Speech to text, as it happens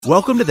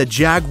Welcome to the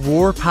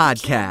Jaguar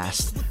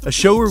Podcast, a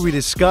show where we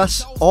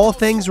discuss all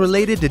things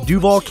related to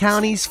Duval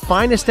County's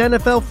finest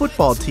NFL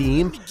football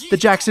team, the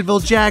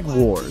Jacksonville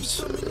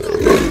Jaguars.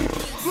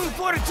 Move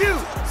 42,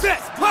 set,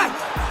 fight!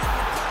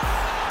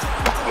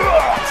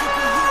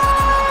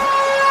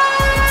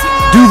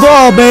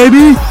 Duval,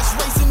 baby!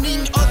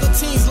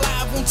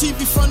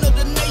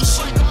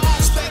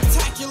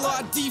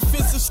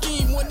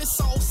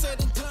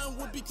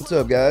 What's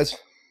up, guys?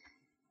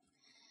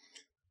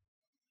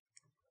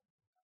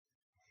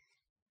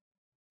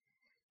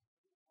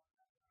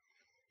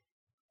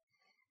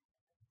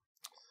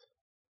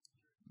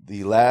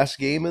 The last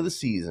game of the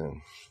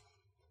season.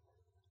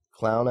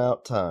 Clown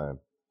out time.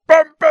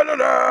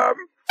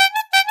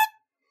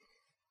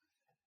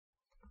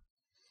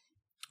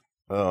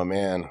 Oh,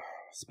 man.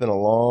 It's been a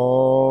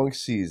long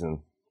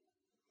season.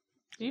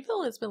 Do you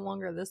feel it's been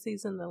longer this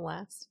season than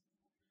last?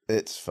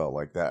 It's felt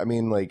like that. I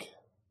mean, like...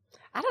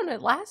 I don't know.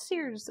 Last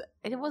year's,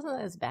 it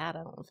wasn't as bad,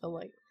 I don't feel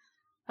like.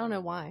 I don't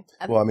know why.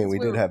 Well, I mean, we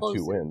did have closer.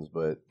 2 wins,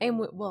 but...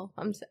 And I don't know.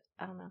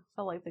 I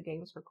felt like the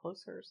games were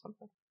closer or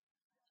something.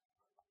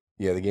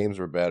 Yeah, the games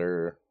were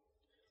better.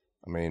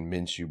 I mean,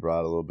 Minshew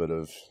brought a little bit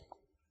of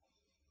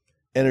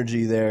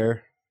energy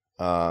there.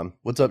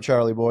 What's up,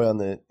 Charlie boy, on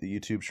the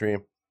YouTube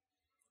stream?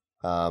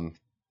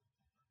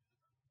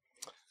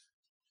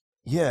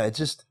 Yeah, it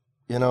just,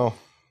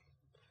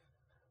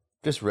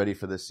 just ready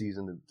for this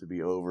season to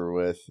be over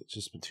with. It's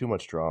just been too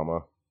much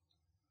drama.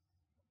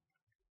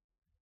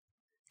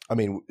 I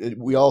mean,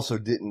 we also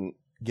didn't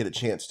get a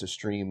chance to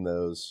stream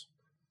those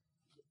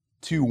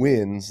 2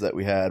 wins that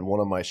we had.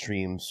 One of my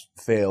streams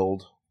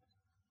failed.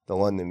 The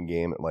London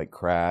game, it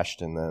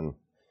crashed, and then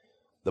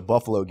the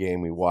Buffalo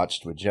game we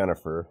watched with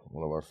Jennifer,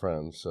 one of our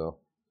friends. So,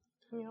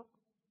 yep.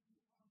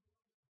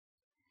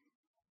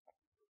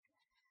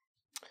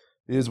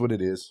 It is what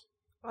it is.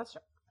 That's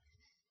right.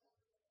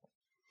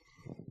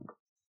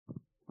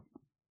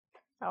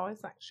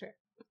 Always not sure.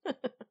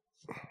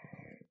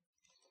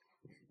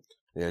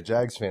 Yeah,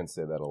 Jags fans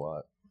say that a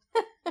lot.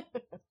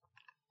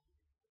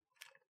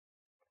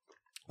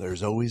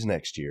 There's always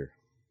next year.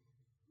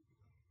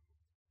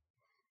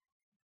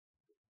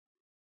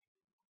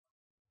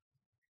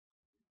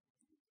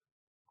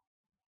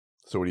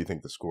 So what do you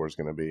think the score is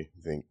going to be?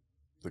 You think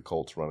the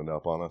Colts run it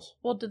up on us?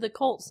 Well, did the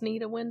Colts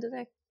need a win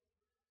today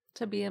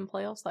to be in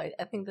playoffs? I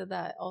think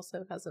that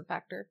also has a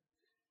factor.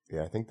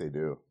 Yeah, I think they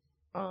do.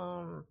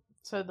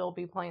 So they'll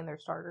be playing their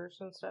starters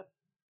and stuff?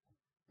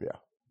 Yeah.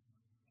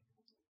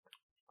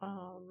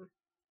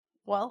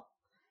 Well,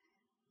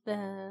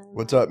 then...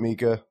 What's up,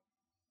 Mika?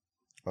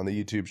 On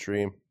the YouTube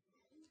stream.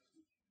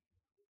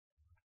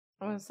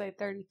 I'm going to say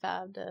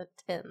 35-10.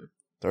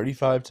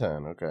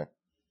 35-10, okay.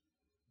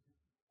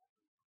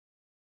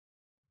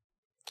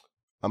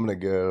 I'm going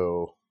to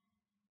go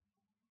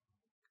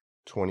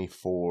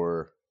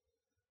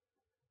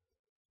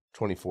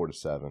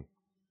 24-7.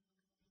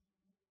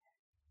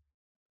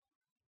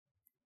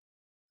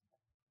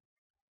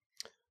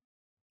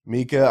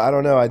 Mika, I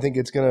don't know. I think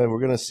we're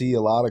gonna see a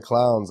lot of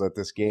clowns at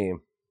this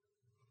game.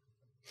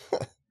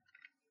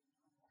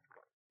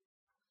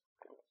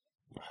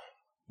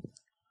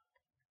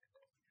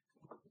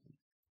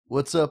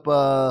 What's up,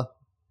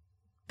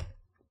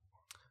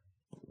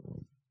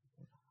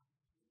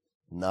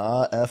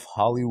 F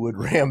Hollywood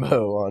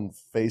Rambo on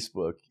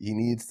Facebook? He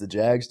needs the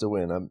Jags to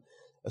win. I'm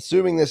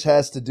assuming this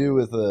has to do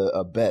with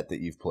a bet that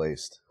you've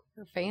placed.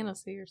 Or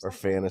fantasy or something. Or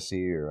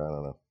fantasy, or I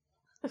don't know.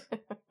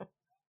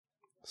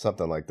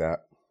 Something like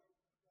that.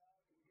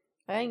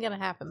 That ain't gonna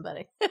happen,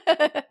 buddy.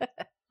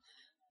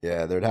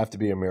 Yeah, there'd have to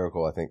be a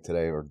miracle, I think,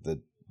 today, or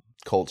the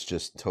Colts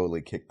just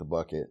totally kicked the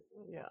bucket.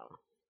 Yeah.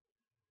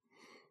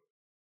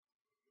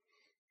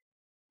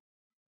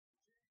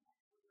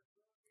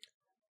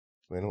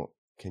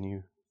 Can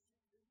you?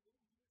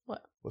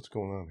 What? What's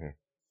going on here?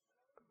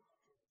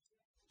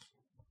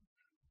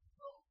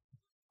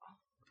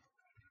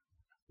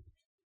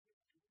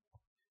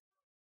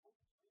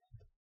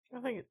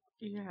 I think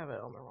you have it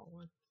on the wrong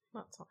one.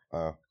 That's fine.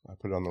 I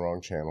put it on the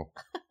wrong channel.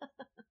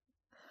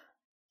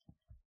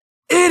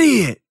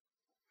 Idiot!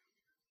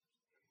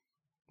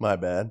 My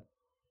bad.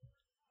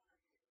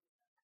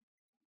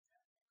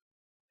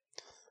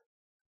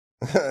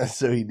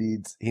 So he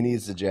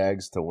needs the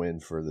Jags to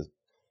win for the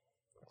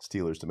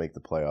Steelers to make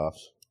the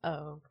playoffs.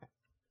 Oh, okay.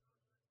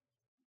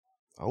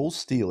 Old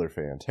Steeler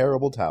fan.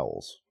 Terrible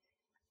towels.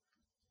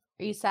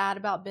 Are you sad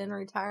about Ben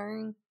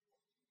retiring?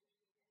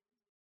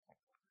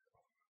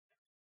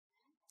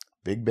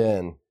 Big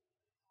Ben.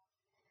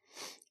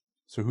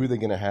 So who are they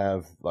going to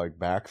have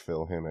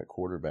backfill him at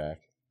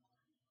quarterback?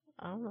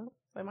 I don't know.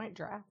 They might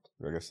draft.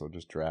 I guess they'll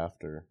just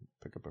draft or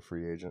pick up a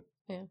free agent.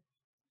 Yeah.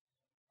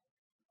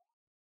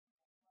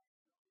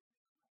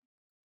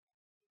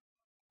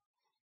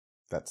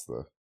 That's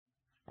the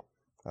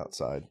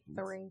outside.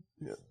 The ring.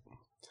 Yeah.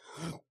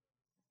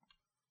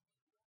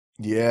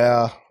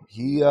 Yeah,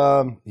 he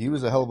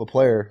was a hell of a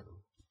player.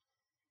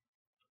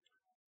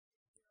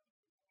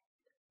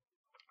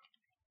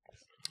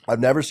 I've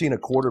never seen a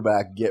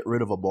quarterback get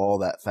rid of a ball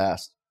that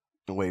fast.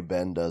 The way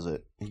Ben does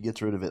it, he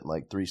gets rid of it in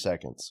like 3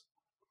 seconds.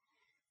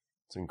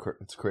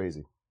 It's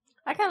crazy.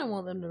 I kind of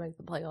want them to make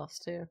the playoffs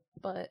too,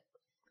 but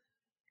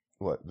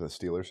What, the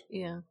Steelers?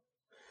 yeah,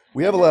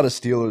 We have a lot of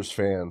Steelers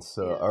fans,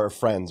 Yeah. or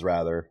friends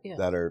rather, Yeah.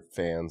 that are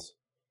fans.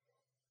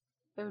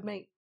 it would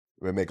make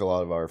We make a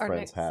lot of our our friends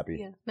next, happy.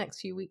 Yeah, next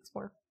few weeks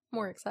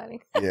more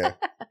exciting. Yeah.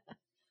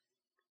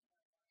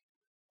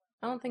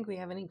 I don't think we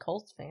have any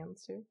Colts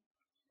fans, too.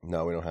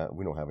 No, we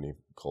don't have any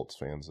Colts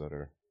fans that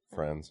are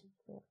friends.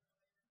 Yeah.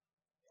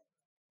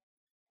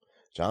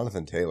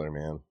 Jonathan Taylor,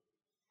 man.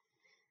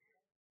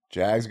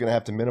 Jag's gonna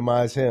have to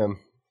minimize him.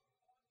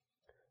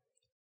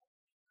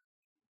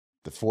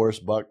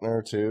 DeForest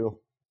Buckner too.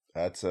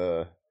 That's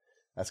gonna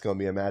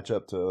be a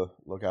matchup to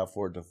look out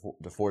for.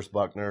 DeForest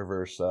Buckner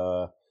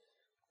versus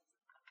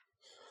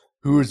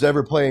who's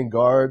ever playing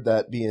guard,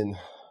 that being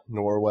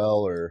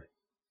Norwell or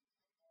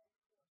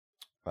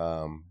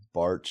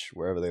Barch,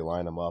 wherever they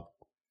line them up.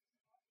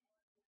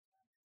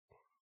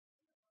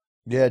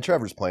 Yeah,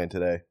 Trevor's playing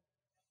today.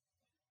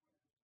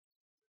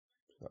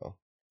 So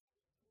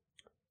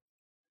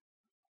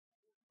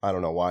I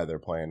don't know why they're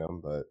playing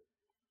him, but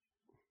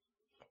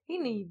He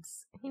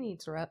needs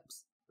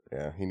reps.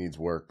 yeah, he needs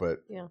work.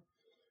 But Yeah.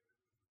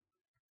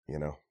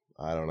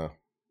 I don't know.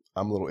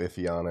 I'm a little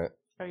iffy on it.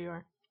 Oh, you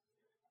are.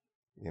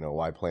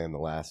 Why play him the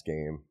last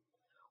game?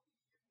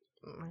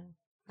 Mm,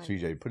 I-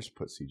 CJ, just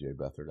put CJ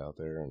Beathard out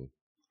there, and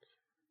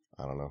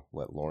I don't know,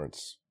 let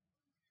Lawrence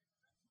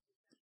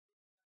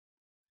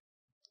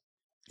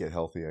get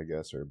healthy, I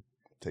guess, or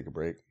take a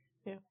break.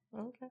 Yeah.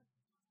 Okay.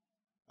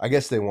 I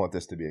guess they want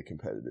this to be a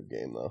competitive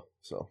game, though.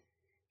 So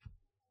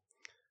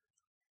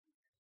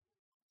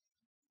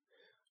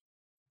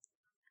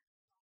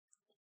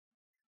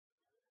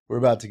we're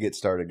about to get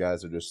started,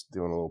 guys. We're just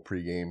doing a little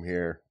pregame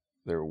here.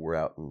 We're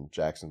out in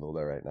Jacksonville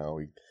there right now.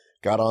 We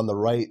got on the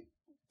right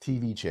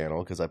TV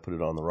channel because I put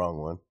it on the wrong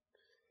one.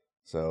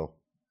 So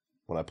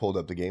when I pulled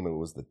up the game, it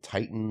was the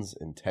Titans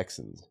and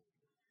Texans.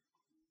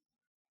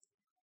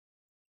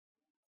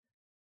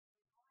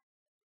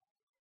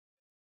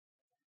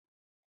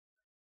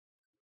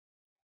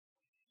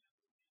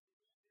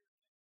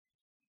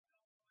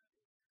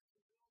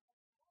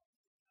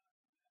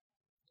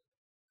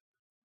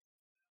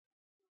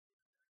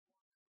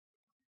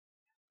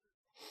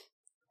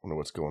 Wonder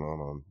what's going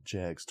on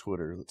Jag's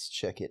Twitter. Let's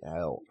check it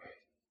out.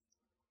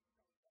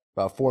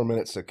 About 4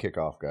 minutes to kick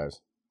off,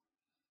 guys.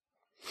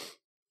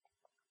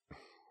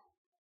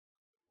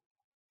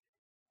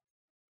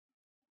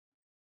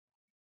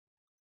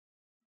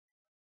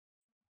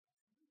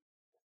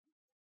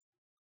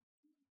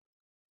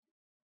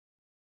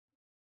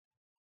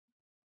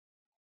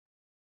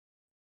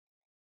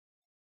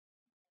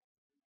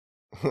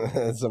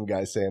 Some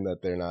guy saying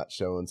that they're not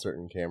showing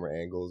certain camera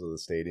angles of the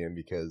stadium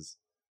because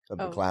of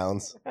the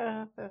clowns.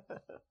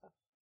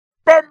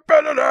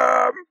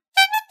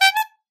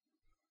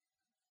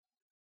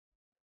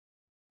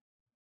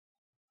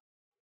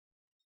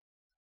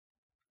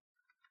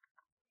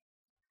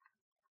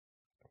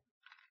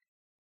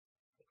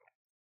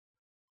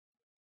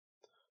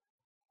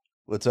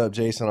 What's up,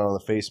 Jason, on the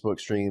Facebook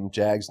stream?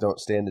 Jags don't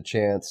stand a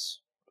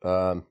chance.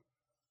 You're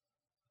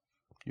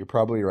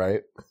probably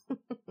right.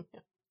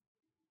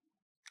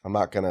 I'm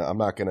not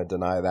gonna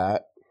deny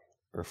that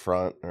or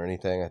front or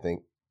anything. I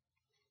think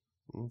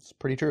it's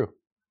pretty true.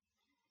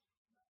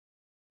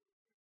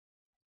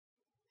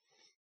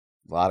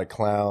 A lot of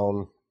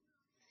clown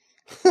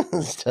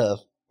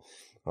stuff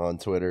on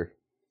Twitter.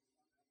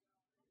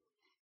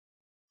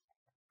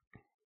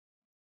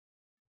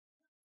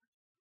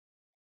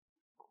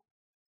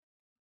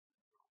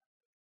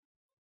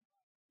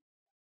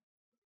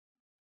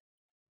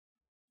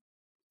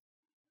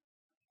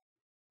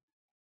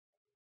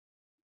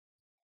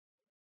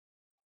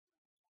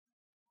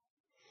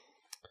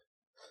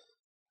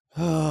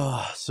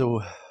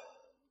 So,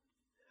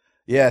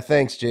 yeah,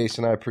 thanks,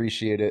 Jason. I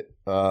appreciate it.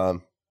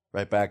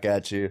 Right back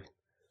at you.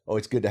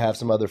 Always good to have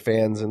some other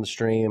fans in the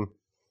stream.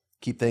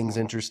 Keep things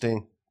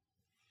interesting.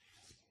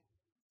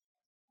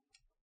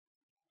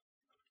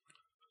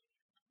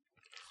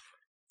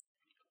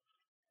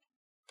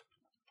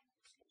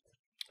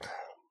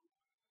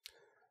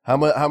 How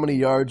many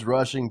yards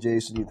rushing,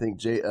 Jason, you think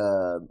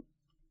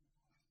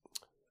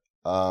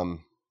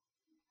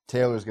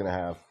Taylor's gonna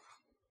have?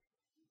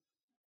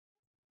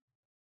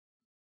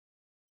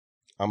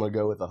 I'm gonna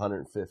go with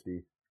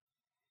 150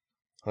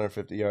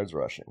 yards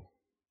rushing.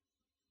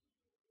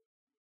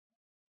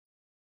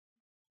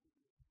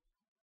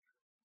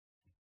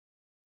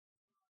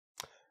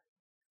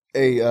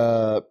 Hey,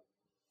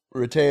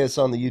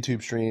 Rateus on the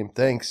YouTube stream,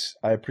 thanks.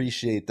 I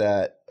appreciate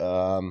that.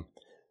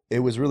 It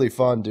was really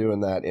fun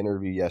doing that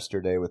interview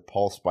yesterday with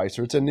Paul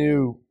Spicer. It's a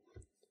new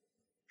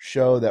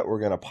show that we're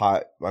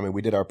gonna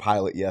we did our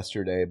pilot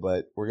yesterday,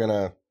 but we're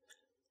gonna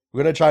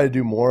try to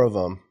do more of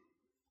them.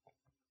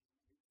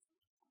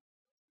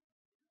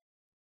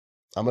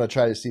 I'm gonna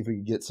try to see if we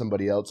can get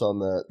somebody else on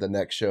the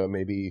next show.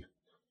 Maybe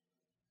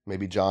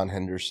John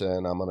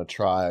Henderson. I'm gonna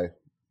try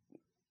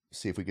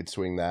see if we could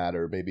swing that,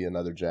 or maybe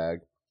another Jag,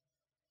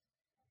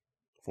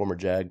 former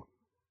Jag.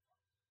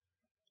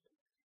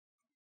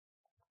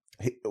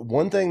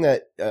 One thing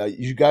that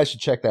you guys should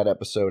check that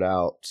episode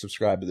out.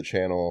 Subscribe to the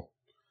channel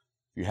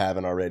if you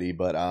haven't already.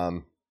 But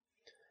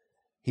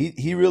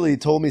he really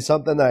told me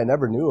something that I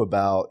never knew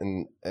about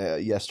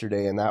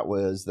yesterday, and that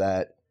was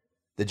that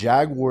the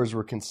Jaguars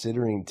were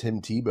considering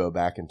Tim Tebow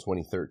back in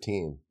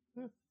 2013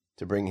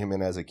 to bring him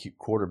in as a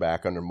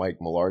quarterback under Mike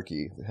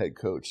Mularkey, the head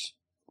coach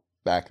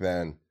back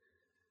then.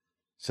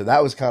 So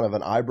that was kind of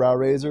an eyebrow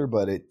raiser,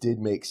 but it did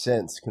make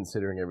sense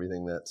considering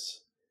everything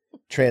that's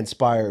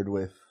transpired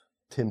with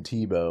Tim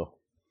Tebow.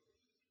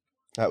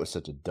 That was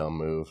such a dumb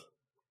move.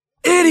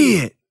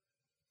 Idiot!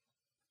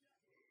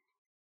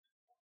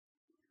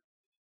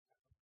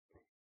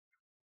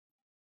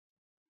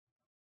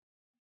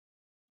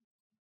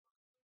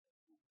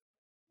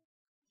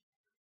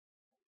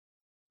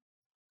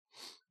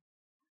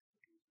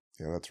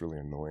 Yeah, that's really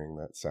annoying,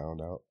 that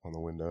sound out on the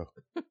window.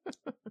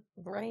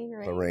 Rain.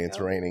 It's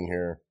raining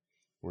here.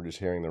 We're just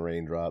hearing the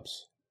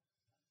raindrops.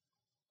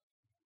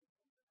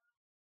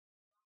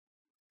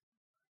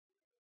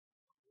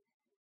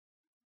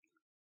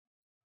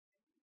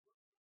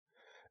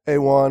 Hey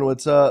Juan,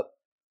 what's up?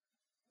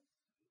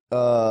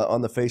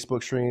 On the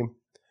Facebook stream.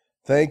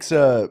 Thanks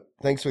for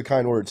the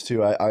kind words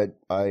too. I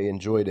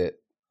enjoyed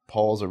it.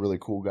 Paul's a really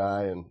cool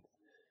guy, and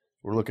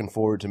we're looking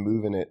forward to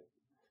moving it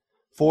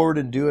forward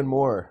and doing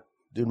more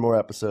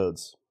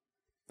episodes.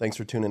 Thanks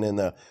for tuning in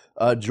though.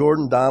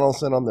 Jordan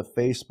Donaldson on the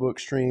Facebook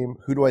stream.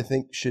 Who do I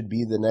think should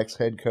be the next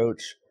head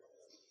coach?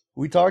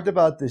 We talked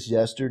about this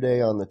yesterday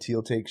on the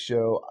Teal Take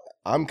show.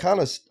 I'm kind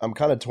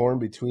of torn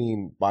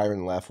between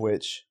Byron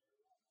Leftwich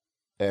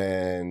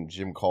and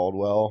Jim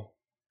Caldwell.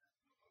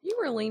 You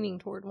were leaning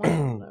toward one of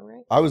them, though,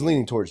 right? I was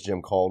leaning towards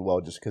Jim Caldwell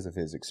just because of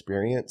his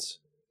experience.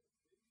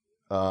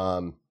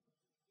 But,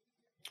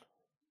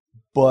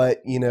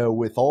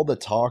 with all the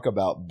talk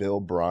about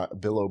Bill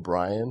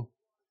O'Brien,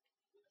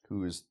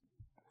 who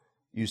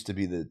used to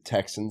be the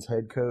Texans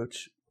head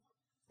coach,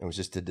 and was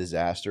just a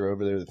disaster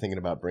over there, thinking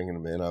about bringing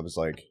him in, I was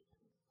like,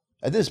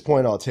 at this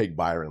point, I'll take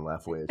Byron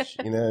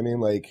Leftwich. You know what I mean?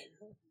 Like,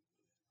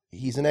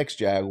 he's an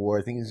ex-Jaguar.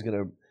 I think he's going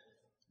to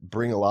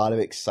bring a lot of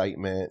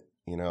excitement,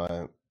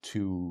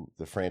 to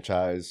the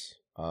franchise.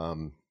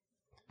 The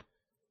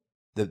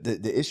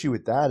issue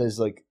with that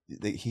is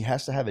he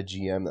has to have a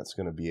GM that's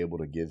going to be able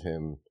to give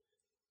him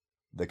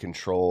the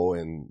control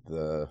and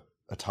the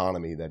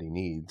autonomy that he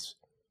needs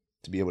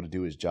to be able to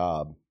do his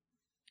job,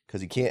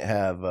 because he can't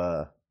have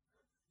a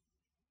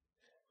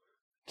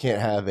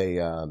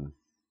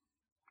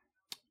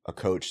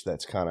coach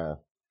that's kind of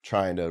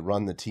trying to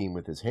run the team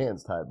with his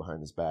hands tied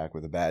behind his back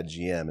with a bad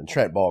GM. And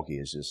Trent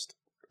Baalke is just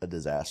a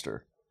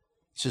disaster.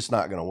 It's just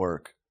not going to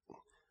work.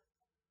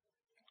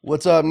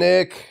 What's up,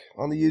 Nick,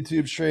 on the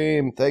YouTube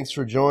stream? Thanks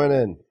for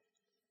joining.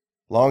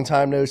 Long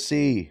time no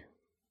see.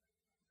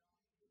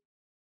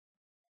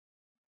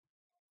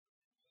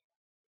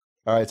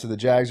 All right, so the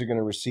Jags are going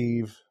to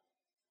receive.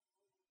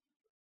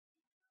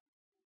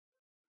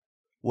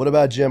 What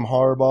about Jim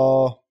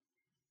Harbaugh?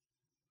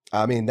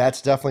 I mean,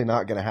 that's definitely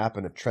not going to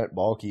happen if Trent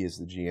Baalke is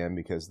the GM,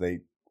 because they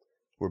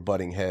were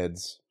butting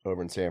heads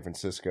over in San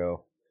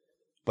Francisco.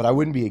 But I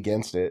wouldn't be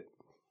against it.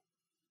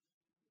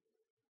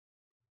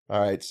 All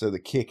right, so the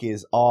kick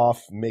is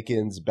off.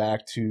 Mickens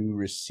back to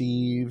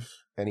receive,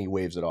 and he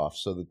waves it off.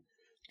 So the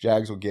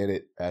Jags will get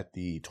it at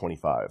the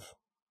 25.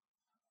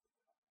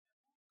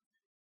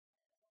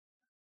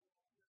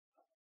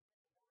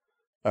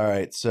 All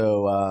right,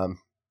 so,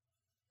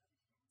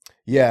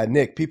 yeah,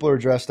 Nick, people are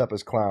dressed up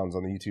as clowns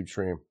on the YouTube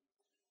stream.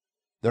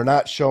 They're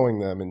not showing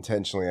them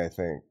intentionally, I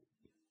think.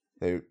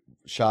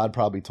 Shad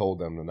probably told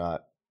them to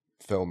not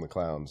film the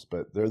clowns,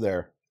 but they're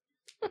there.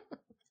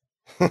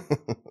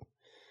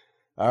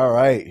 All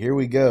right, here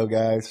we go,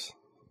 guys.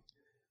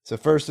 So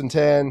 1st and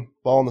 10,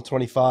 ball on the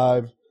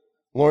 25.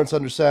 Lawrence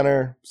under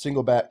center,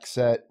 single back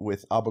set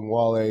with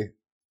Abangwale,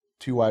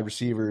 2 wide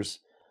receivers.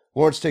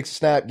 Lawrence takes a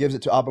snap, gives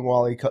it to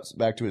Abangwale, cuts it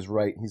back to his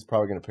right. He's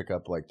probably going to pick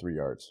up like 3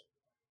 yards.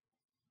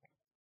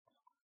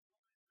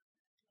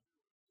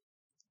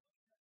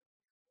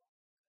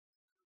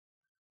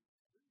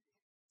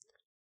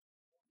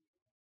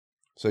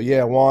 So,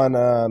 yeah, Juan,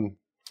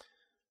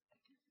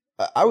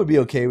 I would be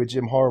okay with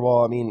Jim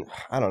Harbaugh. I mean,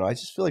 I don't know. I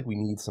just feel like we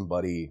need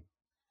somebody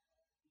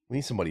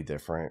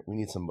different. We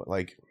need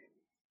somebody,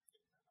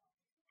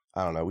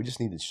 I don't know. We just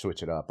need to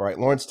switch it up. All right,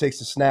 Lawrence takes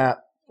the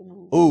snap.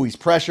 Ooh, he's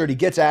pressured. He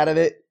gets out of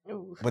it,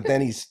 but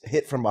then he's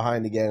hit from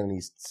behind again, and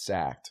he's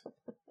sacked.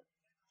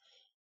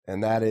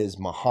 And that is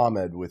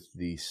Muhammad with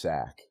the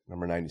sack,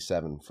 number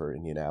 97 for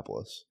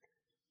Indianapolis.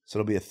 So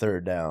it'll be a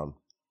 3rd down.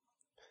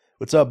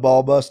 What's up,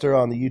 Ballbuster,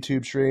 on the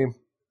YouTube stream?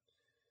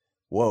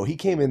 Whoa, he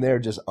came in there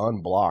just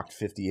unblocked,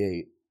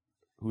 58.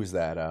 Who's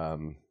that?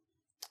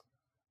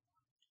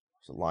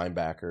 It's a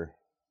linebacker.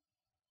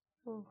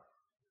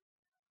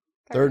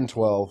 3rd and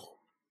 12.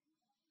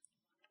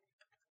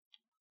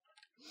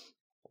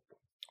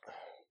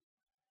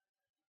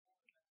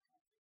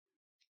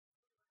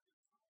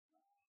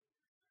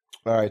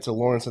 All right, so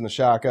Lawrence in the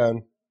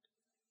shotgun.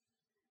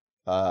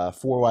 4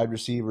 wide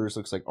receivers.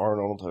 Looks like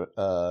Arnold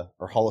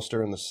or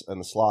Hollister in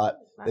the slot.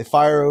 Nice. They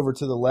fire over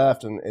to the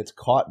left, and it's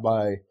caught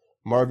by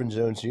Marvin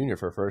Jones Jr.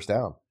 for a first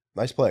down.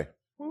 Nice play.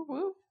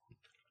 Woo-woo.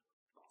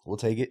 We'll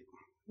take it.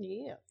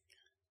 Yeah.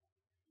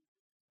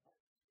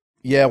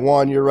 Yeah,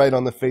 Juan, you're right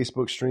on the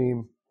Facebook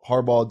stream.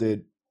 Harbaugh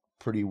did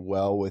pretty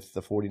well with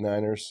the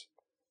 49ers.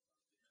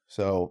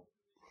 So,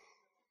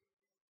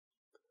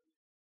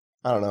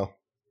 I don't know.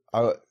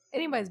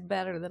 Anybody's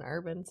better than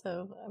Urban,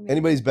 so I mean,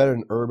 Anybody's better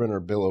than Urban or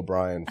Bill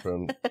O'Brien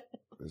from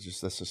that's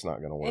just not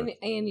going to work.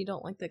 and you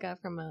don't like the guy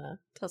from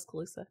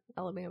Tuscaloosa,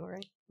 Alabama,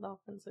 right? The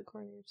offensive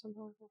coordinator or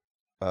something like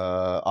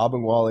that.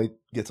 Abengwale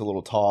gets a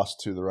little toss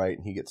to the right,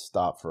 and he gets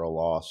stopped for a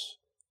loss.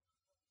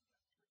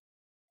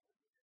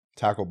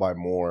 Tackled by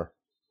Moore.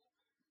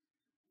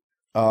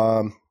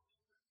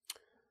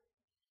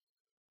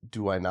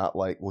 Do I not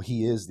like? Well,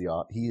 he is the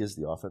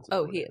offensive.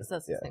 Oh, he is.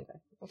 That's the same guy.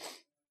 Okay.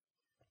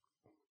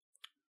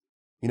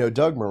 You know,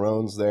 Doug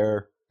Marone's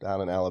there down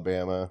in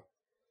Alabama,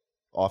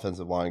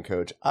 offensive line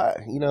coach. I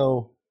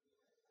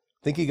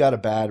think he got a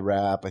bad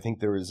rap. I think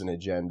there was an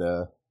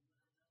agenda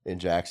in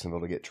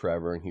Jacksonville to get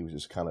Trevor, and he was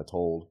just kind of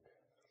told.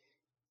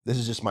 This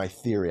is just my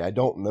theory. I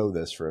don't know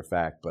this for a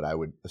fact, but I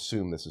would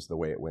assume this is the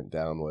way it went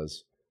down.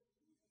 Was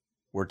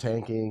we're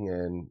tanking,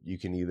 and you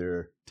can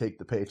either take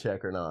the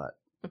paycheck or not.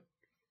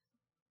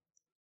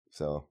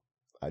 So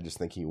I just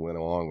think he went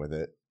along with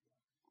it.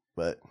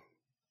 But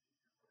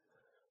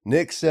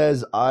Nick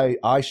says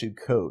I should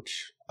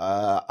coach.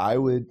 I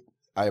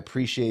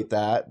appreciate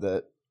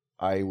that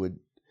I would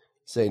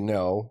say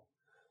no.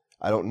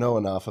 I don't know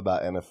enough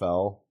about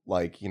NFL,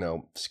 like,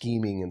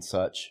 scheming and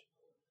such.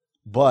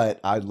 But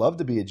I'd love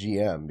to be a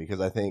GM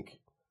because I think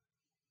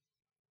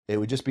it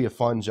would just be a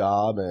fun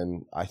job,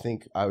 and I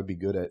think I would be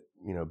good at,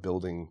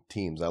 building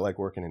teams. I like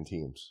working in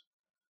teams.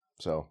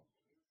 So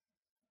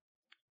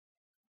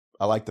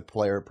I like the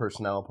player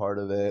personnel part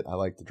of it. I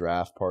like the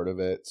draft part of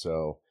it.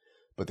 So,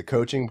 but the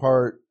coaching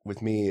part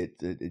with me,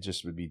 it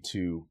just would be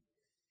too.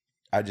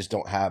 I just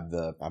don't have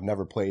I've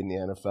never played in the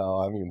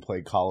NFL. I haven't even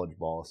played college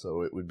ball,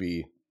 so it wouldn't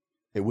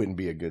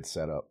be a good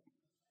setup.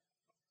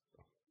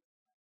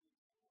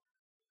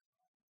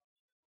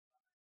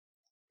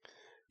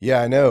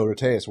 Yeah, I know,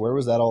 Rateus. Where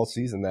was that all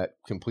season? That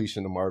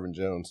completion to Marvin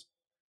Jones.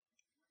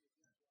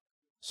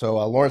 So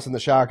Lawrence in the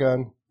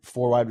shotgun,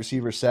 4 wide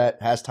receiver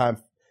set, has time,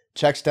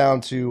 checks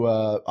down to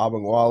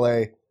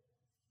Abengwale.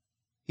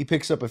 He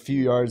picks up a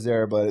few yards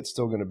there, but it's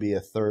still going to be a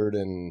 3rd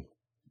and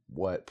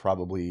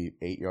probably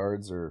 8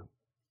 yards or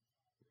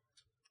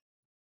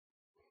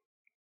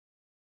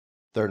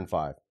 3rd and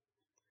 5.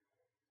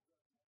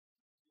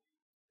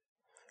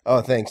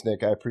 Oh, thanks,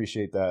 Nick. I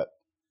appreciate that.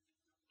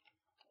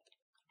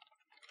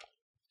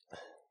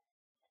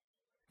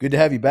 Good to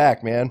have you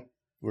back, man.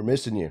 We're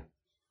missing you.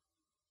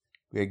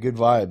 We had good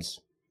vibes.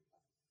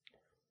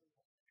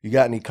 You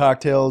got any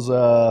cocktails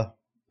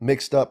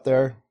mixed up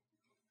there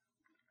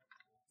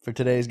for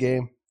today's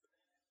game?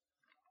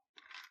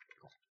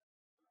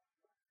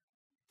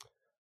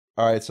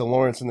 All right, so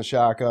Lawrence in the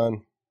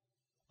shotgun,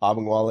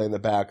 Abengwale in the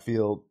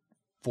backfield,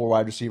 4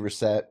 wide receiver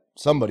set.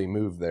 Somebody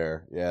moved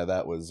there. Yeah,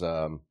 that was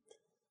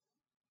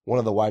one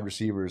of the wide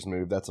receivers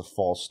moved. That's a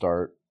false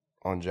start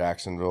on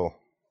Jacksonville.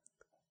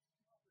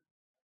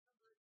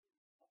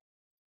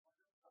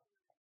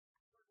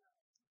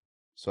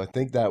 So I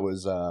think that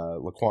was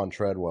Laquan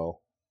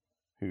Treadwell,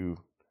 who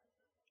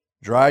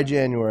dry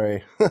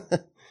January.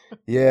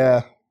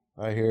 Yeah,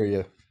 I hear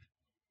you.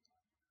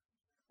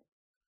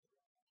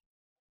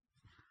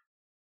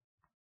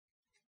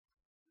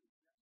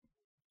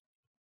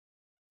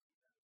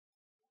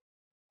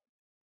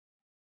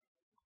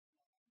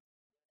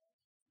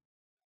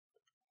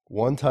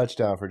 One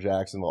touchdown for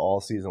Jacksonville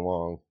all season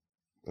long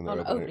in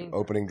the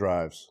opening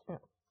drives. Yeah.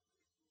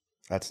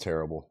 That's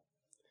terrible.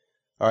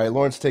 All right,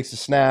 Lawrence takes the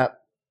snap,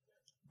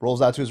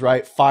 rolls out to his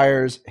right,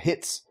 fires,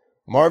 hits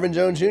Marvin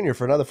Jones Jr.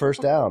 for another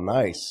first down.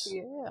 Nice.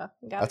 Yeah.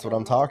 That's what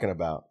I'm talking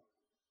about.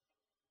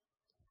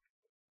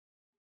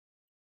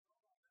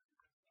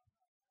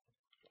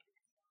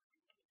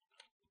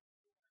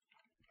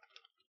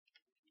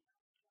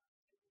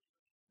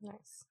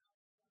 Nice.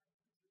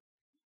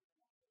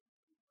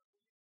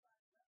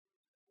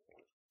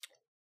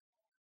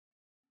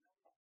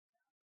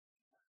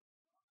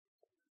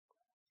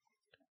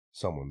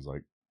 Someone's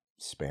like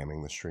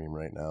spamming the stream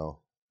right now,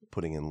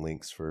 putting in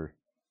links for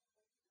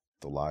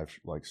the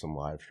some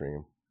live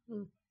stream.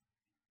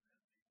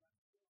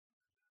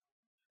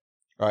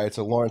 All right,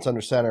 so Lawrence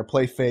under center,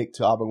 play fake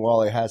to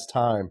Abengwale, has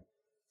time,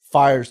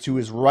 fires to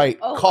his right,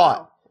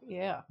 caught. Wow.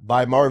 Yeah.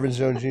 By Marvin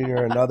Jones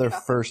Jr., another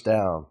first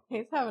down.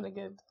 He's having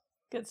a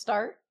good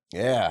start.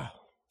 Yeah,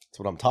 that's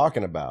what I'm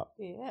talking about.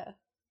 Yeah.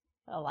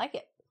 I like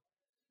it.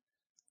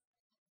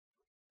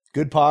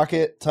 Good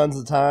pocket, tons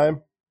of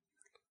time.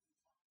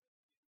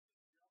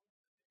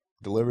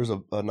 Delivers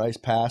a nice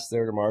pass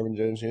there to Marvin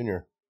Jones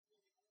Jr.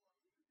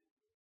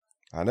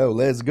 I know,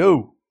 let's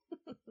go.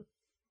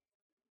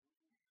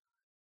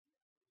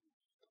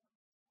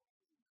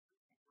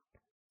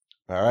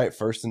 All right,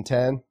 1st and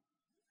 10.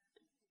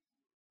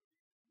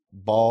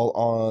 Ball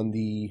on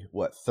the,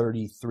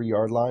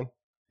 33-yard line.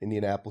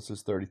 Indianapolis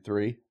is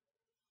 33.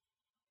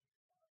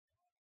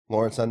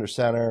 Lawrence under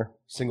center,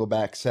 single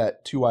back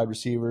set, 2 wide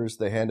receivers.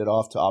 They hand it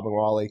off to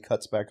Abengwale,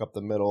 cuts back up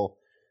the middle,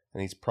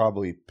 and he's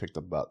probably picked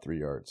up about 3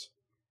 yards.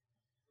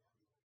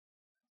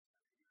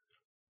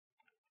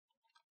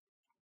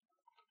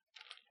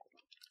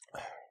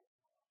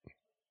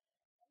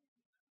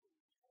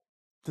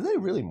 Did they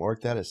really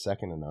mark that as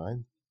 2nd and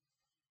 9?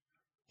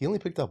 He only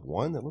picked up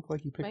 1? That looked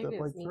like he picked up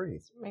like 3.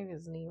 Maybe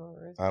his knee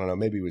or I don't know.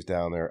 Maybe he was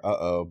down there.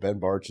 Uh-oh. Ben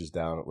Barch is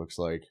down, it looks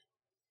like.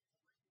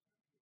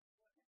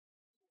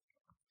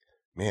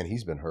 Man,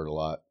 he's been hurt a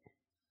lot.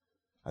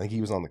 I think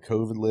he was on the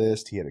COVID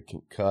list. He had a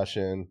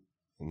concussion.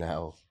 And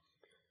now,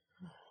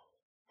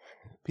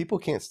 people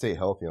can't stay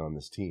healthy on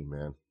this team,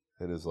 man.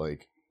 It is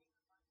like,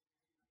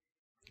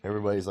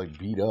 everybody's like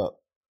beat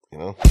up, you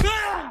know?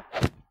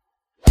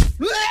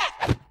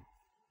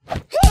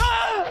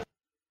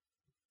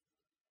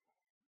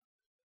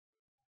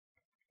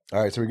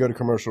 All right, so we go to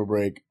commercial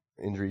break,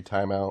 injury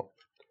timeout.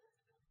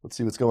 Let's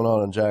see what's going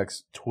on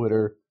Jack's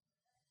Twitter.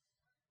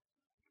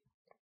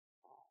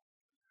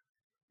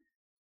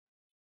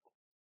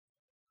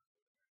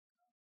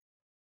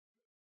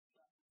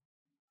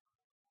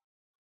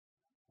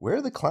 Where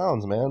are the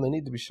clowns, man? They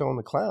need to be showing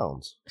the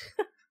clowns.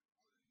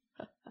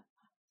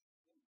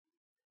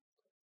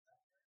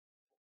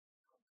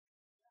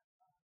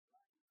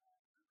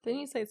 Didn't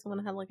you say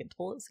someone had like a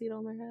toilet seat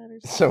on their head or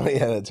something? Somebody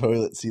had a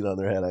toilet seat on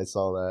their head. I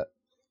saw that.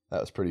 That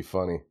was pretty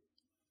funny.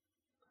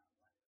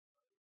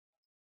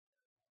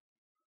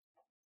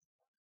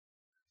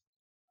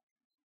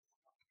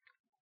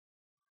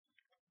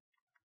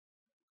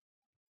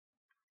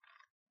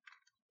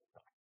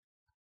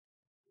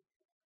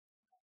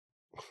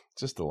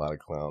 Just a lot of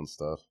clown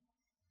stuff.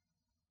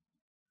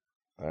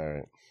 All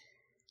right.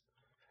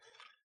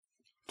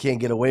 Can't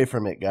get away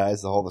from it,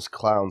 guys. All this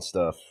clown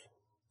stuff.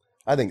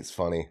 I think it's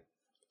funny.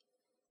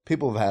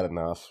 People have had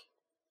enough.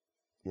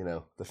 You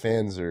know, the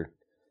fans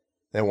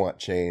they want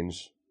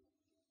change.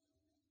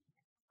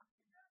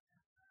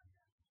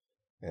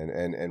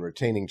 And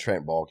retaining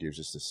Trent Baalke is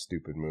just a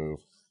stupid move.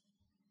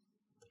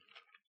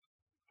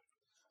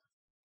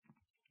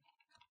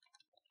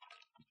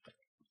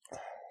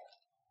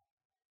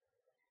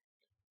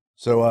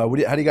 So, how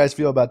do you guys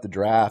feel about the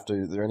draft?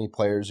 Are there any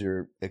players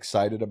you're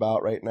excited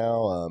about right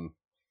now?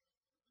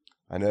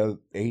 I know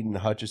Aiden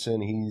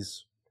Hutchinson.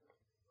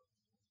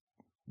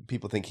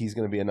 People think he's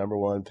going to be a number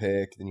 1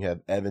 pick. Then you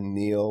have Evan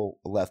Neal,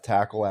 left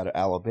tackle out of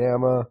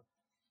Alabama.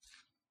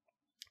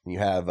 You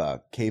have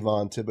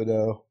Kayvon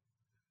Thibodeau.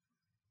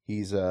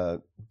 He's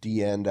a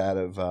D end out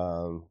of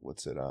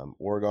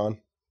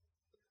Oregon.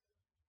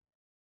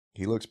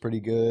 He looks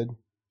pretty good.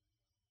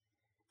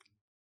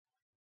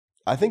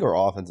 I think our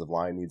offensive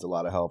line needs a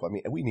lot of help. I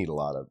mean, we need a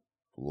lot of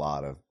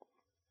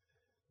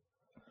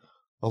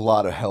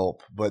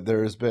help. But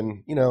there's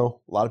been, a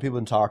lot of people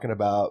been talking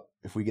about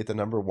if we get the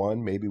number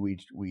 1, maybe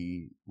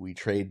we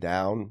trade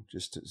down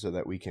so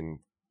that we can,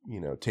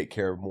 take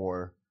care of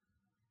more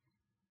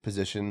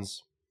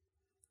positions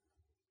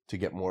to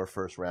get more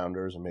first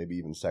rounders and maybe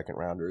even second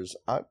rounders.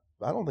 I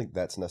don't think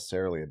that's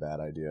necessarily a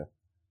bad idea.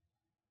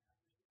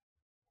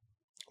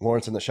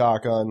 Lawrence in the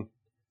shotgun.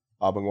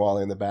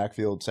 Abengwale in the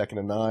backfield, 2nd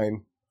and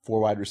 9, 4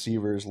 wide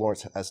receivers.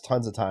 Lawrence has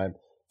tons of time.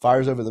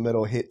 Fires over the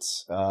middle,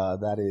 hits.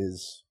 That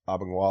is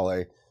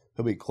Abengwale.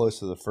 He'll be close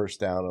to the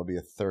first down. It'll be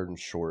a 3rd and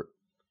short.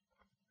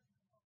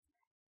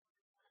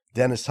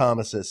 Dennis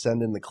Thomas says,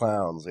 send in the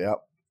clowns. Yep.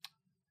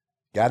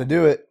 Got to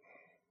do it.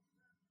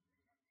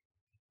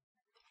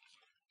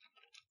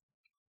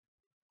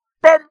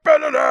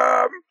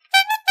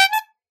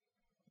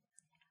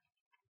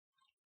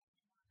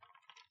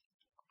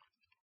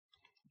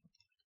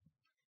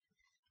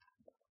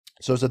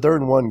 So it's a 3rd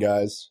and 1,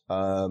 guys.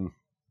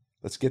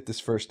 Let's get this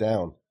first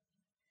down.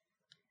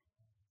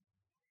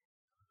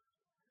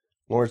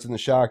 Lawrence in the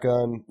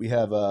shotgun. We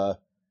have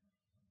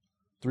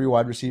 3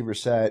 wide receiver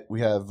set.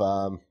 We have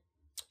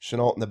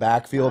Chenault in the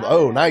backfield.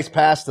 Oh, nice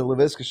pass to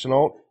Laviska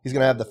Chenault. He's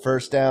going to have the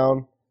first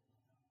down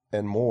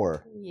and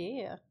more.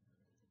 Yeah.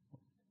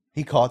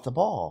 He caught the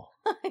ball.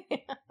 Yeah.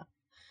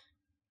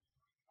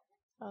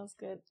 That was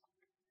good.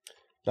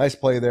 Nice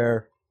play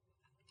there.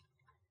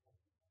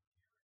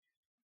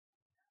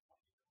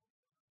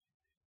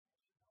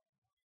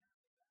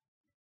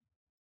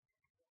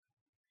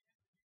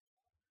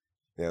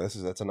 Yeah,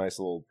 that's a nice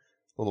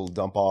little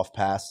dump off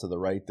pass to the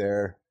right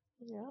there.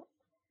 Yeah.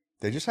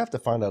 They just have to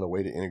find out a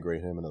way to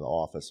integrate him into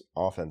the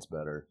offense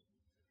better.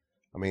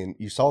 I mean,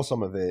 you saw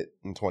some of it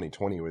in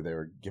 2020 where they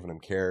were giving him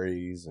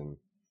carries and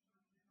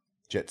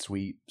jet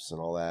sweeps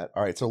and all that.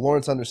 All right, so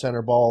Lawrence under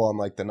center, ball on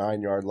like the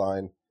 9-yard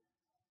line.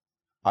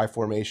 I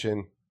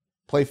formation.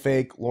 Play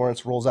fake.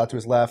 Lawrence rolls out to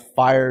his left,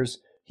 fires.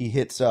 He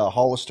hits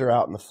Hollister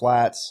out in the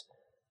flats.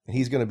 And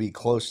he's going to be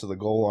close to the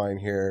goal line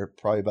here,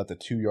 probably about the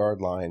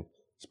 2-yard line.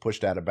 He's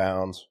pushed out of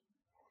bounds.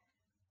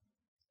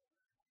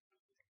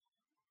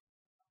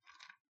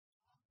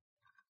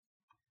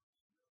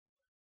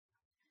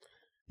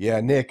 Yeah,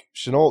 Nick,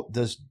 Chenault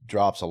just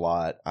drops a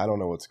lot. I don't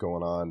know what's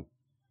going on.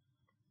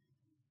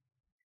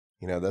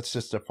 That's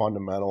just a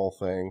fundamental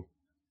thing.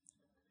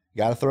 You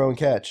got to throw and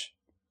catch.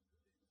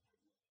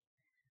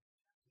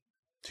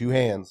 2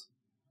 hands.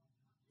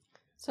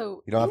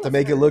 So You don't he have to was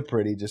make it hurt. look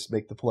pretty. Just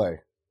make the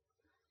play.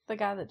 The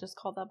guy that just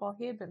called that ball,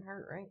 he had been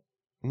hurt, right?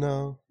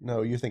 No,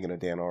 you're thinking of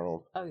Dan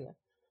Arnold. Oh, yeah.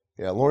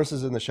 Yeah, Lawrence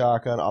is in the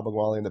shotgun.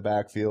 Abagwali in the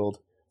backfield.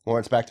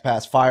 Lawrence back to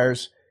pass,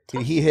 fires.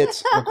 He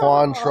hits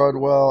Raquan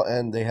Trudwell,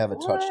 and they have a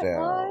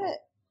touchdown.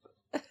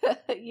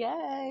 What?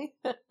 Yay.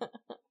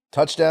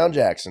 Touchdown,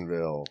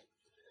 Jacksonville.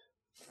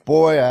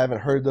 Boy, I haven't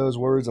heard those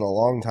words in a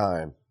long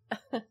time.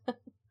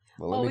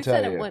 Well, We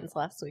said it once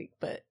last week,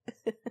 but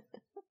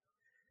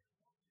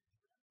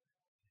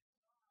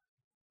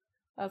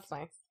that's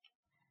nice.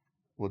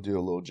 We'll do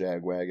a little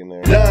jag wagon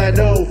there.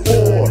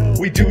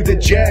 904, we do the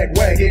jag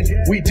wagon,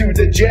 we do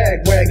the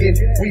jag wagon,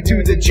 we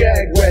do the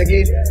jag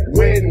wagon.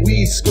 When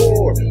we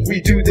score, we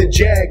do the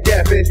jag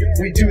dapping,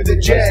 we do the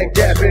jag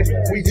dapping,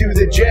 we do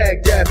the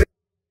jag dapping.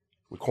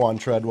 Raquan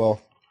Treadwell.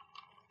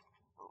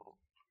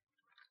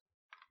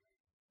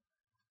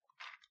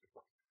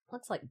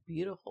 Looks like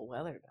beautiful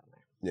weather down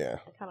there. Yeah.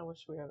 I kind of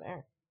wish we were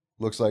there.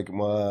 Looks like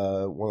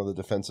one of the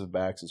defensive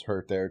backs is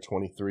hurt there,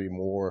 23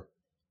 more.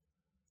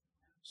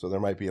 So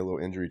there might be a little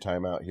injury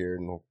timeout here.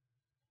 And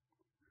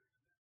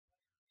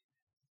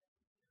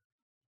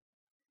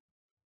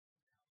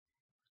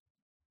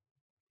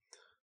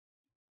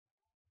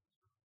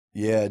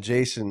yeah,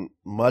 Jason,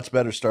 much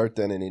better start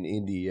than in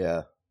Indy,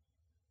 yeah.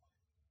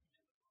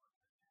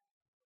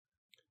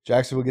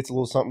 Jacksonville gets a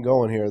little something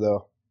going here,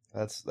 though.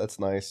 That's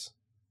nice.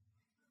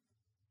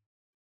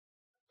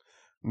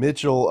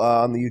 Mitchell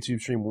on the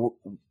YouTube stream.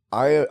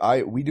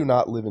 We do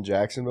not live in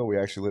Jacksonville. We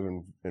actually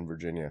live in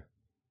Virginia.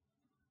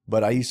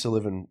 But I used to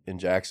live in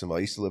Jacksonville. I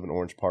used to live in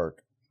Orange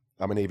Park.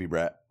 I'm a Navy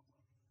brat.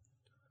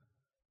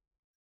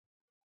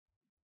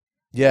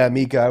 Yeah,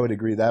 Mika, I would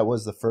agree. That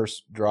was the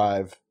first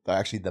drive,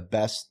 actually the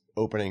best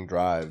opening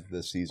drive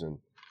this season.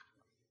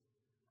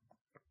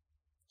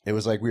 It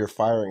was like we were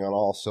firing on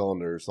all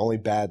cylinders. The only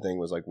bad thing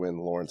was like when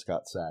Lawrence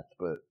got sacked,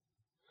 but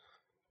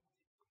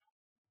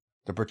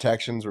the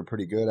protections were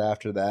pretty good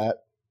after that.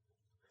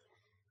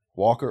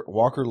 Walker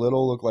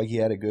Little looked like he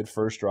had a good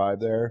first drive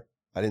there.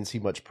 I didn't see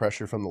much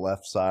pressure from the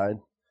left side.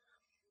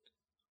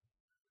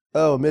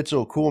 Oh,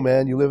 Mitchell, cool,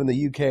 man. You live in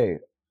the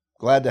UK.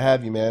 Glad to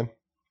have you, man.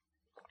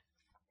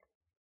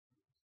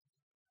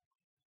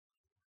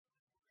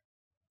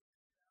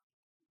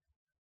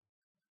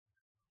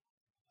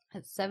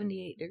 It's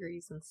 78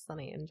 degrees and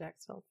sunny in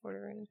Jacksonville,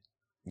 Florida right now.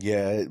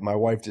 Yeah, my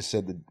wife just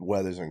said the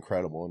weather's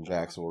incredible in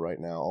Jacksonville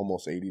right now.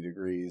 Almost 80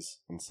 degrees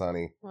and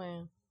sunny.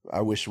 Wow. I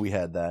wish we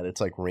had that.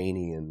 It's like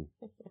rainy and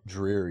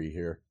dreary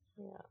here.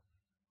 Yeah.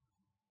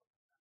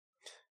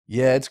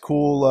 Yeah, it's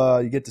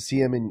cool. You get to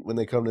see them when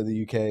they come to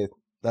the UK.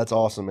 That's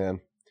awesome, man.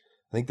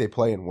 I think they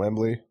play in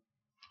Wembley.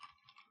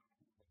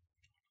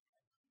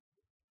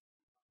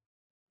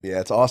 Yeah,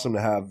 it's awesome to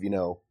have,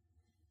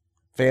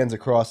 fans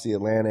across the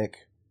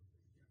Atlantic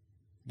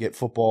get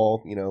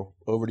football,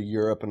 over to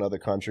Europe and other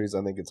countries.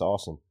 I think it's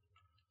awesome.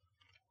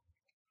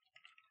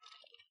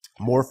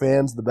 More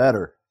fans, the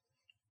better.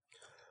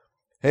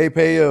 Hey,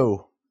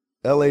 Payo,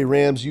 LA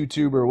Rams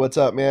YouTuber, what's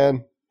up,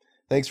 man?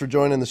 Thanks for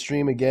joining the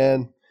stream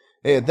again.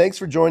 Hey, and thanks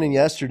for joining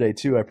yesterday,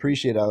 too. I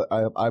appreciate it.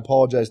 I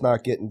apologize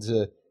not getting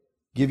to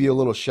give you a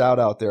little shout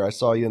out there. I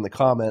saw you in the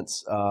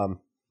comments.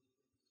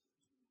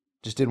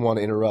 Just didn't want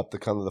to interrupt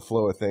the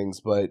flow of things,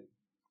 but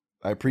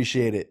I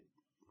appreciate it.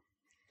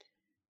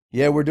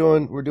 Yeah, we're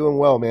doing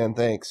well, man.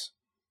 Thanks.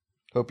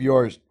 Hope you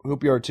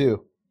are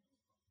too.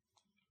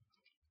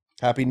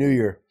 Happy New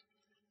Year.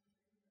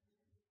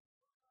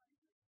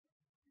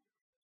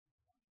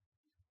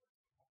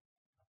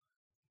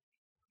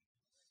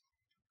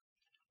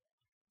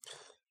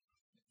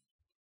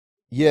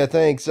 Yeah,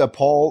 thanks.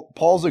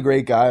 Paul's a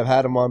great guy. I've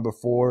had him on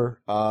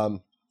before.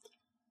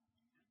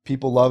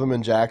 People love him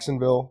in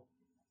Jacksonville,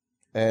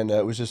 and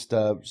it was just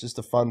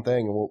a fun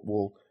thing. And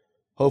we'll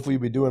hopefully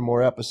be doing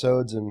more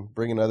episodes and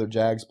bringing other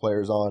Jags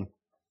players on.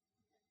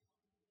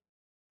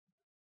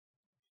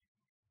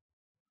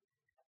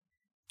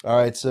 All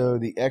right, so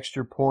the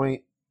extra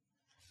point,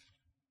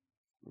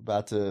 we're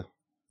about to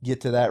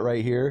get to that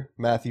right here.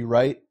 Matthew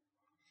Wright.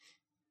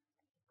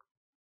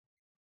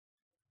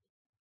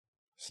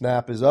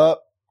 Snap is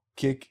up,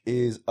 kick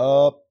is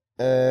up,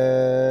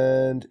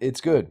 and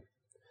it's good.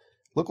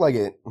 Looked like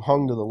it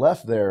hung to the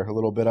left there a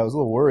little bit. I was a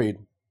little worried.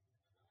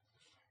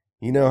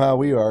 You know how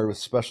we are with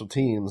special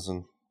teams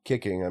and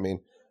kicking. I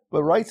mean,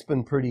 but Wright's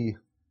been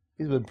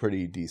he's been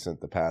pretty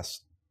decent the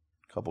past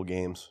couple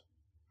games.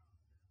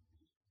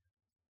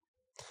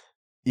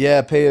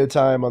 Yeah, Payo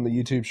time on the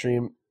YouTube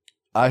stream.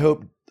 I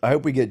hope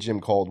we get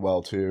Jim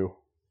Caldwell too.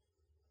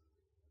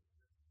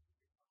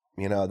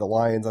 The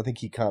Lions, I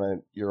think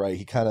you're right,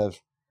 he kind of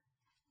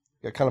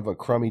got kind of a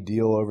crummy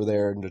deal over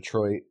there in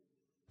Detroit.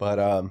 But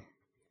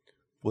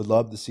would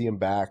love to see him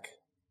back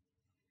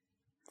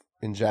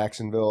in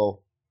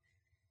Jacksonville.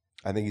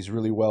 I think he's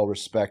really well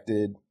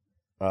respected.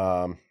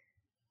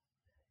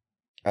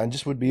 And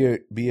just would be a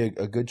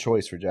good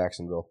choice for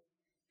Jacksonville.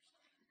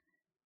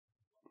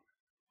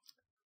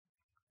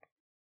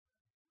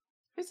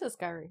 Who's this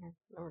guy right here?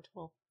 Number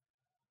 12.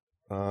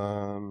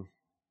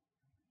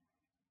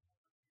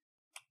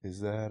 Is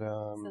that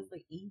It says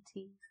like ET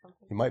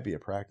something. he might be a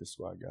practice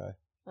squad guy.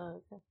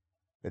 Oh, okay.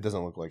 It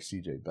doesn't look like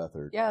CJ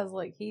Beathard. Yeah, I was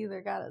like, he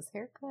either got his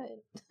hair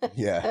cut.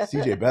 Yeah,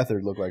 CJ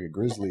Beathard looked like a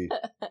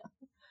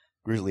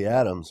Grizzly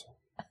Adams.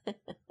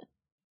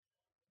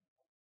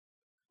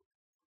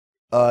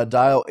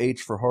 Dial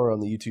H for horror on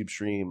the YouTube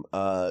stream.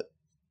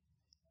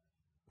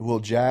 Will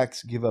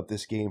Jax give up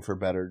this game for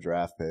better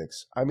draft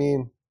picks? I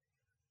mean,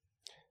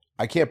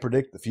 I can't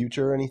predict the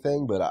future or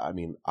anything, but I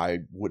mean, I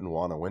wouldn't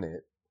want to win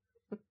it.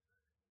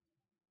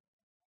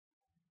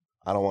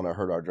 I don't want to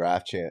hurt our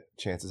draft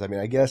chances. I mean,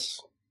 I guess,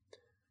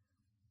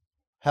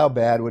 how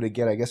bad would it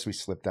get? I guess we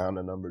slip down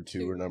to number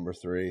 2 or number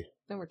 3,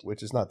 Number 2.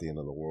 which is not the end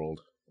of the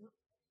world.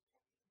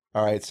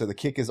 All right, so the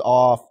kick is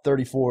off.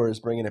 34 is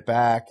bringing it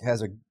back.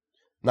 Has a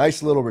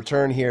nice little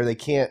return here.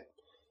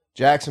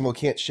 Jacksonville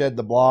can't shed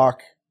the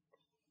block.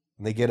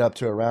 And they get up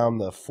to around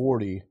the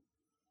 40.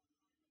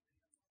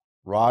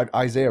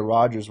 Isaiah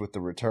Rodgers with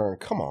the return.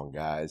 Come on,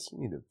 guys. You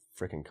need to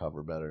freaking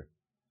cover better.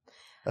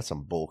 That's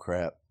some bull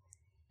crap.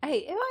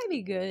 Hey, it might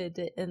be good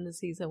to end the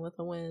season with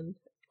a win.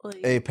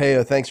 Like, Hey,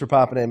 Peo, thanks for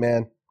popping in,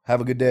 man.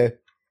 Have a good day.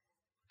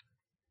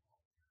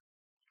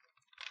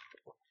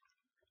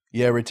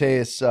 Yeah,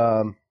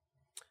 Rateus,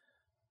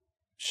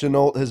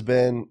 Chenault has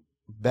been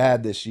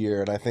bad this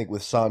year, and I think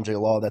with Sanjay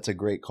Law, that's a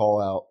great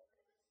call out.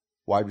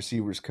 Wide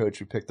receivers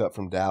coach we picked up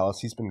from Dallas.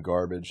 He's been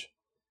garbage.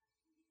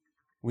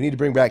 We need to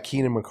bring back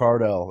Keenan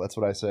McCardell. That's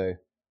what I say.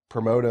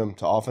 Promote him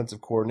to offensive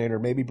coordinator.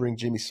 Maybe bring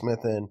Jimmy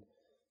Smith in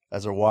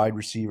as our wide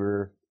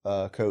receiver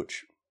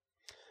coach.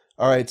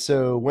 All right,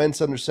 so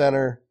Wentz under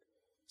center,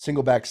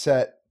 single back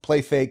set,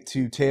 play fake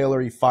to Taylor.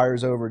 He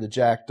fires over to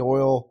Jack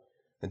Doyle,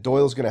 and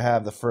Doyle's going to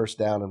have the first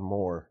down and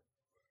more.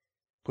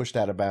 Pushed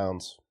out of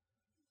bounds.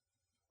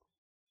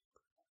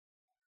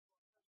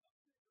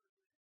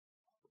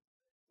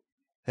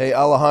 Hey,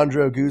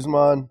 Alejandro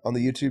Guzman on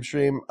the YouTube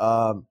stream.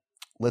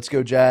 Let's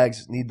go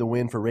Jags. Need the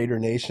win for Raider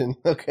Nation.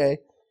 Okay.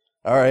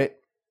 All right.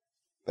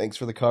 Thanks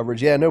for the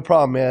coverage. Yeah, no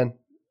problem, man.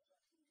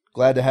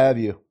 Glad to have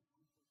you.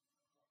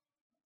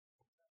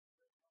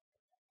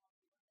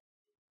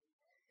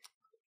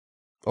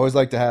 Always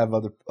like to have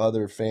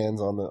other fans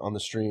on the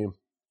stream.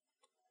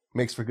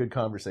 Makes for good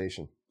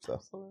conversation. So.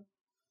 absolutely.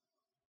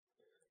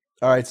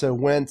 All right, so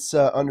Wentz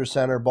under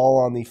center, ball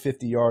on the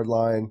 50-yard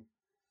line.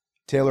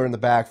 Taylor in the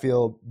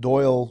backfield.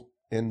 Doyle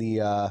in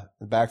the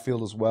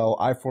backfield as well.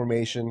 I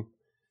formation.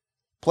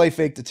 Play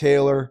fake to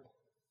Taylor.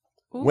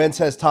 Ooh. Wentz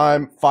has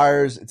time,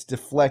 fires. It's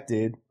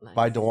deflected Nice.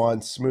 by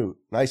DeJuan Smoot.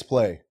 Nice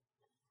play.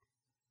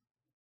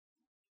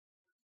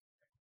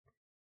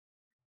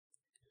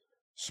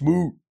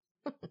 Smoot.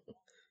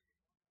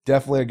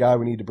 Definitely a guy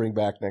we need to bring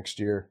back next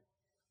year.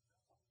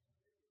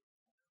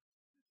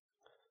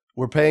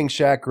 We're paying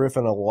Shaq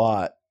Griffin a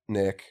lot,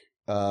 Nick.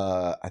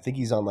 I think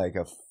he's on like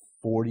a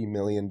 $40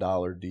 million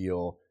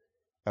deal.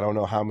 I don't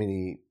know how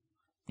many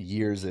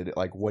years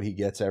what he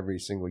gets every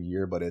single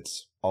year, but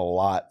it's a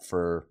lot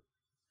for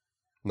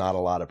not a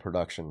lot of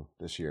production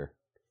this year.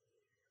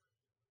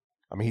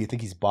 I mean, I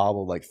think he's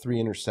bobbled like 3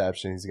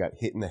 interceptions. He's got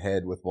hit in the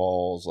head with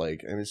balls.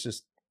 And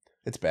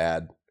it's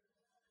bad.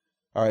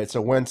 All right,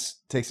 so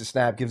Wentz takes a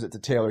snap, gives it to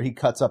Taylor. He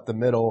cuts up the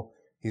middle.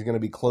 He's going to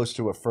be close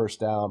to a first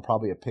down,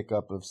 probably a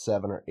pickup of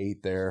 7 or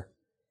 8 there.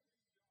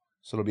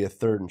 So it'll be a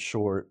 3rd and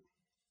short.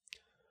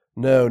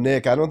 No,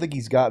 Nick, I don't think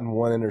he's gotten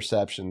 1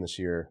 interception this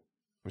year,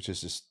 which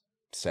is just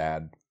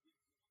sad.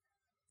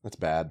 That's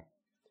bad.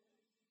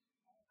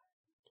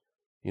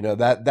 You know,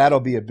 that'll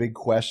be a big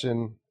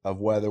question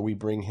of whether we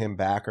bring him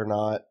back or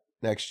not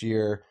next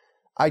year.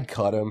 I'd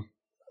cut him.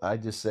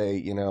 I'd just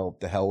say,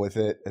 the hell with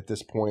it at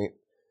this point.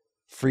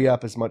 Free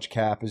up as much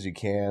cap as you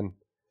can.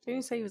 Didn't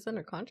you say he was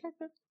under contract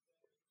then?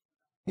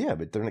 Yeah,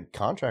 but their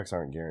contracts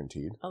aren't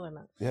guaranteed. Oh, they're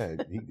not. Yeah,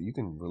 you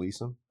can release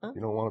them. Oh. You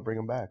don't want to bring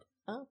him back.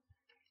 Oh.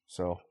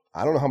 So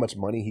I don't know how much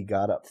money he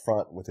got up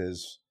front with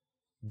his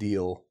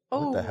deal.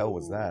 What the hell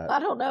was that?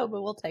 I don't know,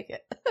 but we'll take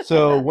it.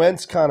 So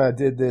Wentz kind of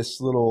did this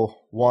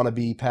little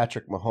wannabe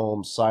Patrick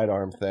Mahomes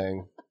sidearm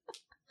thing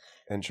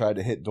and tried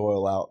to hit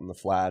Doyle out in the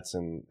flats,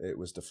 and it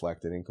was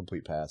deflected.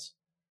 Incomplete pass.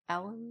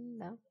 Allen,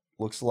 no.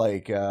 Looks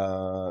like,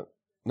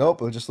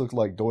 nope, it just looked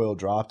like Doyle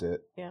dropped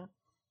it. Yeah.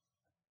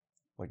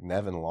 Like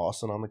Nevin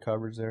Lawson on the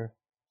coverage there.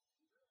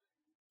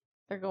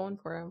 They're going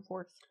for him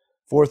 4th.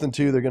 4th and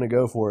 2, they're going to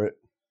go for it.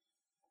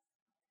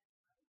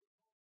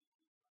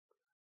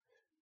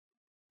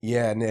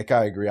 Yeah, Nick,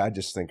 I agree. I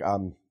just think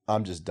I'm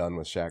just done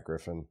with Shaq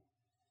Griffin.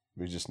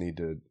 We just need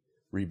to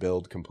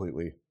rebuild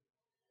completely.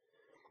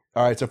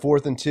 All right, so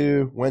 4th and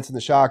 2, Wentz in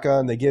the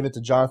shotgun. They give it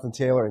to Jonathan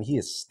Taylor, and he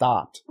is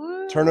stopped.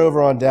 Woo.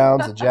 Turnover on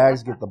downs. The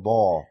Jags get the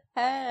ball.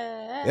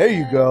 Hey. There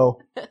you go.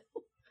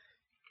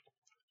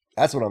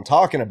 That's what I'm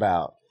talking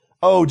about.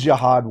 Oh,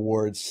 Jihad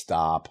Ward,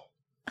 stop.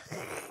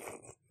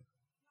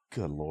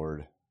 Good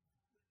Lord.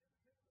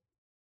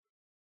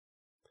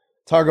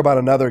 Talk about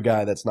another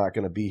guy that's not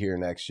going to be here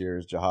next year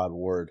is Jihad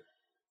Ward.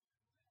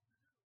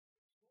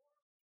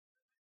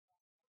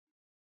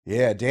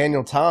 Yeah,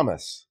 Daniel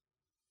Thomas.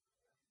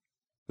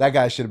 That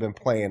guy should have been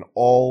playing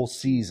all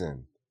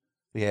season.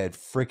 We had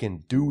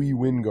freaking Dewey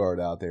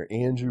Wingard out there,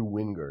 Andrew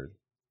Wingard.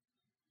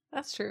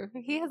 That's true.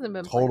 He hasn't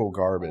been Total playing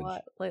garbage a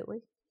lot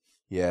lately.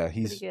 Yeah,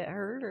 Did he get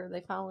hurt, or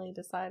they finally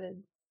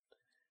decided?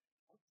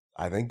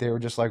 I think they were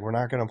just like, we're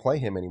not going to play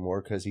him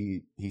anymore because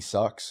he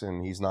sucks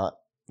and he's not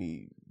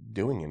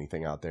doing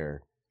anything out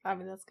there. I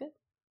mean, that's good.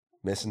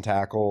 Missing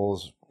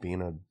tackles,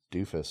 being a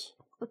doofus.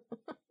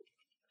 Tell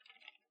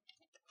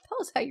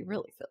us how you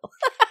really feel.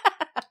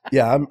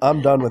 Yeah,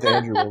 I'm done with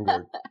Andrew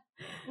Wingard.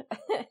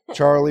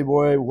 Charlie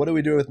boy, what do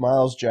we do with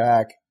Miles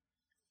Jack?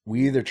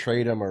 We either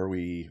trade him or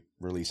we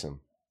release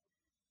him.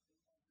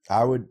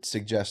 I would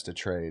suggest a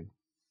trade.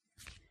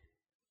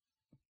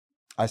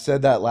 I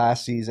said that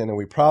last season, and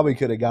we probably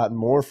could have gotten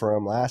more for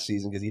him last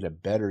season because he had a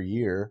better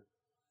year.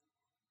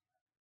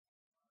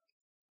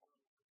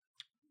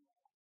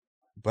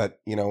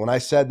 But, you know, when I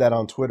said that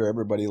on Twitter,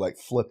 everybody like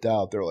flipped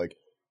out. They're like,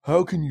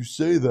 how can you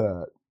say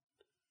that?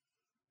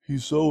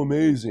 He's so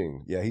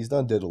amazing. Yeah, he's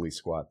done diddly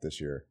squat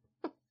this year.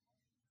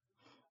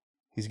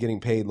 He's getting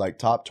paid like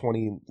top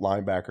 20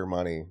 linebacker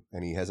money,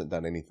 and he hasn't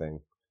done anything.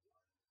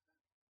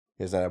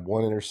 He hasn't had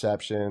one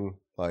interception,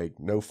 like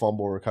no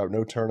fumble recovery,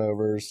 no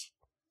turnovers.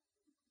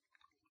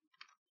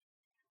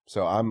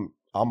 So I'm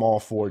all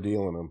for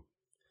dealing him.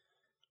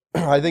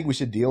 I think we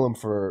should deal him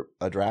for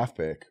a draft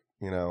pick,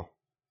 you know.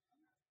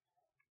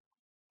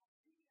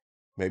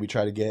 Maybe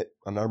try to get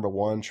a number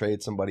one,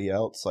 trade somebody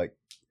else. Like,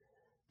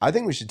 I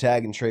think we should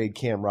tag and trade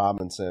Cam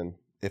Robinson.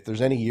 If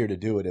there's any year to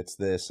do it, it's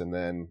this, and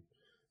then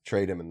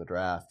trade him in the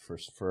draft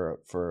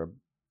for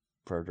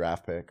a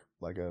draft pick,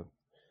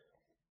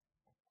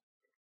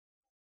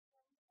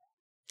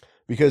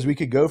 because we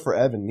could go for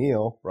Evan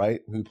Neal,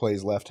 right, who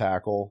plays left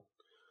tackle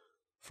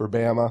for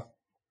Bama.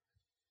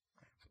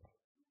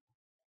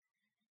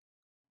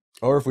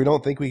 Or if we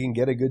don't think we can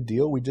get a good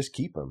deal, we just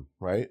keep him,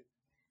 right?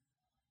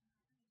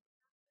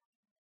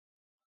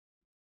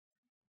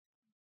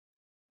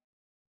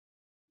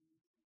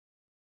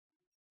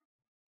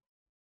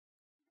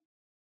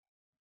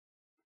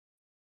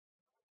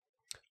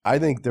 I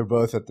think they're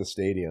both at the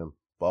stadium,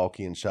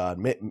 Balky and Shad.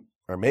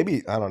 Or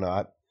maybe, I don't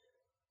know,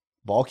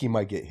 Balky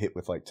might get hit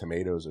with like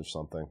tomatoes or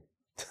something.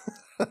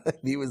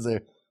 He was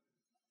there.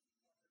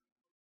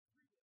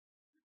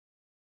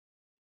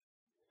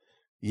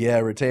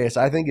 Yeah, Rateus.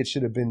 I think it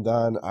should have been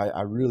done.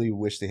 I really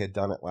wish they had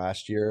done it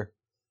last year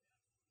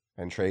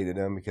and traded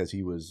him because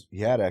he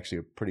had actually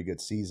a pretty good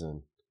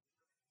season.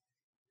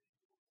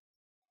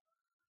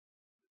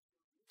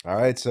 All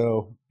right,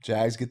 so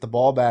Jags get the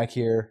ball back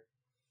here.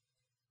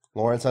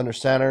 Lawrence under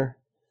center.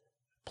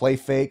 Play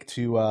fake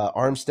to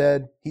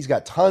Armstead. He's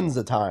got tons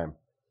of time.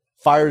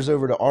 Fires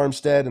over to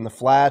Armstead in the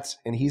flats,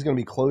 and he's going to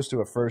be close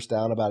to a first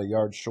down, about a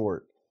yard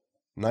short.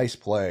 Nice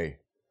play.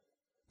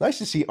 Nice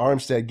to see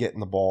Armstead getting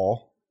the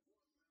ball.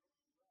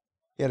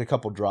 He had a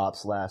couple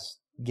drops last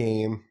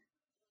game.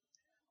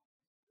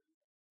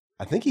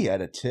 I think he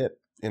had a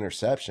tip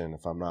interception,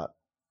 if I'm not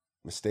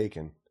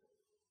mistaken.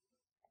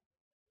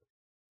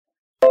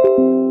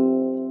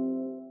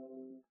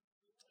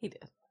 He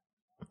did.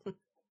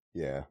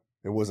 Yeah,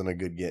 it wasn't a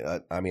good game.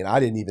 I mean, I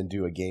didn't even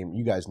do a game.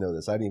 You guys know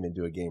this. I didn't even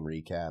do a game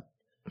recap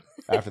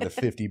after the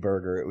 50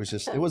 burger. It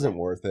wasn't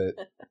worth it.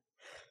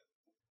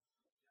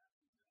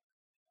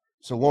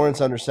 So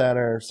Lawrence under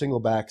center, single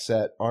back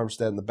set,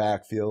 Armstead in the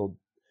backfield,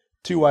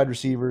 two wide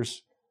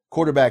receivers,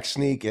 quarterback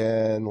sneak,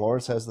 and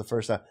Lawrence has the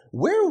first down.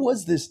 Where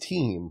was this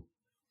team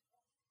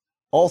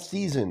all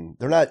season?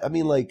 They're not, I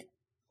mean, like,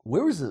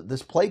 where was it?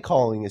 This play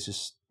calling is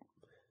just,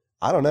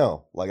 I don't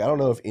know. Like, I don't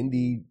know if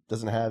Indy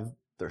doesn't have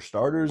their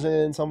starters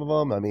in, some of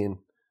them. I mean,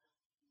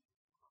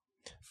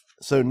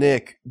 so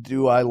Nick,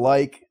 do I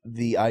like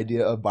the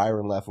idea of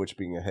Byron Leftwich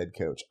being a head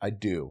coach? I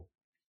do.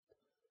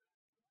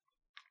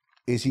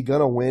 Is he going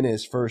to win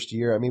his first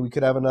year? I mean, we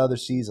could have another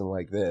season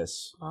like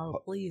this. Oh,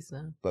 please,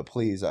 no. But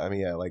please, I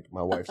mean, yeah, like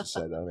my wife just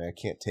said, I mean, I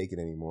can't take it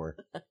anymore.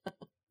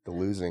 The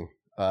losing.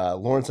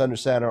 Lawrence under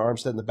center,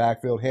 Armstead in the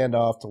backfield,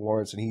 handoff to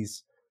Lawrence,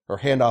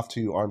 handoff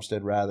to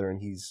Armstead rather, and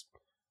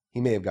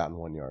he may have gotten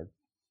 1 yard.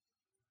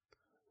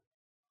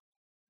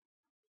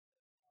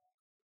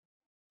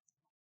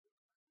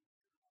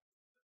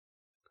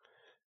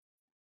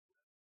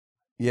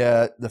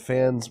 Yeah, the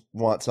fans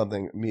want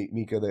something.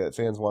 Mika, the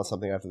fans want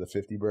something after the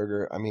 50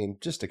 burger. I mean,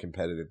 just a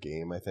competitive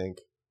game, I think.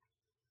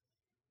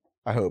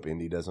 I hope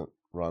Indy doesn't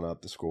run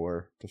up the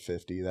score to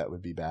 50. That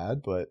would be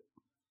bad, but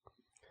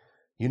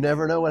you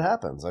never know what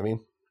happens. I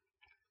mean,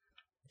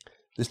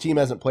 this team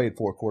hasn't played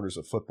 4 quarters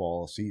of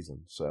football all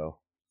season, so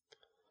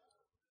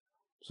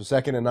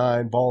 2nd and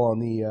 9, ball on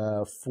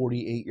the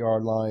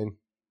 48-yard line.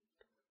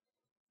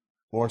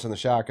 Lawrence in the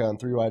shotgun,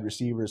 3 wide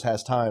receivers,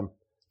 has time,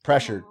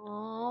 pressured.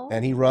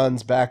 And he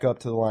runs back up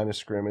to the line of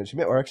scrimmage. He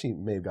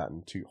may have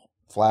gotten 2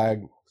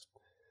 flag,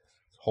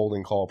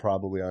 holding call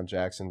probably on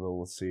Jacksonville.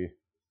 Let's see.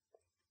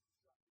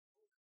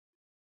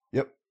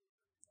 Yep.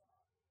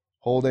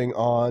 holding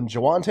on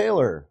Jawan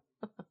Taylor.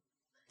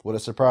 What a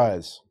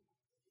surprise.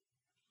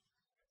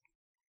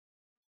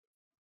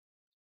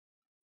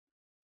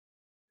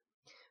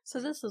 So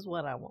this is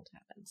what I want to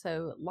happen.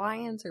 So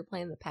Lions are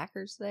playing the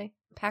Packers today.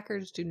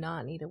 Packers do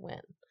not need a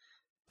win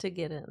to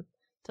get in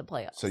to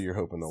playoffs. So you're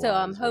hoping the So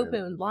Lions I'm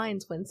hoping win.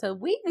 Lions win so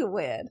we can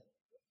win.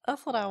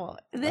 That's what I want.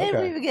 Then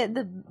Okay. we would get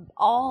the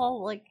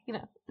all like, you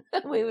know,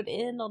 we would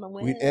end on a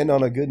win. We'd end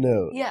on a good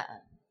note. Yeah.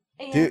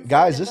 And Dude,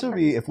 guys, get this the would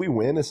be, first- if we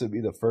win, this would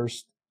be the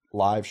first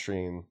live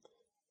stream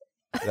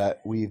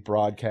that we've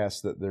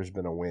broadcast that there's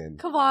been a win.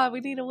 Come on,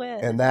 we need a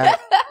win. And that,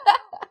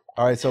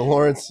 all right, so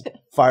Lawrence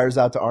fires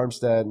out to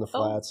Armstead in the Oh.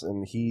 flats,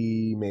 and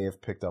he may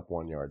have picked up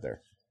 1 yard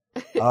there.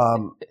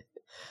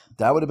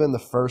 That would have been the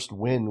first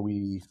win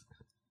we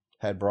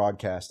had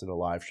broadcasted a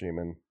live stream,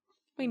 and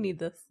we need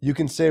this. you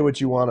can say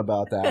what you want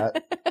about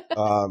that.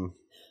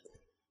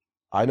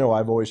 I know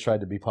I've always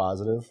tried to be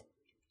positive,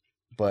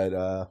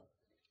 but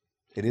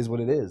it is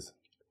what it is.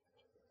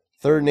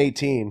 3rd and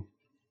 18.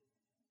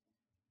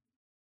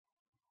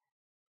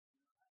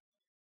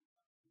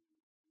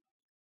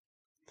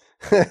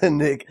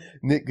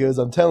 Nick goes,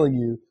 I'm telling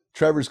you,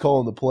 Trevor's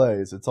calling the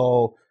plays. It's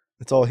all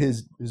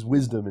his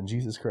wisdom in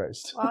Jesus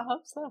Christ. Well, I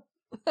hope so.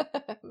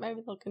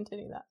 Maybe they'll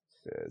continue that.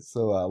 Yeah,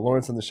 so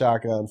Lawrence in the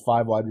shotgun,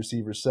 5 wide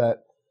receiver set,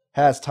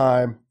 has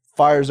time,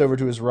 fires over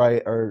to his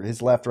right, or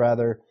his left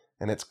rather,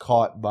 and it's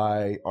caught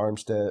by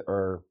Armstead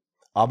or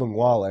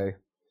Abungwale,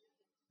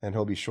 and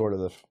he'll be short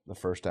of the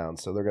first down.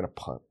 So they're going to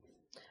punt.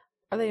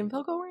 Are they in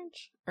field goal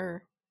range?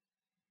 Or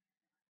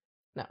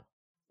no,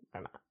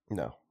 they're not.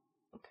 No.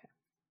 Okay.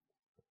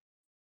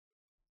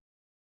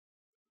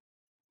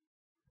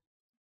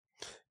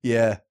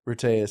 Yeah,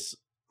 Riteus,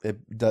 it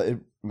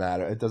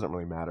matter. It doesn't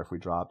really matter if we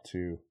drop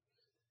to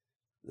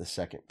the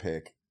second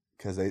pick,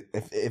 because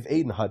if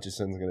Aiden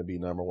Hutchinson's going to be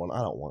number 1,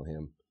 I don't want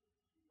him.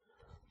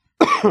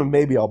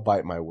 Maybe I'll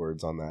bite my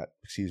words on that.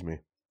 Excuse me.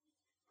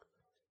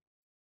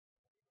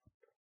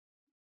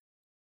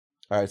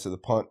 All right, so the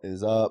punt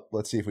is up.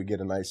 Let's see if we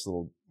get a nice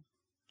little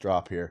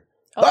drop here.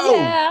 Oh,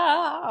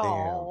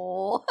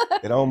 yeah.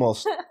 It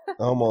almost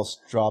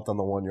dropped on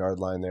the 1 yard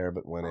line there,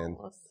 but went in.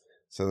 Almost.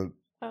 So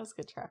That was a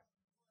good try.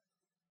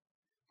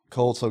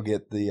 Colts will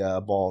get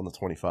the ball on the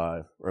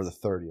 25 or the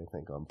 30, I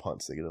think, on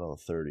punts. They get it on the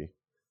 30.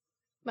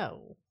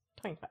 No,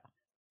 25.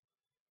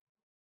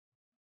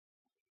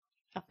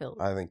 I feel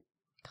I think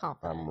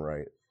confident. I'm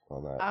right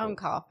on that. I'm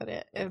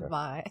confident in Okay.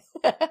 my.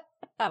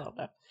 I don't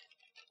know.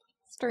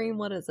 Stream,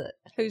 what is it?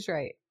 Who's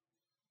right?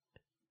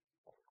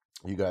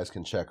 You guys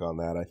can check on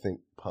that. I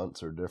think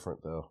punts are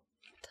different, though.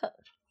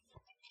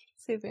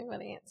 See if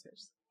anybody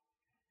answers.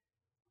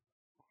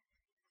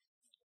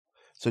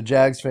 So,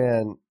 Jags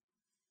fan,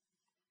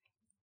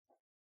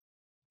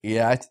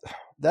 yeah,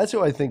 that's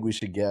who I think we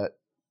should get.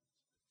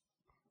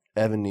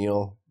 Evan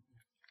Neal.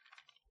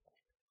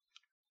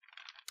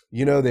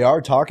 You know, they are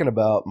talking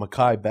about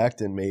Mekhi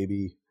Becton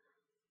maybe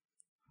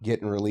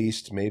getting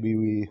released.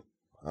 Maybe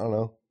I don't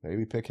know,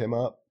 maybe pick him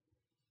up.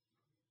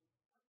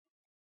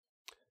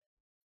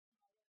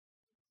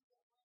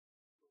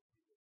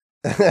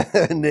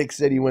 Nick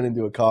said he went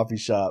into a coffee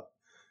shop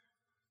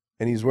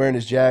and he's wearing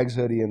his Jags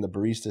hoodie, and the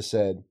barista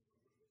said,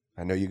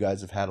 I know you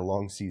guys have had a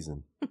long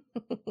season.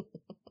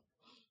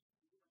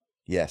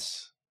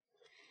 Yes.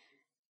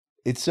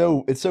 It's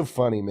so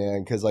funny,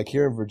 man, because like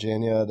here in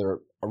Virginia, there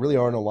really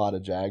aren't a lot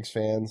of Jags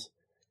fans.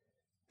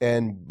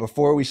 And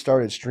before we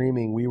started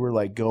streaming, we were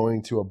like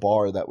going to a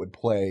bar that would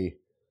play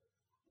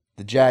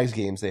the Jags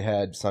games. They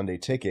had Sunday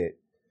ticket.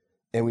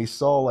 And we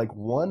saw like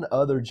one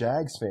other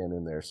Jags fan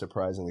in there,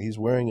 surprisingly. He's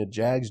wearing a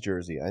Jags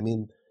jersey. I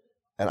mean,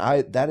 and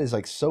that is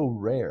like so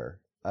rare.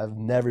 I've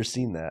never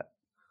seen that.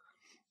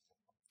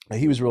 And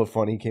he was real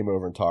funny. He came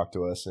over and talked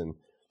to us. And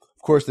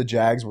of course, the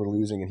Jags were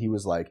losing. And he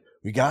was like,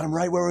 we got him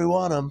right where we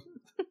want him.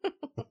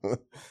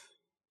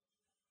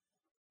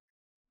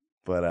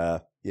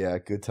 But yeah,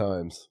 good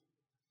times.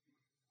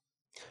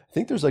 I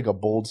think there's like a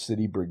Bold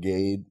City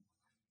Brigade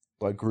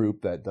like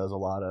group that does a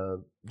lot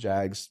of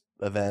Jags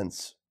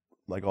events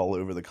like all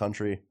over the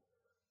country.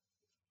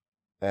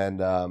 And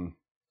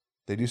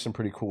they do some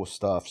pretty cool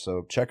stuff.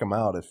 So check them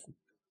out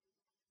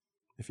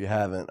if you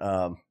haven't.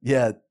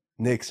 Yeah,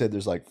 Nick said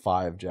there's like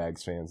 5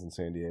 Jags fans in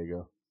San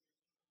Diego.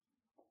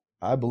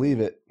 I believe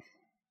it.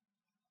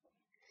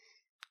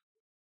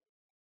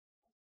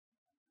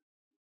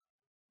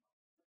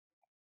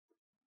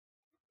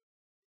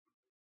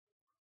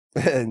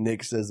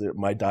 Nick says that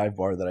my dive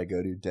bar that I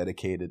go to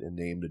dedicated and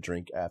named a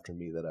drink after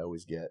me that I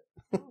always get.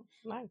 Oh,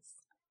 nice.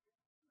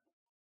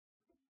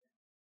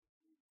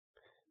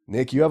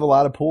 Nick, you have a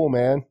lot of pool,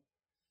 man.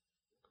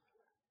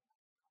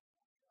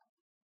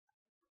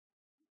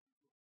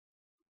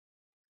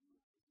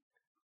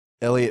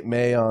 Elliot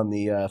May on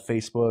the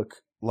Facebook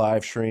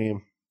live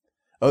stream.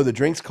 Oh, the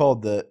drink's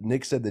called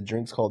Nick said the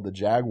drink's called the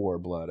Jaguar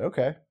Blood.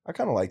 Okay. I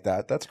kind of like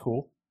that. That's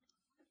cool.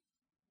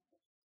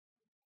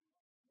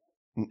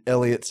 And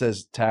Elliot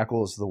says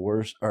Taylor is the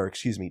worst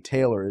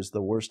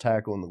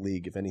tackle in the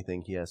league. If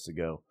anything, he has to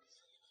go.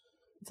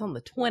 It's on the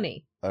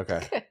 20.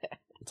 Okay.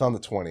 It's on the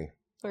 20.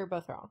 We were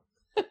both wrong.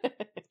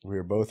 We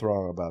were both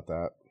wrong about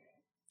that.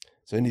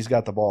 So Indy's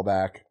got the ball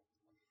back.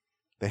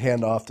 They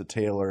hand off to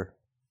Taylor.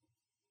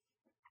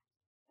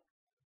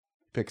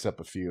 Picks up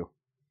a few.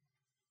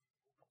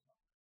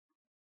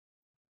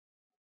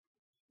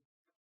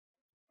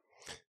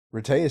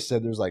 Rateus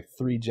said there's like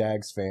 3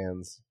 Jags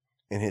fans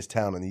in his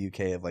town in the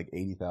UK of like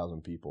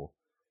 80,000 people.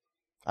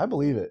 I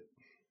believe it.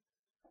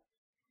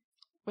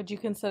 Would you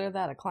consider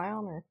that a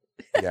clown or?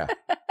 Yeah.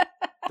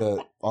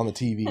 On the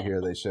TV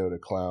here, they showed a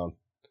clown.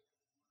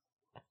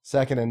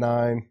 2nd and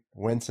 9.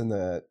 Wentz in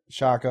the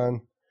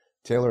shotgun.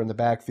 Taylor in the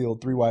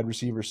backfield. 3 wide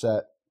receiver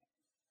set.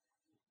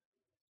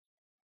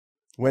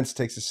 Wentz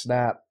takes a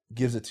snap,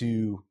 gives it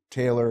to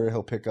Taylor.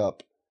 He'll pick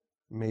up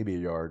maybe a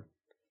yard.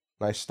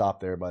 Nice stop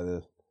there by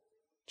the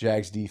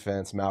Jags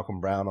defense.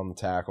 Malcolm Brown on the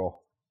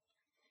tackle.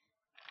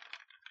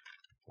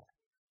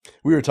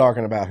 We were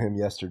talking about him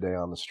yesterday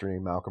on the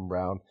stream, Malcolm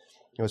Brown.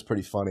 It was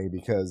pretty funny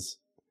because,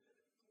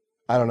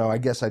 I don't know, I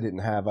guess I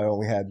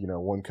only had,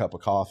 1 cup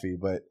of coffee,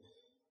 but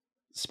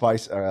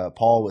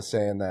Paul was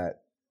saying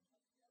that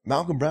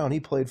Malcolm Brown, he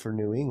played for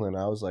New England.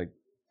 I was like,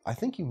 I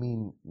think you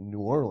mean New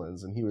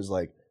Orleans. And he was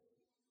like,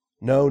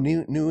 no,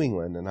 New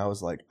England. And I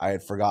was like, I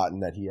had forgotten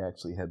that he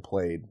actually had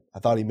played. I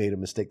thought he made a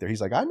mistake there.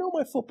 He's like, I know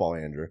my football,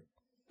 Andrew.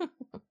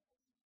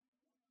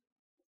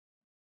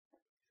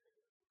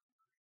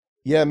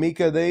 Yeah,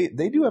 Mika, they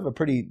do have a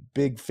pretty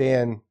big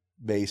fan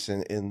base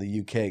in the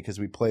UK because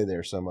we play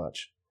there so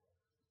much.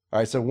 All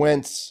right, so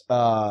Wentz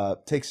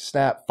takes a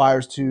snap,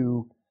 fires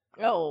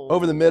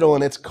over the middle,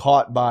 and it's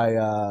caught by,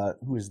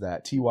 who is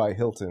that? T.Y.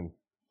 Hilton.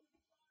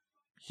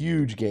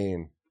 Huge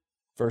gain.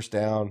 First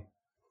down.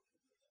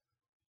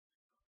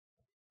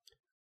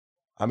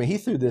 I mean, he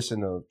threw this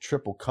in a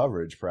triple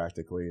coverage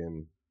practically,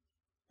 and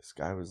this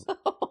guy was...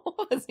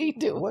 What was he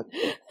doing? What?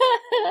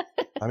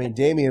 I mean,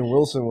 Damian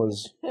Wilson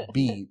was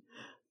beat.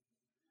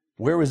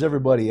 Where was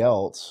everybody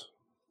else?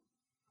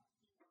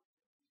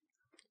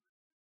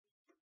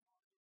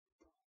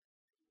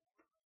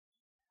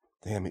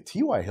 Damn it,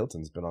 T.Y.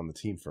 Hilton's been on the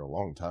team for a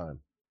long time.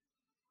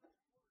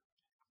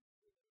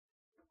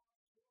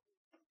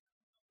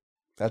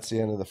 That's the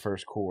end of the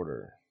first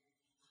quarter.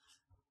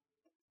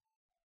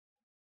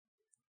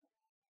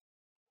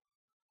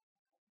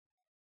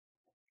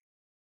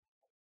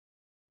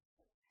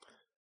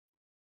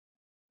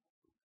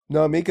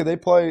 No, Mika, they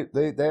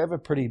have a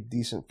pretty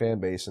decent fan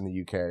base in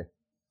the UK,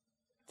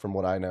 from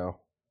what I know.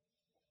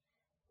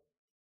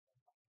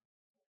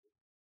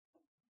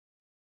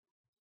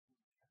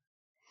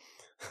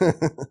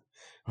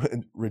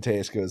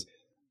 Rateus goes,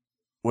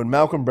 when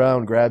Malcolm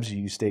Brown grabs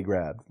you, you stay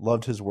grabbed.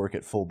 Loved his work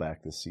at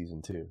fullback this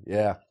season, too.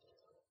 Yeah,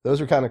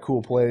 those are kind of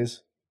cool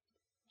plays.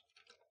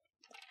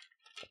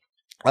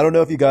 I don't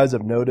know if you guys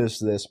have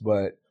noticed this,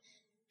 but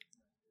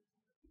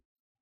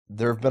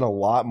there have been a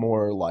lot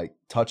more like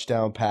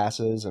touchdown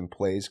passes and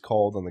plays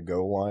called on the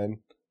goal line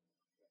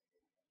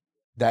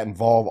that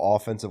involve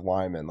offensive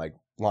linemen, like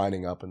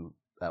lining up in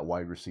that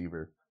wide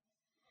receiver.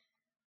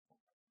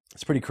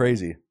 It's pretty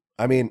crazy.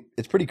 I mean,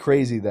 it's pretty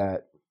crazy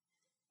that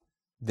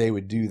they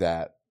would do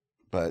that,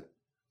 but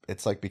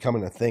it's like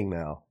becoming a thing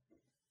now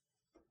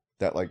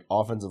that like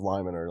offensive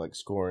linemen are like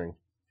scoring,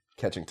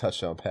 catching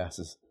touchdown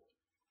passes.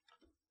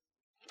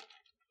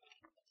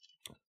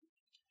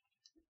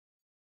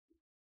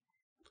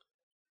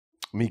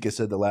 Mika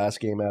said the last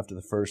game after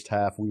the first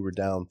half, we were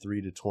down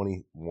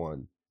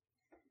 3-21.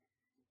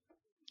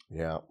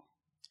 Yeah.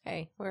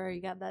 Hey, where you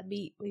got that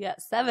beat? We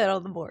got 7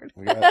 on the board.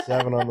 We got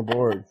 7 on the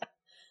board.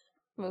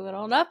 Moving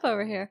on up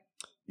over here.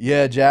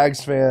 Yeah,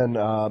 Jags fan,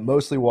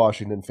 mostly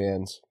Washington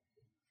fans.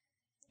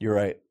 You're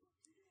right.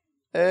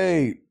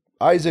 Hey,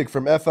 Isaac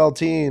from FL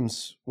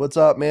Teams. What's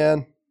up,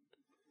 man?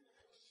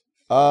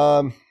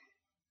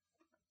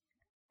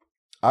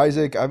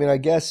 Isaac, I mean, I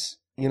guess,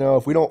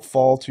 if we don't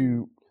fall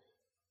too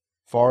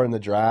far in the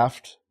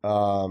draft,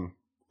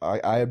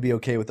 I'd be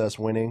okay with us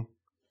winning.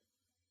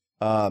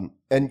 And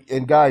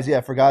guys, yeah,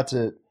 I forgot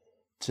to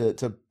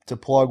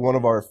plug one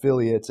of our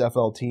affiliates,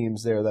 FL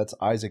Teams there. That's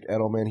Isaac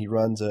Edelman. He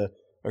runs a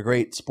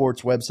great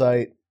sports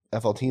website,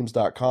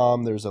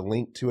 flteams.com. There's a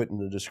link to it in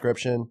the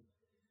description.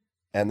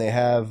 And they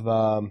have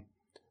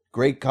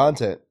great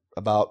content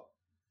about,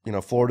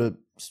 Florida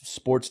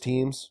sports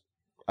teams.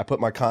 I put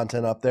my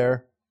content up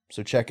there,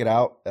 so check it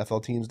out,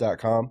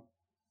 flteams.com.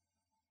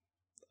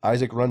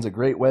 Isaac runs a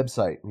great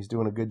website. He's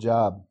doing a good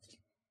job.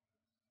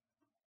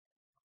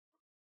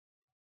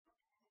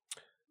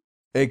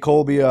 Hey,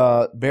 Colby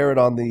Barrett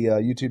on the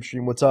YouTube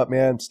stream. What's up,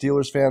 man?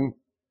 Steelers fan?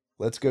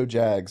 Let's go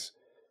Jags.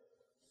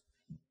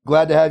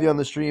 Glad to have you on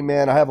the stream,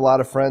 man. I have a lot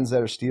of friends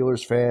that are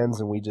Steelers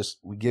fans, and we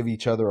give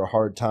each other a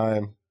hard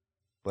time,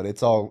 but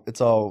it's all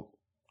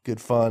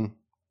good fun.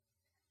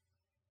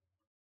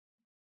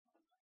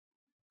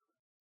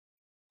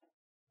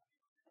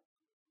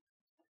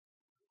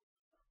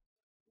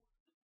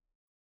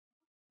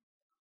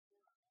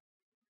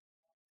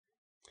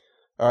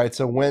 All right,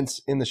 so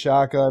Wentz in the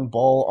shotgun,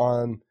 ball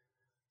on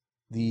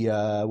the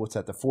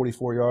the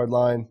 44-yard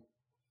line.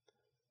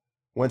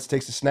 Wentz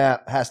takes a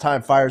snap, has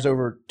time, fires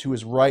over to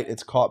his right.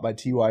 It's caught by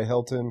T.Y.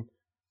 Hilton.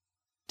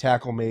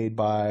 Tackle made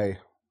by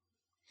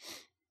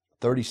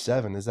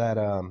 37. Is that,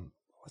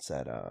 what's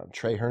that,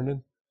 Trey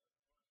Herndon?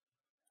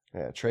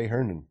 Yeah, Trey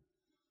Herndon.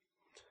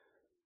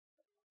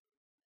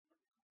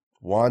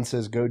 Juan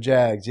says, go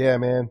Jags. Yeah,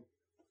 man.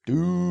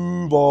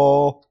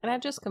 Duval. And I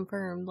just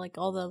confirmed, like,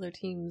 all the other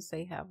teams,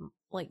 they have,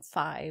 like,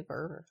 5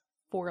 or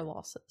 4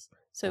 losses.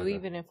 So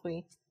even if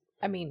we,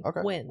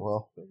 win.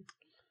 Well,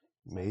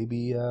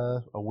 maybe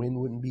a win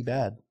wouldn't be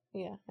bad.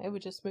 Yeah, it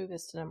would just move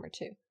us to number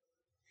 2.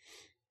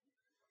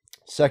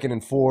 2nd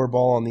and 4,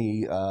 ball on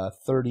the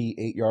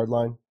 38-yard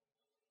line.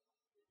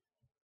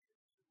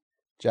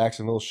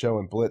 Jacksonville's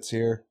showing blitz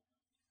here.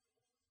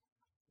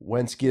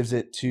 Wentz gives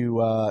it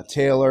to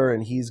Taylor,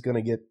 and he's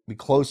going to be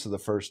close to the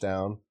first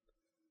down.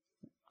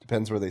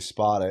 Depends where they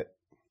spot it.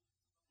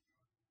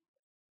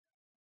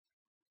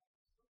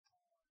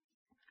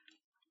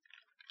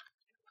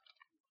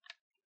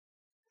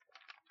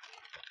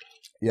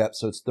 Yep,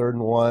 so it's 3rd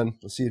and 1.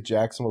 Let's see if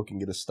Jacksonville can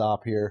get a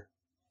stop here.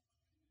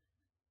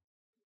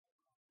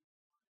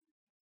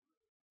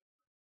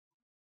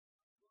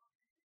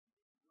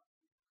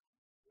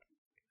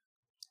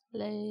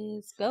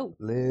 Let's go.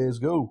 Let's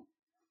go.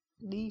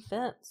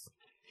 Defense.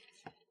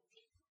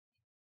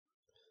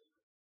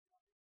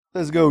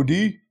 Let's go,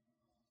 D.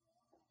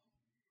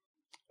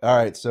 All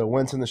right, so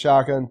Wentz in the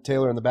shotgun,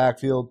 Taylor in the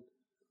backfield.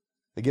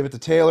 They give it to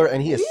Taylor,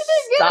 and he is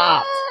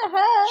stopped.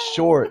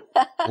 Short.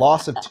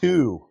 Loss of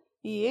 2.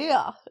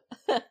 Yeah.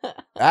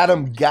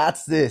 Adam got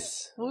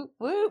this. Whoop,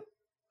 whoop.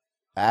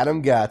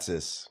 Adam got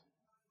this.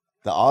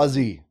 The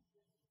Aussie.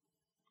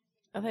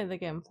 I think they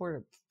get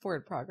forward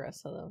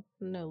progress, so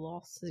no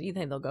loss. You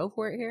think they'll go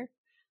for it here?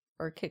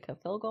 Or kick a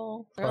field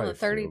goal? They're on the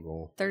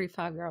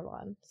 35-yard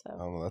line. So. I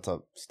don't know. That's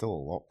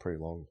still pretty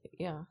long.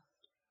 Yeah.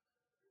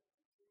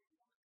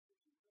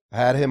 I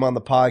had him on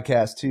the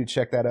podcast, too.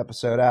 Check that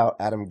episode out.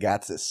 Adam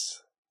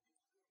Gatsis.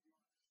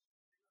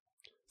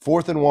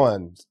 4th and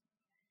 1.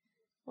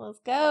 Let's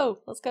go.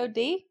 Let's go,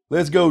 D.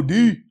 Let's go,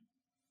 D.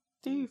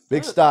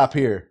 Big stop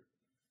here.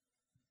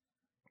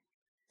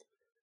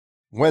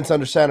 Wentz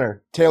under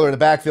center. Taylor in the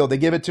backfield. They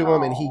give it to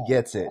him, and he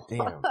gets it.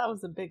 Damn. That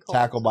was a big hole.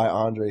 Tackle by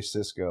Andre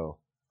Cisco.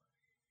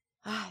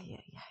 Yeah.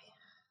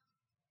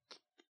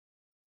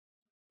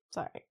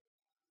 Sorry.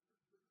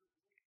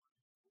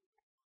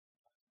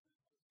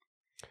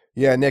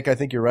 Yeah, Nick, I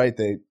think you're right.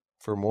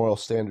 For moral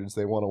standards,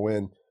 they want to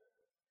win.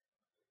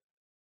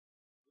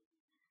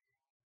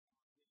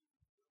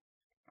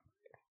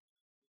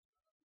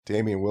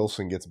 Damian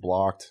Wilson gets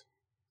blocked.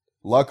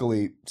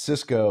 Luckily,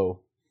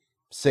 Cisco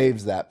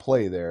saves that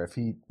play there.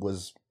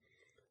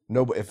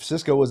 If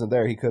Cisco wasn't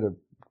there, he could have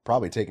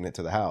probably taken it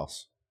to the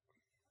house.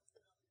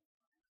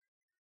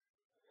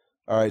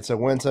 All right, so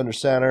Wentz under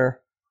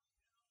center.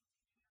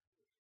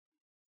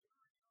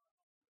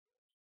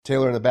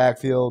 Taylor in the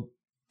backfield.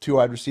 2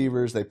 wide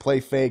receivers. They play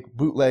fake,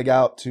 bootleg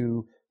out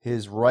to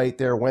his right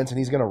there, Wentz, and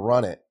he's going to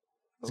run it.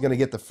 He's going to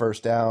get the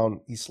first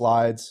down. He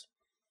slides.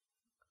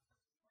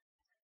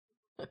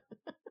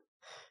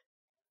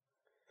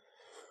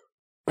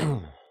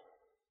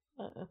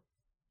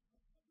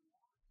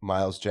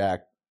 Miles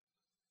Jack.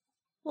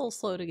 A little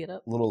slow to get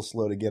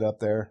up.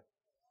 There.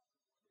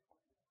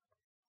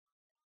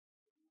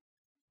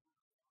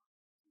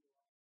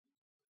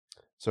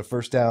 So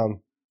first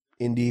down,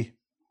 Indy.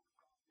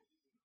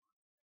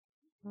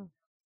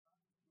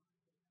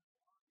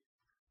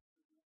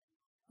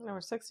 Number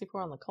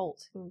 64 on the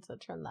Colts. He needs to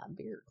trim that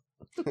beard.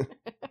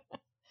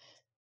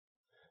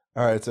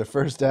 All right, so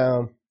first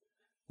down,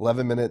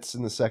 11 minutes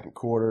in the second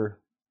quarter.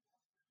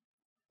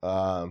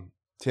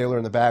 Taylor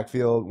in the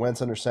backfield,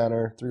 Wentz under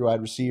center, 3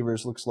 wide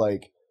receivers. Looks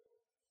like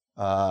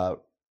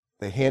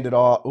they handed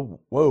off.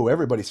 Oh, whoa,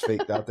 everybody's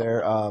faked out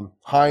there.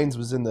 Hines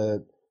was in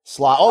the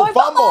slot. Oh,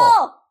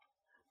 fumble!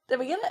 Did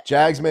we get it?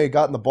 Jags may have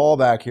gotten the ball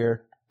back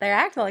here. They're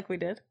acting like we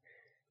did.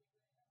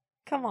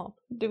 Come on.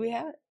 Do we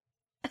have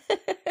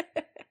it?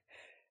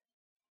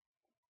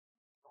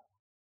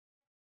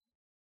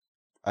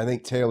 I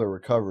think Taylor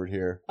recovered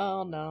here.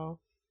 Oh, no.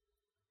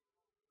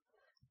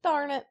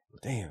 Darn it.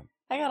 Damn.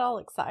 I got all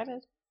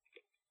excited.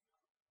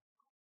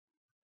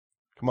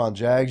 Come on,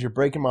 Jags. You're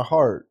breaking my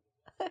heart.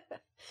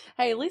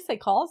 Hey, at least they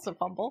caused a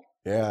fumble.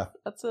 Yeah.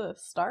 That's a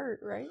start,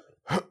 right?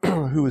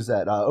 Who was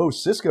that?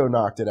 Cisco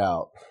knocked it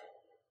out.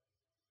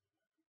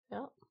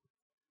 Yep.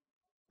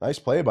 Nice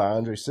play by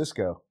Andre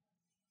Cisco.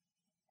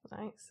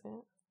 Nice, yeah.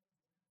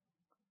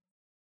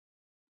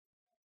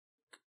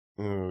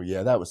 Oh,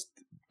 yeah, that was...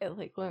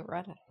 It went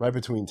right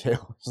between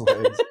Taylor's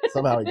legs.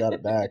 Somehow he got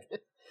it back.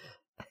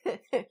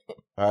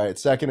 All right,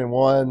 2nd and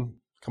 1.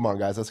 Come on,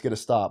 guys. Let's get a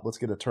stop. Let's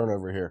get a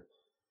turnover here.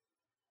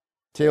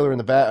 Taylor in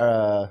the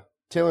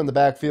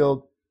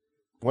backfield.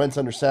 Wentz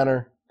under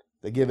center.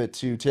 They give it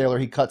to Taylor.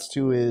 He cuts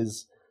to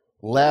his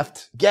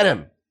left. Get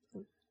him.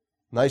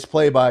 Nice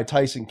play by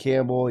Tyson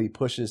Campbell. He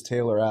pushes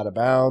Taylor out of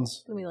bounds.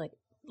 It's going to be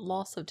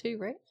loss of 2,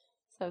 right?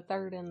 So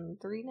 3rd and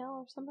 3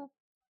 now or something?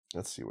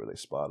 Let's see where they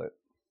spot it.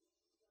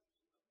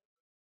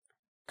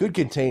 Good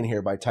contain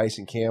here by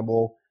Tyson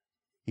Campbell.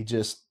 He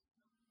just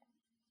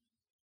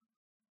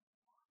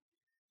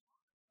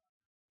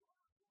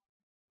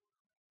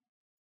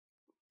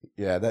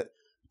that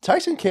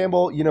Tyson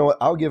Campbell, you know what?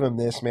 I'll give him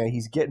this, man.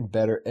 He's getting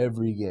better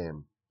every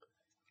game.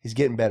 He's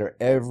getting better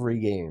every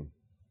game.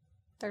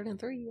 3rd and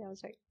 3, I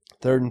was right.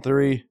 3rd and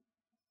 3.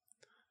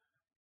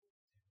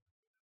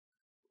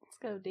 Let's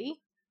go,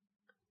 D.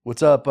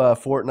 What's up,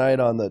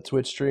 Fortnite on the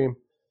Twitch stream?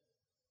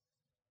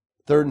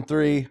 3rd and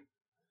 3.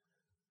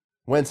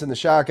 Wentz in the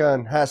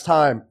shotgun. Has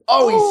time.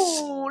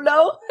 Oh,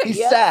 no. He's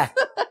Yes. sacked.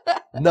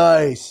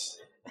 Nice.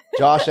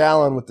 Josh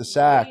Allen with the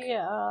sack.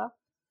 Yeah.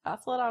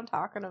 That's what I'm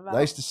talking about.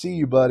 Nice to see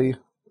you, buddy.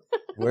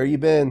 Where you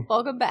been?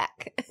 Welcome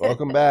back.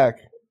 Welcome back.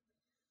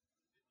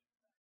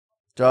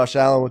 Josh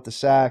Allen with the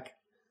sack.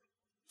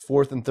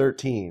 4th and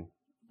 13.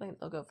 I think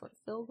they'll go for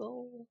a field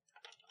goal.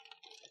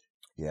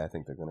 Yeah, I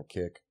think they're going to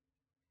kick.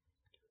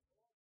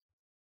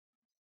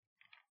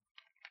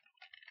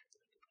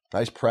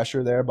 Nice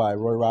pressure there by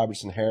Roy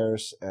Robertson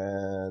Harris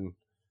and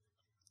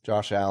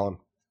Josh Allen.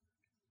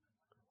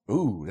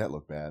 Ooh, that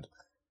looked bad.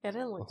 Yeah, it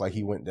didn't look Looked like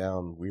he went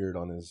down weird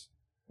on his...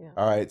 Yeah.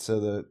 All right, so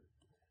the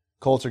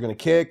Colts are going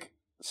to kick.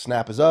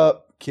 Snap is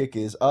up. Kick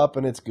is up,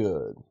 and it's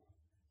good.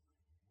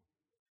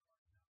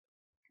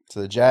 So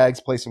the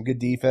Jags play some good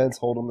defense,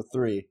 hold them to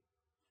 3.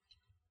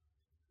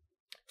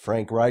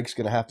 Frank Reich's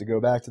going to have to go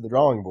back to the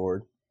drawing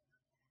board.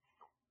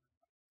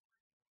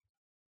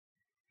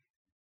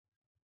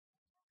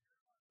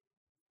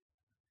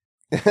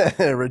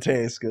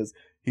 Rateus goes,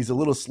 he's a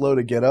little slow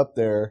to get up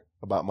there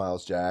about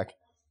Miles Jack.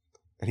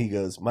 And he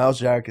goes, Miles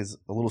Jack is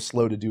a little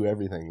slow to do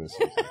everything this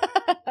season.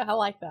 I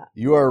like that.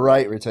 You are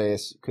right,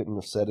 Rateus. Couldn't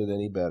have said it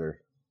any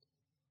better.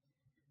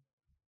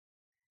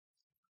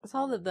 I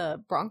saw that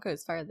the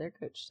Broncos fired their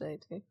coach today,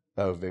 too.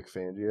 Oh, Vic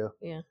Fangio?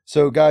 Yeah.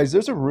 So, guys,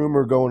 there's a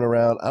rumor going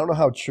around. I don't know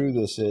how true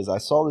this is. I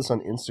saw this on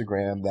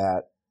Instagram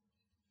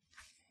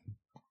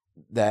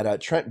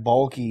that Trent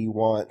Baalke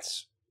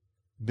wants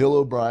Bill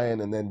O'Brien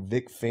and then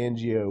Vic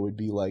Fangio would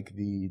be like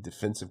the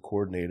defensive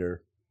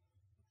coordinator,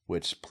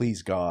 which,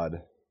 please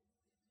God,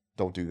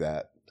 don't do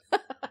that.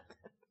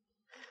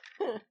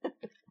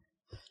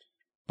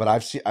 But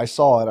I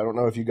saw it. I don't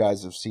know if you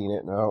guys have seen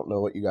it, and I don't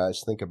know what you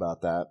guys think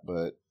about that,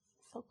 but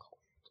So cold.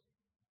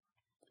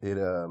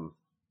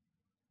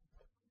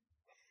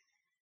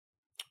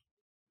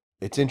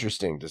 it's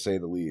interesting to say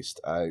the least.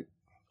 I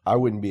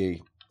wouldn't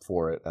be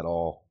for it at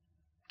all.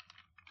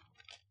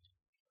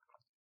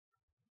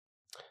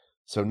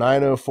 So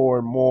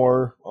 904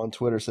 more on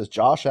Twitter says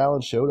Josh Allen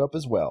showed up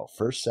as well.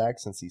 First sack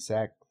since he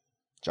sacked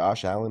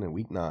Josh Allen in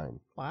week 9.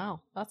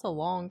 Wow, that's a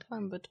long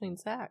time between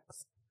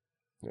sacks.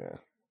 Yeah.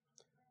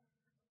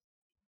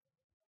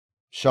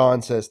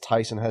 Sean says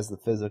Tyson has the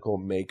physical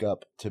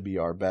makeup to be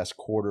our best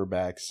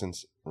quarterback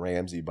since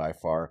Ramsey by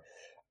far.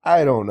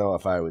 I don't know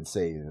if I would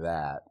say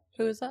that.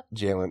 Who is that?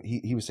 Jalen,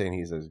 he was saying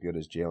he's as good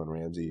as Jalen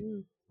Ramsey.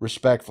 Mm.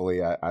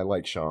 Respectfully, I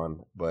like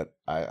Sean, but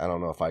I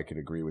don't know if I could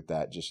agree with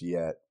that just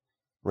yet.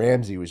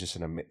 Ramsey was just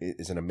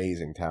is an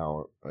amazing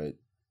talent. But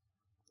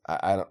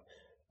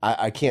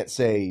I can't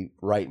say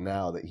right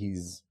now that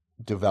he's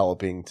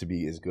developing to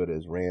be as good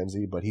as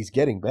Ramsey, but he's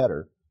getting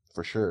better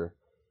for sure.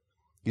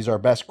 He's our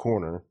best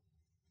corner.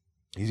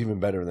 He's even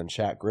better than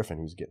Shaq Griffin,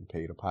 who's getting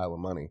paid a pile of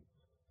money.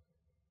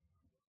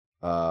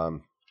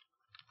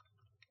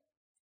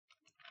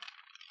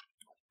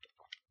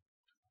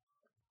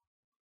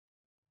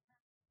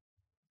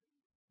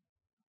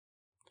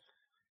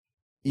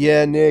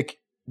 Yeah, Nick,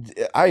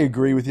 I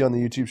agree with you on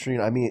the YouTube stream.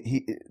 I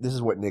mean, this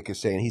is what Nick is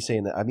saying. He's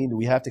saying that, I mean,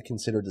 we have to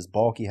consider, does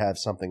Baalke have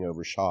something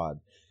over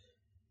Shad?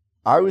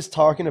 I was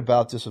talking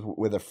about this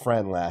with a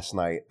friend last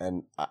night,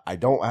 and I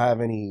don't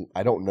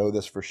know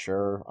this for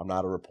sure. I'm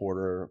not a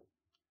reporter.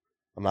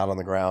 I'm not on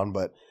the ground,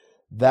 but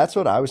that's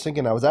what I was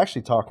thinking. I was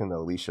actually talking to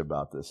Alicia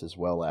about this as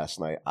well last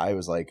night. I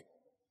was like,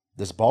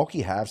 does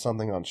Baalke have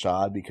something on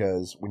Shad?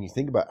 Because when you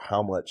think about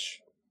how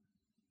much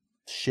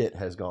shit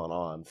has gone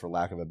on, for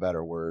lack of a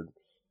better word,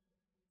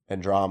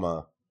 and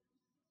drama,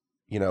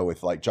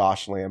 with like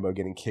Josh Lambo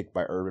getting kicked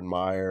by Urban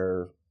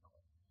Meyer,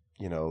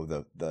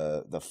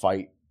 the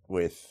fight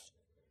with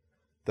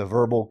the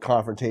verbal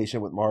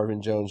confrontation with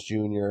Marvin Jones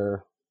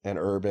Jr. and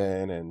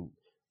Urban and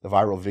the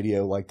viral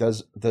video, like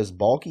does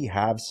Baalke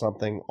have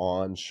something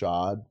on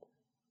Shad?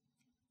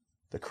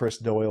 The Chris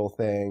Doyle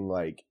thing,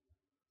 like,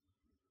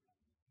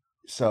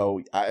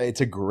 so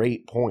it's a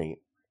great point.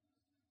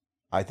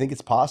 I think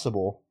it's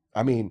possible.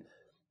 I mean,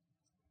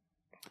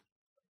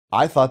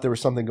 I thought there was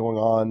something going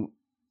on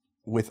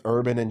with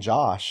Urban and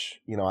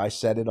Josh. I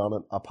said it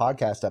on a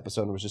podcast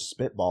episode and was just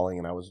spitballing,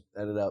 and I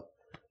ended up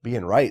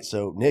being right.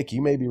 So, Nick,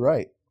 you may be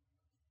right.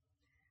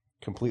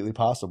 Completely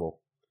possible.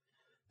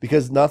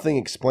 Because nothing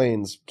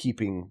explains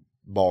keeping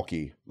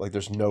Baalke. Like,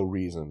 there's no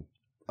reason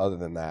other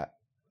than that.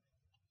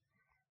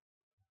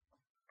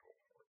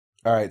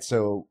 All right,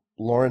 so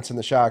Lawrence in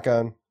the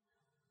shotgun.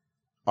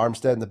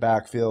 Armstead in the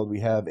backfield. We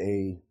have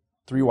a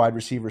 3 wide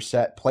receiver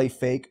set. Play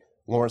fake.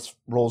 Lawrence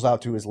rolls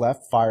out to his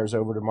left, fires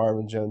over to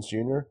Marvin Jones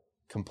Jr.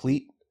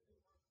 Complete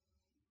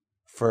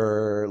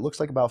for, looks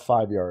like about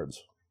 5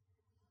 yards.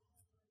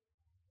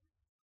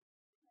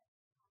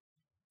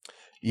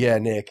 Yeah,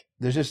 Nick.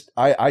 There's just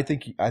I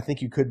think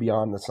you could be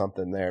on to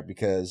something there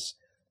because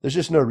there's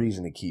just no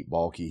reason to keep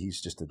Balky.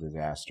 He's just a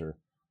disaster.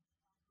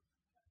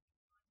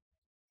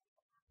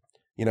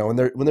 You know,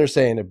 when they're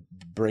saying to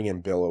bring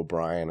in Bill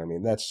O'Brien, I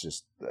mean that's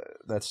just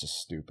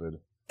stupid.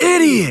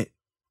 Idiot!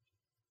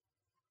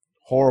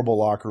 Horrible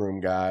locker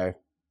room guy.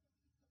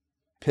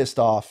 Pissed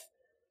off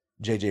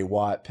J.J.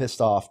 Watt.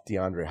 Pissed off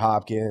DeAndre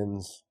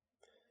Hopkins.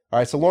 All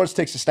right, so Lawrence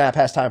takes a snap,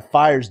 has time,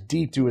 fires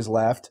deep to his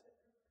left.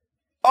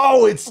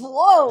 Oh,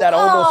 Whoa! That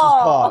almost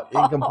was caught.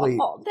 Incomplete.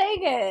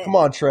 Dang it! Come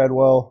on,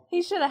 Treadwell.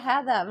 He should have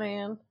had that,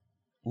 man.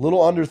 Little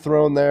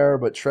underthrown there,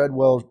 but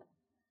Treadwell.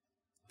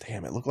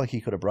 Damn, it looked like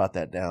he could have brought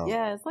that down.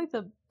 Yeah, it's like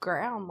the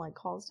ground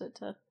caused it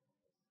to,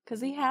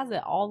 because he has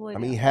it all the way. I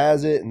mean, he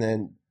has it, and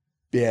then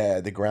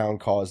the ground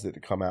caused it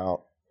to come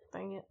out.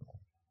 Dang it!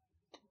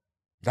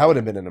 That would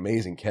have been an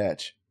amazing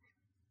catch.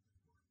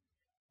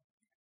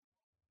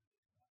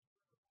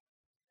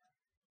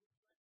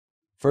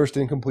 First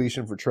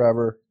incompletion for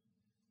Trevor.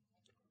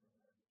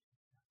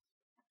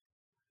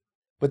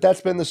 But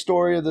that's been the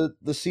story of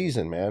the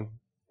season, man.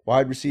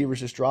 Wide receivers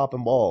just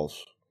dropping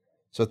balls.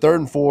 So 3rd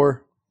and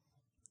 4.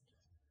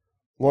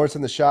 Lawrence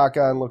in the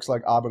shotgun. Looks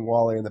like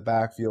Abengwale in the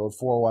backfield.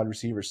 4 wide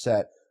receivers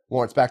set.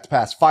 Lawrence back to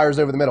pass. Fires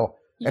over the middle.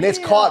 And it's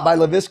caught by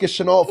Laviska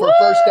Shenault for a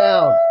first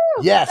down.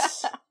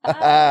 Yes.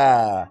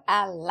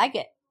 I like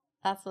it.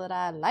 That's what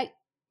I like.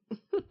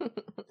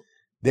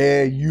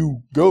 There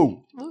you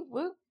go. Whoop,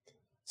 whoop.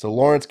 So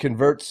Lawrence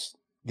converts,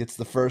 gets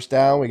the first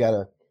down. We got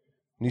a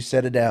new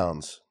set of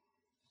downs.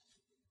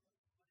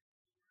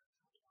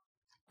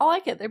 I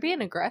like it. They're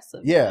being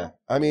aggressive. Yeah.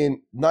 I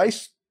mean,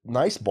 nice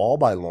ball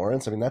by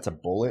Lawrence. I mean, that's a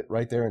bullet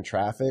right there in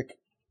traffic.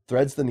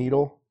 Threads the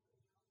needle.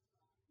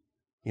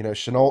 You know,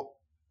 Shenault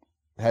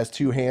has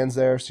 2 hands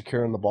there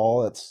securing the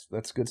ball.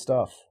 That's good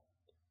stuff.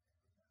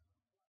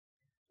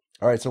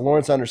 All right, so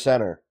Lawrence under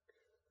center.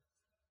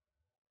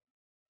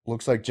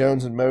 Looks like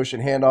Jones in motion.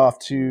 Handoff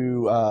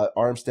to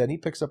Armstead. He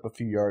picks up a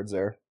few yards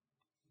there.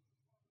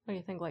 What do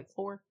you think, like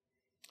 4?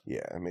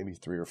 Yeah, maybe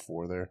 3 or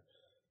 4 there.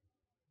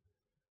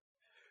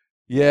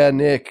 Yeah,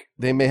 Nick,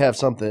 they may have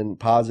something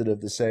positive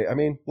to say. I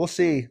mean, we'll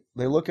see.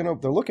 They're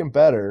looking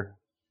better.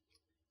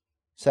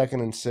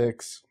 2nd and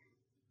 6.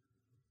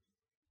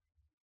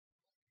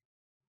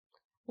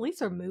 At least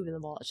they're moving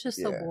the ball. It's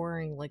just so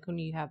boring. Like when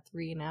you have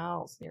 3 and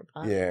outs and you're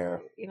punting. Yeah.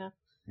 You know?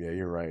 Yeah,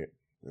 you're right.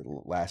 The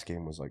last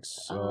game was like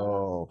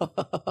so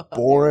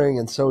boring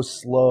and so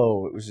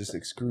slow. It was just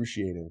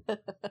excruciating. All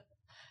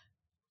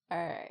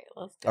right,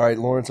 let's go. All right,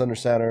 Lawrence under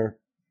center.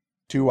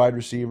 2 wide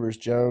receivers.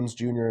 Jones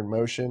Jr. in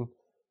motion.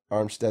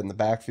 Armstead in the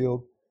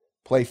backfield.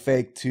 Play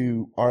fake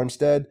to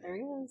Armstead. There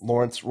he is.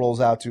 Lawrence rolls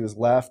out to his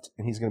left,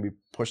 and he's going to be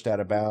pushed out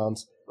of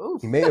bounds.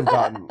 Oof. He may have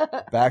gotten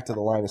back to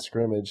the line of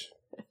scrimmage.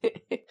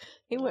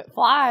 He went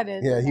flying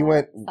into he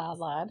went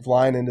sideline.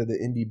 flying into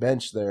the Indy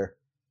bench there.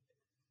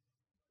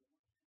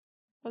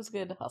 It was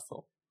good to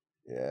hustle.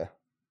 Yeah.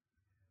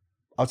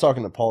 I was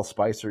talking to Paul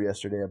Spicer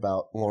yesterday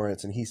about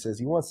Lawrence, and he says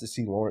he wants to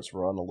see Lawrence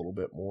run a little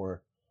bit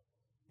more.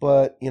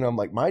 But, you know, I'm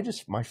like, my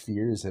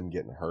fear is him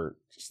getting hurt.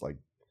 Just like,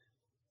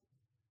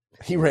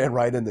 he ran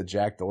right into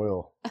Jack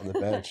Doyle on the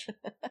bench.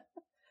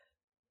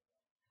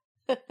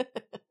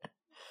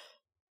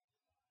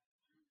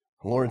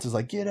 Lawrence is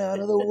like, get out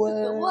of the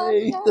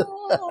way.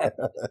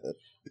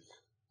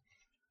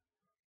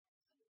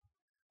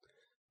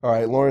 All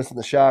right, Lawrence in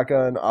the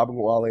shotgun,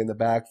 Abengwale in the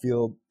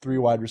backfield,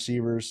 4 wide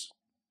receivers.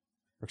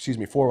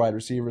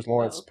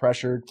 Lawrence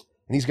pressured,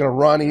 and he's going to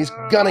run, and he's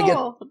going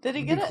to Did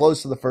he get it?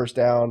 close to the first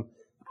down.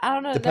 I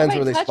don't know. Depends Nobody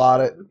where they touched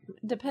spot him.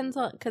 Depends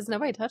on, because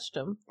nobody touched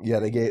him. Yeah,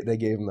 they gave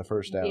him the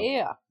first down.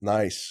 Yeah.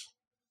 Nice.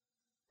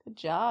 Good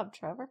job,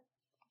 Trevor.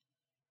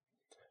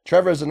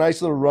 Trevor has a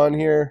nice little run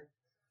here.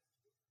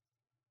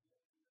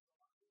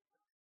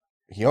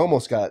 He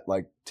almost got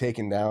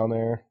taken down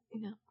there.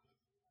 Yeah.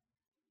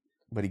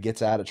 But he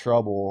gets out of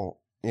trouble.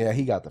 Yeah,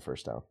 he got the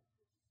first down.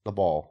 The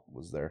ball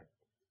was there.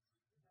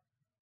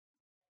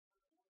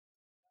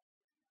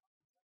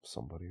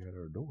 Somebody at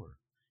our door.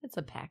 It's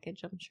a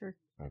package, I'm sure.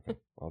 Okay,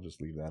 I'll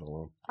just leave that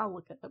alone. I'll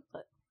look at it,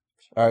 but.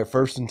 Sure. All right,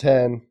 1st and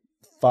 10.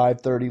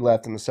 5:30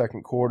 left in the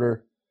second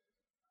quarter.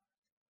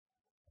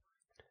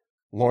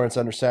 Lawrence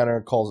under center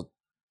calls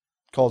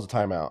a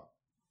timeout.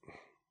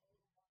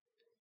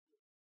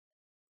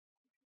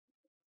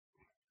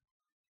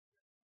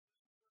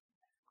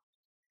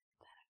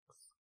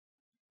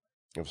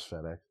 It was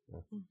FedEx. Yeah.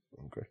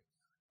 Okay.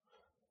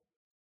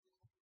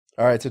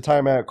 All right, so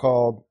timeout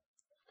called.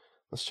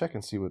 Let's check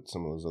and see what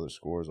some of those other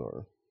scores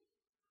are.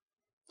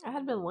 I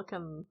had been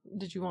looking.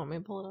 Did you want me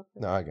to pull it up?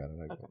 No, I got it.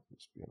 I got it.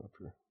 It's being up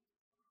here.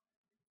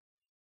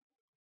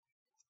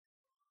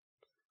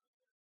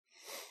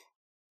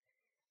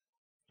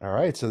 All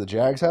right, so the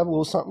Jags have a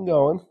little something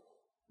going.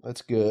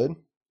 That's good.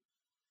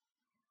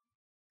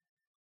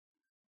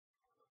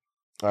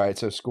 All right,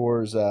 so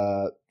scores,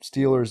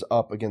 Steelers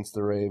up against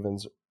the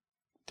Ravens,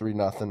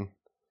 3-0.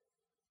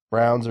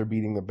 Browns are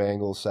beating the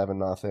Bengals,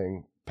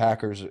 7-0.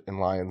 Packers and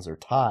Lions are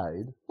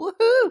tied,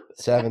 Woohoo!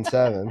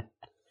 7-7.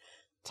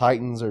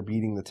 Titans are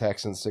beating the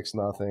Texans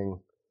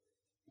 6-0.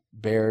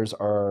 Bears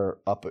are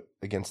up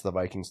against the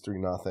Vikings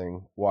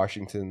 3-0.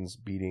 Washington's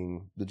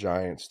beating the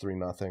Giants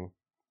 3-0.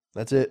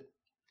 That's it.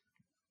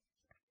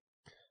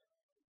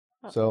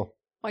 So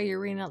while you're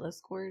reading out the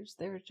scores,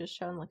 they were just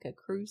showing like a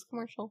cruise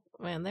commercial.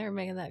 Man, they were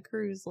making that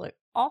cruise look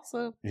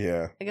awesome.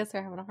 yeah. I guess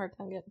they're having a hard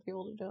time getting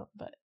people to do it,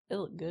 but it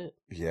looked good.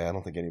 Yeah, I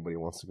don't think anybody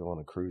wants to go on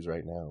a cruise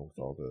right now with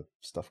all the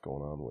stuff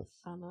going on with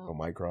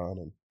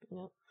Omicron.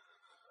 Yep.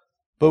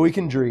 But we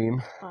can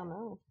dream. I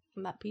know.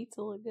 And that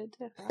pizza looked good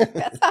too. I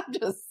guess I'm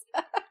just...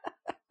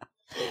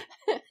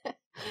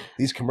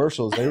 These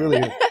commercials,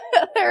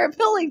 they're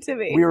appealing to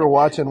me. We were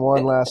watching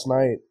one last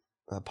night,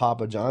 a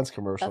Papa John's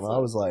commercial, and I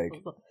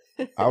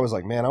was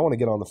like, man, I want to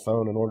get on the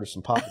phone and order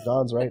some Papa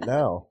John's right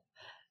now.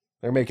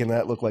 They're making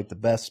that look like the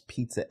best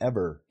pizza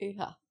ever.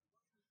 Yeah.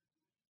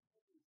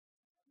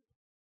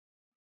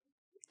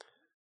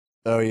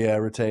 Oh, yeah,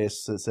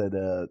 Rateus said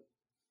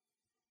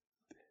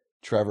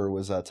Trevor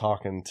was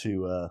talking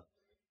to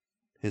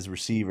his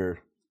receiver.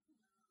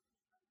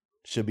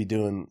 Should be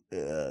doing,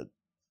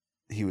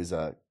 he was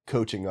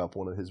coaching up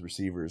one of his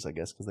receivers, I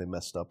guess, because they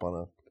messed up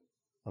on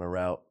a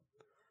route.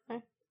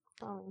 Okay.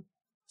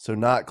 So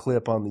not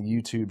clip on the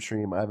YouTube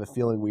stream. I have a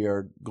feeling we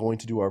are going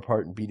to do our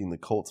part in beating the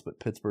Colts, but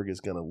Pittsburgh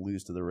is going to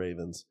lose to the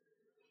Ravens.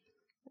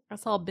 I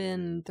saw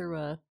Ben threw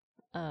a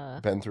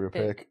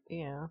pick.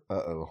 Yeah.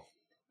 Uh-oh.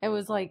 It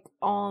was like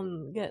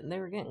they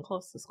were getting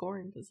close to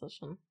scoring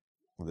position.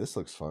 Well, this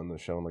looks fun. They're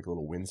showing like a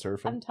little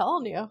windsurfing. I'm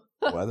telling you.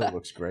 Weather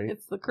looks great.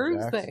 It's the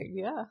cruise thing,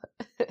 yeah.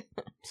 It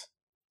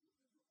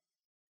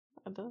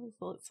does. It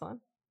looks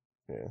fun.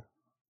 Yeah.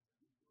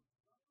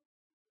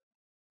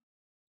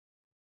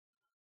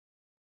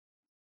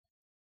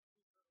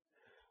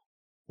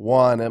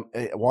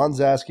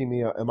 Juan's asking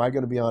me, am I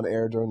going to be on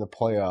air during the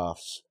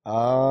playoffs?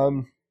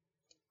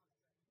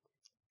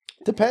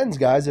 Depends,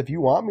 guys. If you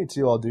want me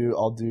to, I'll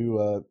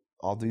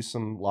do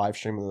some live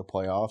streaming of the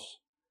playoffs.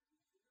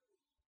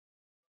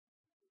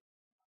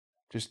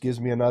 Just gives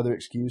me another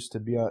excuse to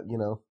be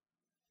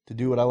to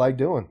do what I like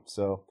doing.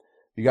 So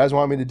if you guys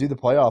want me to do the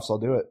playoffs, I'll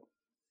do it.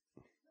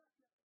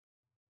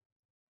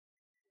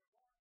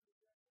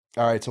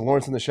 All right, so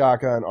Lawrence in the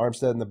shotgun,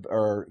 Armstead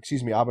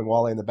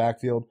Abingwale in the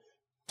backfield.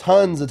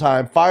 Tons of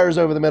time, fires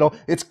over the middle.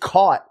 It's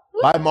caught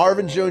by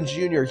Marvin Jones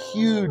Jr.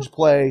 Huge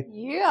play.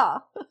 Yeah.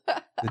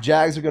 The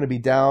Jags are going to be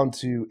down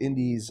to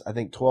Indy's, I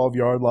think,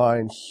 12-yard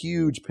line.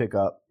 Huge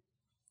pickup.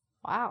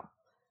 Wow.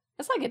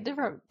 It's like a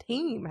different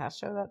team has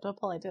showed up to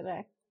play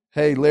today.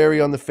 Hey, Larry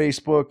on the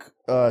Facebook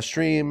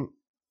stream.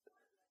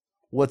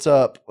 What's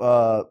up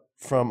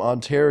from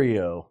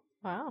Ontario?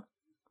 Wow.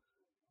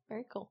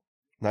 Very cool.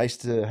 Nice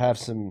to have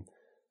some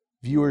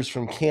viewers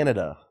from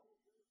Canada.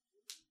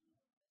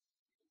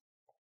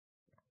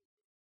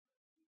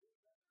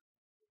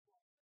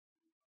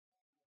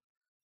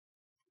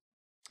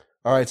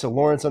 All right, so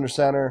Lawrence under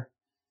center.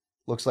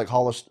 Looks like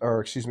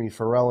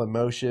Farrell in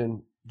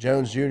motion.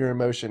 Jones Jr. in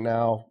motion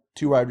now.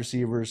 2 wide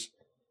receivers.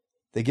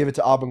 They give it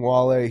to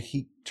Abingwale.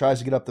 He tries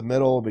to get up the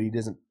middle, but he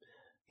doesn't.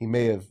 He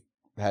may have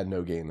had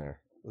no gain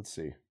there. Let's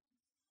see.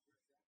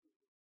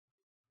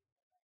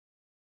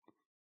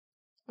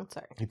 I'm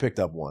sorry. He picked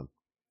up 1.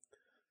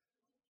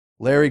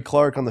 Larry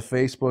Clark on the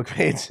Facebook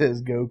page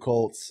says, "Go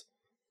Colts."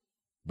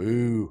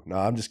 Boo. No,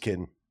 I'm just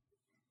kidding.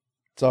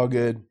 It's all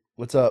good.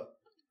 What's up?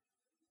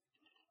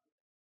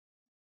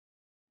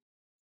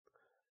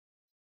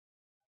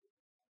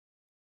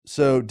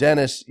 So,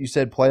 Dennis, you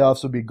said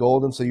playoffs would be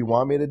golden, so you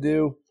want me to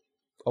do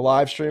a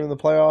live stream in the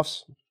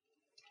playoffs?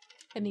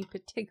 Any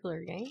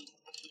particular game?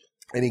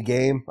 Any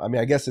game? I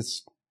mean, I guess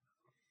it's...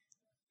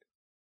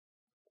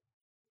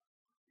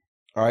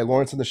 All right,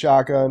 Lawrence in the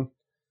shotgun.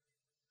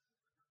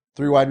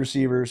 3 wide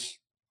receivers.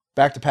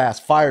 Back to pass.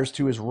 Fires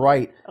to his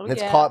right. Oh, and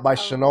it's yeah. caught by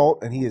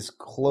Chenault, and he is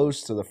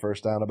close to the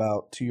first down,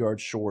 about 2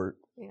 yards short.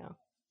 Yeah.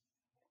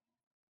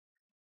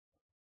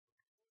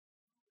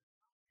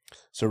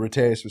 So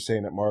Rateus was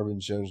saying that Marvin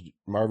Jones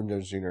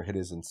Jr. hit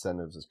his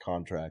incentives, his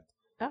contract.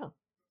 Oh.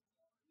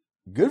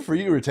 Good for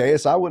you,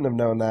 Rateus. I wouldn't have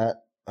known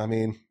that. I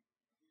mean,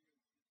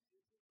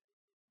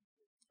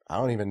 I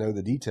don't even know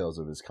the details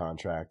of his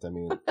contract. I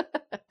mean,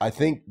 I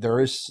think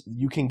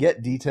you can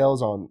get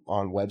details on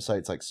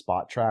websites like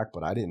Spot Track,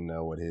 but I didn't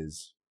know what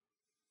his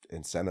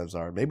incentives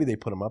are. Maybe they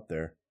put him up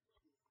there.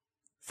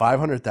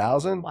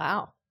 500,000?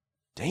 Wow.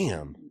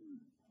 Damn.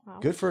 Wow.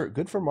 Good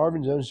for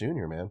Marvin Jones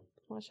Jr., man.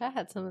 Wish I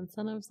had some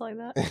incentives like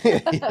that.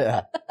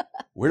 Yeah.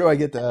 Where do I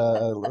get the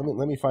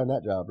let me find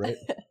that job, right?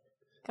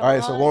 All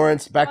right, so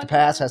Lawrence back to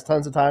pass, has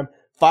tons of time,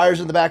 fires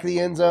in the back of the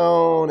end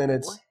zone, and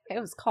it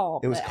was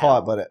caught. It was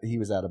caught, but he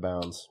was out of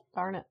bounds.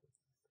 Darn it.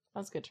 That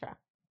was a good try.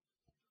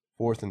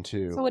 4th and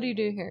 2. So what do you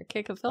do here?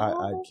 Kick a field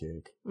goal? I'd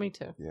kick. Me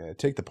too. Yeah,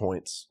 take the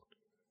points.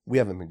 We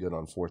haven't been good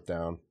on 4th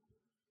down.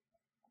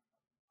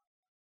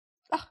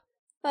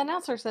 The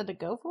announcer said to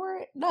go for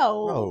it?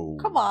 No.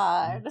 Come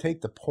on.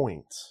 Take the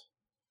points.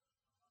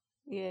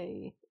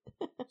 Yay.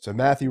 So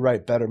Matthew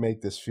Wright better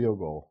make this field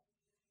goal.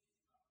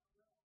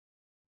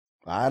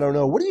 I don't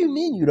know. What do you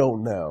mean you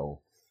don't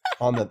know?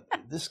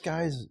 This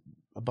guy's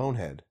A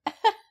bonehead.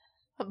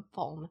 A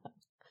bonehead.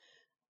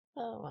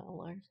 Oh, my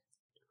Lord.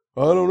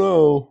 I don't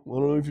know. I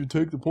don't know if you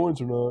take the points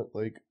or not.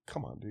 Like,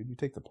 come on, dude. You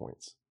take the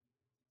points.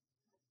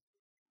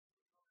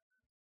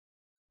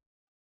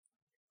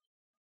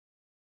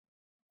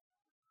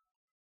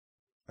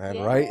 And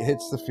Yay. Wright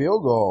hits the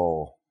field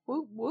goal.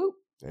 Whoop, whoop.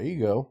 There you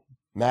go.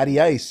 Matty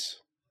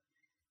Ice.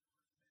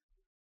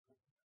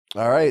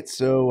 All right,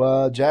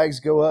 so Jags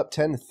go up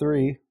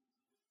 10-3.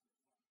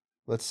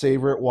 Let's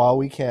savor it while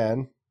we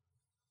can.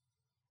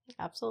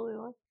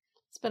 Absolutely.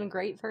 It's been a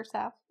great first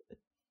half.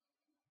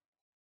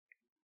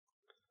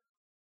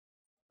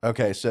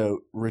 Okay,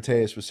 so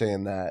Ruteus was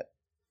saying that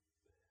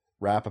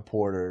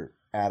Rappaport or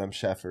Adam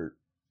Schefter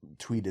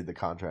tweeted the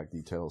contract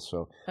details.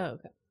 So,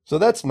 okay. So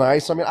that's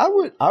nice. I mean,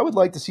 I would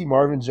like to see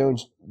Marvin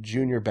Jones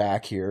Jr.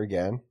 back here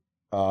again.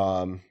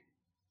 Definitely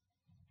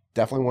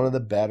one of the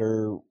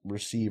better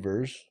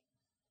receivers.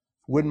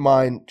 Wouldn't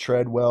mind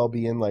Treadwell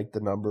being like the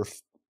number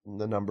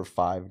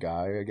 5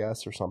 guy, I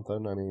guess, or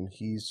something. I mean,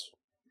 he's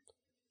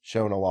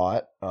shown a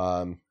lot.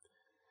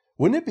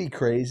 Wouldn't it be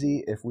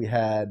crazy if we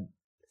had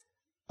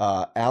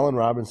Allen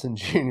Robinson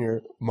Jr.,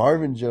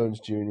 Marvin Jones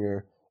Jr.,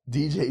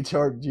 DJ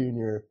Chark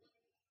Jr.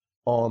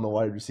 all in the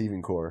wide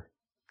receiving core?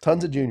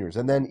 Tons of juniors.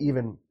 And then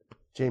even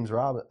James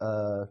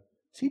Robinson.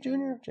 Is he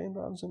junior? James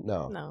Robinson?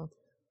 No. No.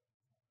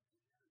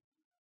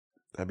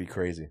 That'd be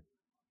crazy.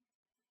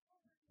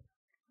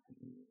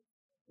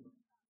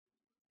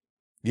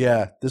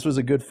 Yeah, this was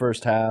a good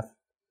first half.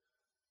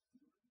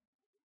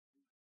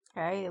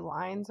 Okay,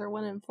 Lions are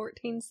winning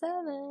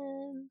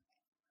 14-7.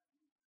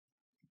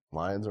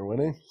 Lions are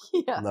winning?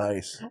 Yeah.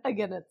 Nice.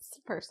 Again, it's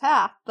first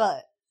half,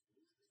 but...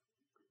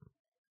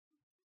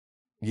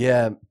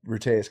 Yeah,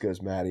 Ruteus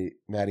goes, Matty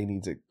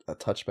needs a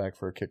touchback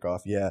for a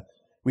kickoff. Yeah,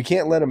 we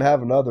can't let him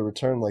have another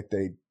return like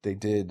they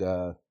did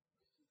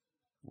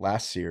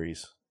last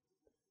series.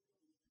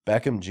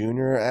 Beckham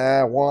Jr.,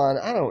 Juan,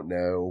 I don't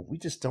know. We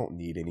just don't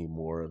need any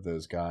more of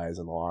those guys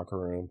in the locker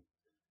room.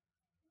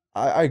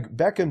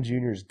 Beckham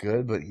Jr. is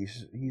good, but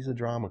he's a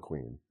drama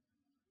queen.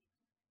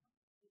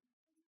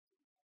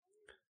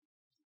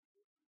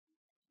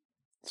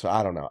 So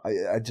I don't know.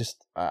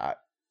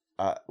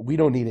 We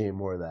don't need any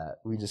more of that.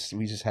 We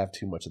just have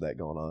too much of that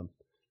going on.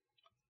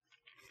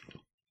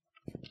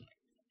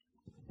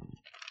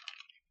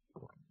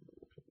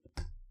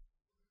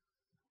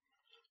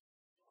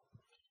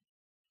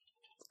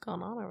 What's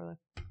going on over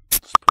there?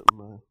 Just putting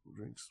my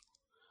drinks.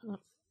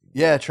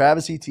 Yeah,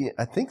 Travis Etienne.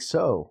 I think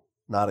so.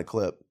 Not a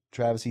clip.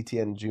 Travis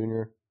Etienne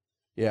Jr.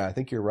 Yeah, I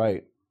think you're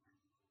right.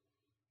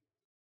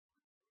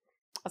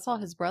 I saw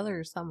his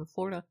brother signed with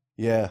Florida.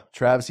 Yeah,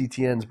 Travis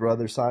Etienne's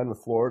brother signed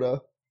with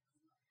Florida,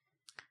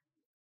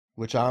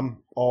 which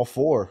I'm all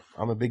for.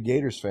 I'm a big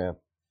Gators fan.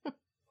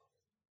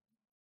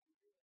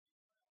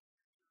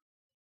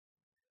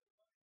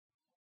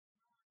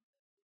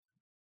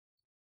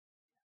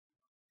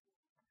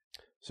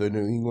 So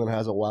New England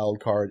has a wild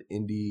card.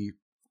 Indy,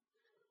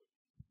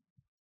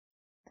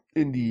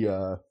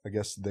 I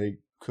guess they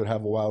could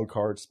have a wild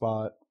card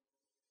spot.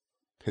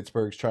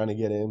 Pittsburgh's trying to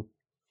get in.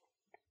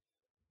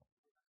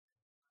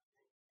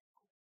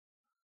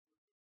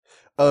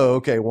 Oh,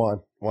 okay,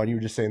 Juan, you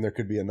were just saying there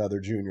could be another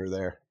junior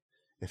there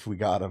if we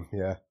got him.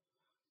 Yeah.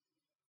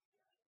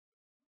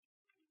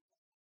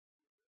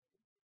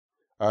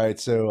 All right,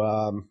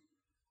 so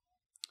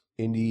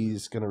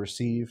Indy's going to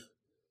receive.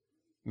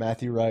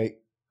 Matthew Wright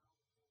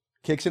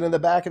kicks it in the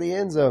back of the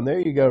end zone. There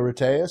you go,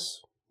 Ruteus.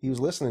 He was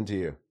listening to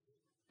you.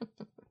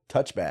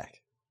 Touchback.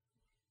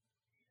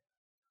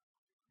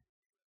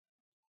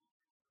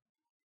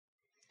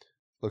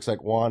 Looks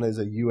like Juan is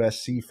a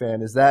USC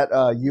fan. Is that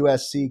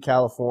USC,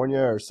 California,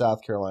 or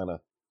South Carolina?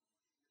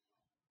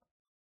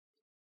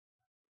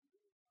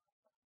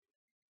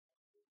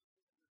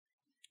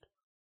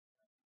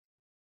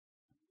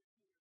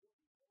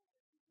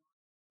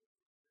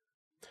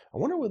 I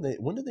wonder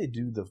when did they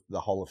do the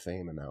Hall of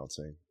Fame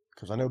announcing?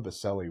 Because I know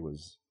Baselli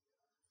was.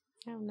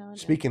 I have no idea.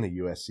 Speaking of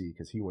USC,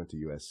 because he went to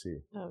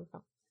USC. Oh,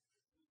 okay.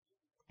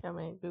 Can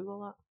we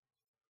Google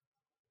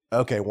that?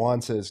 Okay,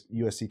 Juan says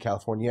USC,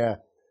 California. Yeah.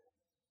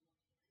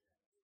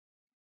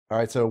 All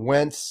right, so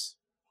Wentz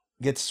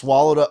gets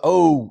swallowed up.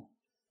 Oh,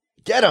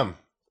 get him!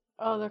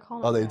 Oh, they're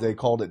calling. Oh, they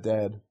called it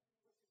dead.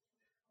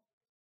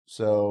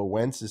 So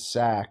Wentz is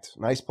sacked.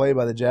 Nice play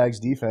by the Jags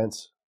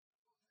defense.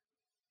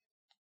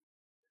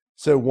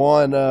 So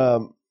Juan,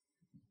 do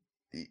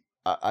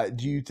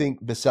you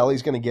think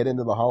Baselli's going to get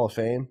into the Hall of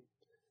Fame?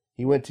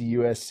 He went to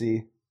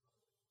USC.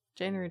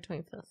 January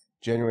 25th.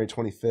 January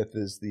 25th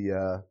is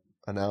the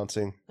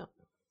announcing. Oh.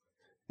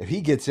 If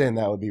he gets in,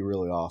 that would be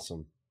really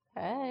awesome.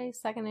 Hey,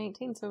 2nd and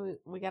 18, so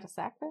we got a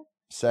sack there?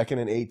 2nd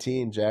and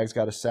 18, Jags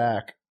got a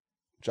sack.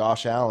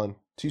 Josh Allen,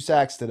 2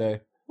 sacks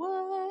today.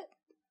 What?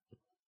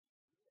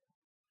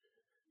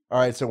 All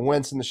right, so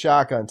Wentz in the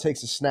shotgun,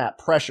 takes a snap,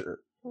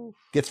 pressure, Oof.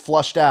 gets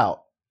flushed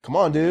out. Come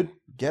on, dude,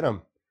 get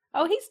him.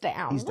 Oh, he's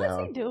down. He's What's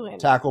down. he doing?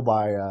 Tackled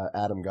by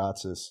Adam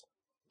Gotsis.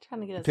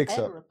 Trying to get his Picks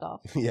head up. ripped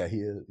off. Yeah,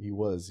 he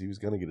was. He was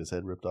going to get his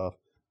head ripped off.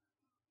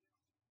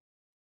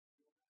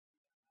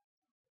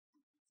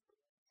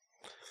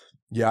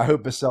 Yeah, I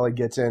hope Baselli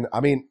gets in. I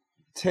mean,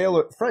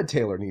 Fred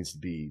Taylor needs to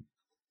be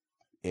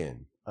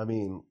in. I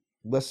mean,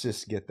 let's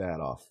just get that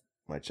off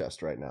my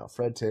chest right now.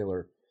 Fred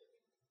Taylor,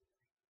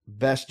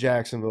 best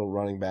Jacksonville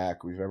running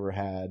back we've ever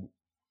had.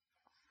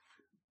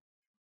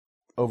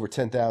 Over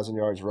 10,000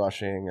 yards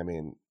rushing. I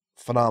mean,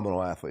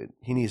 phenomenal athlete.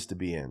 He needs to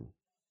be in.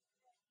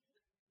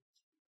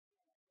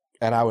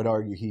 And I would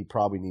argue he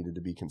probably needed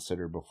to be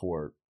considered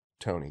before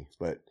Tony.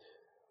 But,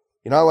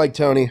 I like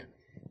Tony.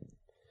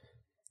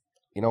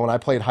 When I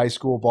played high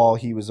school ball,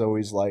 he was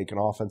always like an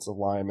offensive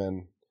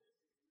lineman.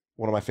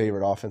 One of my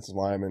favorite offensive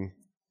linemen.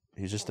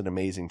 He's just an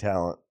amazing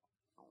talent.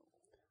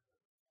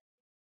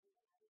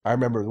 I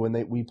remember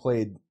when we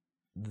played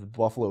the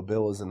Buffalo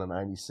Bills in the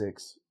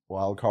 96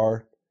 wild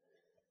card,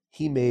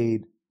 he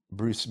made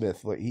Bruce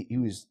Smith,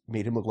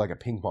 made him look like a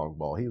ping pong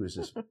ball. He was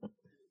just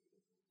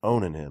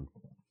owning him.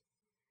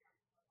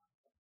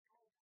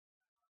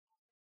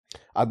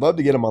 I'd love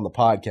to get him on the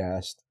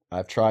podcast.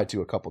 I've tried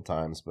to a couple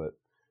times, but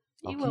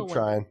I'll keep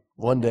trying.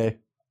 One day.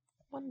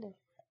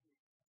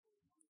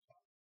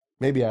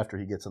 Maybe after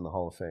he gets in the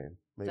Hall of Fame.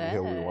 Maybe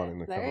he'll be wanting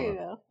to come on. There you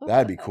go.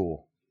 That'd be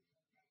cool.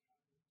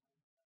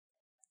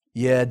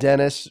 Yeah,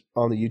 Dennis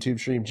on the YouTube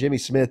stream. Jimmy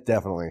Smith,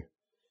 definitely.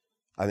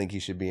 I think he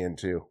should be in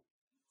too.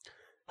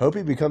 Hope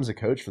he becomes a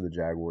coach for the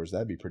Jaguars.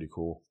 That'd be pretty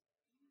cool.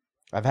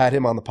 I've had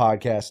him on the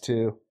podcast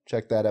too.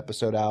 Check that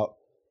episode out.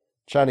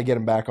 Trying to get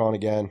him back on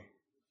again.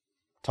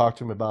 Talk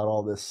to him about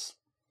all this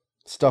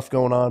stuff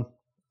going on.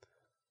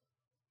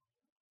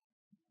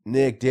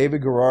 Nick,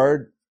 David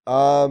Garrard.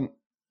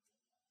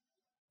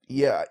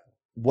 Yeah,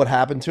 what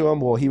happened to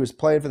him? Well, he was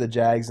playing for the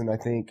Jags, and I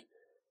think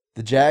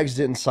the Jags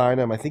didn't sign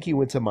him. I think he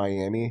went to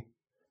Miami,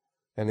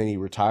 and then he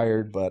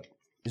retired, but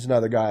he's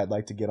another guy I'd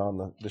like to get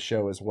on the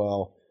show as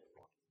well.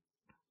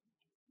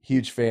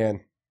 Huge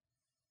fan.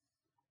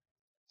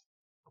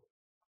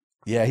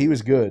 Yeah, he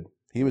was good.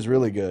 He was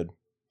really good.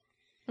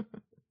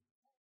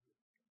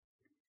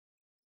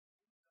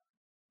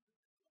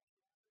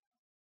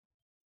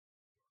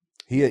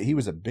 He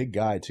was a big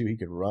guy too. He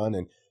could run,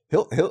 and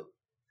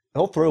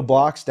he'll throw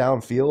blocks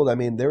downfield. I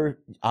mean,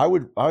 I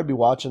would be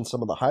watching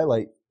some of the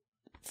highlight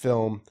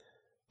film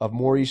of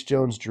Maurice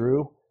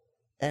Jones-Drew,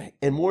 and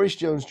Maurice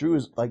Jones-Drew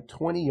is like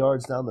 20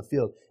 yards down the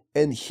field.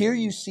 And here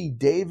you see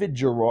David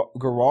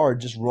Garrard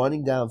just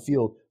running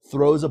downfield,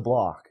 throws a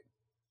block.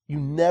 You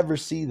never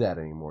see that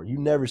anymore. You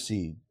never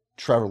see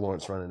Trevor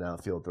Lawrence running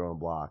downfield throwing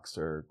blocks.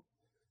 I don't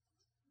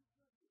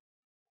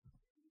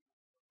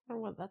know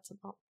what that's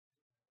about.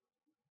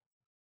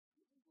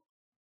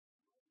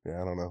 Yeah,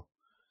 I don't know.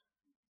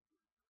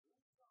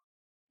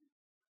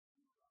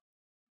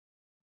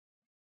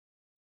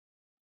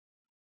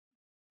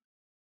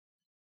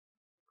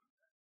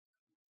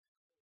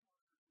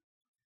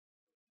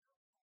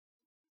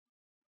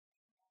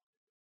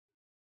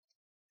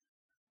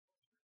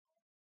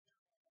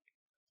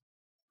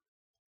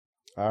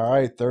 All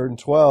right, 3rd and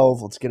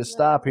 12. Let's get a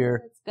stop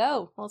here.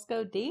 Let's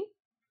go, D.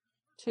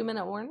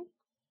 2-minute warning.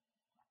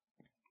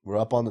 We're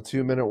up on the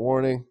 2-minute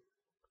warning.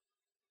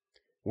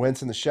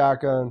 Wentz in the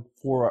shotgun.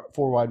 Four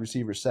wide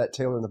receivers set.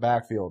 Taylor in the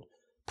backfield.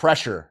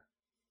 Pressure.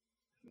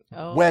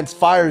 Oh. Wentz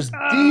fires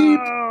deep,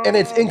 and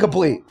it's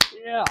incomplete.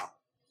 Yeah.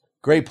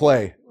 Great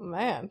play.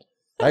 Man.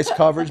 Nice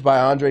coverage by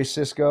Andre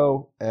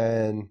Sisco,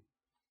 and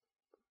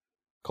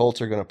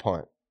Colts are going to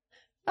punt.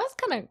 That's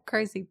kind of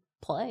crazy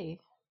play.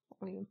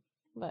 I mean,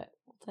 but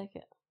we'll take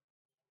it.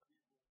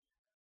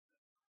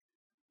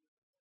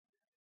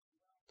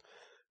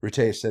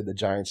 Rute said the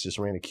Giants just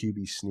ran a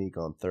QB sneak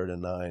on 3rd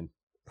and 9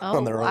 Oh,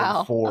 on their wow.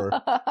 own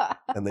 4,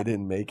 and they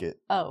didn't make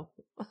it. Oh,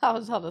 I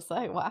was about to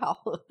say, wow.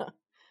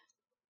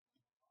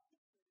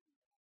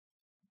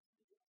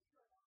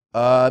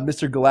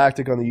 Mr.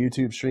 Galactic on the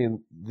YouTube stream,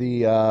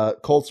 the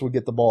Colts will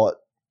get the ball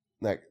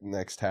at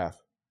next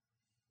half.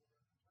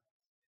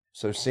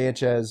 So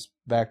Sanchez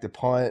back to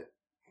punt.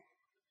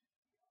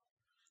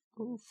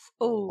 Oof.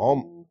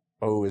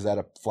 Oh. Is that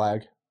a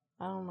flag?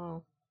 I don't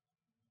know.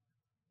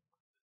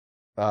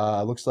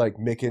 Looks like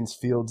Mickens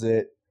fields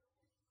it.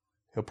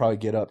 He'll probably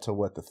get up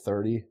to the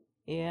 30?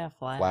 Yeah,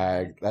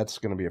 Flag. That's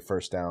going to be a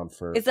first down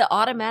for. Is it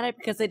automatic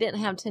because they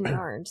didn't have 10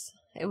 yards?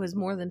 It was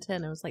more than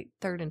 10. It was like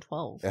 3rd and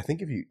 12. I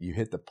think if you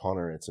hit the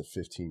punter, it's a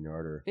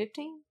 15-yarder.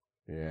 15?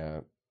 Yeah.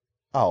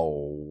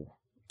 Oh.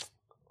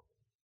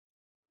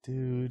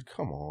 Dude,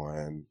 come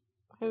on.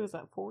 Who was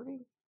that,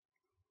 40?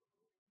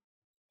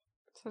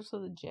 Starts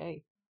with a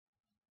J.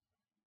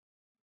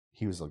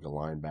 He was like a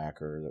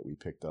linebacker that we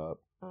picked up.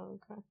 Oh,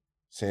 okay.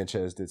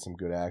 Sanchez did some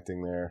good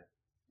acting there.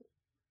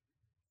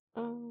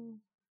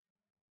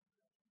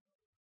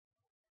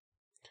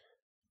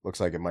 Looks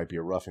like it might be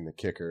a roughing the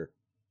kicker.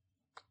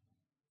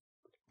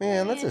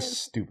 Man, that's a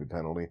stupid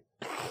penalty.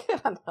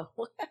 I know.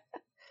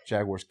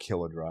 Jaguars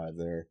kill a drive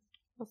there.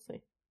 Let's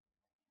see.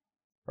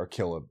 Or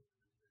kill a.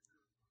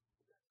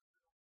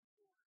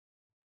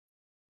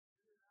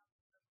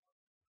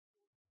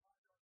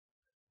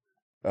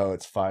 Oh,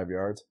 it's 5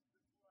 yards?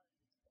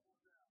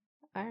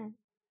 All right.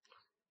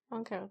 I'm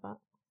okay with that.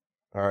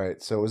 All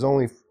right, so it was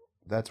only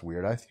That's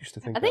weird. I used to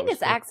think. I think that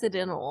was it's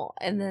accidental,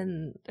 and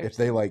then if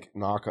they like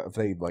if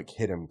they like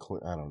hit him.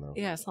 I don't know.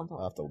 yeah, something.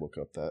 I'll have to look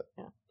up that.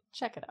 Yeah,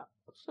 check it out.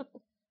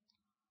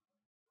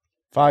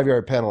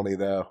 5-yard penalty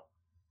though.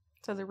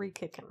 So they're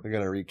re-kicking. They're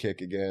gonna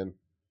re-kick again.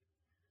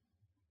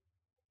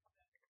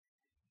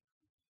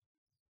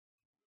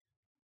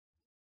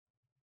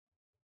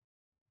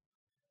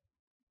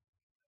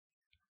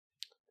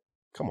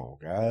 Come on,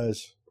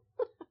 guys.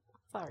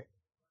 Sorry.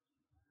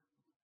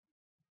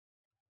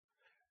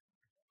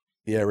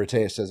 Yeah,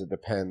 Ratea says it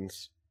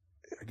depends.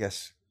 I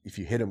guess if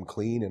you hit him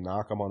clean and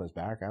knock him on his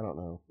back, I don't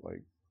know.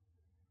 Like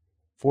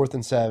 4th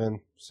and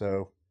 7,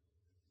 so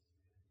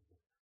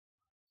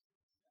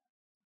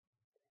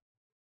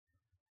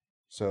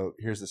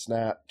here's the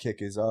snap.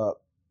 Kick is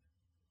up.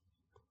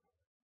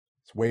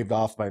 It's waved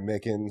off by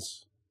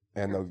Mickens,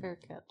 and the Fair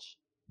catch.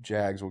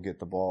 Jags will get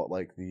the ball at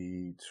like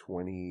the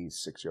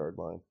 26-yard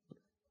line.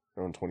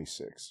 They're on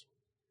 26.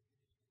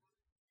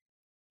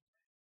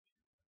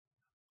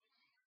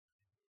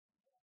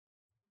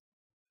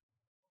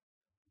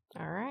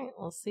 All right,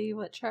 we'll see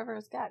what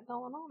Trevor's got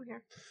going on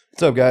here.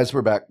 What's up, guys?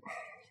 We're back.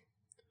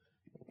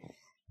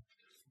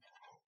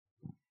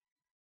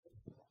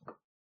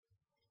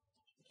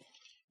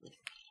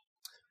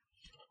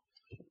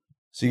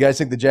 So you guys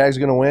think the Jags are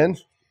going to win?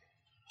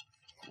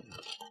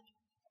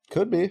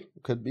 Could be.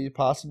 Could be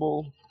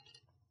possible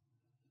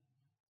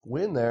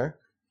win there.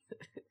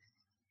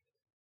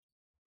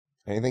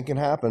 Anything can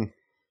happen.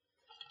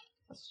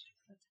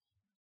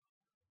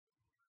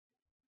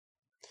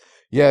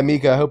 Yeah,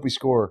 Mika, I hope we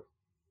score.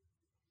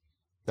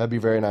 That'd be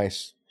very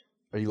nice.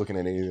 Are you looking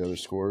at any of the other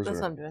scores? That's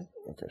or? what I'm doing.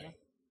 Okay.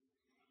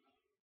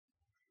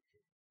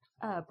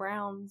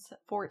 Browns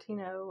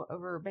 14-0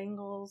 over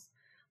Bengals.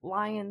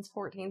 Lions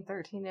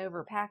 14-13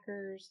 over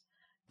Packers.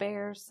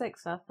 Bears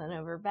 6-0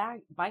 over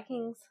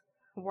Vikings.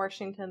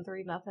 Washington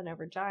 3-0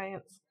 over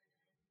Giants.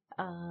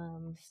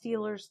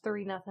 Steelers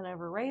 3-0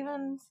 over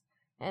Ravens.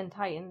 And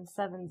Titans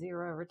 7-0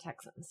 over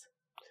Texans.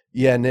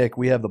 Yeah, Nick,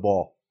 we have the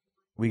ball.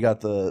 We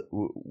got the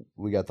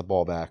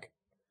ball back.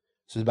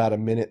 So there's about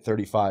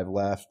 1:35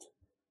 left.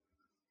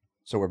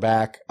 So we're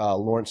back.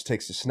 Lawrence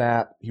takes the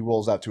snap. He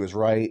rolls out to his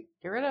right.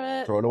 Get rid of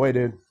it. Throw it away,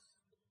 dude.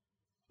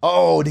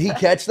 Oh, did he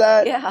catch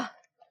that? Yeah.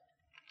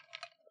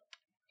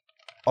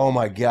 Oh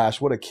my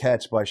gosh, what a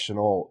catch by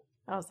Chenault.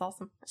 That was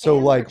awesome. So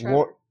And like, for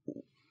Trevor.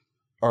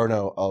 or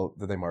no? Oh,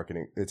 did they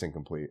marketing? It's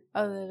incomplete.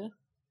 Oh, they did?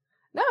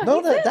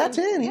 No, he's that's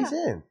in. Yeah. He's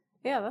in.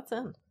 Yeah, that's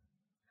in.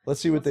 Let's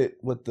see what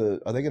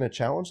the are they going to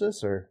challenge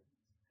this or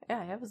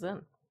Yeah, it was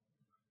in.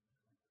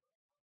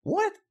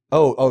 what?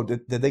 Oh,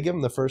 did they give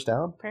him the first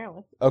down?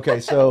 Apparently.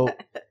 Okay, so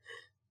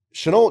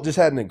Chenault just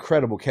had an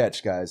incredible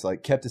catch, guys.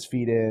 Like kept his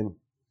feet in,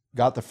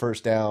 got the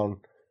first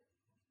down.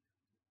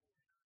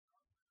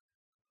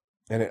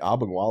 And at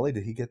Abengwale,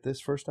 did he get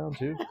this first down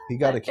too? He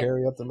got a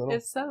carry up the middle.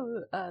 It's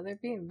so they're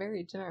being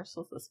very generous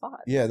with the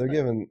spots. Yeah, they're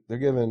giving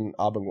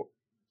Abengwale.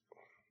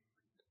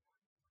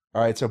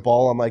 All right, so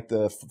ball on like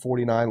the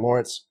 49.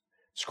 Lawrence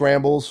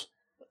scrambles,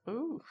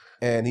 Ooh.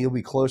 and he'll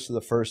be close to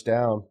the first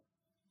down.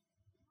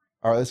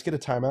 All right, let's get a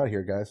timeout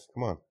here, guys.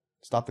 Come on,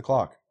 stop the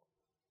clock.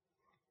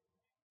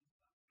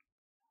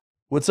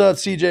 What's up,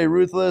 CJ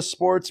Ruthless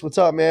Sports? What's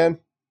up, man?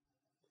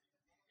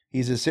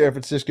 He's a San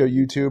Francisco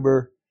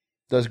YouTuber,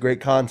 does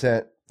great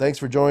content. Thanks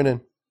for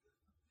joining.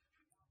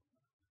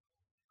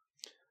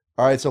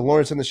 All right, so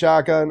Lawrence in the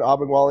shotgun,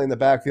 Abengwale in the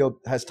backfield,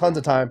 has tons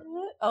of time.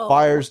 Oh.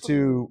 Fires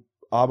to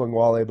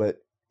Abengwale, but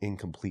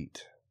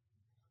incomplete.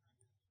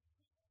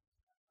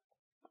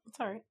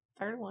 Sorry,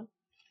 3rd and 1.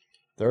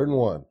 3rd and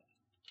 1.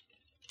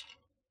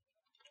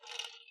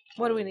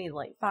 What do we need?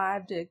 Like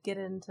 5 to get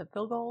into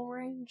field goal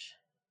range?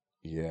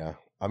 Yeah.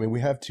 I mean, we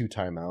have 2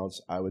 timeouts.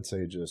 I would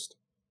say just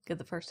Get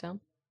the first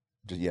down.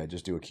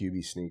 just do a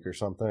QB sneak or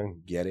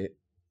something. Get it.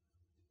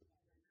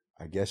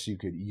 I guess you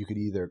could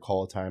either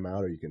call a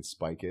timeout or you can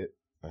spike it.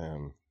 I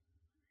don't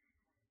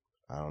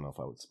know if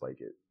I would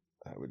spike it.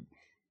 I would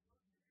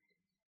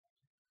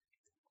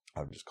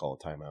just call a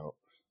timeout.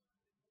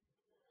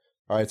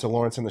 All right, so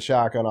Lawrence in the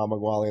shotgun,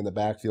 Abengwale in the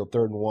backfield,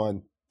 3rd and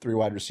 1, 3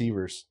 wide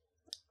receivers.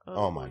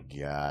 Oh my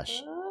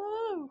gosh.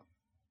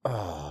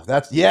 Oh,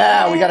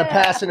 we got a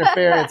pass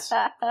interference.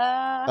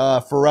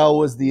 Pharrell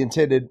was the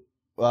intended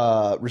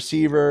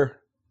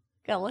receiver.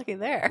 Got lucky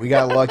there. We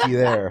got lucky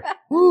there.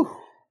 Woo.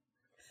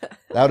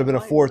 That would have been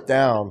a 4th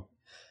down.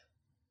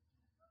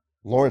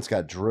 Lawrence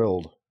got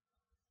drilled.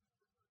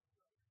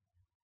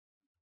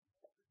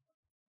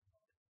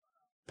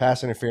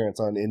 Pass interference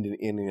on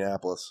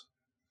Indianapolis.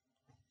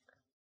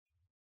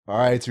 All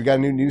right, so we got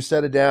a new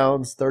set of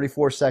downs.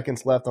 34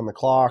 seconds left on the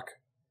clock.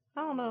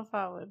 I don't know if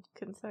I would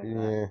consider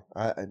Yeah,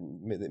 that.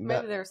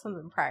 Maybe there was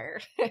something prior.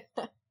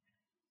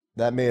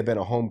 That may have been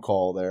a home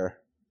call there.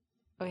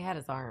 Oh, he had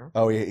his arm.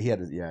 Oh, he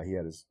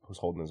was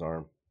holding his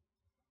arm.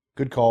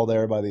 Good call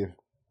there by the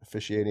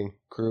officiating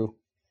crew.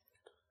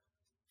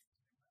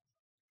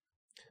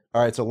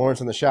 All right, so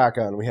Lawrence in the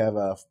shotgun. We have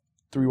a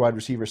 3 wide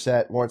receiver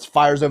set. Lawrence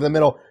fires over the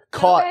middle.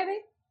 Caught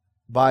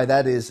by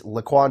that is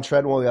Laquan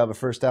Treadwell. We have a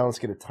first down. Let's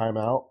get a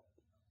timeout.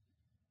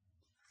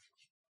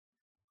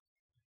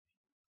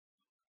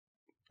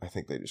 I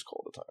think they just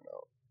called a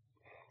timeout.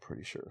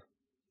 Pretty sure.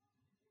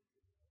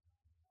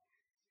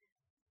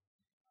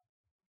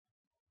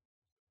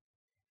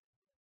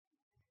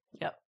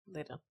 Yep,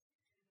 they do.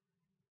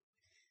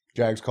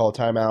 Jags call a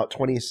timeout.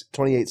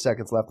 28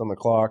 seconds left on the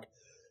clock.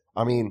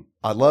 I mean,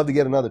 I'd love to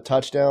get another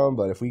touchdown,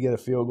 but if we get a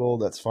field goal,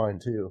 that's fine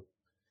too.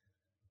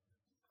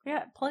 We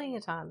got plenty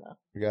of time, though.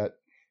 We got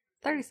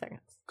 30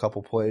 seconds. a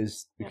couple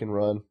plays we can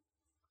run.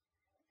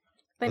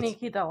 They need to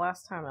keep that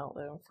last time out,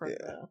 though, for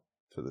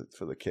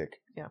the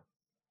kick. Yeah.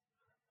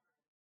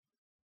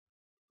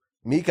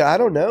 Mika, I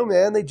don't know,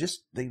 man. They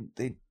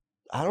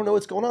I don't know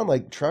what's going on.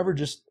 Like, Trevor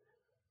just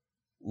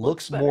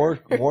looks more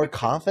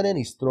confident.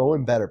 He's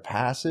throwing better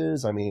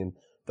passes. I mean,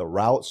 the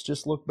routes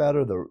just look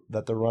better.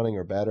 That they're running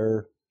are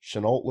better.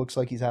 Chenault looks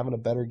like he's having a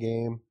better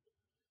game.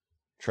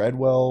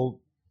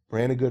 Treadwell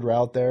ran a good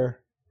route there.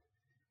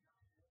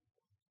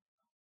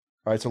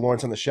 All right, so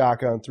Lawrence on the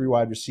shotgun, 3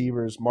 wide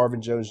receivers.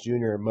 Marvin Jones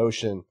Jr. in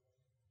motion.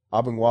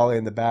 Abungwale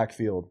in the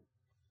backfield.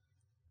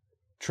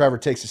 Trevor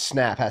takes a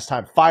snap, has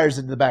time, fires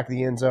into the back of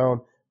the end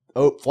zone.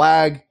 Oh,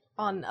 flag.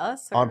 On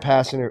us? On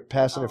pass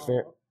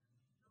interference.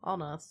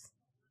 On us.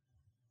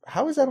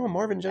 How is that on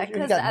Marvin Jones Jr.?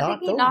 He got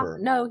knocked over.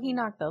 No, he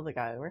knocked the other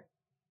guy over.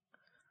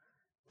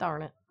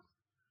 Darn it.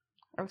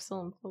 Are we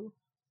still in the pool?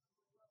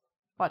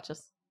 Watch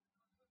us.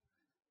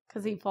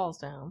 Because he falls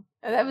down.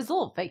 That was a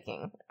little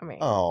faking. I mean.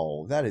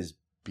 Oh, that is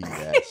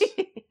BS.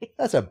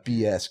 That's a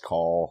BS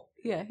call.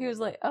 Yeah, he was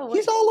like, oh, wait.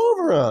 He's all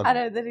over him. I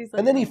know that he's like.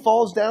 And then he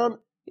falls down.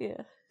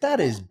 Yeah. That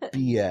is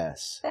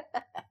BS.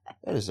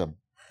 That is a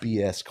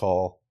BS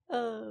call.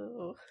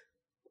 Oh.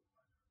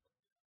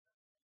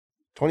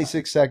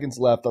 26 seconds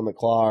left on the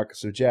clock,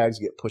 so Jags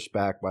get pushed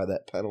back by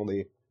that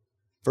penalty.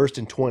 1st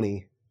and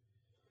 20.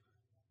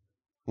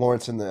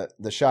 Lawrence in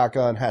the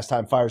shotgun, has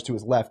time, fires to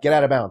his left. Get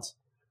out of bounds.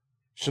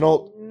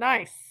 Chenault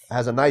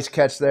has a nice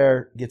catch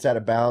there, gets out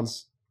of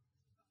bounds.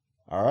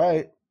 All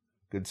right.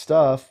 Good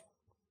stuff.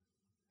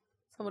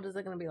 So what is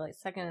it going to be, like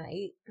 2nd and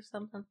 8 or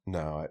something?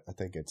 No, I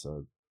think it's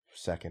a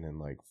 2nd and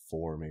like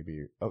 4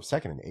 maybe. Oh,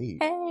 2nd and 8.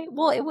 Hey,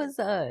 well, it was...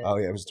 Oh,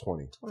 yeah, it was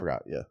 20.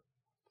 Forgot, yeah.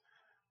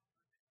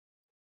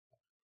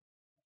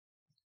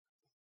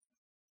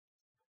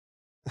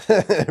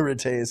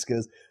 Reteus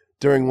goes,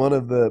 during one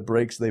of the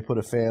breaks, they put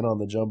a fan on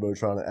the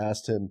Jumbotron and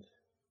asked him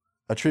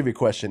a trivia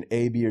question,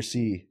 A, B, or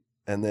C.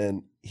 And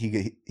then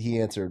he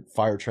answered,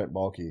 fire Trent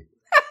Baalke.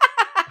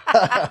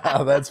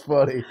 That's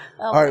funny.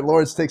 Oh. All right,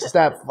 Lawrence takes a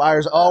snap,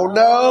 fires. Oh,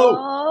 no!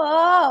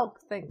 Oh,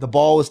 the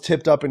ball was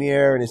tipped up in the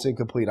air, and it's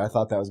incomplete. I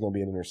thought that was going to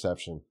be an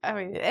interception. I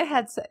mean, it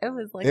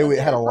was like... It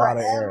had a lot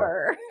of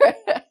air.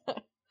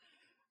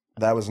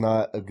 That was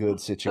not a good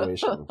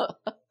situation.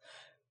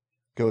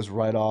 Goes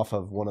right off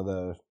of one of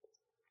the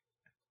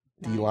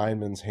D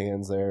lineman's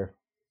hands there.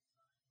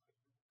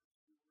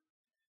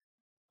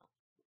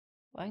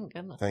 Thank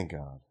goodness. Thank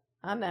God.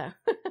 I know.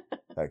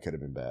 That could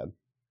have been bad.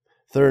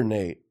 3rd and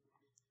 8.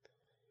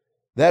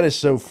 That is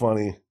so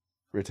funny,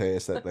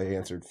 Reteus, that they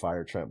answered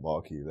fire Trent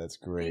Baalke. That's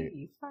great.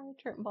 Hey, fire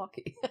Trent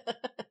Baalke.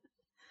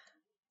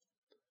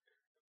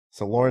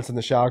 So Lawrence in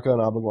the shotgun,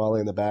 Abungwale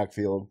in the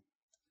backfield.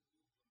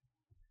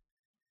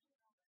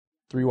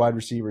 3 wide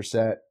receiver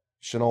set.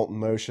 Chenault in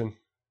motion.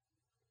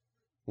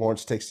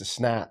 Lawrence takes the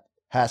snap.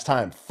 Has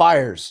time.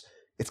 Fires.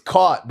 It's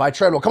caught by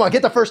Treadwell. Come on,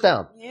 get the first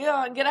down.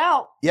 Yeah, get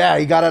out. Yeah,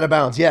 he got out of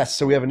bounds. Yes,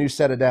 so we have a new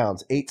set of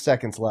downs. 8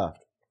 seconds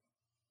left.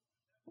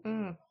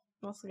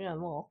 Once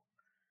again, well,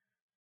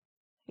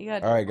 you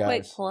got all right,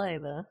 quick guys. Play,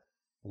 though.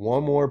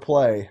 One more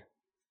play.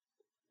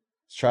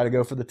 Let's try to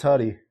go for the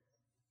tutty.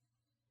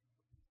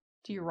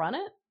 Do you run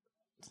it?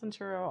 Since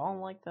you're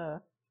on, like,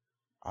 the...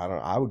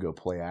 I would go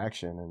play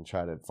action and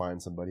try to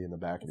find somebody in the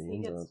back of the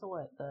end zone. He gets to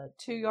what, the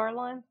 2-yard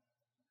line?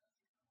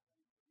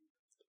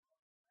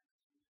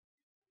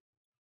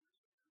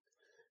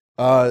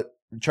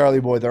 Charlie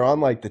boy, they're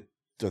on like the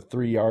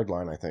 3-yard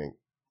line, I think.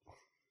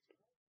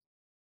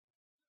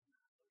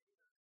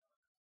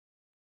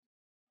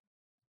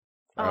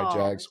 All right,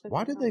 Jags.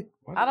 Why did they?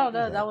 I don't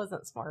know. That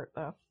wasn't smart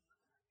though.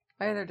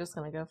 Maybe they're just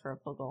gonna go for a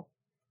field goal.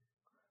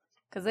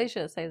 Because they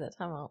should have saved that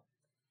timeout.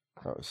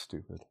 That was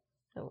stupid.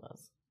 It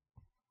was.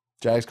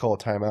 Jags call a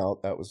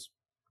timeout. That was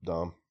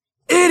dumb.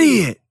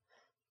 Idiot!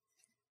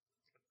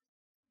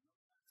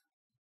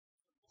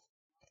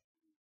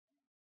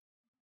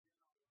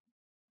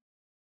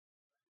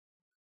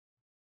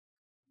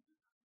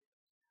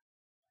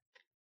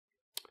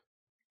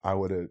 I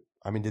would have.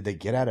 I mean, did they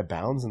get out of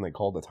bounds and they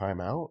called a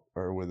timeout,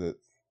 or was it?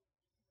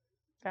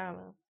 I don't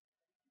know.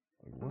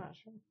 I'm not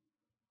sure.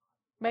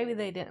 Maybe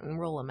they didn't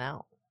rule him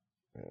out.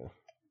 Yeah.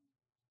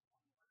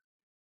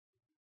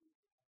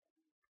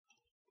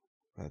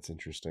 That's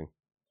interesting.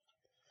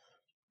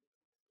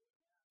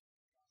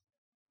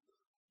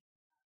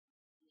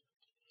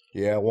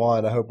 Yeah,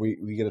 Juan, I hope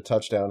we get a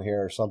touchdown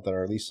here or something,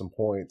 or at least some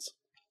points.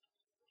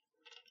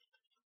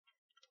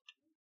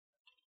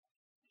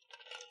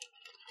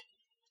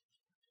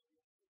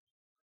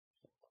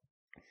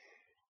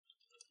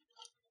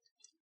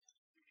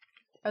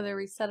 Oh, they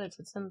reset it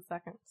to 10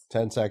 seconds.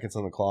 10 seconds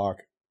on the clock.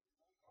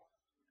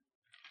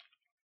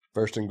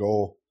 1st and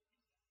goal.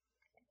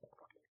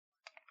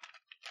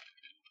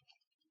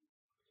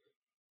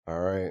 All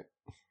right.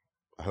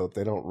 I hope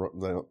they don't.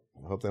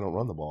 Hope they don't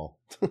run the ball.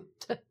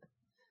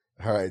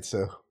 All right.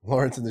 So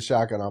Lawrence in the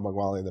shotgun,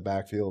 Amagwali in the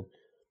backfield.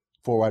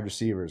 4 wide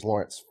receivers.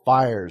 Lawrence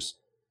fires.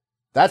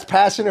 That's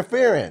pass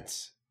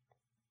interference.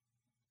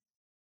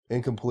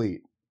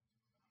 Incomplete.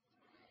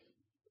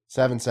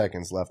 7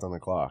 seconds left on the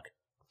clock.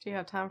 Do you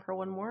have time for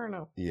one more or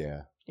no?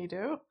 Yeah. You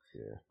do?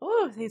 Yeah.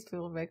 Oh, these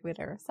people make me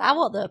nervous. I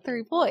want the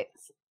 3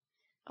 points.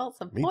 I want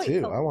some Me points.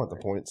 too. I want the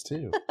points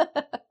too.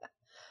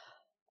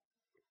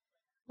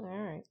 All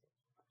right.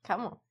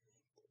 Come on.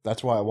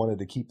 That's why I wanted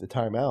to keep the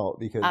timeout,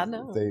 because I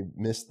know. if they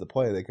missed the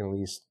play, they can at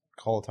least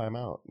call a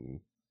timeout and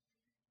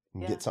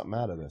Yeah. get something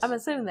out of this. I'm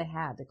assuming they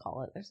had to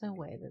call it. There's no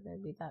way that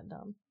they'd be that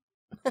dumb.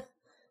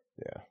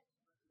 Yeah.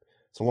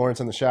 So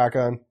Lawrence in the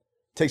shotgun.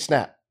 Take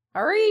snap.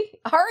 Hurry.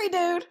 Hurry,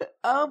 dude.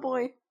 Oh,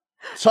 boy.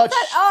 Touch.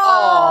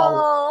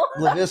 Oh!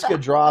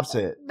 LaVisca drops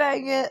it.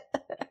 Dang it.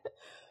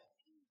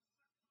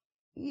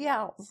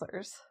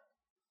 Yowzers.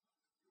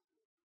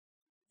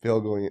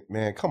 Field goal.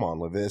 Man, come on,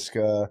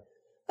 LaVisca.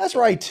 That's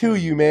right to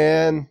you,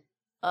 man.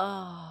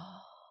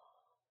 Oh.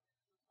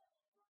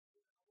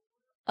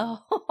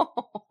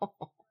 Oh.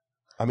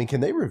 I mean,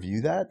 can they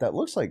review that? That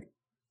looks like...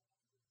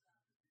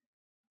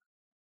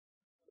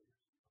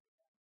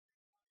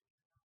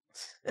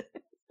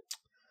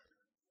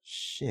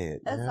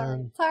 Shit, That's man. all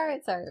right. It's all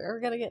right. Sorry. We're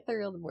going to get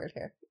through on the board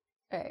here.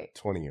 All right.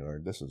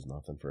 20-yard. This is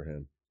nothing for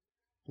him.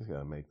 He's got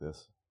to make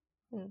this.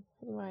 You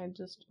might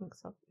just drink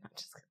something. I'm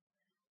just kidding.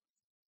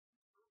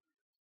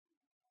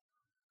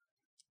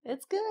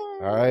 It's good.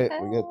 All right,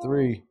 we get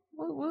 3.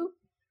 Woo woo.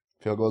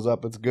 Field goes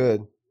up. It's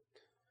good.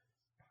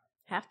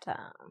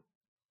 Halftime.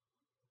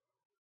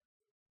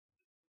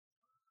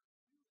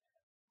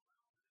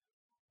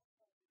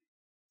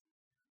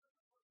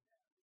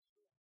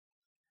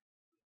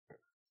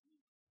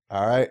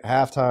 All right,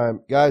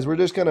 halftime. Guys, we're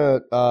just going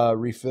to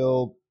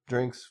refill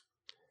drinks,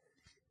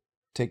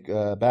 take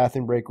a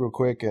bathroom break real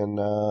quick, and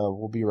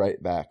we'll be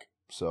right back.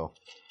 So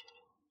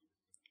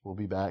we'll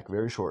be back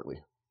very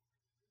shortly.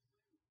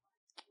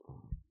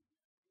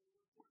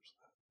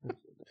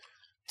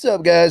 What's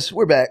up, guys?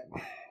 We're back.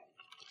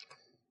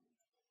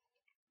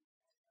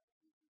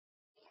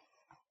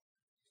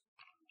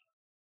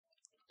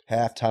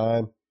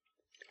 Halftime.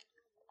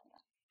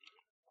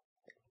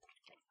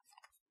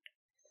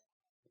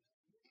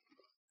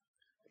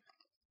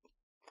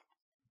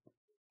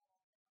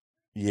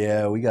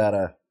 Yeah, we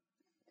gotta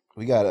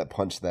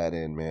punch that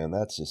in, man.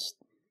 That's just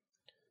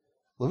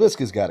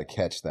LaVisca's got to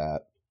catch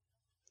that.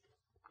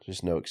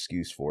 Just no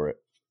excuse for it.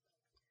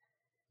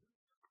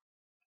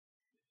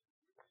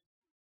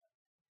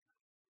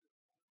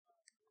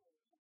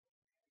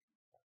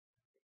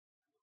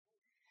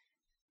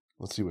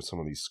 Let's see what some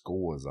of these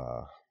scores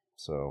are.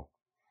 So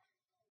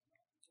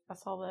I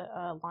saw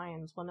that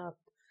Lions went up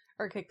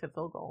or kicked a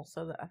field goal,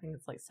 so that I think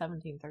it's like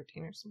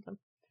 17-13 or something.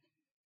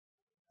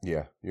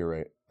 yeah, you're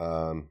right.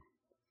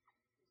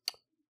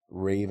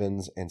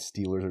 Ravens and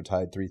Steelers are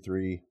tied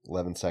 3-3.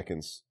 11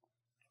 seconds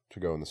to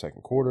go in the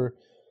second quarter.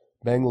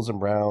 Bengals and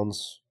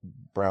Browns.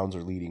 Browns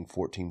are leading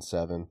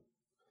 14-7.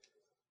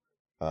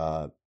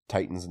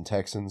 Titans and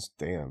Texans.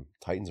 Damn,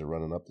 Titans are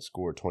running up the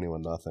score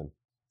 21-0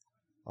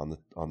 on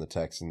the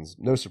Texans.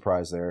 No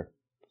surprise there.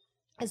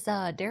 Is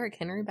Derrick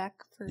Henry back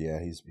for? Yeah,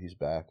 he's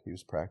back. He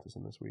was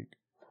practicing this week.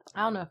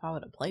 I don't know if I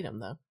would have played him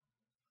though.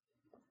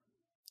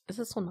 Is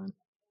this one mine?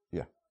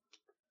 Yeah.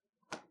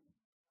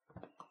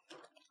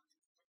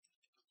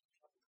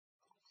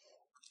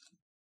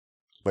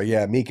 But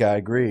yeah, Mika, I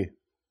agree.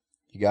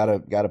 You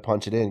gotta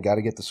punch it in.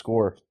 Gotta get the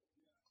score.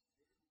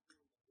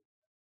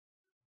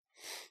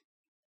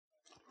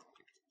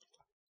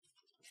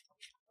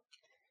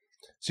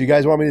 So you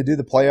guys want me to do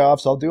the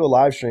playoffs? I'll do a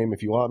live stream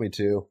if you want me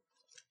to.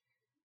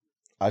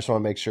 I just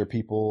want to make sure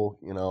people,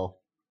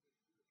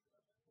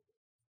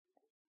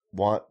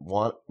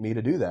 want me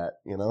to do that,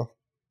 You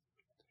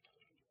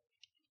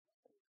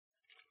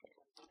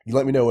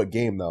let me know what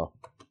game, though.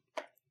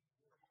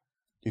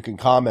 You can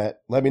comment.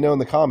 Let me know in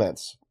the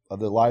comments of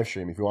the live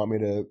stream. If you want me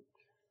to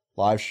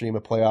live stream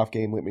a playoff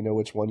game, let me know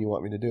which one you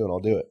want me to do, and I'll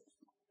do it.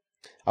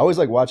 I always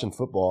like watching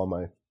football, and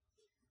my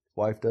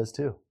wife does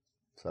too.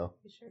 So.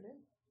 You sure did.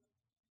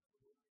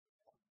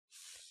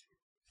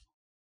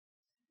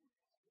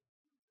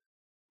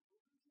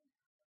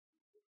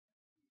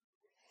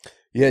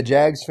 Yeah,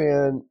 Jags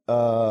fan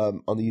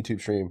on the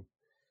YouTube stream.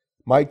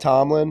 Mike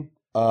Tomlin,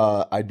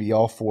 I'd be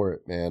all for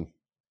it, man.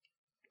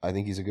 I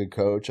think he's a good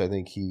coach. I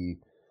think you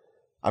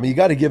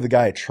got to give the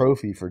guy a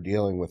trophy for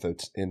dealing with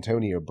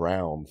Antonio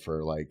Brown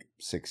for like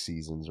 6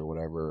 seasons or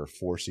whatever, or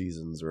 4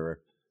 seasons,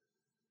 or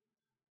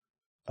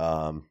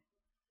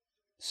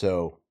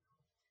so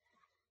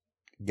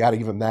got to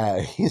give him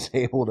that. He's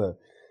able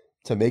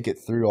to make it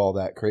through all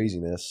that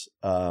craziness.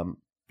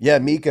 Yeah,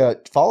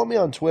 Mika, follow me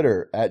on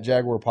Twitter at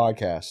Jaguar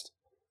Podcast.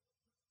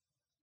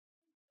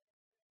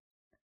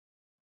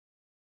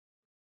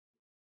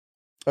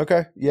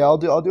 Okay, yeah, I'll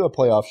do a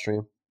playoff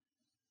stream.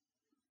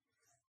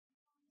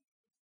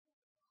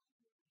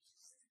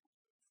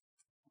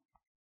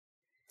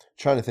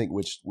 Trying to think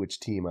which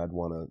team I'd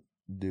want to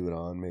do it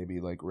on, maybe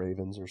like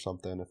Ravens or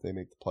something if they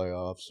make the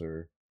playoffs,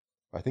 or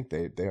I think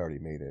they already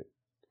made it.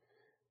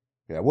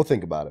 Yeah, we'll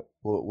think about it.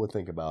 We'll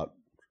think about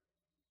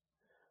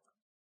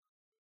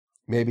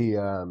maybe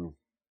it'd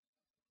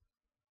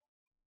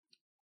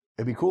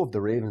be cool if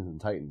the Ravens and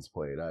Titans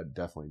played. I'd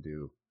definitely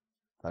do.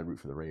 I'd root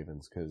for the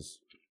Ravens because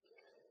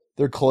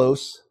they're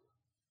close.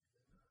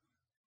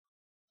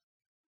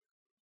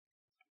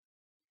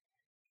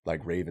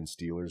 Like Ravens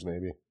Steelers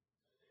maybe.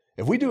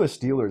 If we do a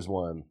Steelers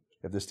one,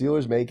 if the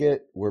Steelers make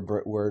it,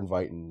 we're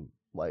inviting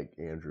like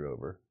Andrew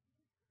over.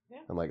 Yeah.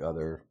 And like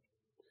our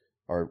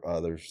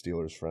other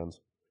Steelers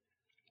friends.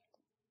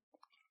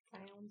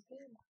 Sounds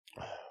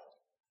good.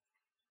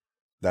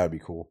 That would be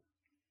cool.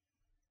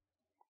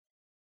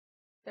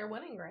 They're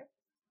winning, right?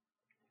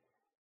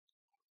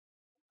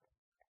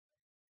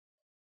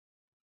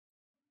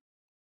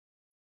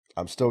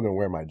 I'm still gonna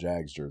wear my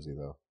Jags jersey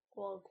though.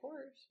 Well, of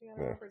course. You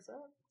gotta represent.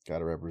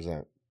 Gotta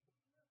represent.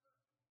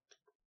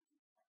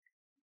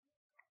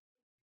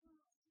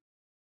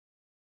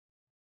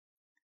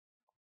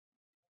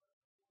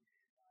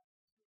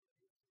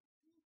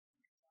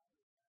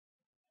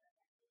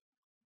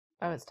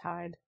 Oh, it's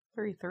tied.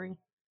 3-3.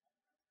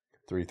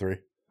 3-3.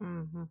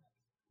 Mm-hmm.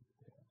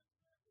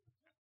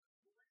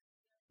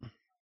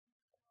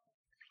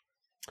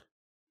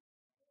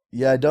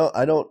 Yeah, I don't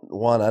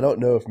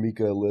know if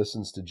Mika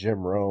listens to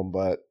Jim Rome,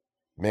 but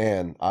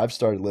man, I've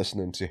started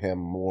listening to him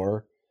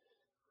more.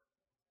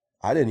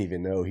 I didn't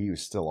even know he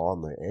was still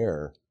on the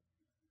air,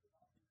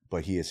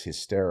 but he is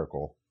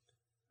hysterical.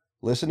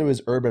 Listen to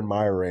his Urban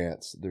Meyer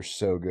rants. They're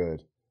so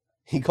good.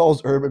 He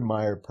calls Urban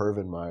Meyer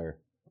Pervin Meyer.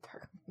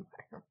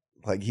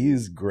 Like, he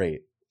is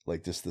great.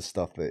 Like, just the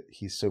stuff that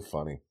he's so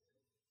funny.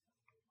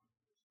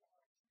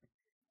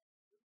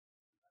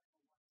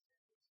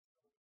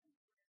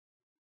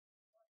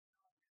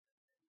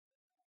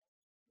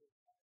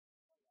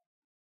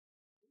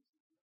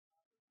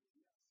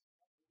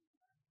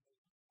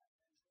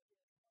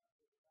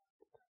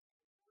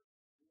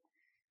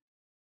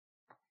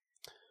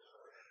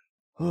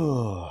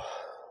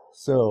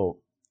 So,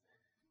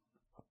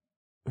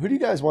 who do you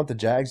guys want the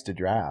Jags to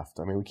draft?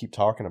 I mean, we keep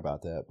talking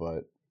about that,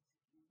 but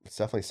it's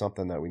definitely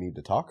something that we need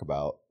to talk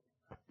about.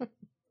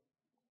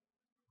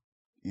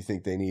 You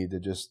think they need to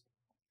just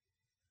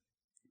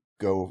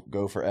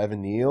go for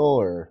Evan Neal,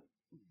 or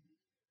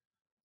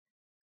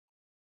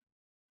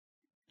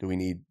do we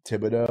need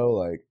Thibodeau,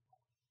 like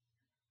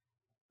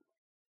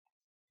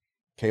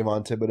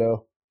Kayvon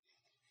Thibodeau?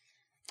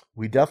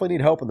 We definitely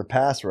need help in the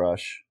pass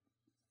rush.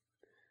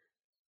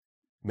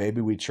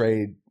 Maybe we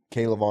trade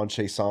Kayvon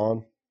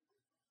Chason.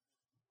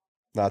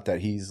 Not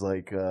that he's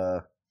like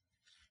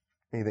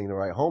anything to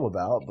write home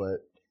about,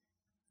 but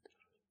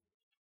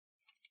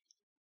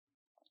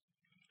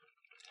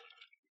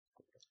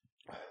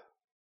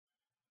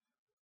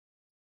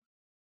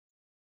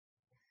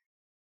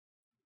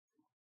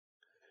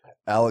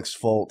Alex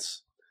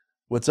Foltz.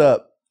 What's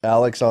up,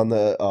 Alex, on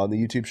the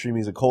YouTube stream?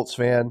 He's a Colts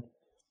fan.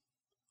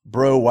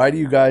 Bro, why do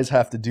you guys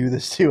have to do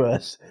this to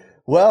us?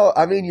 Well,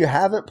 I mean, you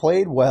haven't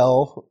played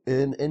well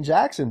in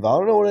Jacksonville. I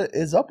don't know what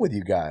is up with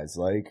you guys.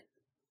 Like,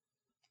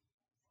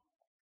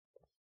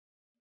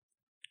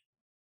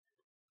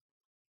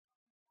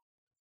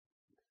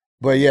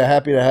 but yeah,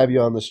 happy to have you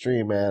on the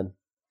stream, man.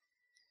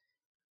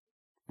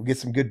 We'll get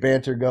some good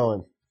banter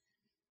going.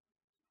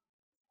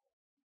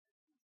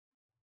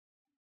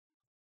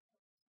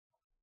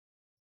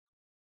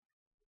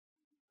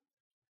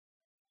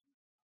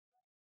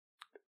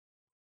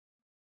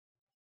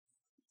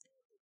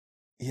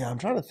 Yeah, I'm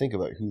trying to think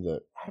about I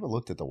haven't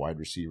looked at the wide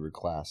receiver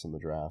class in the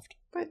draft.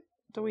 But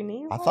do we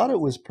need I one? thought it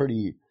was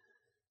pretty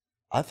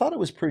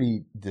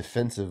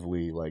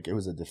defensively, like it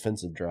was a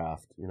defensive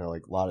draft,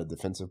 like a lot of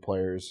defensive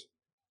players.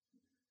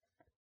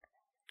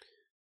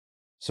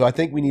 So I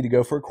think we need to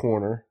go for a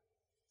corner.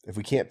 If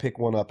we can't pick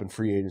one up in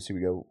free agency,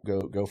 we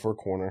go for a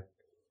corner.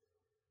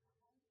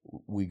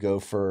 We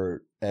go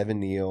for Evan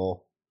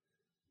Neal,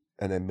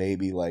 and then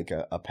maybe like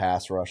a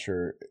pass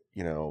rusher,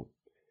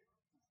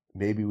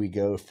 maybe we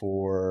go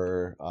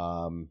for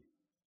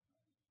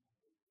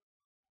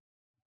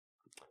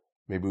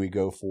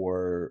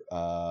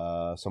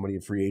somebody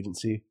in free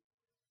agency.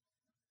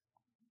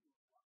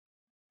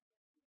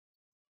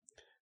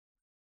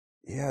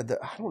 Yeah,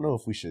 I don't know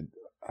if we should.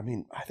 I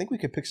mean, I think we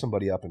could pick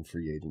somebody up in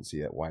free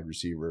agency at wide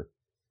receiver.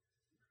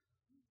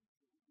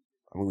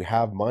 I mean, we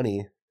have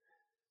money.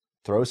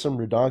 Throw some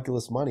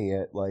ridiculous money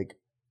at like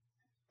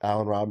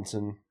Allen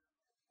Robinson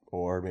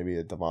or maybe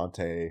a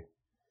Devontae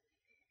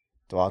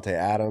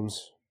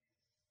Adams.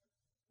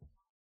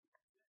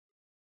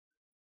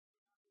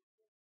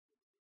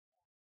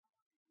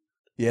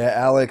 Yeah,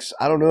 Alex,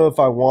 I don't know if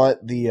I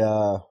want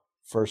the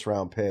first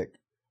round pick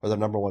or the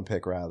number one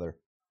pick rather.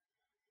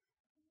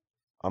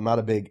 I'm not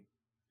a big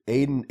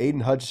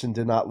Aiden Hutchinson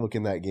did not look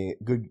in that game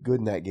good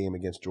in that game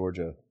against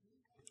Georgia.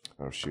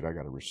 Oh shoot, I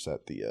gotta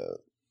reset the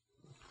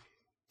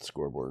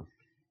scoreboard.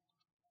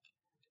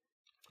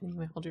 You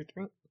may hold your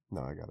drink.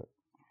 No, I got it.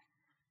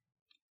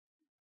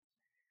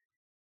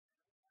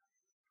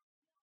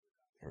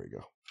 There we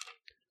go.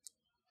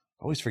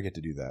 Always forget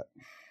to do that.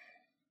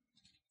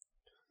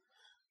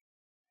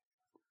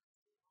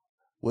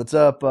 What's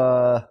up,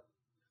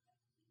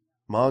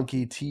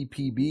 Monkey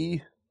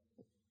TPB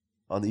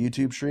on the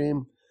YouTube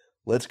stream?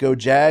 Let's go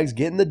Jags,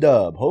 getting the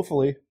dub.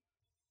 Hopefully.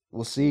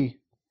 We'll see.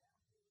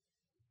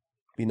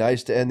 Be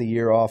nice to end the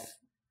year off,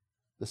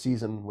 the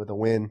season with a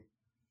win.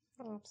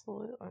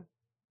 Absolutely.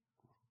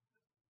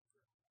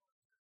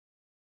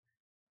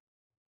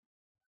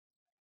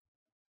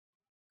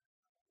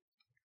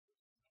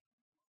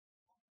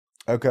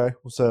 Okay,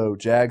 so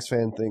Jags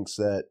fan thinks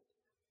that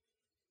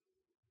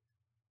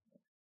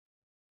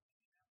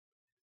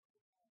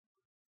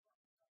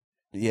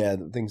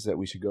thinks that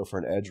we should go for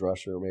an edge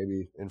rusher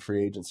maybe in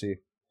free agency.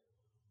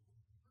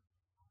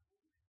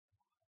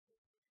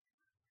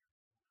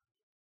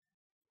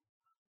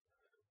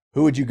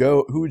 Who would you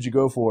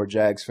go for,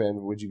 Jags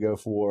fan? Would you go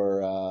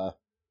for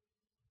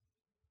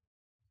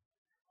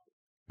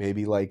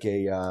maybe like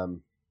a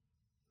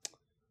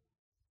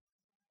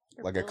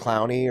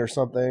Clowney or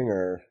something,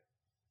 or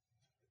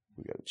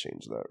we got to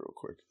change that real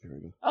quick. Here we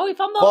go. Oh, he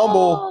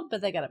fumbled,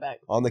 but they got it back.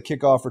 On the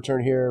kickoff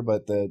return here,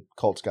 but the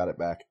Colts got it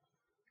back.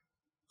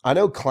 I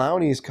know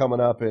Clowney's coming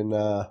up in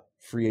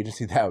free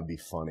agency. That would be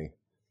funny.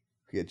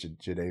 Get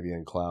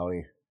Jadeveon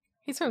Clowney.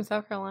 He's from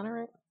South Carolina,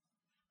 right?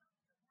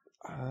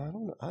 I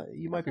don't know.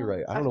 You might be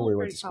right. I don't know where he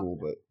went to school,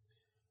 but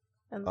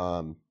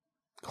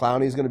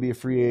Clowney's going to be a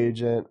free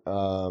agent.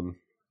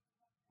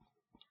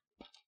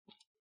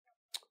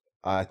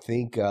 I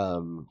think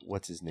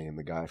what's his name?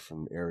 The guy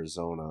from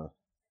Arizona,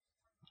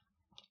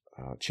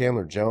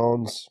 Chandler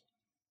Jones.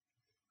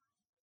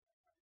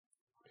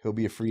 He'll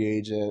be a free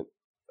agent.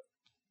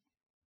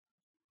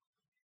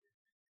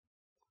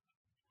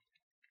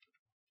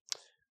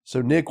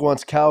 So Nick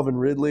wants Calvin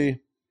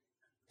Ridley.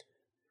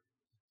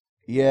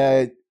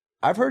 Yeah,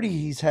 I've heard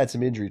he's had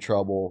some injury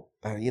trouble.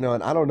 And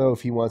I don't know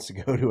if he wants to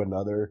go to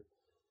another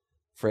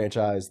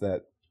franchise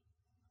that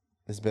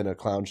has been a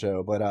clown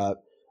show. But all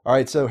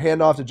right, so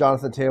hand off to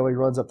Jonathan Taylor. He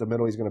runs up the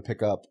middle. He's going to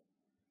pick up,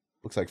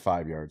 looks like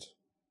 5 yards.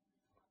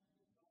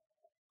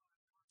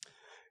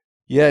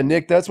 Yeah,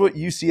 Nick, that's what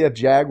UCF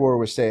Jaguar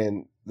was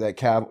saying, that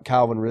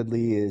Calvin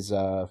Ridley is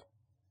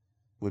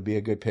would be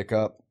a good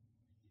pickup.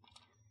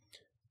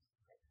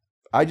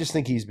 I just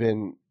think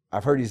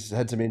I've heard he's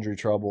had some injury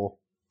trouble.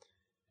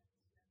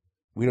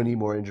 We don't need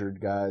more injured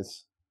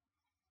guys.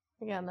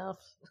 We got enough.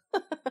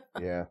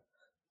 Yeah.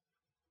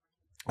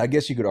 I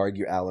guess you could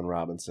argue Allen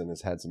Robinson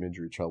has had some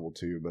injury trouble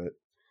too, but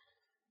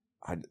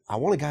I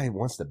want a guy who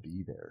wants to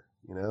be there,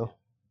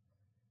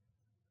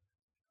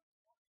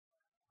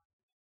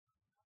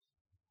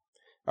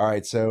 All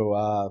right,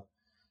 so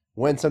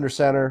Wentz under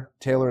center,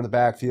 Taylor in the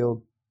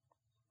backfield.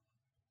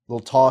 Little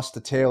toss to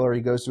Taylor.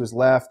 He goes to his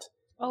left.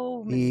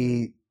 Oh,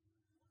 He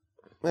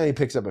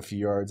picks up a few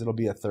yards. It'll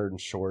be a 3rd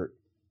and short.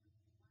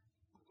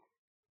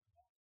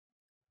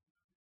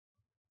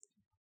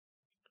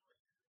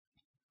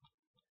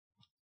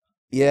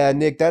 Yeah,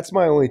 Nick, that's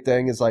my only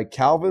thing is like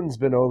Calvin's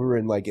been over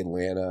in like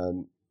Atlanta,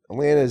 and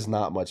Atlanta is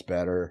not much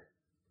better.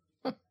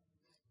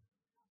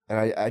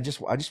 And I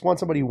just want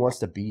somebody who wants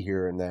to be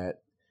here, and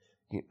that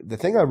the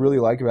thing I really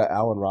like about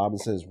Allen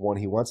Robinson is, one,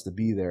 he wants to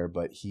be there,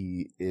 but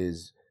he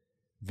is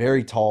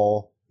very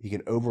tall. He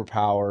can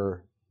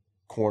overpower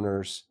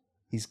corners.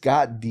 He's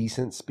got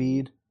decent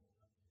speed.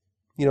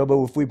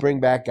 But if we bring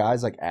back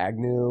guys like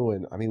Agnew,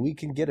 and we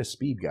can get a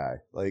speed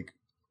guy. Like,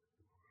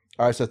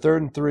 all right, so 3rd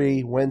and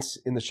 3, Wentz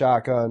in the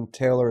shotgun,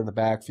 Taylor in the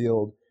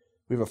backfield.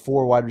 We have a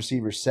 4 wide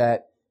receiver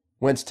set.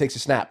 Wentz takes a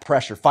snap,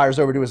 pressure, fires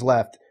over to his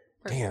left.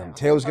 Damn,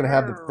 Taylor's going to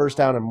have the first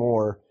down and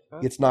more.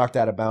 Gets knocked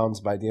out of bounds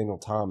by Daniel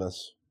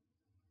Thomas.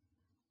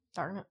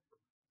 Darn it.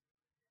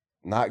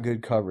 Not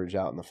good coverage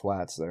out in the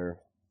flats there.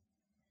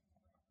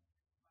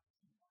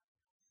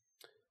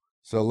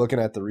 So looking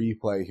at the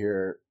replay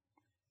here,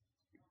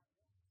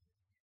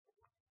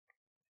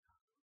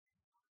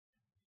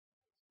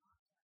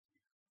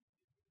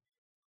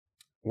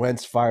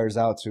 Wentz fires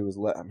out to his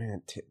left.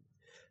 Man,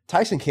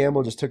 Tyson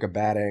Campbell just took a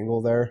bad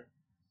angle there.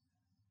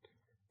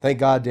 Thank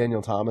God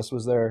Daniel Thomas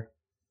was there.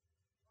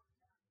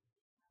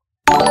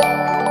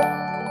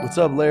 What's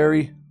up,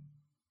 Larry?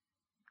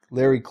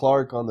 Larry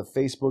Clark on the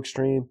Facebook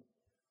stream.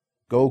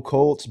 Go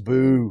Colts,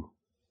 boo.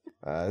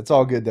 It's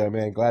all good though,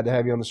 man. Glad to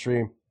have you on the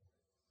stream.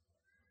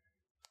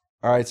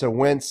 All right, so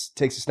Wentz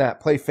takes a snap,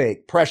 play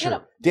fake,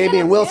 pressure.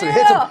 Damian Wilson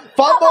hits him.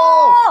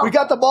 Fumble! We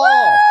got the ball.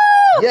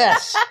 Woo!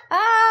 Yes.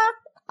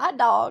 Hot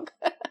dog.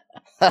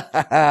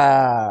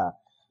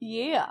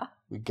 Yeah.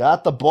 We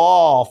got the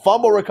ball.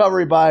 Fumble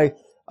recovery by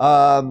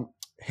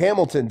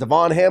Hamilton,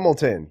 Devon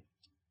Hamilton.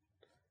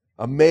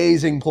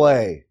 Amazing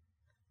play.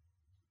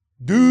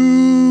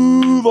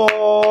 Duval.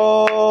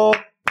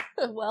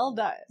 Well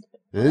done.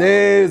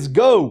 Let's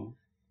go.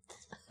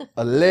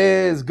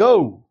 Let's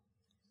go.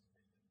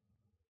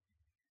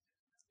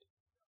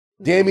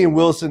 Damian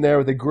Wilson there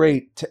with a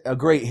great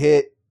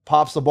hit.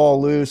 Pops the ball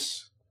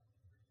loose.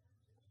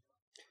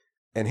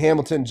 And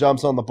Hamilton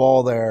jumps on the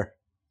ball there.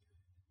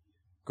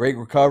 Great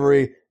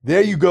recovery.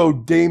 There you go,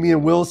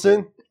 Damian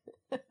Wilson.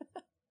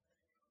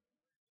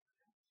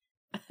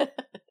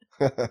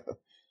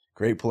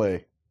 Great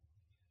play.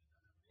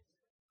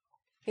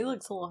 He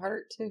looks a little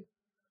hurt too.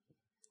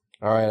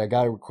 All right, I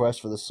got a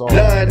request for the song.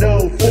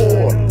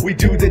 904, we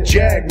do the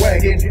jag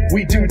wagon,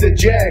 we do the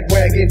jag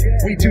wagon,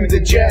 we do the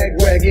jag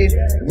wagon.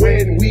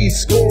 When we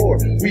score,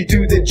 we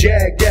do the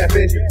jag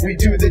dapping, we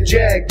do the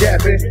jag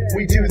dapping,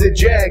 we do the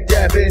jag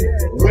dapping.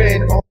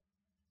 When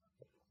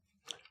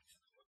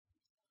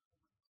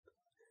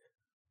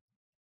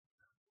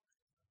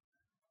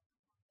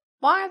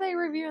Why are they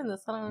reviewing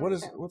this? I don't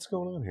understand. What's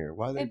going on here?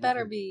 Why It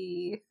better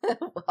be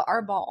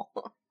our ball.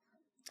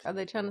 Are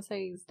they trying to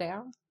say he's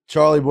down?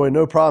 Charlie boy,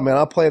 no problem, man.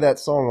 I'll play that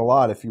song a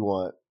lot if you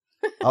want.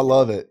 I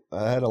love it.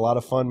 I had a lot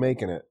of fun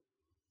making it.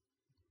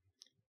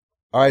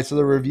 All right, so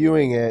they're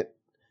reviewing it.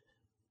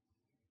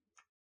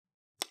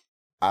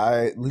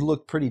 He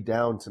looked pretty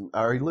down to,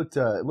 or it looked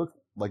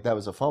like that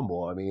was a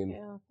fumble. I mean,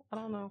 Yeah, I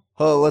don't know.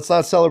 oh, let's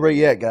not celebrate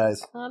yet,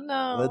 guys. Oh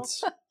no.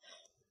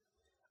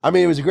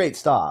 It was a great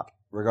stop.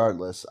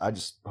 Regardless, I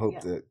just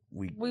hope that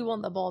we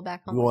want the ball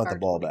back on. We want the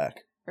ball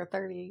back or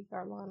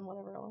 30-yard line,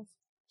 whatever it was.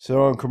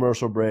 So on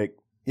commercial break.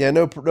 Yeah,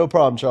 no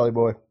problem, Charlie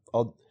boy.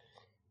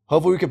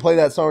 Hopefully we can play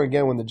that song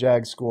again when the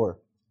Jags score.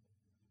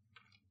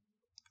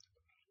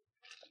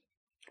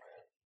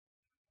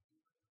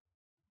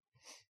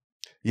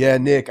 Yeah,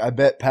 Nick, I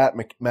bet Pat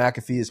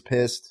McAfee is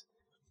pissed.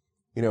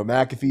 You know,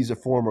 McAfee's a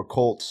former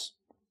Colts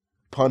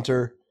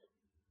punter.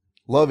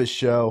 Love his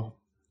show.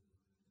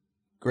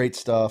 Great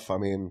stuff. I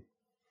mean,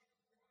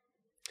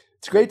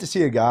 it's great to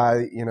see a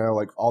guy, you know,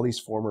 like all these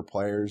former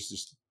players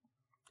just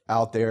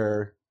out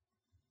there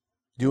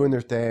doing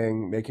their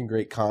thing, making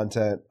great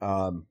content.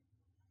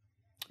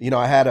 You know,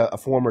 I had a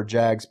former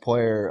Jags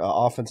player,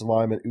 offensive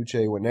lineman,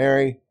 Uche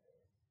Nwaneri.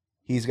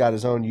 He's got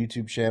his own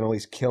YouTube channel.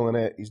 He's killing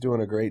it. He's doing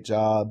a great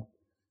job.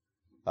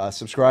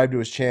 Subscribe to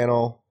his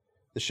channel.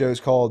 The show's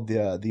called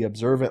The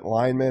Observant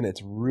Lineman.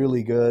 It's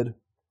really good.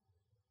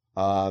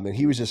 And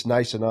he was just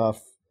nice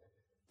enough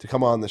to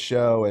come on the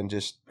show and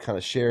just kind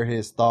of share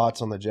his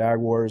thoughts on the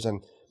Jaguars.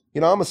 And,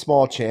 you know, I'm a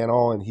small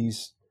channel and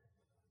he's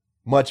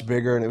much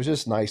bigger. And it was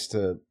just nice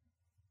to,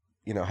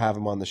 you know, have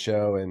him on the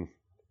show and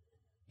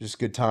just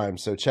good time.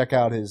 So check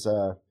out his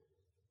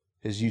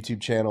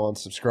YouTube channel and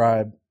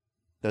subscribe.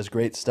 Does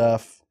great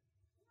stuff.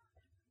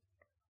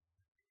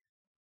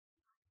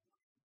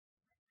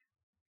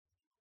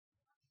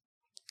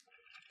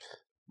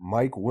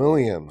 Mike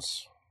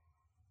Williams.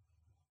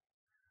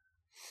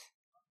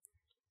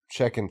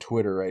 Checking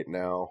Twitter right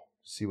now.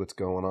 See what's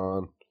going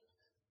on.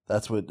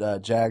 That's what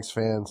Jag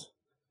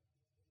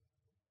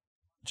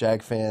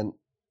fan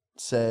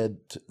said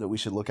that we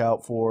should look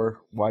out for.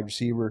 Wide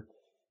receiver.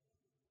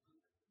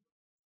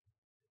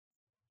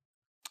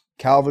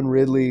 Calvin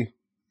Ridley.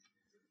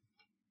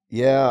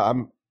 Yeah,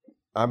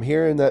 I'm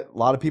hearing that a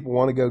lot of people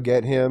want to go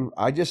get him.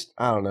 I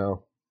don't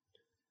know.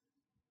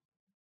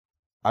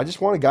 I just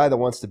want a guy that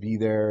wants to be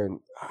there, and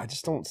I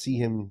just don't see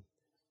him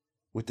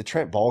with the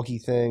Trent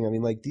Baalke thing. I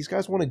mean, like, these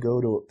guys want to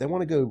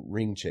go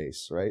ring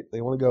chase, right?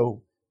 They want to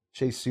go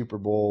chase Super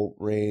Bowl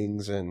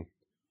rings. And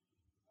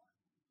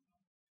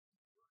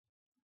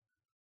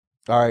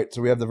all right,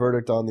 so we have the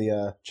verdict on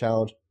the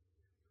challenge.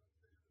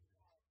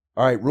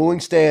 All right, ruling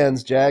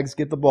stands. Jags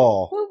get the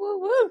ball. Woo, woo,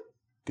 woo.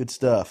 Good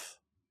stuff.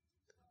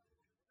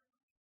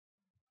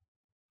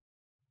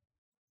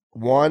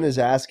 Juan is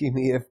asking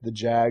me if the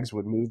Jags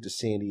would move to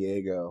San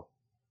Diego.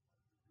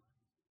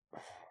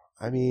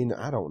 I mean,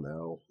 I don't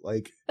know.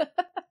 Like,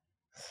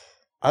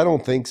 I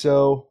don't think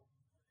so.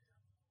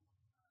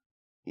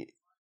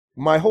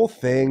 My whole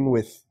thing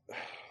with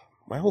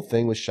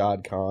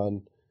Shad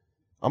Khan,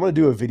 I'm gonna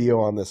do a video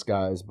on this,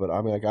 guys. But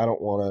I mean, like, I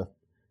don't want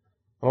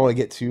to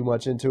get too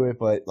much into it.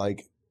 But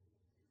like,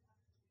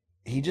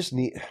 he just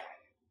needs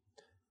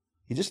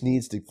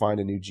to find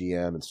a new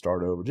GM and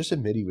start over. Just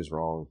admit he was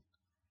wrong.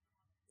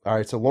 All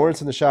right, so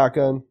Lawrence in the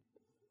shotgun,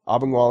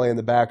 Abengwale in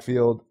the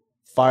backfield,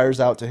 fires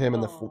out to him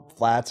in the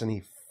flats, and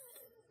he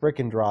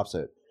freaking drops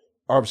it.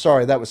 Or, I'm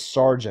sorry, that was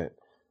Sargent.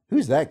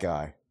 Who's that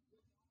guy?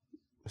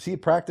 Is he a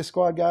practice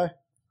squad guy?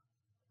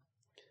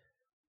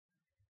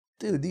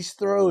 Dude, these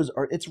throws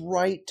it's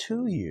right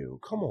to you.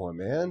 Come on,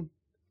 man.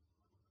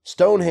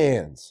 Stone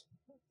hands.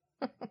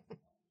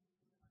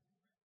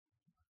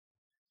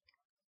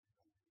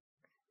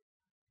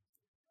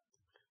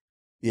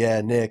 Yeah,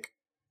 Nick.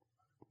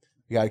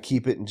 You got to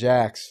keep it in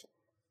jacks.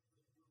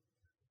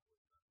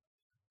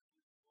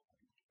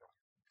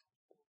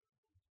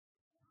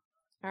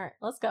 All right,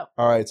 let's go.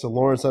 All right, so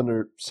Lawrence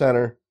under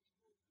center.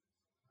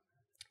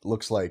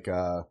 Looks like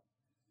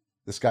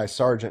this guy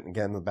Sargent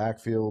again in the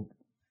backfield.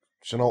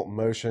 Chenault in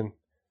motion.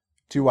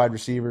 2 wide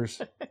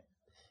receivers.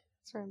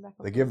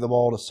 They give the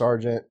ball to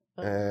Sargent,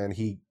 and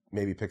he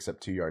maybe picks up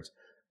 2 yards.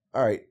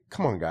 All right,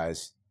 come on,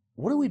 guys.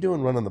 What are we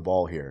doing running the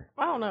ball here?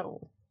 I don't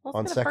know.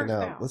 On second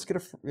down. Let's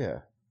get yeah.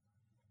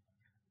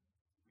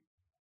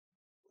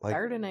 Like,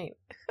 3rd and 8.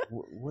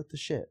 What the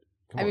shit?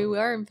 I mean, we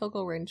are in field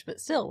goal range, but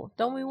still,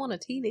 don't we want a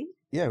TD?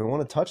 Yeah, we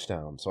want a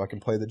touchdown so I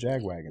can play the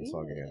Jagwagon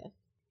song again.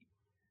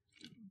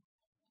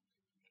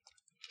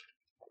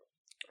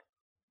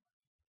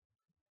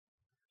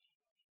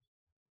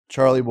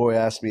 Charlie Boy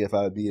asked me if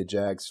I would be a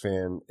Jags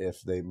fan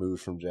if they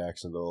moved from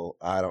Jacksonville.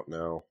 I don't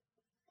know.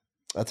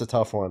 That's a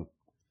tough one.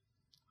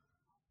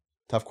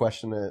 Tough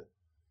question to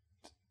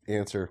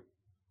answer.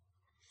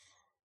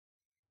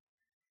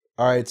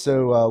 All right,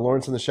 so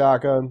Lawrence in the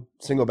shotgun,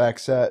 single back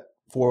set,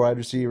 4 wide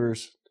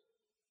receivers.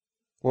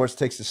 Lawrence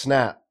takes the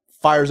snap,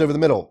 fires over the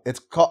middle. It's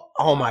caught.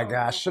 Oh my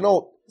gosh,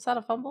 Chenault. Is that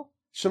a fumble?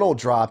 Chenault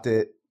dropped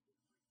it.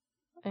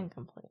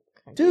 Incomplete.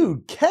 Okay.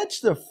 Dude,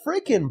 catch the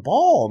freaking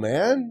ball,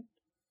 man.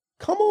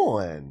 Come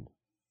on.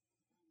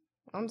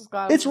 I'm just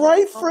glad It's it was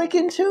right a fumble.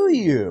 freaking to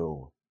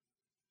you.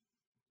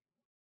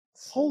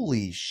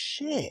 Holy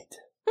shit.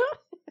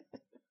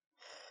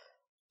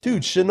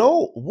 Dude,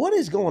 Chenault, what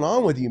is going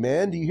on with you,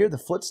 man? Do you hear the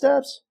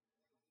footsteps?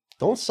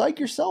 Don't psych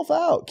yourself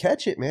out.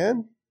 Catch it,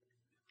 man.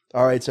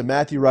 All right, so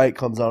Matthew Wright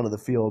comes onto the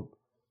field.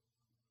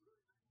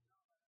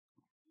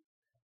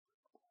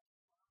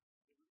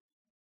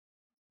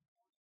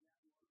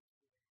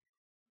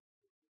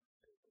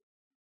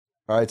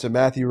 All right, so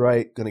Matthew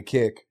Wright going to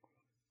kick.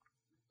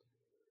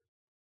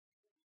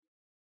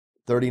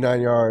 39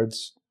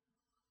 yards.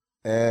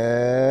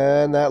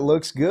 And that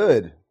looks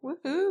good.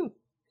 Woohoo.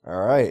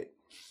 All right.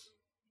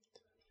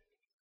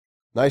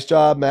 Nice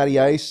job, Matty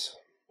Ice.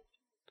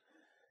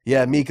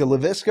 Yeah, Mika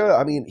Leviska,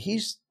 I mean,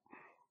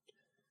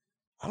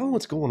 I don't know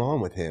what's going on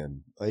with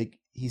him. Like,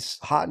 he's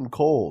hot and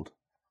cold.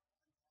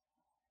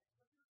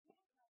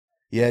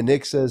 Yeah,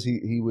 Nick says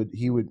he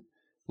would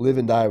live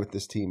and die with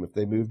this team. If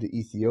they moved to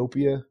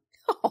Ethiopia,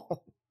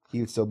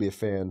 he would still be a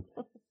fan.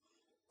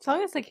 As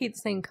long as they keep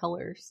the same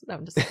colors. No,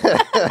 I'm just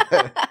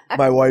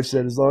My wife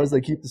said, as long as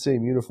they keep the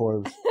same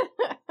uniforms.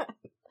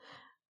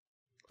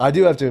 I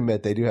do have to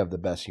admit, they do have the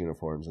best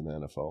uniforms in the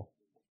NFL.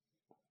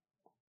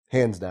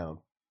 Hands down.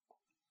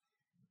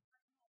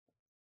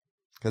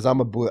 Because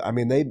I'm a blue. I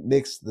mean, they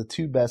mix the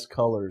 2 best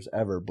colors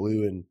ever,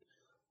 blue and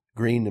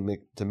green,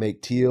 to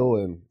make teal,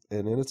 and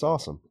it's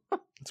awesome.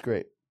 It's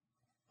great.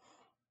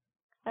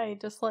 Hey,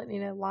 just letting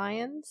you know,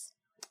 Lions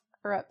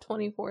are up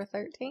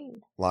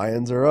 24-13.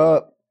 Lions are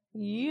up.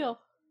 Yeah.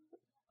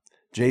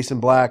 Jason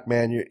Black,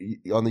 man,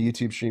 you on the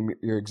YouTube stream,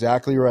 you're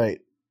exactly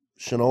right.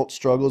 Chenault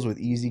struggles with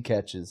easy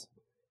catches.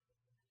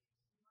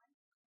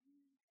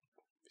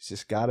 He's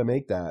just got to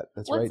make that.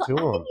 That's right to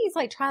I him. think he's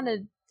like trying to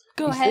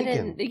go He's ahead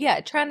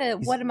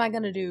thinking. what am I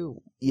going to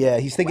do? Yeah,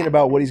 he's thinking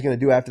about what he's going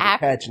to do after the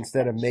After catch the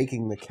instead of catch.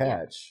 making the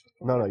catch.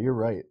 Yeah. No, you're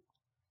right.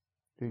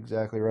 You're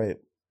exactly right.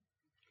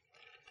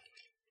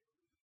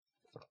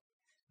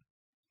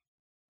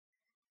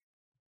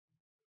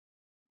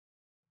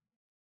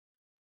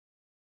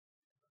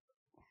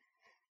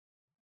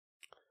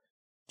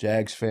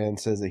 Jags fan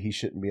says that he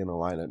shouldn't be in the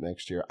lineup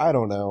next year. I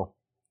don't know.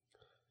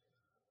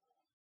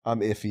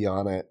 I'm iffy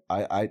on it.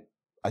 I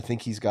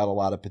think he's got a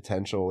lot of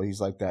potential. He's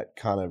like that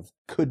kind of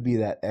could be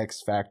that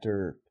X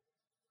factor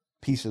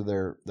piece of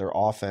their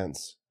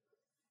offense.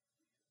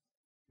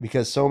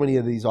 Because so many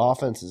of these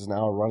offenses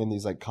now are running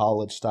these like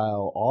college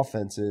style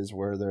offenses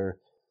where they're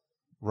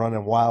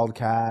running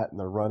wildcat and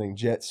they're running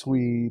jet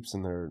sweeps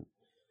and they're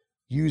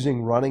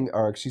using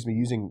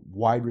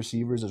wide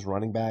receivers as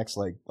running backs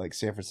like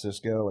San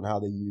Francisco, and how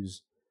they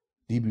use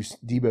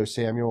Deebo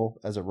Samuel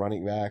as a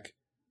running back.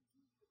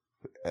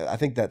 I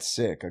think that's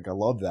sick. Like, I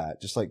love that.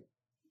 Just like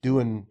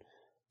doing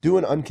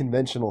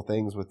unconventional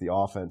things with the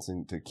offense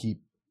and to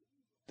keep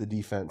the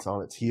defense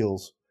on its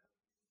heels.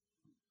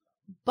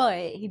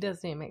 But he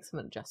does need to make some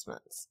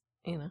adjustments,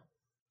 you know.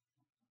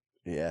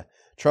 Yeah.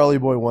 Charlie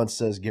Boy once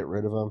says get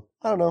rid of him.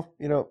 I don't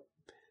know.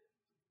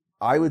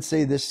 I would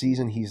say this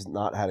season he's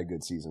not had a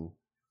good season.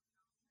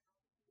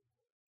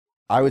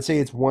 I would say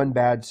it's one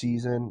bad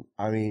season.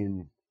 I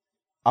mean,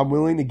 I'm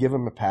willing to give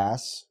him a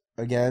pass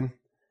again.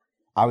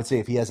 I would say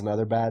if he has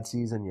another bad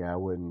season, yeah,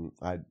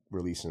 I'd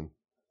release him.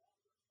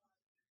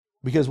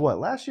 Because what?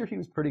 Last year he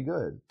was pretty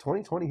good.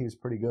 2020 he was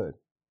pretty good.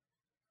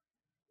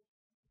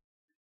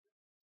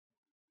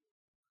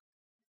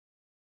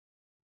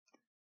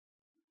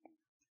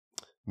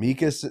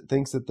 Mika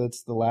thinks that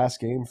that's the last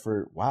game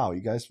for. Wow,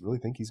 you guys really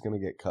think he's going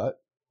to get cut?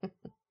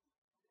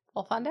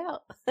 We'll find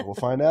out. We'll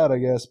find out, I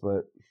guess.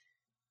 But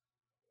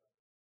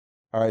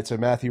all right, so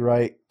Matthew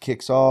Wright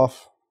kicks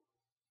off.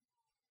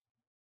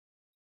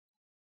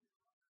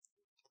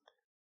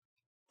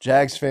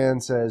 Jags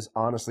fan says,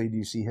 honestly, do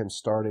you see him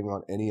starting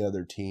on any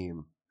other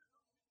team?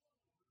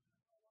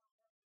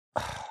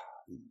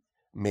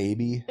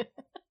 Maybe.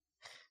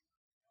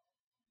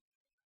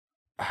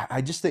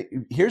 I just think,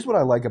 here's what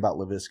I like about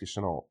Laviska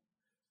Shenault.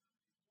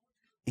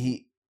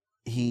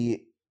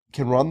 He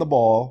can run the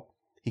ball.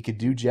 He could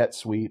do jet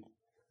sweep.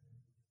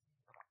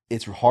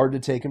 It's hard to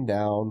take him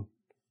down.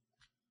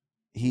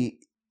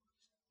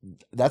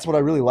 That's what I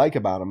really like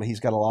about him. He's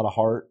got a lot of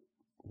heart.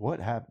 What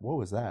happened? What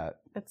was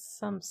that? It's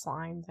some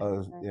slime.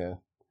 Yeah.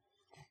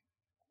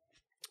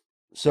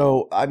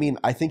 So, I mean,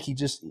 I think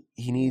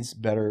he needs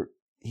better.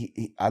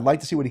 I'd like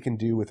to see what he can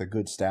do with a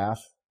good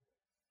staff.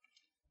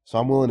 So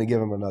I'm willing to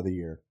give him another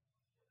year.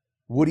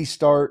 Would he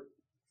start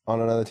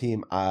on another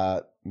team?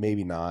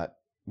 Maybe not.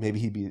 Maybe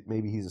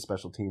he's a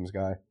special teams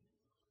guy.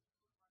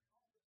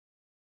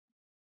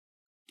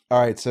 All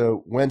right,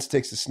 so Wentz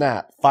takes the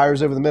snap,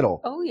 fires over the middle.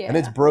 Oh, yeah. And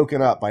it's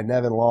broken up by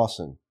Nevin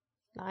Lawson.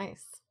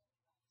 Nice.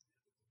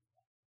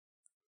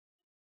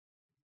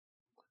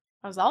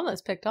 I was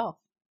almost picked off.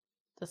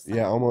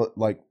 Yeah, almost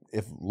like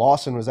if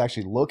Lawson was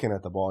actually looking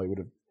at the ball, he would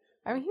have.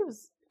 I mean, he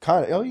was.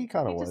 He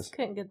kind of was. Just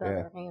couldn't get that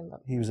other hand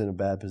up. He was in a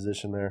bad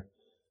position there.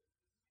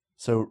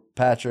 So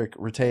Patrick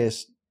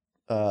Rateus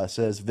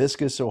says,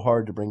 Visca's so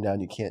hard to bring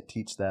down, you can't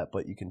teach that,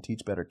 but you can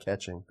teach better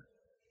catching.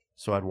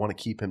 So I'd want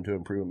to keep him to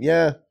improve him.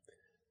 Yeah,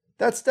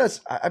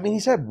 I mean,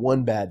 he's had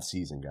one bad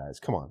season, guys.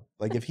 Come on.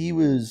 Like, if he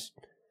was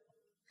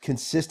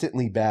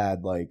consistently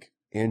bad, like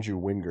Andrew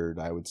Wingard,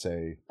 I would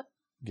say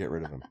get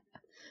rid of him.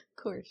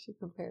 Of course, you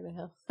compare to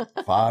him.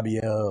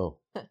 Fabio.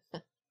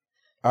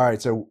 All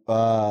right, so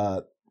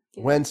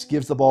Wentz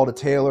gives the ball to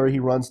Taylor. He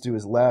runs to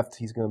his left.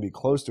 He's going to be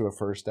close to a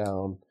first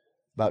down,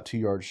 about 2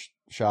 yards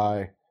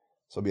shy.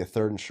 So it'll be a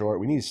 3rd and short.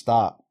 We need to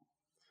stop.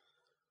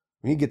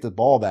 We need to get the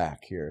ball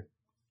back here.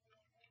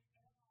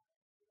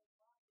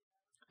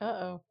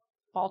 Uh-oh.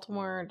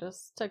 Baltimore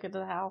just took it to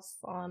the house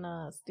on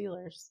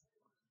Steelers.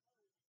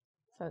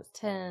 So it's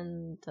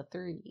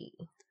 10-3.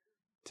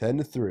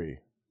 10-3.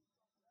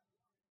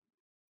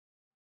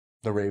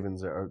 The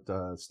Ravens are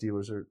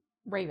Steelers are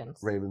Ravens.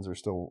 Ravens are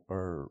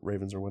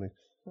winning.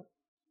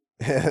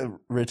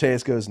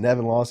 Rateus goes,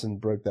 Nevin Lawson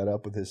broke that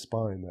up with his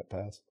spine, that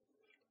pass.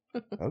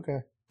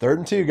 Okay. 3rd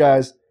and 2,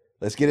 guys.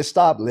 Let's get it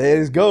stopped.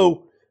 Let's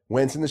go.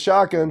 Wentz in the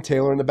shotgun.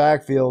 Taylor in the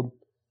backfield.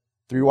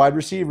 3 wide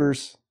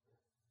receivers.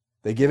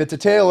 They give it to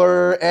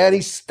Taylor, and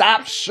he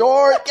stops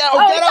short. Get him!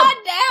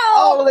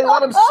 Oh, they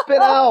let him spin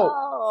out.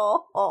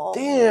 Oh.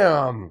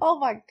 Damn. Oh,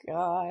 my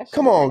gosh.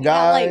 Come on,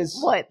 guys.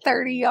 Like,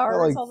 30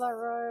 yards on that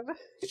run?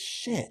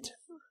 Shit.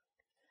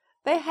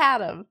 They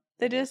had him.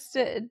 They just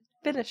didn't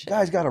finish it.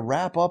 Guys got to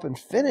wrap up and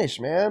finish,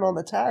 man, on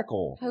the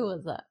tackle. Who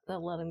was that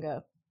let him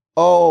go?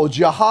 Oh,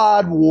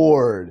 Jihad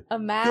Ward.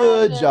 Imagine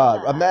Good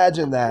job. that.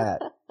 Imagine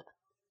that.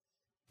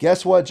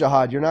 Guess what,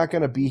 Jihad? You're not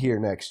going to be here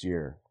next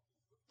year.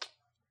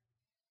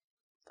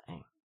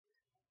 Dang.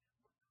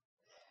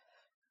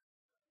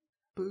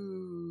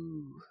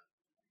 Boo.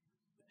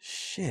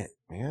 Shit,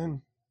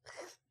 man.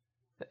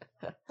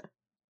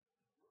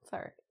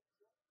 Sorry.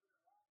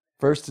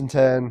 1st and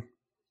 10.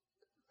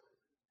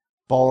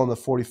 Ball on the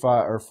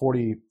 45 or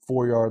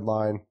 44-yard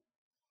line.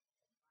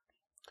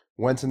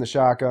 Wentz in the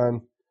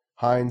shotgun.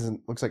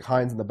 Looks like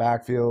Hines in the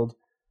backfield.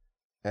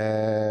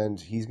 And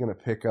he's going to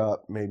pick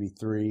up maybe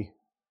 3.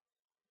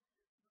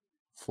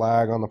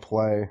 Flag on the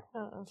play.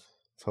 Uh-oh.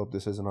 Let's hope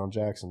this isn't on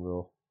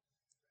Jacksonville.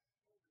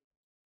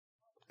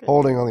 Good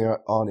Holding deal.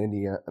 on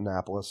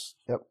Indianapolis.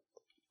 Yep.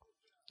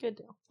 Good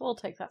deal. We'll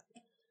take that.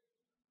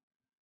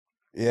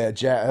 Yeah,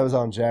 that was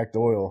on Jack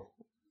Doyle.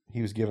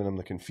 He was giving him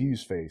the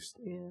confused face.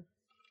 Yeah.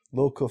 A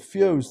little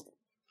confused.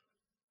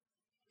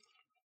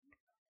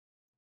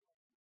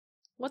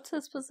 What's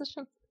his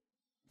position?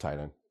 Tight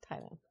end.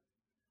 Tight end.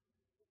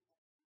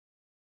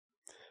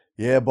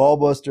 Yeah, ball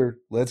buster.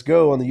 Let's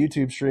go on the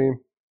YouTube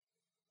stream.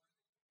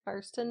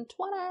 1st and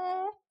 20.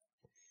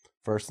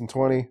 1st and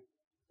 20.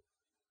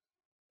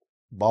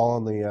 Ball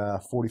on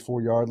the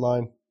 44-yard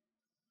line.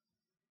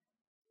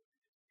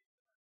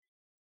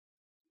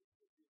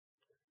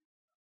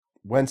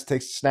 Wentz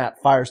takes the snap,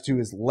 fires to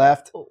his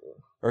left,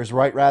 or his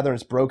right rather,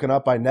 and it's broken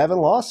up by Nevin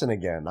Lawson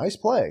again. Nice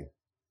play.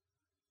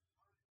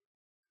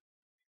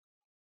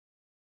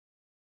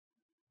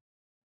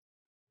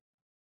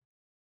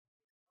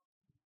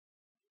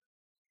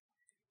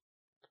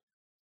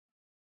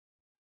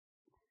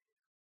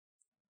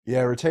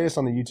 Yeah, Rateus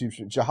on the YouTube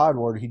stream. Jihad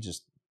Ward,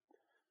 he's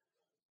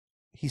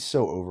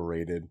so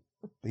overrated.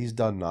 He's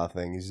done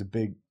nothing. He's a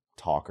big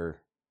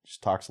talker.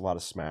 Just talks a lot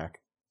of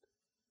smack.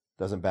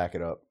 Doesn't back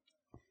it up.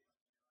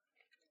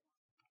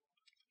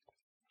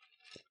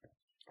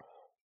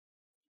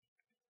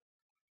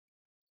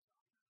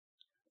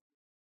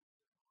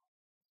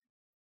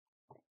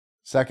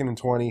 Second and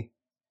 20.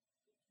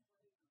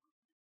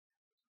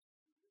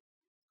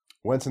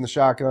 Wentz in the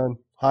shotgun.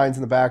 Hines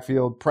in the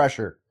backfield.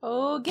 Pressure.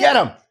 Oh, Get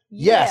him!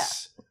 Yeah.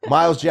 Yes!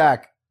 Miles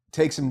Jack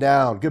takes him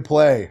down. Good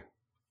play.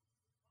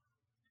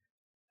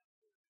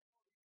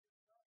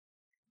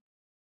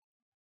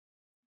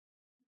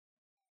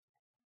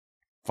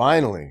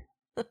 Finally.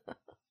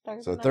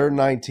 So 3rd and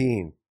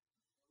 19.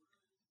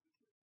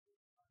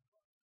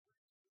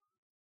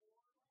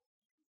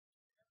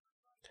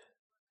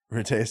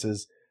 Rete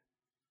says,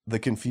 the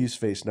confused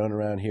face known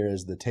around here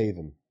as the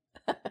Taven.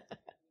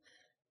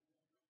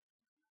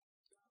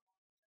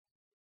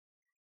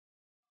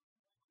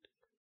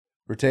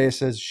 Rete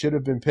says, should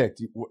have been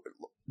picked.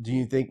 Do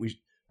you think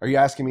are you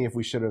asking me if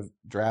we should have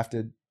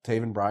drafted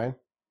Taven Bryan?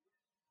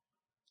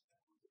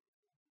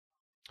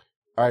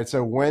 All right,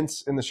 so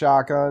Wentz in the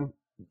shotgun,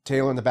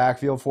 Taylor in the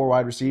backfield, 4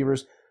 wide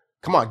receivers.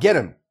 Come on, get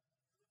him.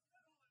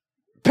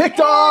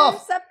 Picked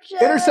off.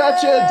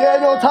 Interception.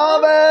 Daniel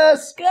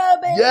Thomas. Go,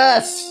 baby.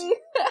 Yes.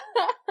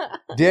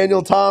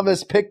 Daniel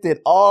Thomas picked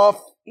it off.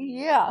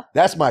 Yeah.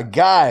 That's my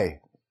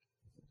guy.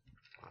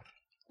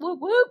 Whoop,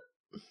 whoop.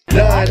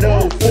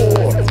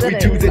 904. We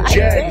do the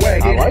jag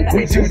wagon. like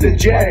We this. do the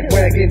jag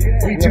wagon.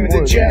 We do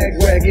the jag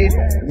wagon.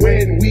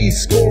 When we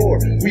score,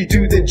 we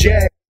do the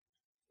jag.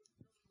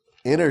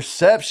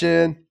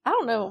 Interception. I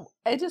don't know.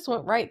 It just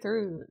went right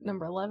through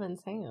number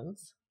 11's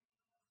hands.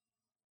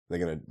 They're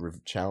going to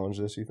challenge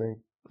this, you think?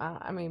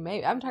 I mean,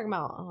 maybe I'm talking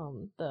about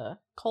the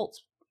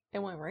Colts. It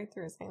went right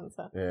through his hands.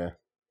 So. Yeah.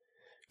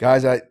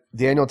 Guys,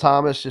 Daniel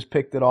Thomas just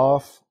picked it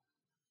off.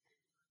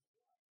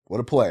 What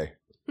a play.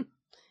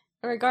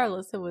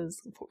 Regardless,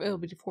 it'll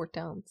be 4th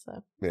down.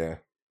 So Yeah.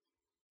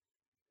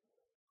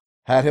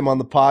 Had him on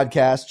the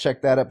podcast.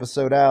 Check that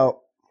episode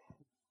out.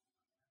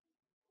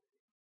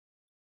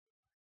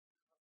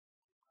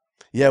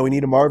 Yeah, we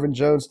need a Marvin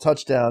Jones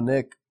touchdown,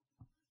 Nick.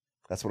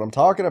 That's what I'm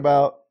talking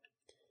about.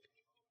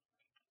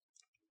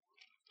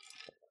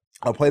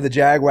 I'll play the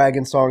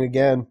Jagwagon song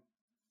again.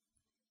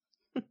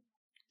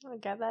 I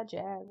got that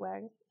jag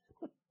wagon.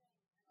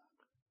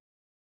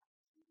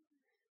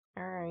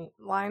 All right,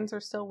 Lions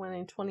are still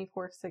winning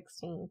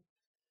 24-16.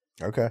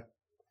 Okay.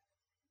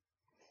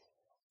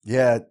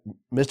 Yeah,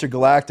 Mr.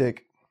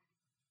 Galactic.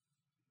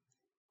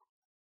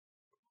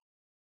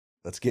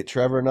 Let's get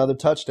Trevor another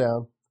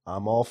touchdown.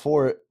 I'm all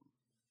for it.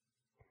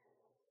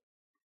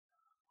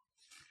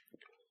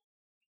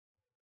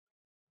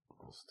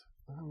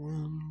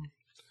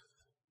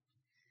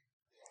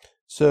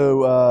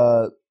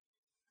 So,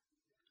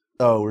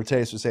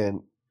 Rateus was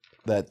saying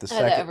that the They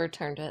second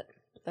overturned it.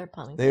 They're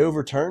punting. they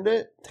overturned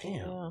it. Damn.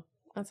 Yeah,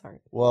 that's all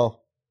right.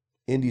 Well,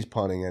 Indy's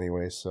punting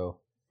anyway, so.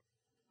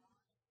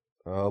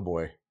 Oh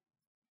boy.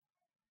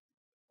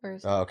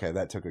 Where's Oh, okay,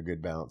 that took a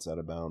good bounce out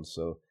of bounds.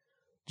 So,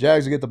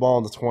 Jags will get the ball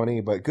on the 20,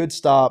 but good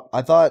stop.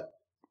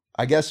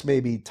 I guess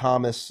maybe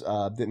Thomas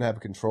didn't have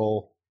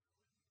control.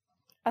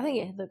 I think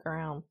it hit the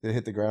ground. Did it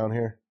hit the ground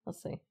here?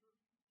 Let's see.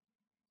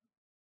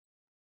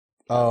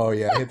 Oh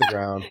yeah, it hit the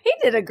ground. He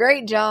did a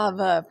great job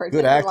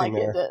pretending acting like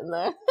there. it didn't,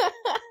 though.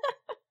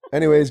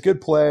 Anyways,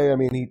 good play. I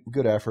mean,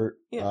 good effort.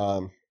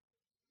 Yeah.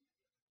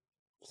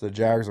 So the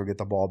Jags will get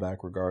the ball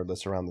back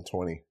regardless around the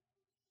 20.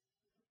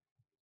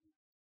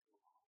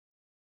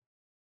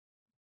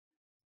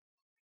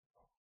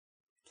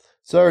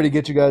 Sorry to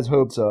get you guys'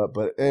 hopes up,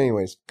 but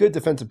anyways, good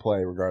defensive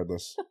play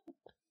regardless.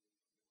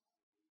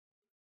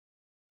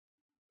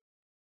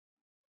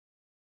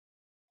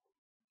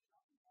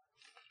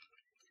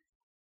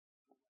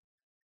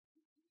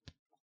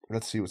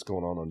 Let's see what's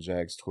going on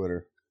Jags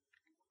Twitter.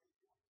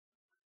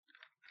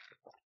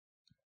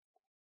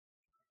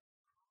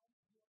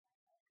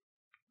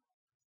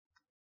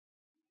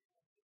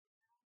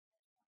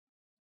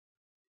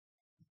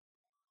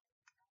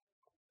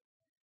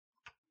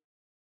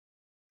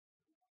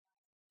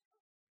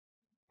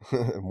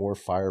 More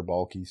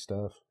fireball-y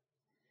stuff.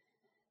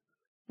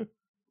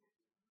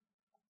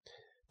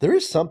 There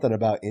is something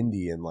about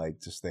Indy and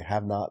just they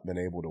have not been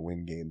able to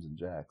win games in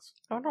Jags.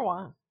 I wonder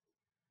why.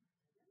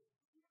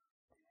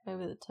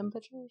 Maybe the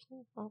temperature or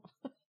something?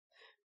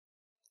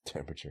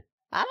 Temperature.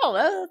 I don't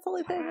know. That's the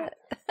only thing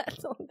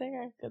that's the only thing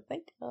I could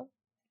think of.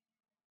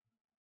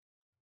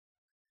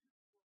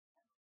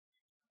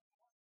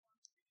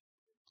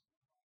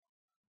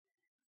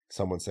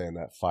 Someone saying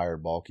that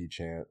fireball-y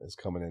chant is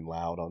coming in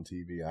loud on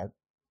TV. I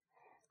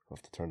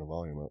have to turn the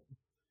volume up.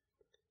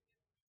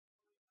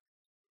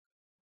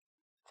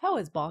 If I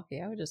was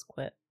balky, I would just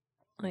quit.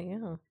 Like,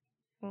 yeah.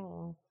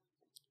 Oh.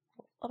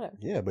 Whatever.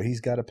 Yeah, but he's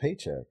got a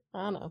paycheck.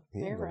 I know. He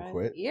ain't You're gonna right.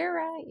 quit. You're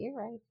right. You're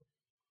right.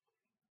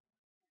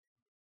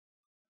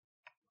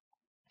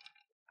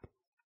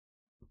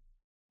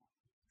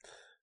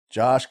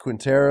 Josh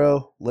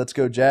Quintero, let's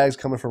go Jags,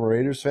 coming from a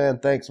Raiders fan.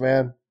 Thanks,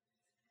 man.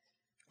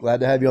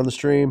 Glad to have you on the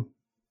stream.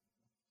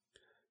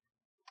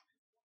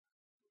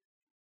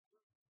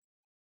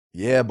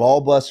 Yeah,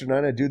 Ball Buster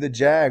 9, do the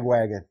Jag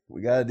wagon.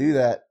 We got to do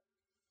that.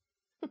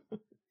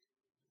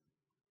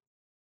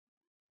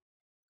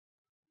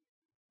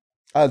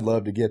 I'd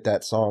love to get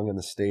that song in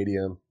the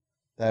stadium.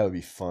 That would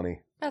be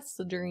funny. That's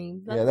the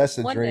dream. Yeah, that's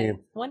the one dream.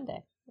 Day. One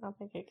day. I don't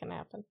think it can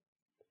happen.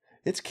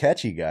 It's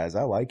catchy, guys.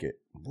 I like it.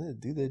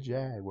 Do the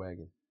Jag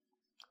wagon.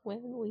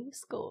 When we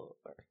score.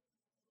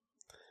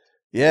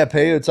 Yeah,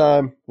 Payo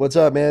time. What's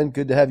up, man?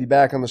 Good to have you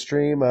back on the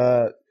stream.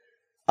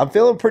 I'm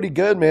feeling pretty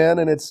good, man,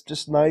 and it's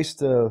just nice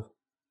to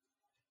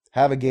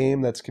have a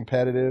game that's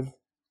competitive.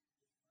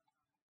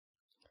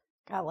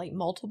 Got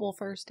multiple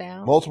first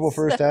downs. Multiple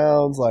first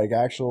downs,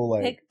 actual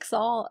picks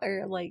all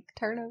or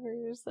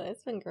turnovers.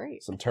 It's been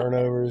great. Some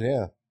turnovers,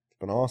 yeah. It's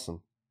been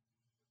awesome.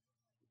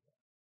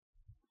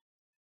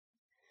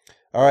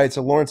 All right,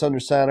 so Lawrence under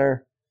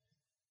center.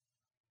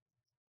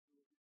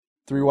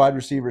 3 wide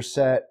receivers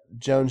set.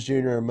 Jones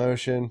Jr. in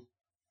motion.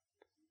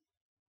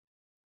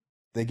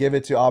 They give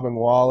it to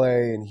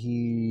Abengwale, and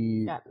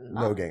he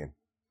no gain.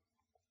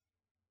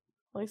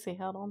 At least he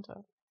held on to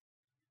it.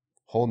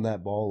 Holding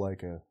that ball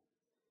like a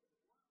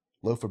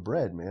loaf of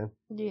bread, man.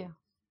 Yeah.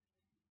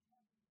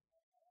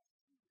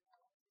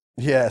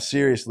 Yeah,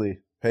 seriously.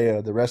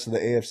 Hey, the rest of the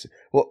AFC.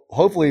 Well,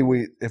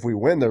 hopefully if we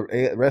win, the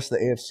rest of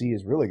the AFC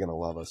is really going to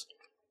love us.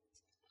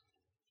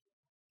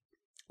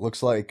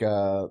 Looks like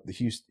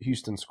the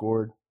Houston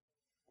scored.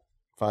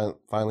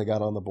 Finally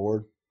got on the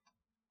board.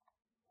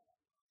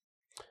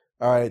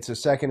 All right, so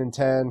 2nd and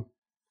 10.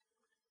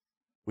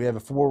 We have a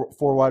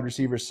four wide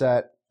receiver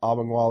set.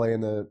 Abangwale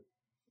in the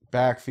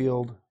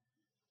backfield.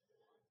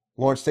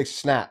 Lawrence takes a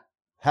snap.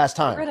 Has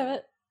Get rid time. of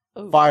it.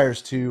 Ooh.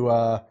 Fires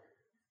to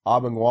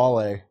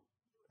Abangwale,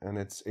 and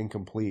it's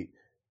incomplete.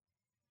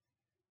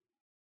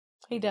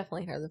 He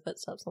definitely heard the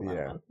footsteps on that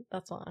Yeah. one.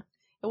 That's why.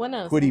 It went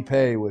out. Quiddy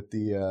Pay with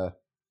the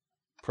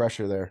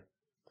pressure there.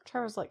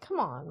 Trevor's like, come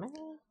on,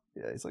 man.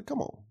 Yeah, he's like,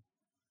 come on.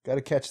 Got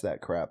to catch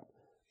that crap.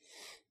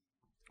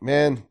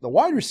 Man, the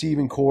wide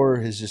receiving core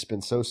has just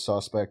been so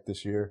suspect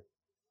this year.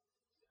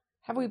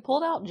 Have we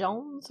pulled out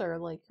Jones, or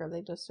like, are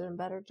they just doing a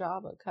better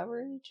job at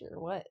coverage, or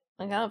what?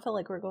 Like, I don't feel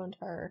like we're going to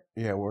our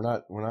Yeah, we're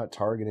not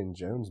targeting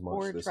Jones much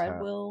or this half.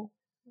 Treadwell.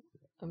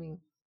 I mean,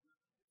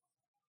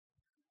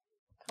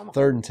 come on.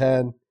 3rd and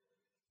 10.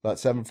 About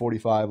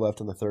 7:45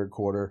 left in the third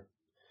quarter.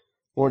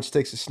 Lawrence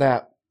takes a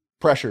snap.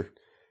 Pressure.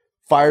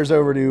 Fires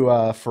over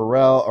to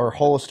Farrell, or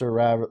Hollister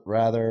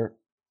rather.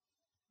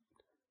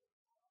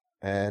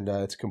 And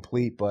it's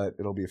complete, but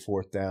it'll be a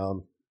 4th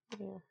down.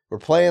 Yeah. We're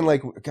playing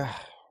like,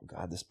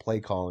 God, this play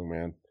calling,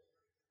 man.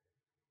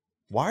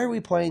 Why are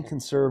we playing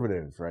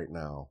conservative right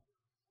now?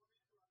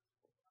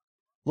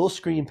 Little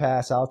screen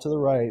pass out to the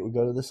right. We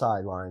go to the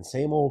sideline.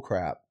 Same old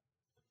crap.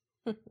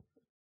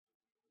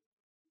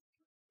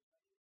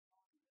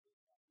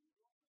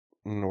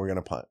 And we're going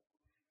to punt.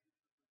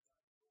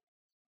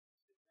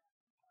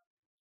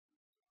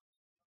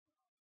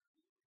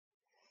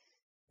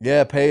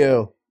 Yeah,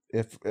 Payo.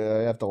 If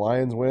the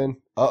Lions win,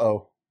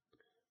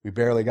 we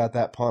barely got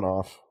that punt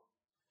off.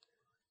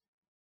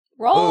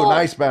 Roll. Ooh,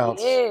 nice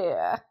bounce.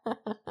 Yeah.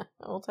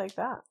 We'll take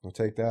that. We'll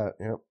take that.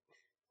 Yep.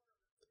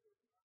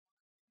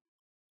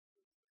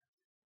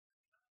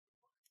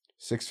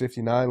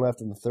 6:59 left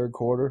in the third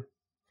quarter.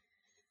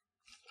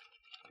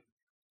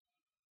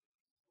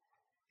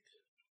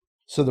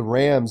 So the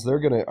Rams,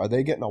 are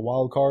they getting a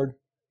wild card?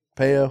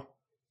 Payo?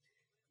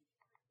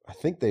 I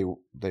think they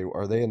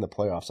are they in the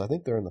playoffs? I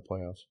think they're in the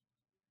playoffs.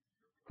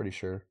 Pretty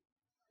sure.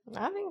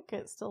 I think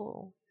it's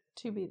still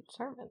to be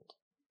determined.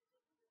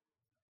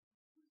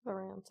 The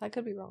Rams. I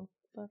could be wrong,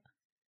 but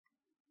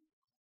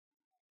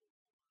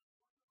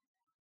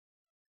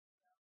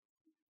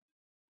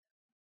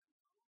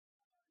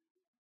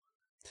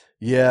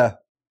Yeah,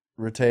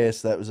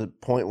 Rateus, that was a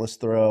pointless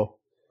throw.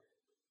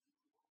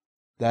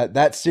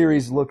 That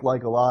series looked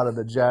like a lot of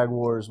the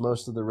Jaguars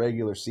most of the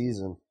regular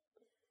season.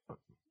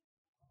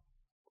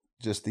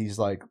 Just these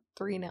like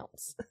 3 and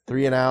outs.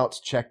 3 and outs,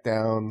 check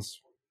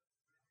downs,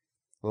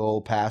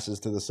 little passes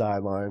to the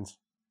sidelines.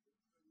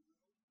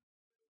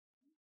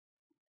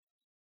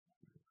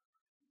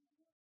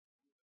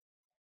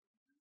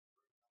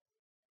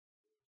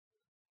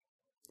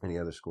 Any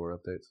other score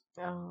updates?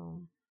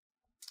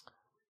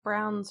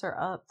 Browns are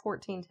up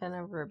 14-10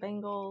 over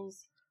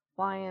Bengals.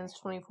 Lions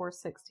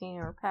 24-16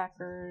 over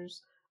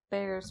Packers.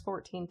 Bears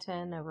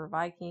 14-10 over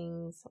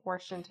Vikings.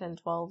 Washington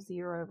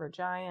 12-0 over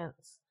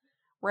Giants.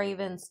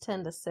 Ravens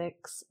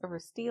 10-6 over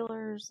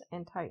Steelers.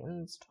 And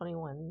Titans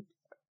 21-7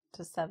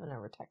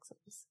 over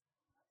Texans.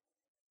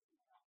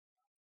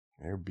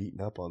 They're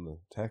beating up on the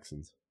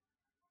Texans.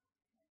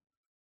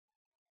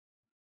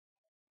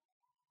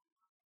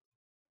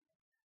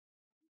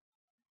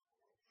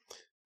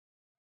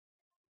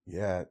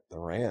 Yeah, the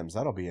Rams.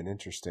 That'll be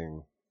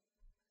interesting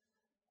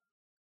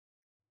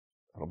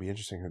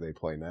who they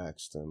play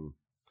next. And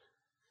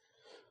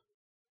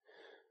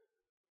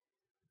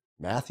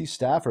Matthew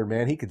Stafford,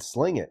 man, he could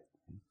sling it.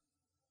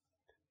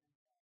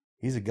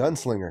 He's a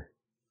gunslinger.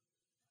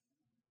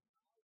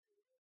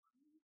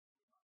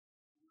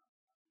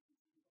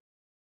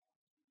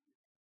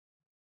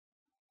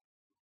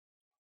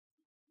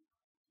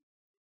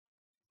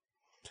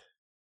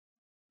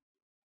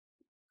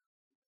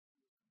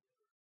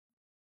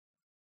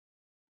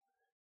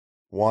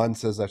 Juan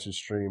says I should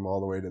stream all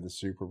the way to the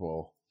Super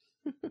Bowl.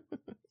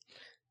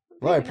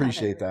 Well, I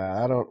appreciate that.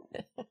 I don't.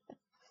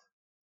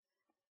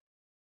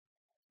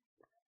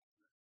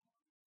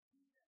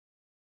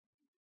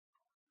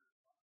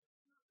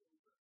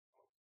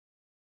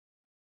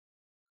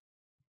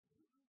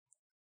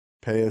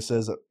 Payo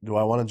says, "Do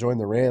I want to join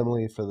the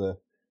Ramley for the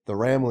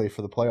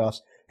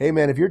playoffs?" Hey,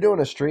 man, if you're doing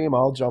a stream,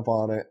 I'll jump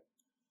on it.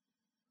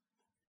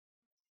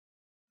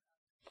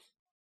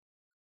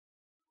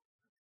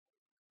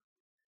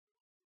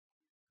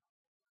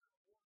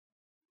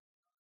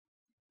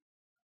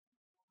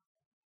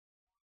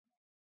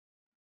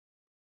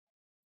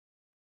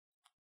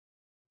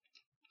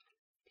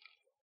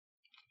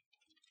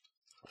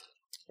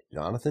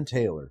 Jonathan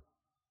Taylor.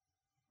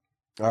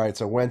 All right,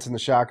 so Wentz in the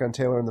shotgun,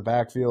 Taylor in the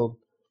backfield.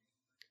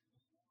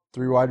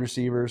 3 wide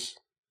receivers.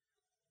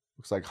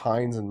 Looks like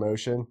Hines in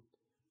motion.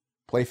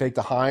 Play fake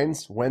to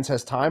Hines. Wentz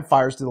has time,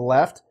 fires to the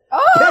left.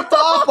 Oh! Picked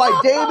off by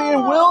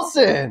Damian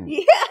Wilson.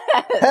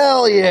 Yes!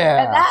 Hell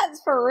yeah. And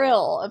that's for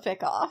real a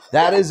pickoff.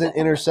 That is an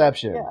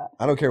interception. Yeah.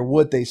 I don't care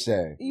what they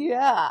say.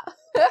 Yeah.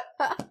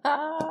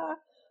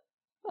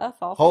 That's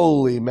awesome.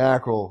 Holy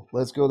mackerel.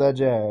 Let's go that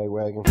jag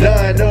wagon.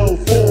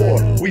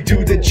 904, we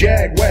do the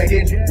jag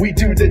wagon, we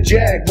do the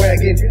jag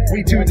wagon,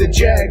 we do the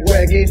jag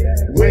wagon.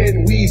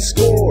 When we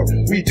score,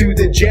 we do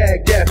the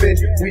jag gapping,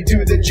 we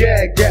do the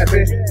jag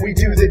gapping, we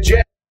do the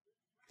jag.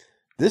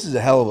 This is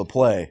a hell of a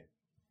play.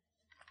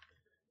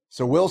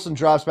 So Wilson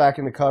drops back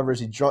into coverage.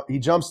 He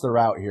jumps the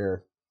route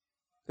here.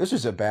 This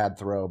was a bad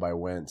throw by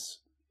Wentz,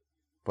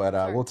 but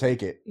we'll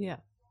take it. Yeah.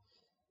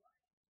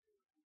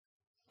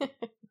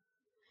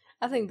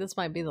 I think this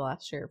might be the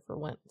last year for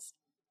Wentz.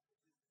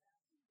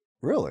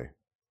 Really?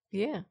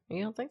 Yeah,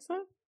 you don't think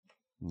so?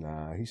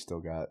 Nah, he's still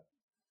got.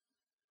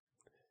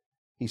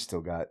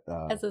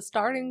 As a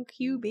starting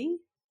QB.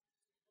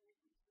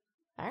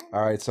 All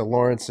right, so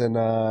Lawrence in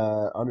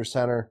under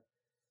center.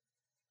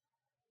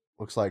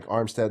 Looks like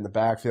Armstead in the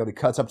backfield. He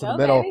cuts up to the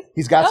middle. Baby.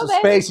 He's got some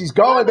space. He's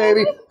going,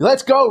 baby.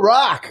 Let's go,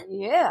 Rock.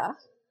 Yeah.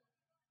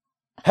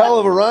 Hell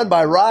of a run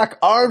by Rock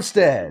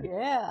Armstead.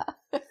 Yeah.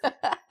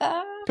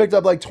 Picked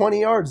up like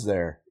 20 yards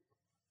there.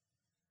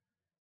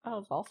 That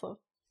was awesome.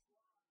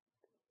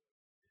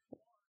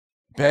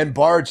 Ben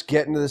Barch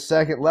getting to the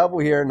second level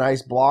here.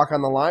 Nice block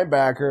on the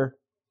linebacker.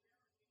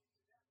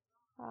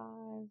 5,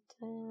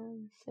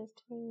 10,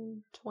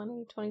 15,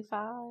 20, 25.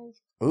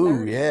 Ooh,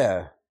 30.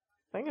 yeah.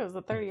 I think it was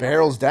a 30.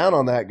 Barrels down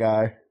on that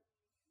guy.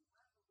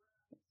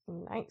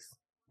 Nice.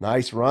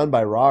 Nice run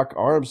by Rock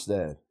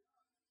Armstead.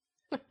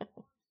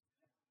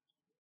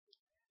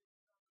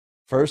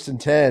 1st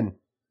and 10.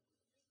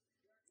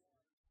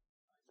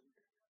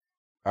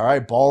 All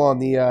right, ball on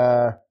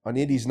the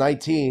Indy's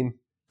 19.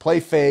 Play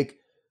fake.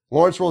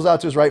 Lawrence rolls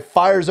out to his right,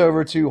 fires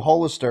over to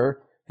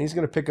Hollister. He's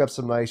going to pick up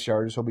some nice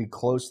yards. He'll be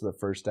close to the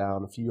first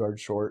down, a few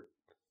yards short.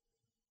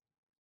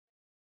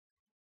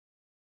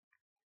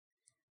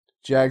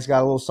 Jags got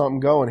a little something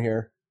going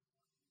here.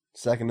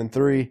 2nd and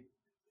 3.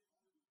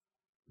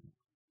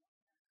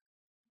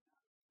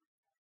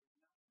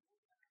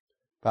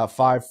 About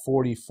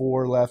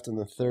 5:44 left in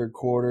the third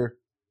quarter.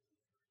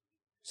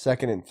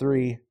 2nd and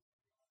 3.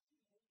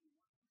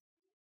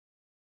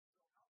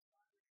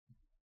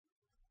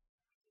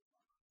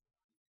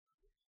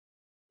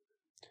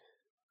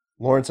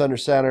 Lawrence under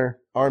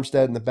center.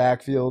 Armstead in the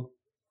backfield.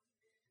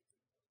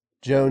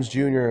 Jones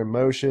Jr. in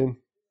motion.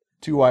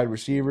 2 wide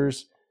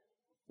receivers.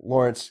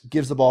 Lawrence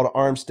gives the ball to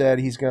Armstead.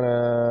 He's going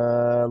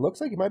to...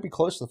 Looks like he might be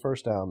close to the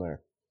first down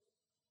there.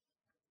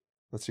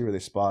 Let's see where they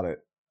spot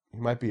it. He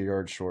might be a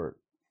yard short.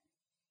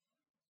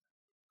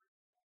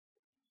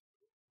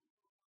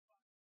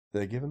 Did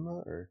they give him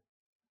that? Or?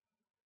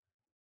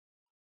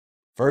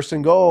 1st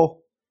and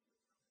goal.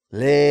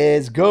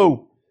 Let's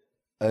go.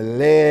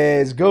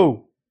 Let's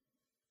go.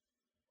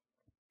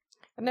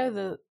 I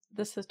know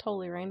this is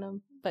totally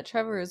random, but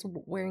Trevor is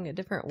wearing a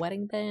different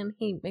wedding band.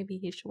 Maybe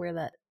he should wear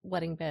that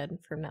wedding band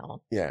from now on.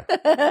 Yeah.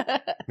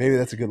 Maybe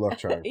that's a good luck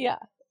charm. Yeah.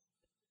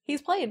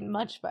 He's playing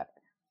much better,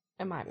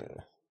 in my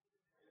opinion.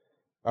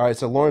 All right,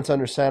 so Lawrence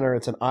under center.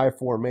 It's an I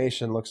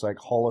formation. Looks like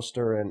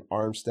Hollister and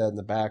Armstead in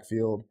the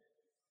backfield.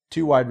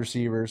 2 wide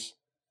receivers.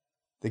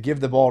 They give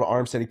the ball to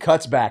Armstead. He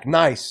cuts back.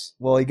 Nice.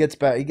 Well, he gets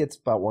back. He gets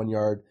about 1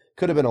 yard.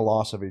 Could have been a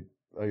loss of a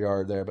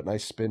yard there, but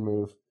nice spin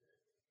move.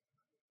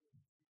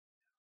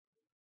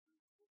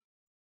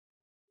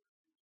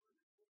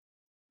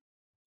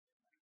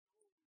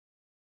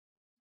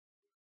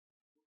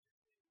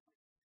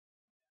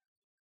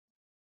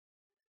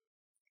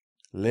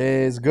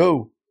 Let's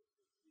go.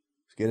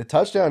 Let's get a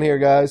touchdown here,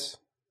 guys.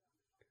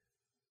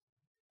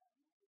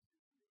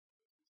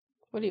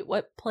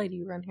 What play do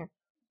you run here?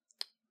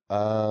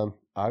 I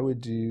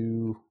would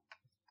do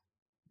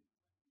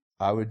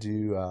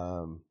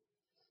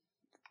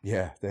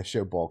yeah, that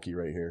show bulky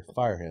right here.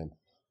 Fire him.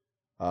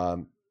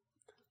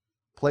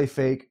 Play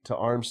fake to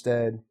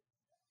Armstead.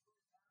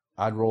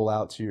 I'd roll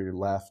out to your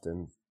left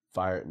and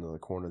fire it into the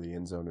corner of the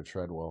end zone to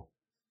Treadwell.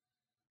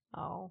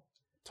 Oh.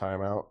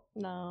 Timeout.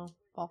 No.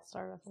 False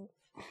start, I think.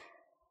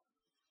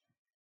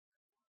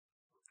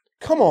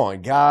 Come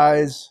on,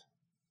 guys.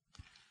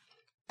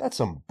 That's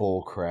some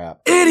bull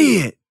crap.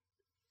 Idiot!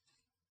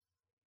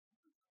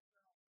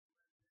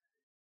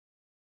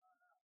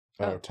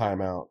 Oh,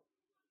 timeout.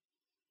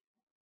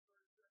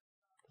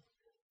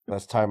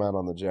 That's timeout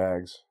on the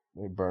Jags.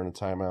 They burn a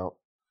timeout.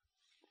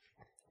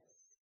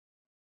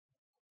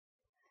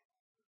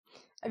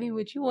 I mean,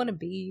 would you want to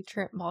be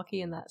Trent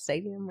Baalke in that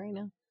stadium right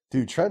now?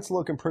 Dude, Trent's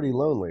looking pretty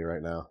lonely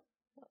right now.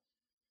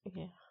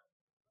 Yeah.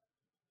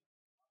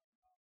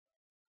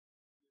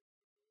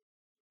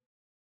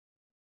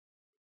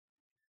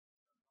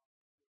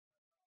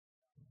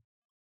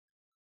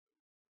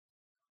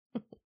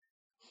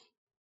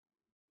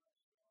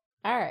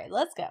 All right,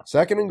 let's go.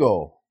 2nd and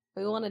goal.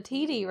 We want a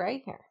TD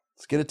right here.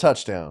 Let's get a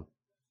touchdown.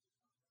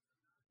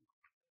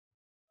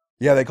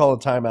 Yeah, they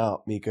called a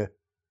timeout, Mika.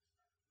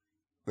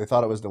 They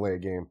thought it was delay a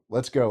game.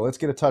 Let's go. Let's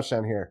get a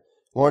touchdown here.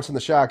 Lawrence in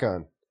the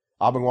shotgun.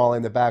 Abengwale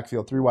in the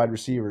backfield. 3 wide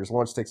receivers.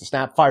 Lawrence takes a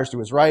snap, fires to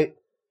his right.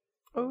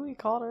 Oh, he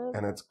caught it.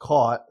 And it's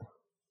caught.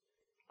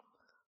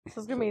 This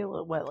is going to be a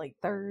little, what, like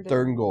 3rd?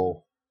 3rd and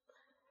goal.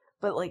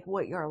 But, like,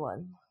 what yard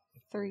line?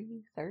 Third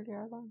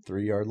yard line.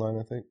 3-yard line,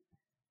 I think.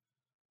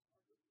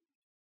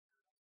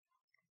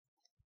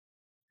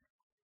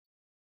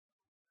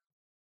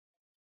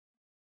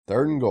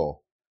 Third and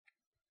goal.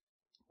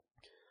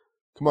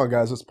 Come on,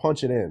 guys. Let's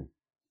punch it in.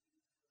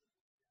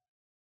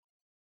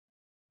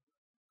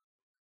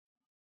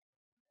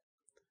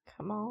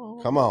 Come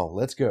on. Come on.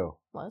 Let's go.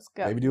 Let's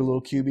go. Maybe do a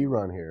little QB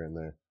run here and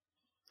there.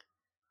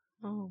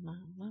 Oh, no.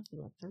 Not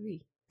a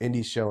 3.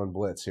 Indy's showing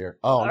blitz here.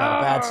 Oh, not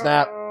a bad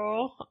snap.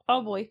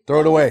 Oh, boy.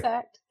 Throw it away.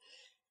 Sacked.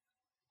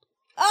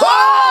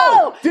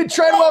 Oh! Did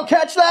Treadwell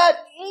catch that?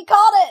 He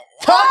caught it.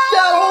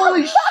 Touchdown!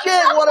 Holy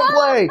shit! What a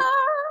play!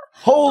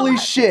 Holy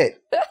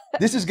shit!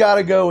 This has got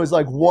to go as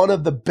like one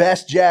of the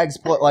best Jags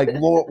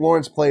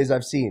Lawrence plays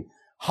I've seen.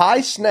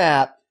 High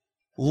snap.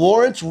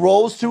 Lawrence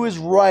rolls to his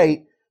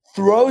right,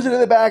 throws it in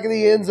the back of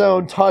the end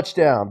zone.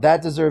 Touchdown.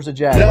 That deserves a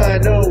Jag.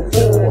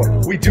 904.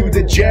 We do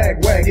the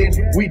Jag wagon.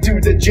 We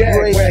do the Jag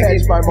Great wagon.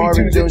 catch by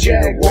Marvin we do the Jones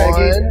Jag Jr.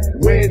 wagon.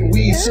 When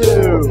we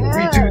score,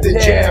 we do the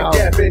Damn.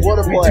 Jag dapping. What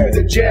a We play.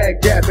 do the Jag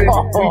dapping.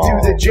 We do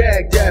the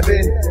Jag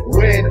dapping.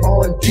 When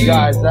on D,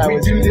 Guys, that we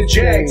was do the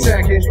Jag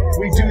insane. sacking.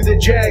 We do the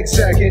Jag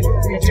sacking.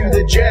 We do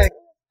the Jag.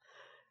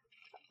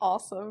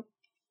 Awesome.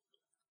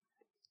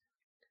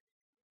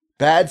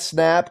 Bad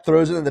snap.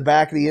 Throws it in the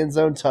back of the end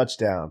zone.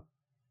 Touchdown.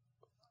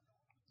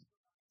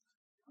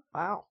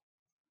 Wow.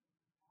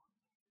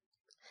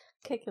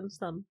 Kicking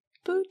some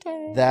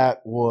booty.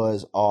 That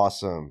was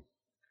awesome.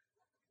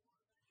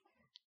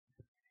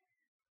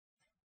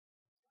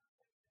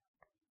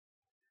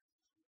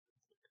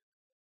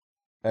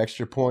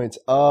 Extra points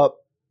up,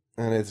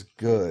 and it's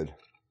good.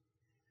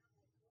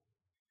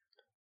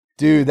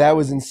 Dude, that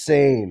was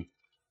insane.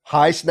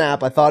 High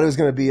snap. I thought it was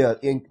going to be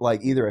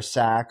either a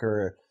sack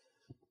or an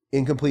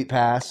incomplete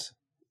pass,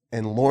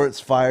 and Lawrence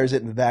fires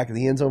it in the back of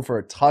the end zone for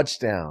a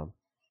touchdown.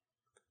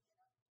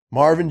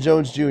 Marvin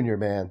Jones Jr.,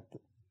 man.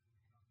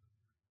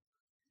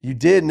 You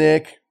did,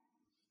 Nick.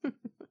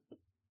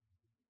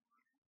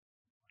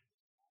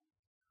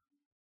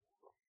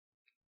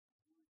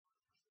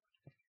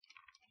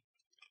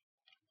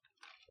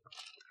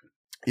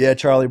 Yeah,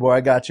 Charlie boy,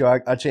 I got you.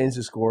 I changed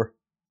the score.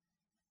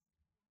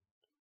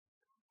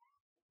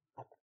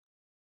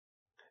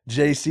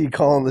 JC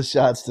calling the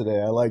shots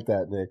today. I like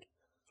that, Nick.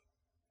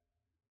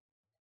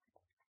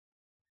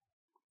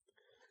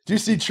 Did you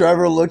see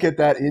Trevor look at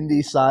that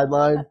Indy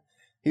sideline?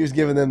 He was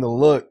giving them the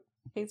look.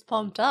 He's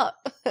pumped up.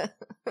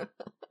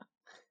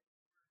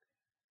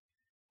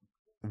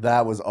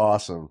 That was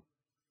awesome.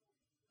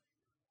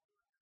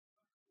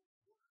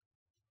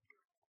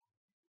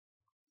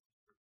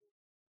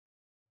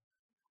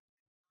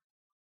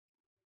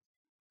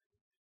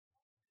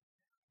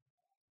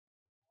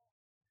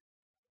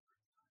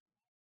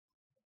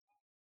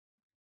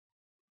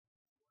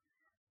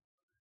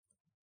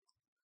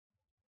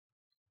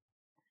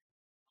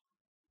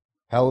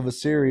 Hell of a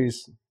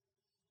series.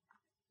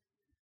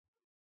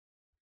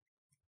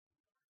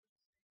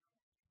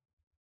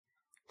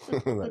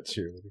 That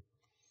cheerleader.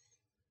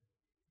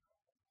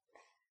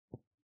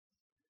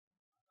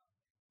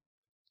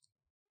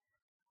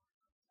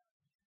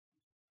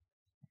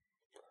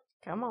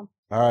 Come on.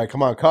 All right,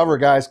 come on, cover,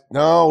 guys.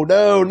 No,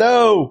 no,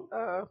 no.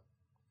 Uh-oh.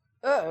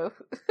 Uh-oh.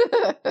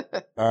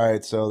 All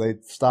right, so they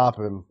stop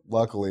him,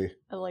 luckily.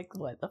 Like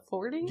what, the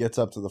 40? Gets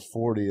up to the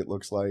 40, it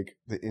looks like.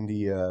 The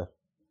Indy,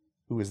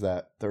 who is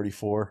that,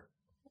 34?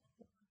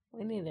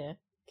 We need to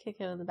kick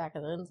it in the back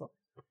of the end zone.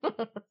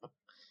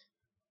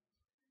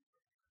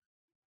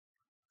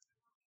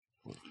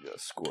 We got a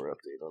score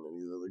update on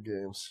any of the other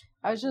games.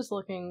 I was just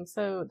looking,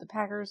 so the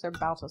Packers are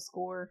about to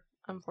score,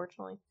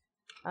 unfortunately.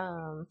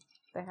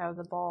 They have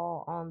the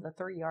ball on the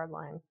 3-yard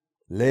line.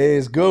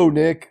 Let's go,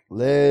 Nick.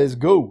 Let's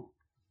go.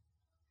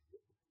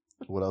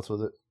 What else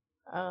was it?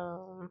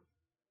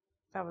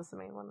 That was the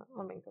main one.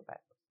 Let me go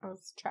back. I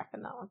was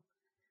tracking that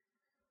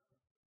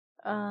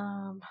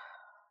one.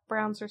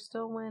 Browns are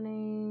still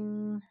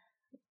winning.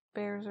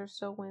 Bears are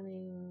still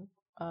winning.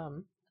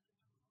 All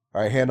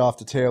right, hand off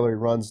to Taylor. He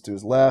runs to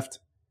his left.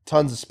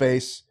 Tons of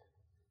space.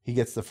 He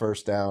gets the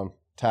first down.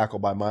 Tackle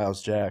by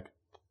Miles Jack.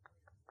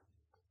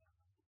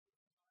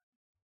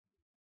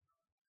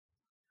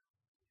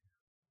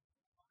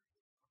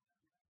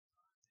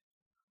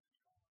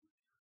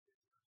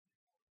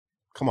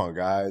 Come on,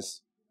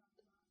 guys.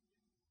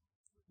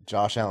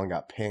 Josh Allen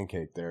got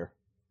pancaked there.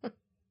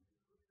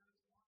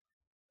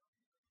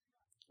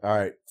 All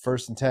right,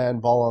 1st and 10.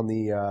 Ball on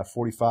the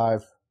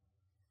 45.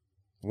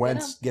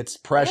 Wentz gets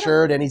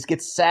pressured, and he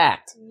gets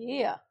sacked.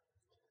 Yeah.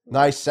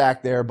 Nice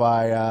sack there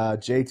by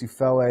Jay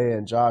Tufele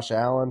and Josh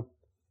Allen.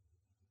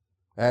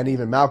 And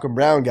even Malcolm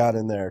Brown got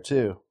in there,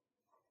 too.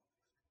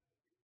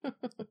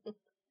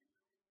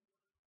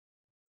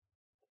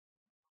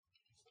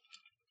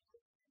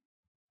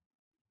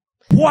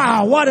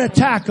 Wow, what a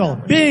tackle.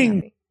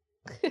 Bing.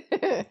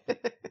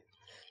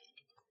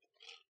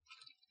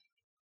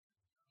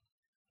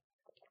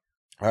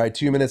 All right,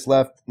 2 minutes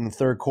left in the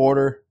third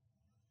quarter.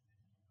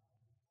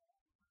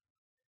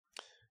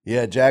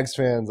 Yeah, Jags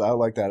fans, I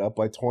like that. Up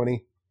by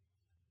 20.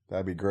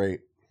 That'd be great.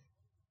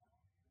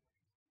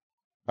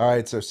 All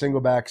right, so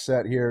single back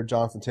set here.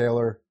 Jonathan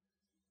Taylor,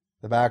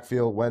 the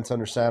backfield. Wentz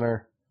under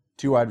center.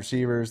 2 wide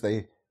receivers.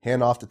 They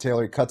hand off to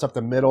Taylor. He cuts up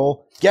the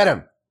middle. Get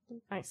him.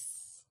 Nice.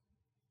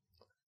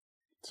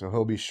 So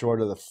he'll be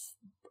short of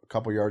a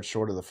couple yards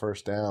short of the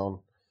first down.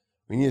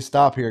 We need to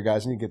stop here,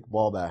 guys. We need to get the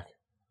ball back.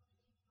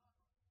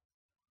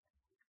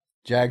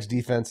 Jags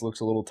defense looks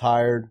a little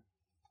tired.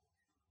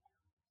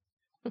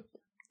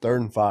 3rd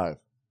and 5.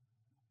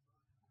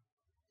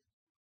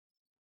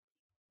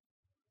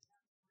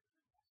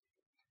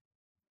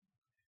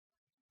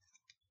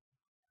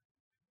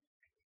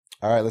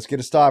 All right, let's get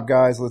a stop,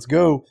 guys. Let's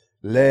go.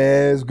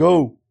 Let's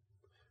go.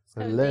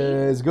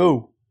 Let's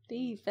go.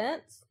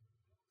 Defense.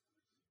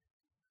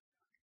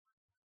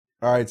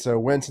 All right, so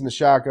Wentz in the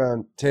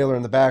shotgun, Taylor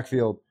in the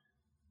backfield.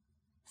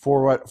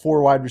 4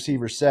 wide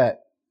receivers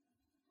set.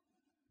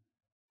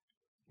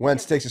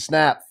 Wentz takes a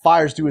snap,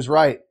 fires to his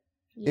right.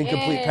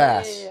 Incomplete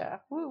pass.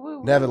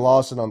 Woo. Nevin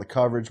Lawson on the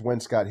coverage.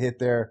 Wentz got hit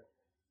there.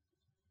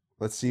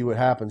 Let's see what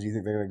happens. You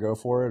think they're going to go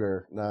for it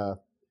or nah?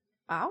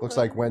 Looks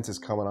like Wentz is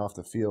coming off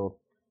the field.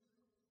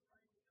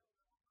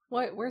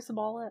 Where's the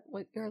ball at?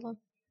 What yard line?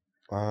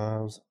 It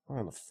was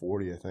on the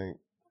 40, I think.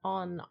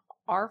 On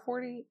our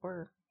 40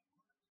 or?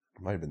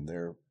 It might have been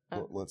there.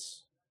 Oh.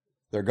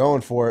 They're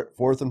going for it.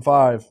 4th and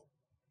 5.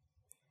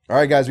 All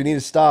right, guys, we need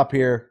to stop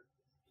here.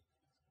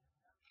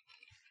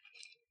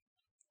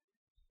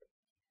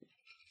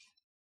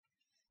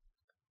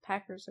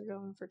 Packers are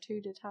going for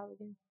 2 to tie the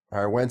game.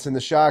 All right, Wentz in the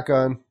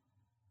shotgun.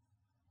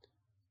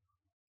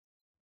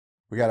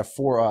 We got a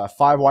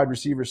 5 wide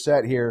receiver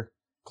set here.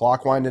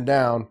 Clock winding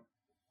down.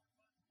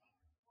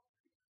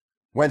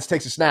 Wentz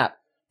takes a snap.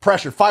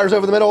 Pressure, fires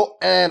over the middle,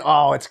 and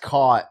it's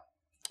caught.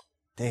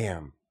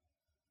 Damn.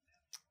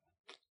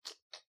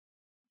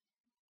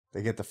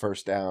 They get the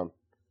first down.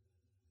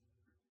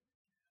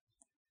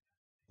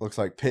 Looks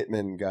like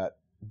Pittman got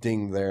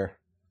dinged there.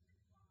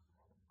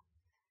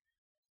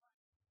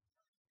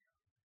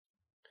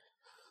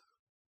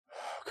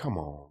 Come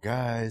on,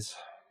 guys.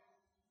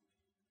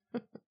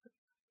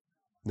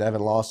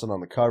 Nevin Lawson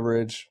on the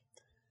coverage.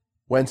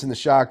 Wentz in the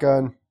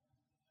shotgun.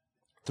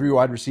 3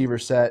 wide receiver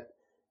set.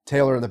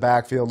 Taylor in the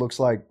backfield. Looks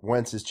like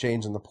Wentz is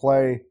changing the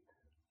play.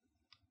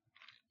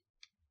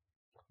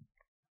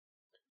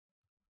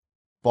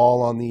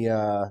 Ball on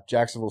the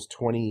Jacksonville's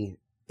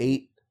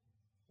 28.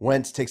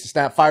 Wentz takes a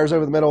snap, fires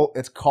over the middle.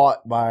 It's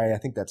caught by, I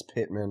think that's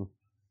Pittman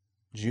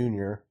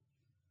Jr.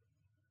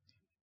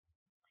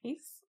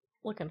 He's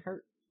looking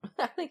hurt.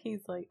 I think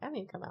he's like, I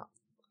need to come out.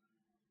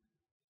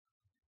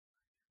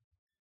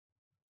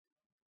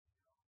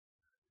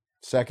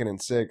 Second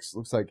and 6.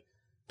 Looks like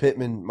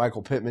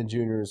Michael Pittman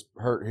Jr. is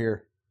hurt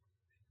here.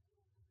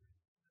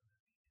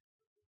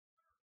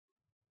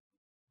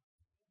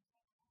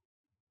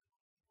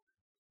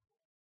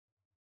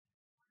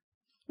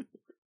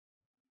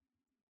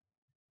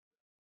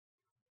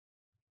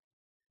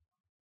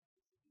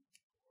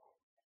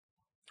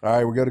 All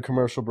right, we go to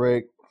commercial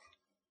break.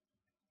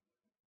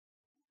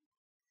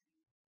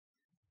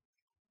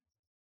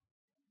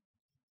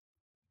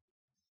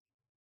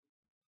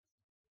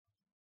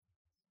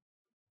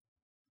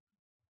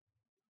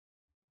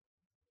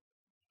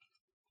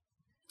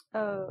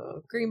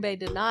 Oh, Green Bay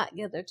did not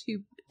get their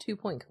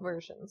two-point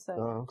conversion, so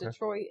okay.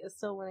 Detroit is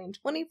still winning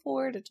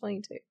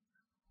 24-22.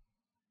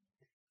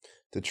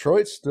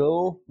 Detroit's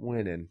still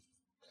winning.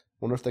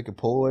 Wonder if they could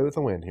pull away with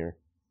a win here.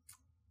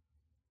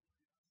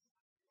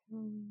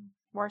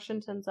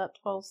 Washington's up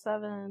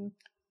 12-7.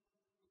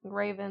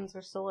 Ravens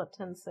are still up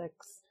 10-6.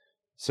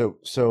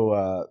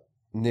 So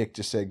Nick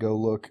just said go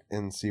look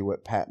and see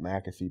what Pat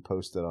McAfee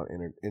posted on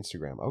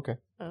Instagram. Okay.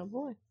 Oh,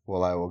 boy.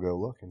 Well, I will go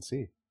look and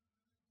see.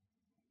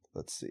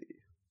 Let's see.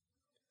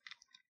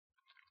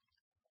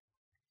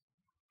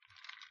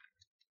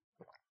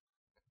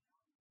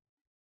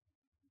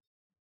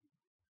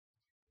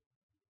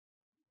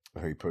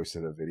 Oh, he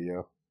posted a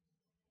video.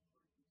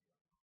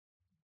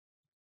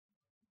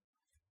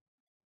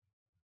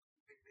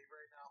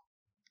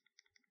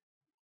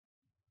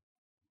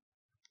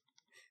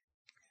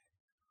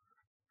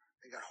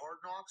 They got Hard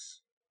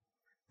Knocks,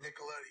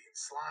 Nickelodeon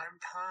Slime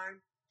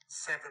Time,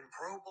 7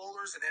 Pro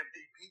Bowlers, an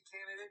MVP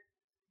candidate.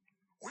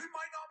 We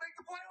might not make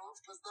the playoffs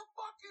because the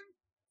fucking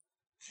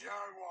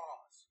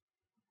Jaguars.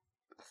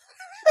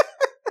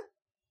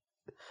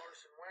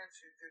 Carson Wentz,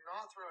 who did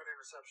not throw an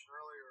interception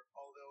earlier,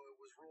 although it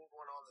was ruled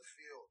one on the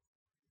field,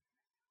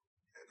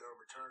 had to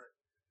overturn it.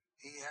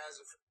 He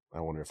has a. I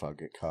wonder if I'll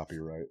get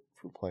copyright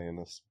for playing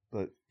this,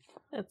 but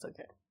It's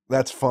okay.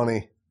 that's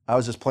funny. I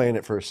was just playing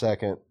it for a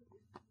second.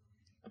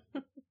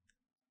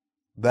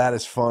 That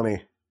is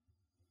funny.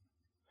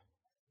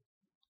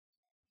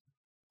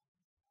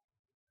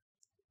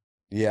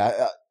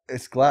 Yeah,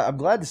 I'm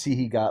glad to see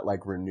he got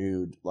like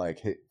renewed.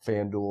 Like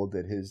FanDuel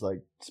did his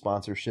like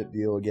sponsorship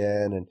deal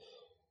again, and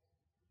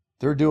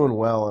they're doing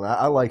well. And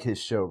I like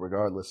his show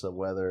regardless of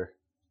whether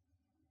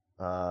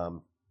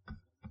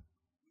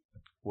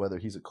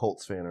he's a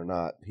Colts fan or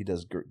not. He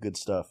does good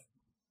stuff.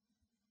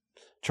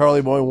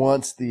 Charlie Boy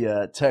wants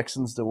the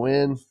Texans to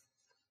win.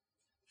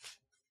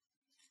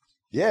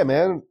 Yeah,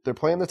 man, they're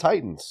playing the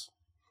Titans.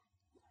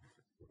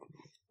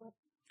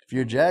 If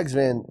you're a Jags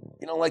fan,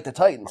 you don't like the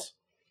Titans.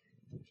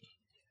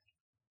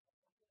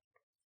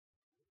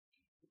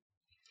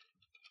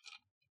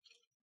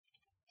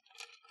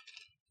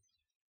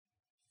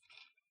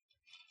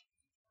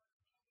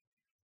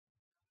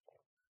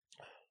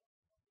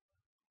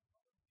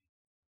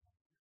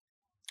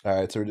 All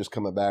right, so we're just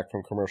coming back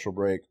from commercial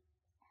break.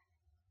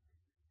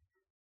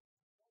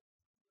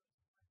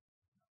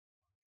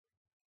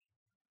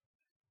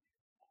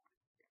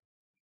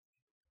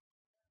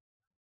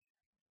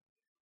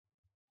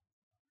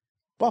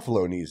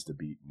 Buffalo needs to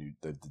beat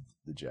the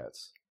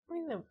Jets. I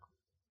mean,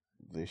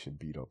 They should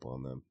beat up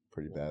on them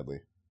pretty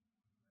badly.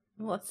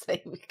 let's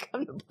say we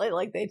come to play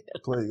like they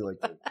did. Play like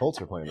the Colts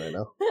are playing right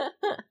now.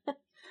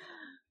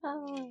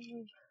 Oh.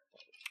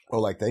 Or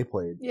like they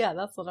played Yeah,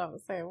 that's what I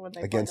was saying when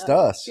they against played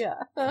us. Yeah.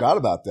 Forgot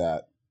about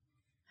that.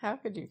 How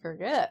could you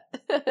forget?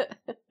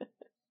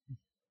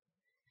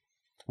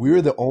 We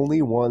were the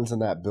only ones in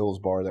that Bills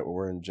bar that were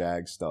wearing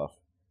Jag stuff.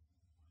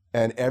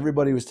 And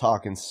everybody was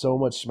talking so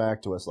much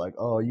smack to us, like,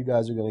 oh, you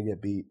guys are going to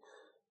get beat.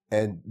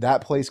 And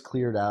that place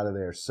cleared out of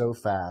there so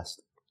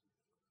fast.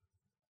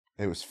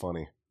 It was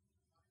funny.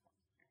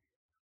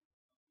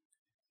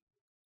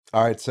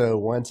 All right, so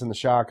Wentz in the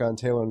shotgun,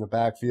 Taylor in the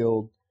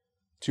backfield,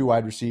 2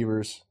 wide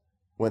receivers.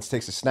 Wentz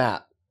takes a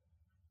snap.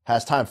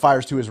 Has time,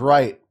 fires to his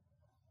right.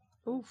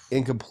 Oof.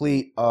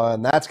 Incomplete.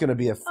 And that's going to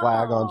be a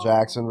flag on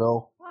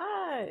Jacksonville.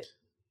 What?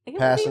 He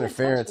Pass wasn't even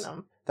interference. touching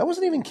him. That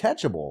wasn't even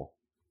catchable.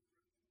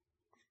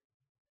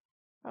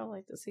 I'd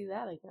like to see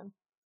that again.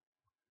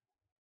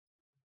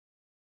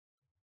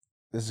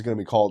 This is going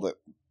to be called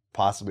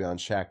possibly on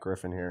Shaq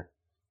Griffin here.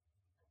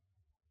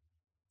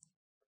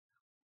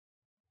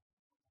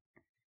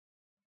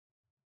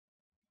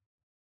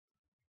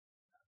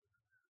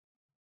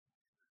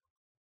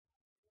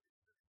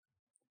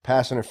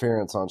 Pass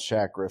interference on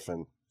Shaq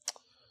Griffin.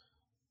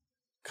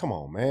 Come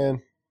on,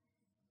 man.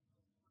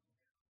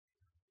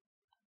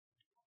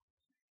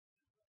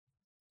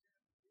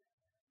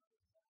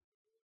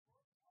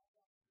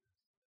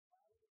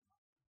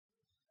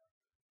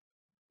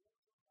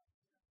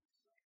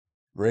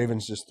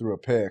 Ravens just threw a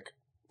pick.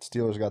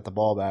 Steelers got the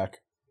ball back.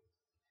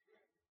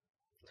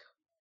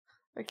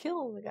 They're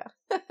killing the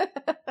guy.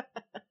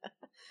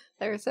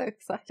 They were so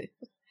excited.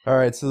 All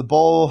right, so the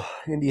ball,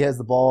 Indy has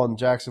the ball on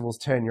Jacksonville's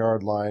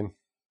 10-yard line.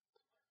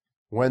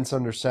 Wentz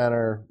under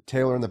center.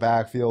 Taylor in the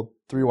backfield.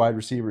 3 wide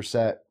receivers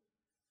set.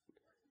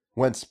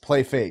 Wentz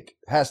play fake.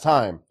 Has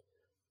time.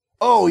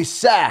 Oh, he's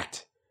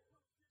sacked.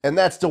 And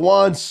that's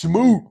DeJuan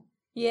Smoot.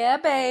 Yeah,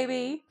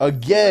 baby.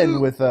 Again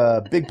with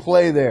a big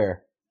play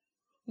there.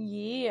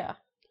 Yeah.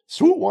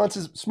 Smoot wants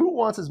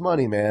his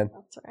money, man.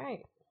 That's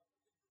right.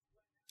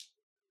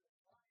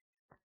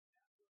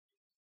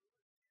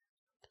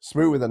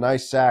 Smoot with a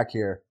nice sack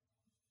here.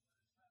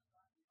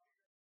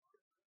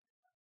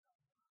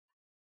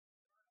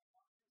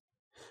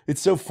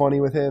 It's so funny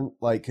with him,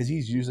 like, because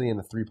he's usually in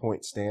a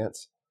 3-point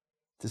stance.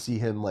 To see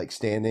him like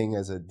standing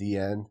as a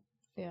DN,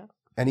 Yeah.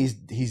 and he's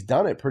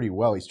done it pretty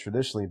well. He's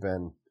traditionally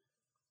been,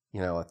 a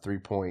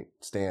 3-point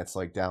stance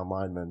like down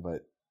lineman,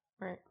 but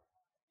Right.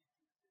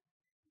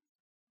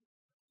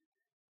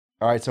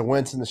 all right. So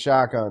Wentz in the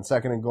shotgun,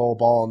 2nd and goal,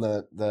 ball on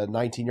the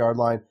 19-yard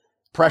line.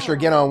 Pressure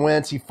again on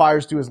Wentz. He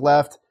fires to his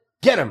left.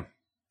 Get him.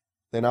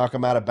 They knock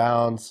him out of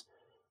bounds.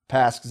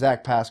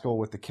 Zach Pascal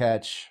with the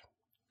catch.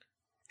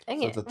 Dang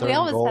So it. it's a 3rd We and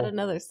almost goal. had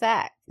another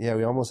sack. Yeah,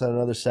 we almost had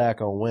another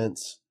sack on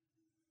Wentz.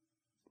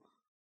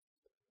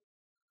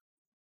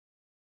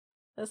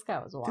 This guy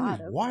was Dude, wide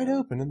he's open. wide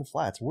open in the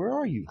flats. Where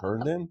are you,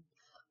 Herndon?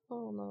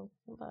 Oh, no.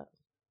 But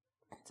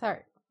it's all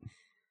right.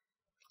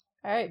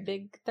 All right,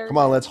 big 3rd. Come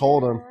on, let's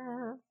hold him.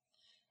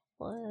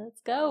 Let's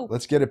go.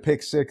 Let's get a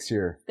pick 6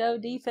 here. Go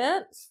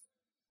defense.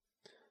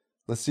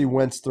 Let's see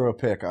Wentz throw a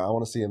pick. I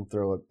want to see him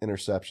throw an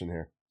interception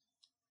here.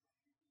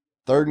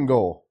 3rd and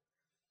goal.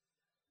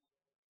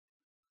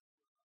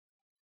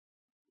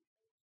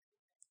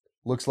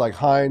 Looks like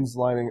Hines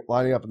lining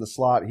up in the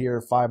slot here.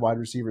 5 wide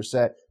receiver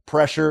set.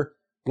 Pressure.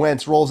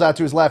 Wentz rolls out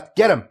to his left.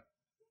 Get him.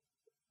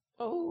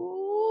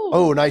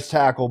 Oh, nice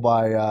tackle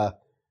by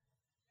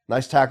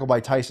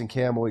Tyson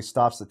Campbell. He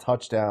stops the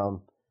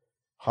touchdown.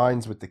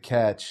 Hines with the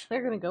catch.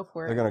 They're going to go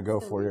for it. They're going to go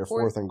It's for gonna it. be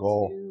 4th and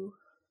goal. 2.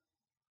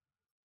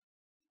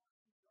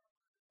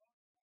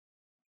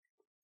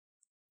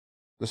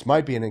 This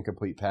might be an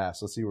incomplete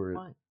pass. Let's see where.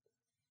 Fine.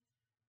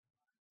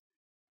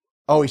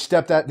 Oh, he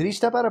stepped out. Did he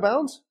step out of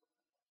bounds?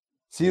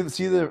 See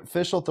the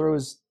official throw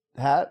his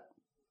hat.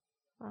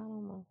 I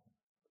don't know.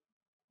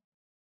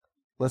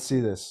 Let's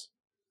see this.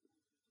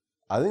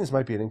 I think this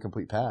might be an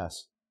incomplete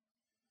pass.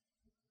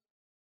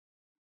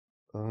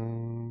 But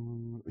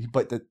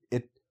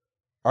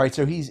all right.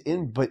 So he's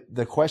in. But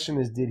the question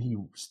is, did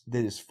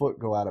his foot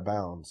go out of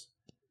bounds?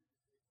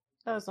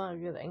 That was not a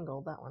good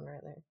angle, that one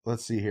right there.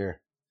 Let's see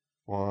here.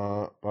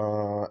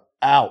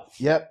 Out.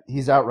 Yep,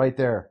 he's out right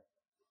there.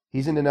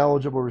 He's an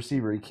ineligible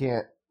receiver. He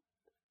can't.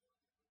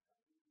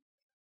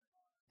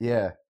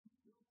 Yeah.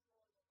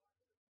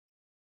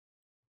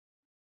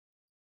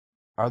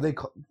 Are they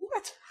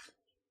what?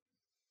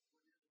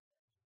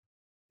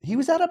 He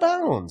was out of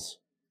bounds.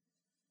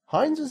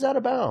 Hines is out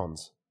of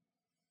bounds.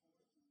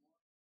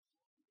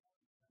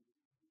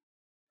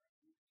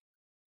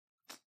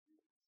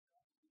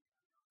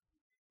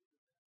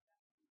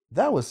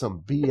 That was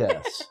some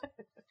BS.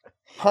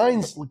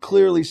 Hines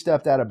clearly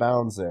stepped out of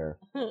bounds there.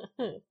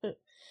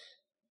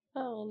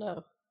 Oh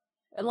no.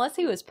 Unless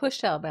he was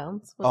pushed out of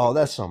bounds. Oh,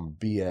 that's some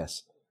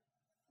BS.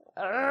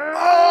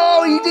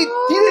 Oh, he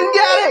didn't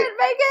get it.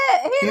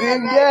 He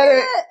didn't get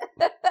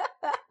it.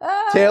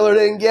 Taylor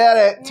didn't get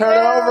it.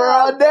 Turnover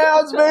on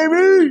downs,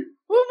 baby.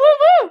 Woo, woo,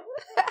 woo.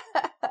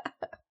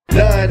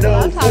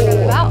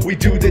 904, we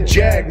do the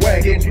jag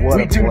wagon. What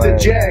We a do play. the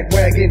jag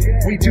wagon.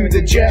 We do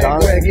the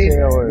jag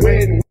wagon.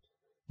 When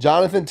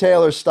Jonathan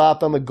Taylor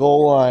stopped on the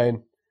goal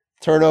line.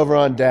 Turnover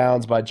on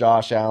downs by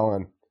Josh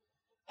Allen.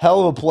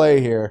 Hell of a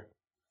play here.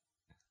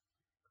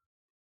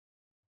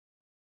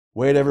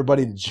 Wait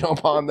everybody to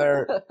jump on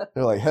there.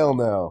 They're like, hell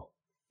no.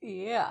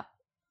 Yeah.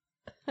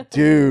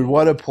 Dude,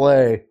 what a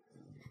play.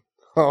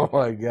 Oh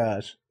my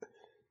gosh.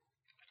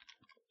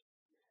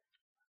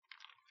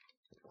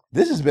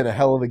 This has been a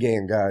hell of a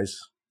game, guys.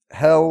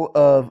 Hell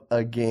of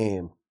a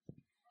game.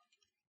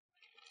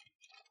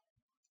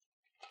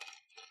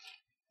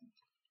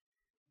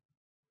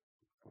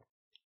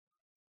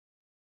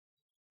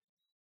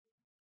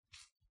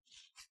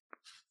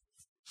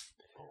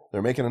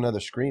 They're making another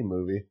Scream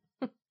movie.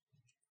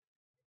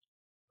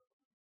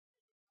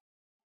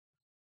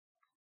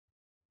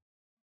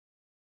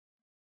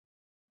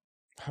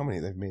 How many?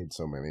 They've made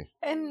so many.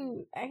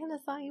 And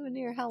it's not even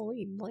near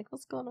Halloween. Like,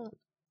 what's going on?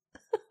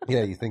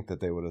 Yeah, you think that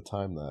they would have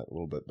timed that a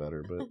little bit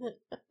better, but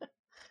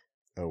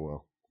oh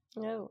well.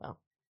 Oh well.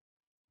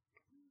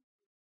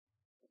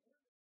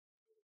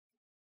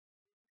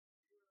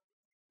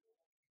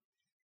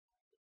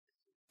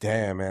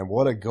 Damn, man,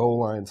 what a goal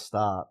line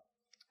stop.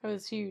 It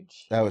was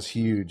huge. That was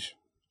huge.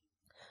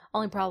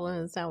 Only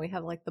problem is now we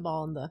have like the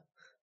ball on the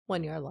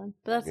 1 yard line.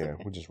 But that's Yeah,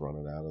 okay. we'll just run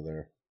it out of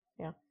there.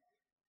 Yeah.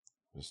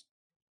 Just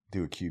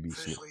do a QB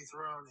sneak. Officially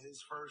thrown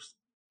his first.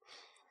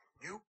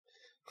 You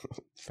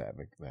Fat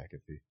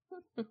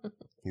McAfee.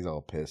 He's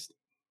all pissed.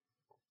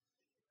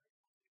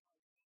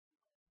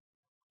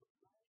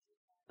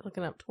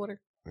 Looking up Twitter.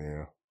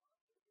 Yeah.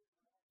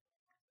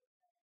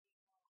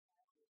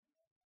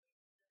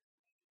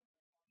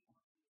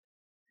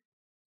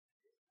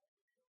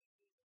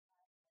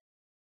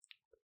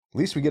 At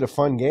least we get a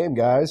fun game,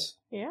 guys.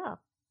 Yeah.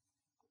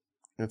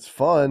 It's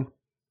fun.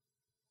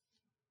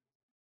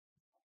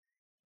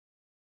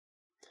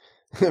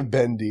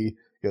 Ben D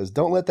goes,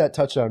 don't let that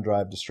touchdown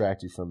drive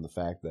distract you from the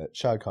fact that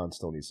Shad Khan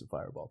still needs to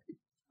fireball.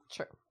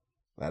 True.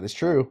 That is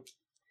true.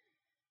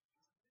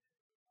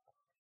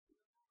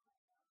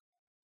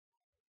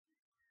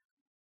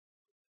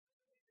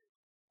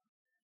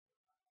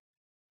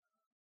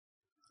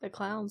 The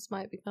clowns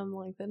might become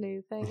like the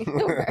new thing.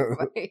 for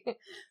everybody.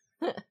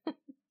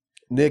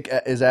 Nick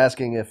is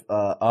asking if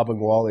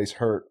Abangwale's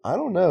hurt. I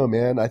don't know,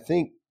 man. I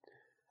think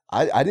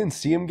I didn't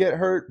see him get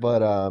hurt,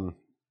 but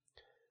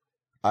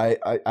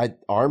I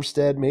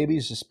Armstead maybe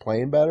is just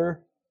playing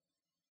better.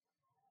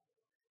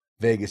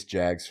 Vegas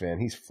Jags fan.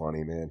 He's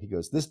funny, man. He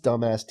goes, this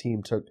dumbass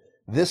team took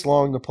this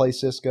long to play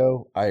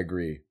Cisco. I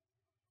agree.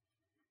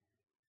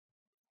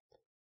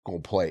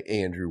 Gonna play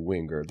Andrew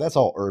Wingard. That's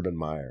all Urban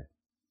Meyer.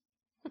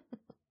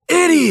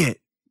 Idiot!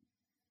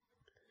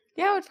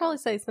 Yeah, I would probably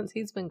say since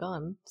he's been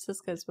gone,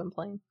 Cisco's been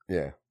playing.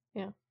 Yeah.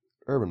 Yeah.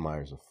 Urban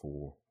Meyer's a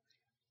fool.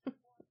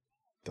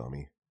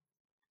 Dummy.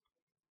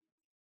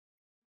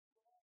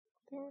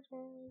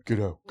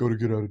 Get out. Gotta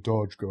get out of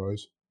Dodge,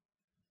 guys.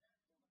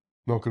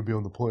 Not gonna be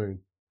on the plane.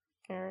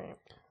 Alright.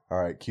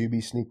 Alright,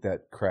 QB sneak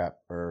that crap.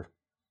 Oh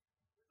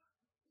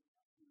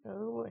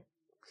boy.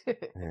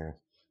 Yeah.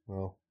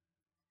 Well,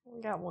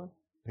 Got one.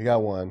 he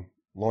got one.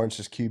 Lawrence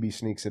just QB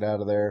sneaks it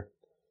out of there.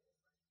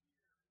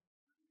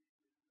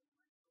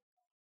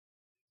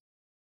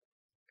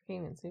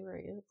 Can't even see where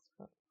he is.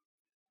 But...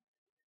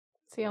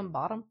 Is he on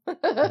bottom?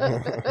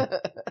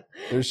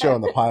 They're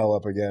showing the pile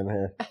up again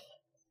here.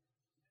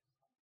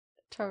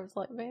 Trevor's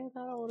like, man, I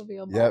don't want to be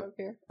on Yep. bottom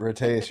here.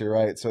 Rateus, you're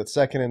right. So it's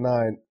 2nd and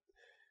 9.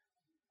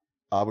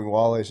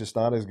 Abangwale is just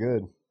not as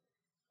good.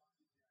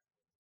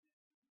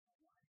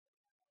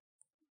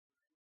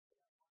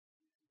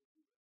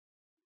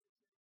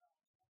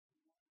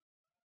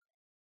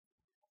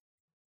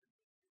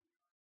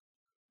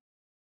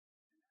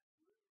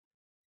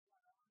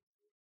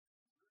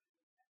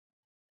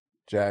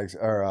 Jags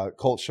or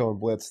Colts showing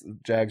blitz.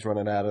 Jags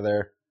running out of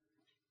there.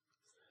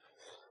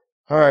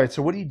 All right,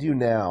 so what do you do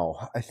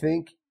now? I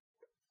think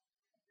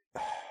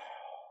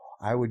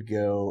I would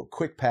go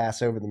quick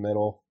pass over the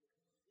middle.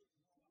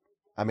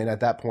 I mean,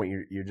 at that point,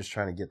 you're just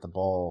trying to get the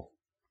ball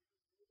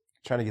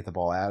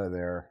out of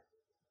there.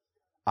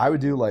 I would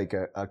do like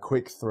a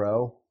quick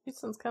throw.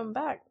 Houston's coming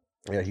back.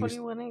 Yeah,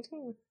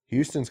 21-18.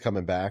 Houston's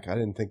coming back. I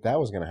didn't think that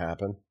was going to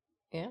happen.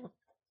 Yeah.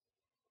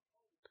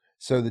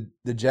 So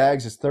the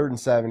Jags is 3rd and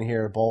 7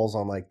 here. Ball's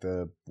on like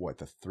the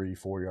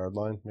 3-4 yard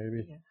line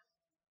maybe. Yeah.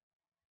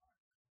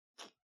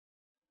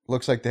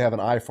 Looks like they have an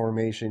I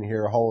formation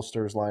here.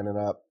 Hollister's lining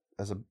up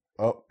as a.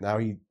 Oh, now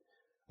he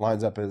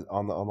lines up as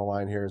on the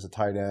line here as a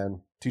tight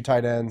end. 2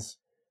 tight ends.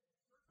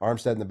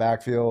 Armstead in the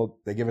backfield.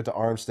 They give it to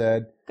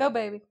Armstead. Go,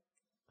 baby.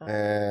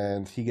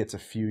 And he gets a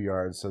few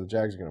yards, so the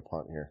Jags are going to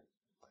punt here.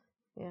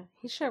 Yeah,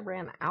 he should have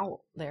ran out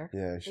there.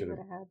 Yeah, he should have.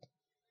 Had.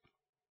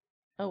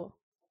 Oh, well.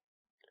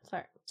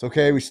 Sorry. It's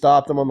okay. We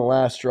stopped them on the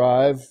last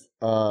drive.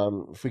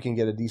 If we can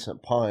get a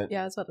decent punt.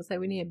 Yeah, I was about to say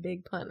we need a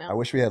big punt now. I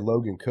wish we had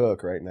Logan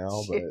Cook right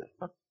now, Yeah.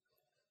 but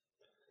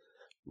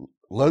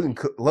Logan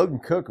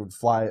Cook would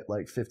fly at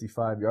like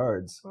 55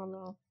 yards. Oh,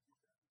 no.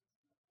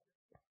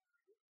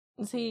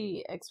 Is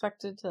he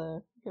expected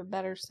to get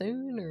better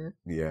soon, or?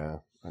 Yeah.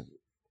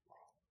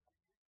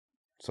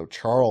 So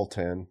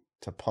Charlton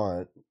to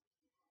punt.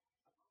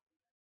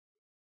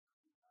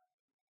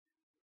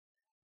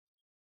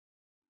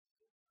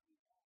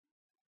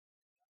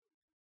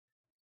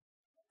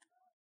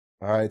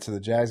 All right, so the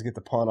Jags get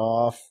the punt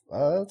off.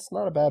 That's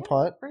not a bad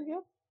punt. Pretty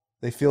good.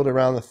 They field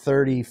around the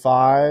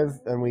 35,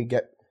 and we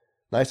get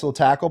nice little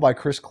tackle by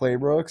Chris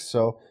Claybrooks.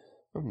 So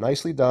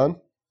nicely done.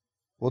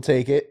 We'll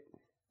take it.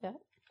 Yeah.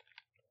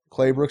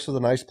 Claybrooks with a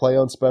nice play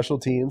on special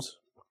teams.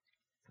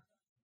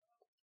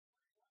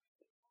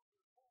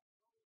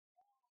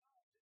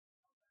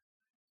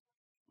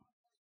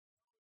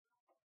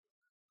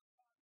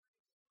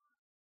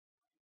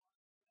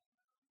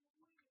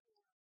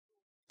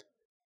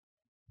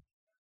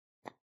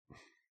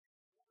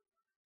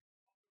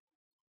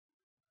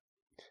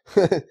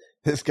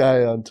 This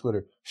guy on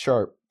Twitter,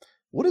 Sharp,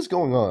 what is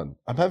going on?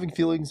 I'm having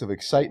feelings of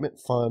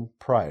excitement, fun,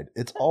 pride.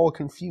 It's all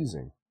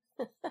confusing.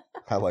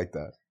 I like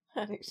that.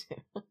 I do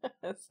too.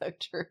 That's so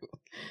true.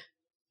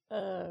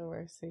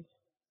 Where's he?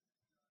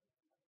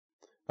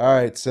 All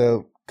right,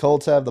 so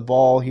Colts have the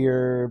ball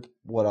here,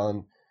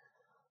 on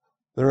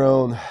their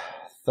own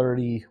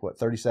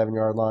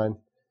 37-yard line.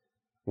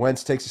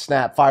 Wentz takes a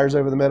snap, fires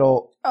over the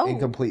middle,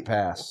 incomplete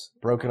pass,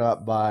 broken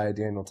up by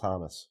Daniel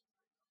Thomas.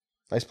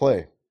 Nice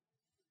play.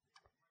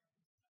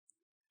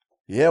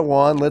 Yeah,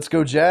 Juan, let's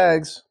go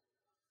Jags.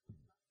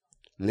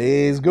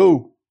 Let's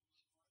go.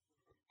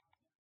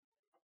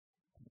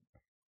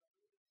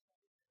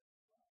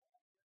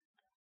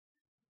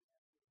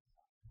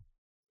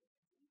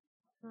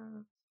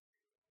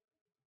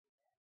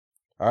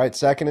 All right,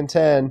 2nd and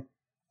 10.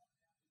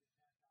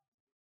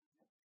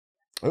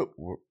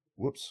 Oh,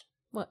 whoops.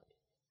 What?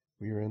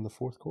 We are in the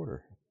 4th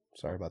quarter.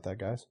 Sorry about that,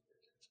 guys.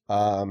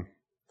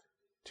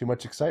 Too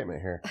much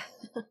excitement here.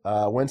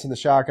 Wentz in the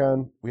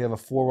shotgun. We have a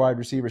 4 wide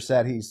receiver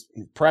set. He's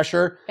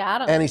pressure.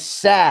 Got him. And he's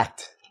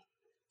sacked.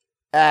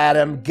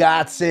 Adam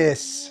got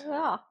this.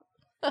 Yeah.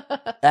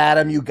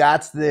 Adam, you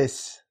got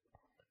this.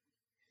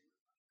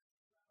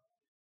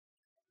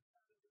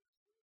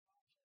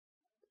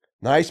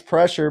 Nice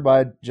pressure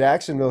by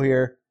Jacksonville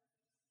here.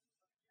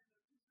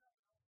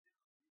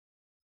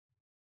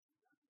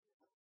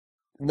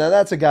 Now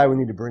that's a guy we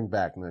need to bring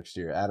back next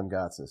year. Adam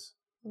Gotsis.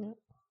 Yep.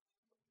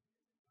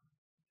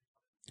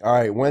 All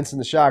right, Wentz in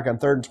the shotgun,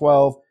 3rd and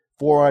 12,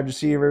 4 wide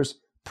receivers,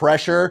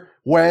 pressure.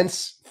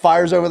 Wentz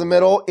fires over the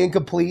middle,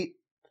 incomplete.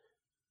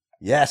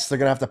 Yes, they're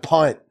going to have to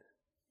punt.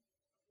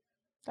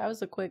 That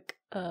was a quick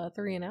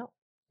 3 and out.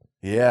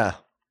 Yeah.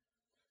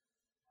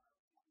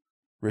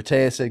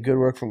 Ratea said good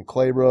work from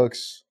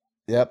Claybrooks.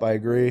 Yep, I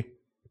agree.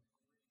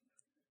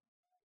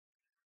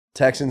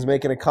 Texans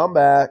making a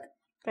comeback.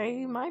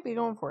 They might be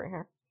going for it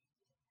here.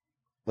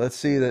 Let's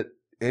see that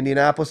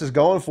Indianapolis is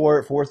going for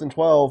it, 4th and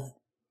 12.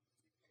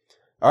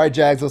 All right,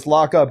 Jags, let's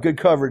lock up. Good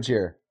coverage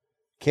here.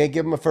 Can't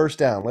give them a first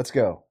down. Let's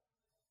go.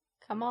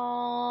 Come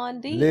on,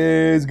 D.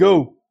 Let's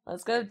go.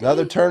 Let's go, D.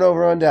 Another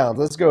turnover on downs.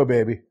 Let's go,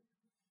 baby.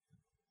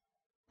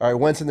 All right,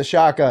 Wentz in the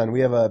shotgun.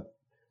 We have a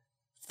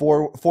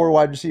four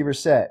wide receiver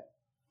set.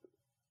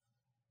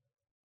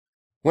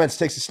 Wentz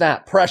takes a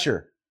snap.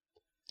 Pressure.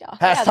 Yeah,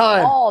 Has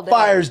time.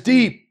 Fires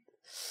deep.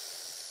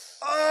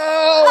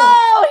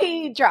 Oh,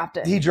 he dropped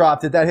it. He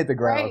dropped it. That hit the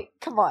ground. Right?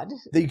 Come on.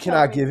 You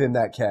cannot give him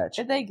that catch.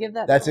 If they give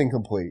that, That's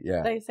incomplete.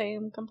 Yeah. They say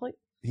incomplete.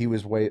 He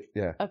was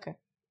yeah. Okay.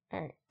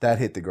 All right. That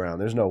hit the ground.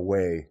 There's no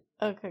way.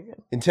 Okay,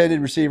 good. Intended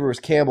receiver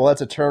was Campbell.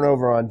 That's a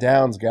turnover on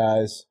downs,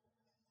 guys.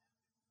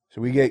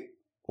 So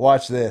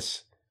watch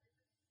this.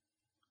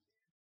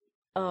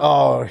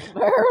 Oh.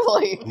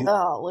 Barely.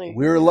 Golly.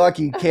 We were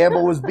lucky.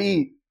 Campbell was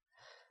beat.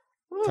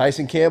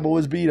 Tyson Campbell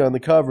was beat on the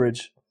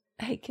coverage.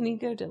 Hey, can you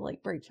go to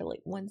break for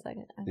 1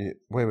 second? Yeah,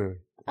 wait.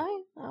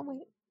 I'll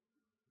wait.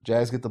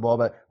 Jazz get the ball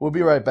back. We'll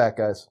be right back,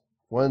 guys.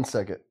 1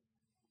 second.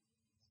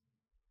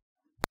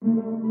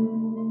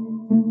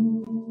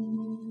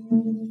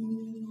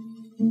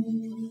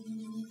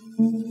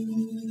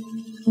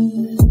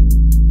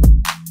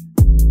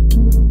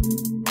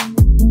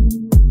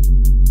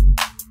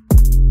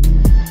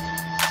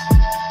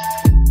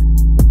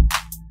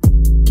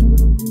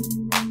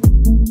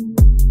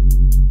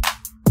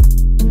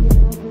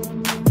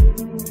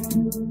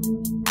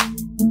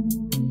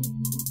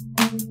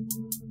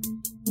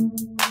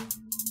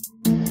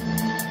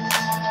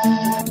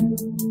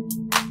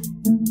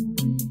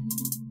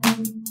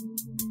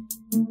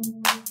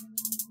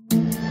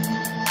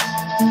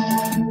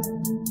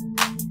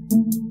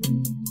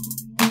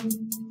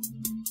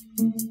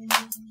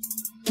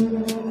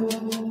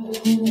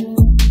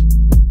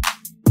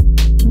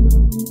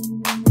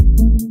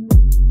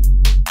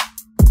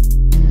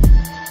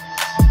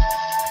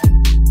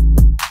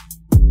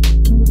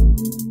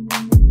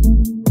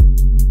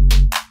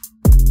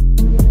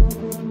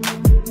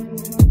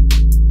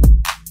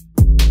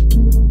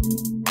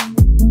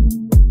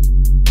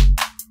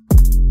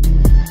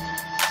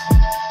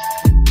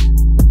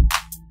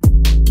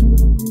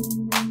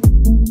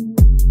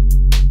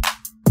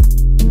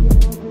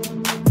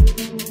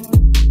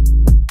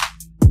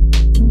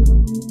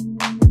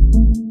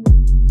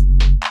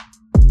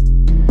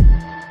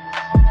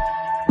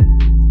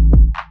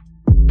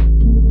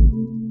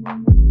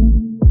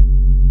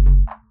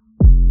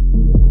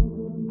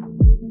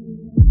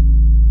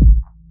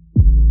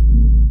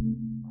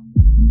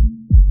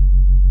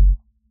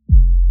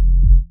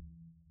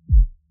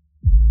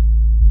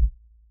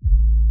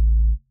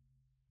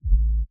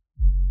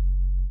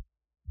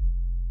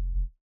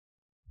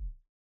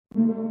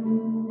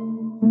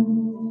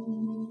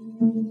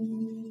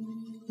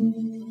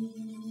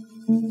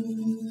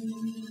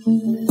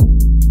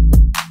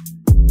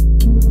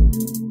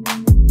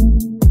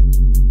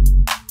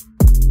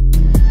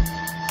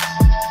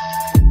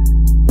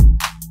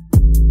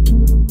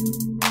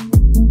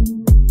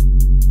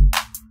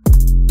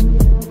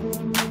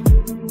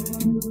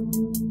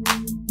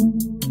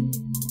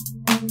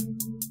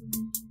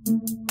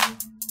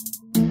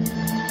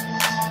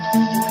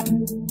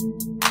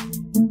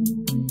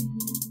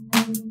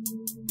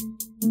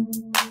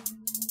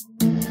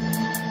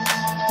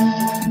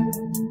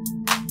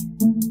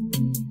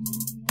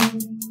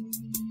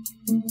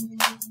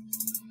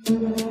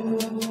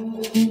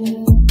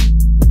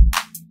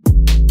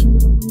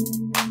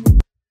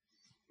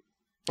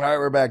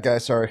 we're back,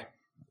 guys. Sorry.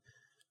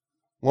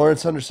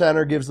 Lawrence under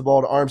center gives the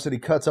ball to Armstead. He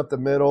cuts up the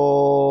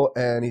middle,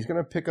 and he's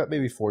going to pick up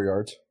maybe 4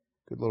 yards.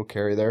 Good little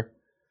carry there.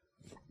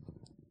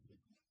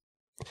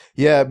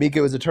 Yeah, Mika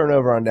was a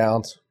turnover on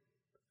downs.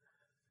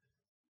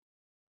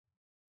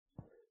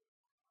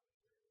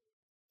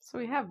 So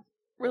we have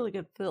really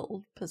good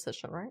field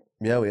position, right?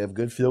 Yeah, we have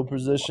good field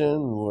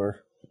position.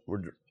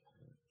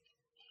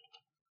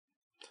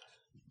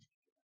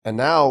 And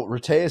now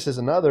Rateus is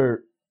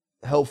another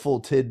helpful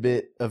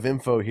tidbit of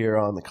info here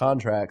on the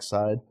contract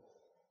side.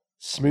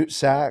 Smoot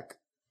sack,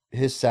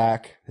 his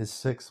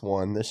 6th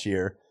one this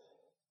year,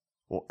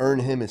 will earn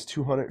him his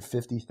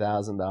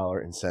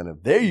 $250,000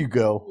 incentive. There you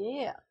go.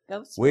 Yeah.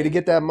 Go Way to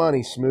get that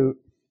money, Smoot.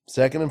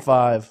 2nd and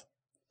 5.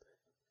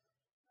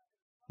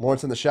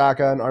 Lawrence in the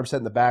shotgun, Armstead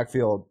in the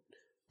backfield.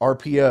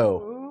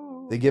 RPO.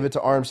 Ooh. They give it to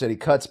Armstead. He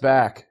cuts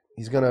back.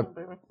 He's going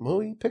to, well,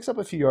 he picks up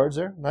a few yards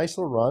there. Nice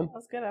little run. That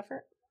was good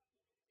effort.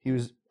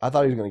 I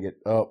thought he was going to get,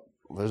 oh,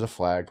 there's a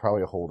flag.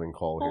 Probably a holding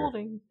call here.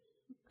 Holding.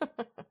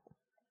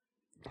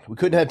 We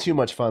couldn't have too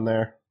much fun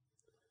there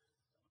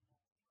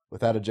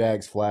without a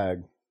Jags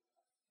flag.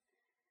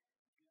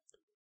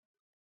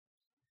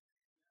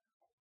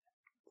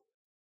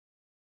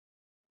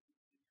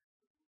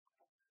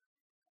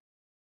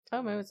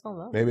 Oh, maybe it's not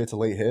that. Maybe it's a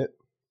late hit.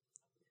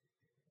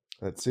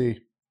 Let's see.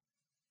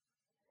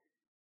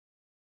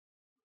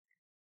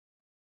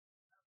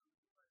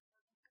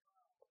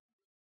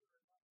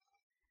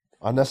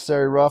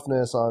 Unnecessary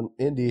roughness on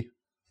Indy.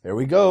 There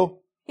we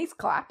go. He's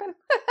clapping.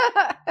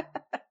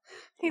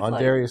 He's on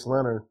Darius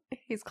Leonard.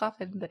 He's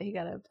clapping that he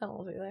got a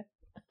penalty there.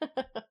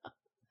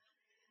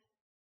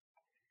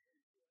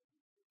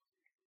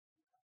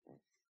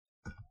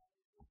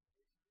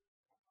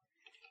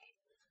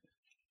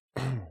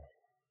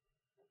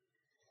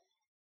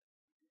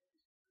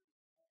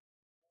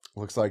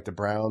 Looks like the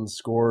Browns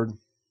scored.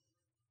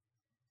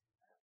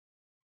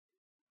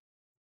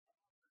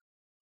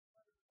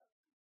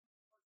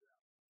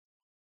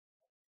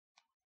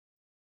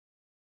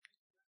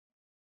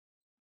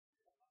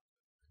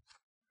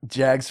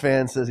 Jags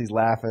fan says he's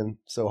laughing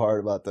so hard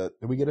about that.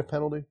 Did we get a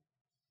penalty?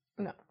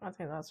 No, I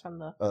think that's from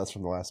the... Oh, that's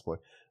from the last play.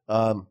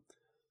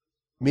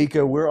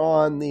 Mika, we're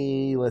on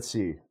the... Let's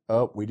see.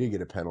 Oh, we did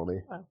get a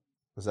penalty. Oh.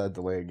 Was that a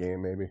delay of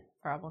game, maybe?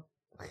 Probably.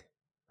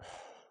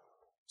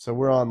 So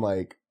we're on,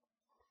 like,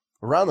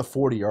 around the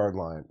 40-yard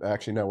line.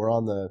 Actually, no, we're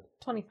on the...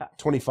 25.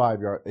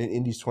 25-yard...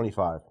 Indy's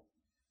 25.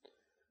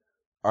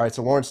 All right,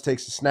 so Lawrence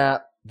takes the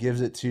snap,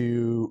 gives it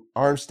to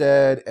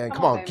Armstead, and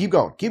come on, baby. keep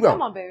going, keep going.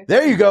 Come on, baby.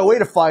 There you go, way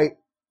to fight.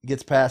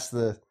 Gets past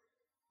the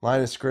line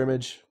of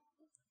scrimmage,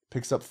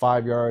 picks up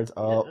 5 yards.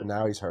 Oh, Yeah.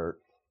 now he's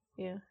hurt.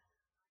 Yeah.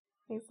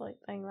 He's like,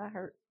 dang, that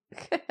hurt.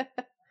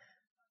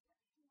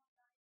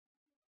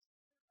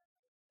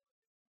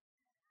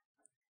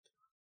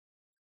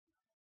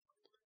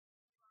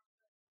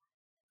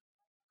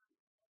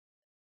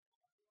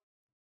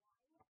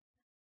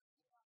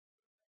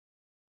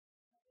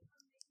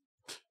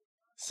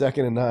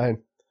 Second and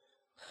 9.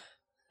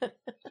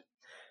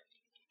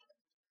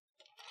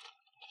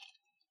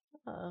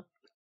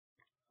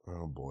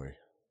 Oh, boy.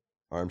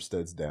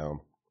 Armstead's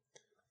down.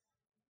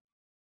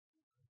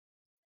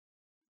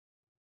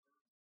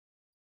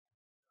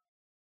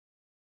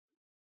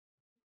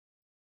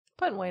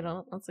 Putting weight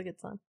on it. That's a good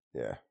sign.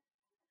 Yeah.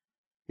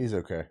 He's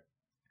okay.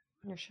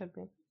 There should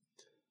be.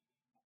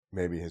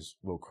 Maybe his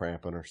little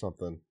cramping or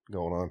something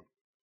going on.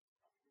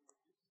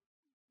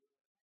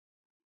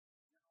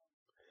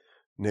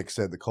 Nick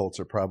said the Colts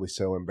are probably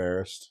so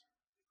embarrassed.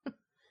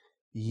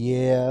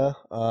 Yeah.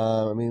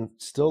 I mean,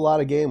 still a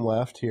lot of game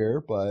left here,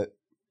 but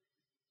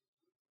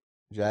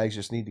Jags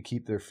just need to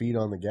keep their feet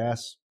on the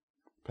gas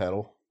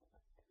pedal.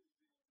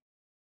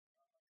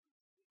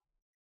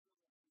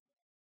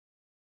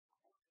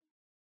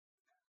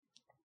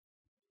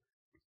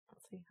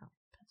 Let's see how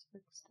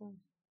Pittsburgh's doing.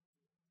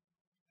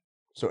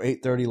 So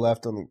 8:30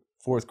 left on the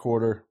fourth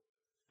quarter.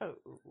 Oh,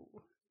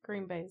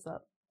 Green Bay's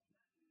up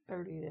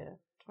 30-27.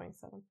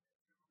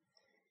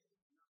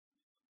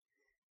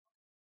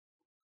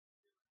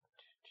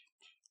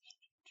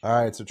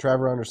 All right, so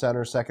Trevor under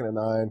center, 2nd and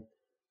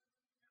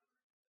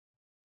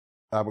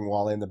 9.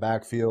 Wally in the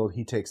backfield.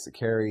 He takes the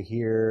carry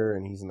here,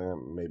 and he's gonna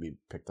maybe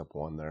picked up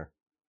 1 there.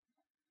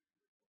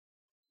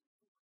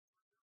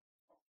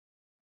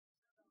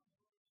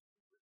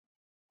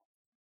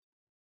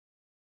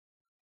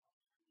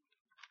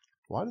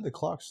 Why did the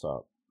clock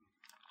stop?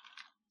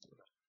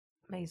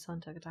 Mason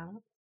took a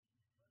timeout.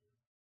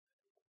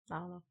 I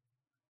don't know.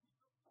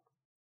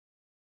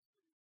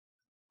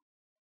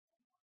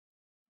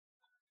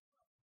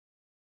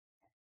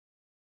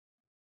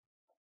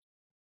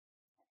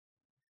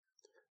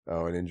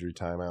 Oh, an injury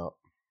timeout.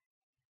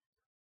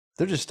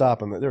 They're just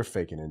stopping. They're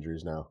faking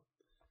injuries now.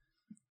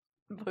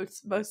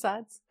 Both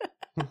sides.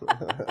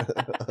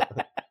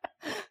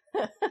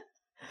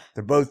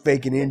 They're both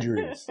faking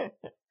injuries.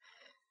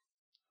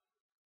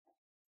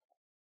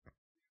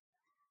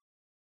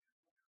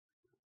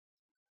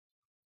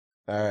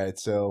 All right,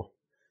 so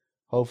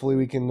hopefully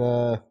we can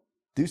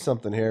do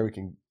something here. We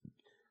can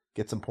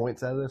get some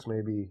points out of this.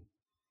 Maybe,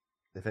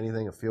 if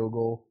anything, a field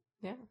goal.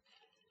 Yeah.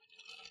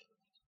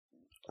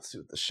 Let's see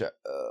what the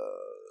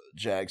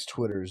Jags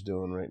Twitter is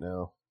doing right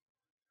now.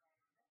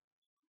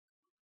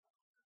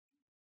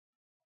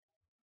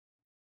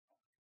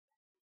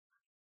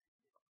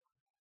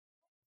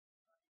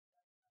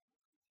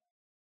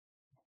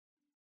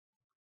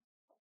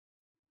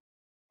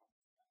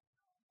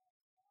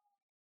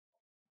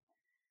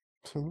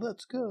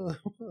 Let's go.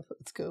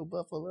 Let's go,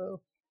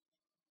 Buffalo.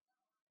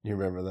 You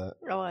remember that?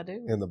 Oh, I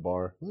do. In the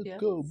bar.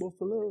 Let's go,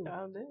 Buffalo.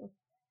 I do.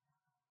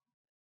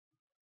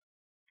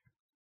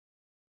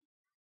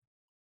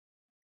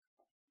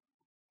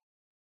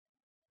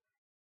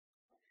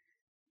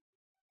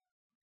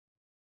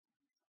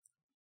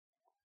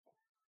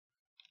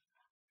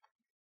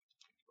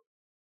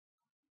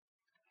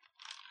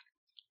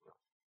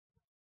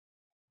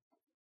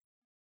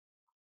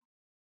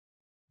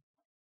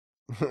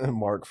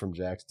 Mark from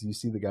Jax. Do you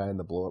see the guy in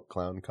the blow-up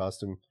clown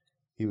costume?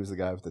 He was the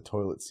guy with the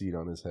toilet seat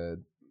on his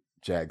head.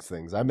 Jags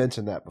things. I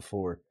mentioned that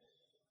before.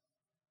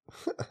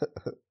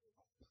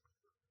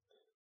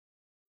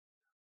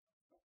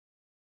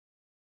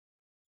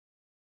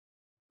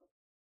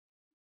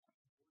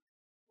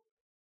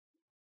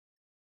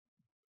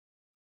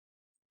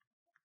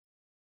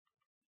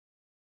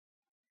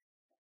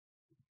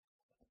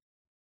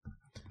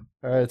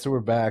 All right, so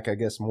we're back. I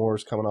guess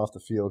Moore's coming off the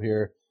field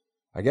here.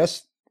 I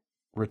guess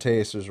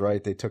Rateus is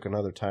right. They took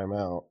another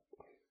timeout.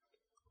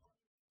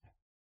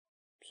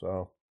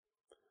 So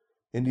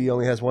Indy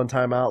only has one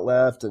timeout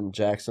left, and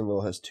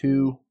Jacksonville has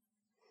two.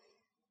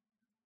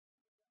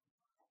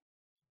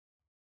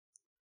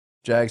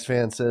 Jags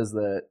fan says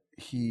that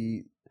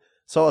he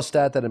saw a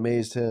stat that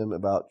amazed him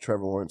about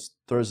Trevor Lawrence.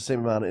 Throws the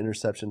same amount of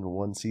interception in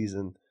one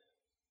season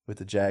with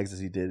the Jags as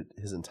he did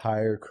his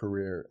entire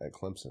career at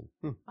Clemson.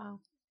 Wow.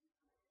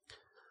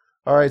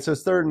 All right, so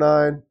it's 3rd and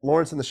 9.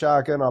 Lawrence in the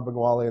shotgun,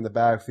 Abengwale in the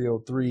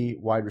backfield. 3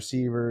 wide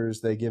receivers.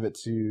 They give it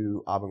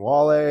to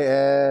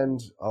Abengwale,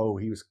 and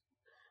he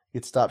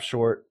gets stopped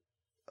short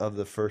of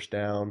the first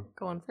down.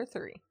 Going for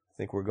 3. I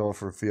think we're going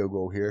for a field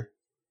goal here.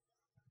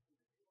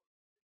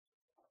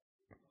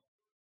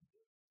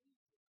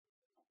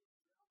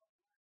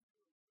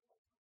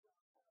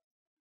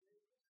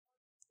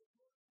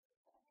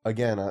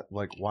 Again,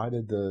 why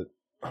did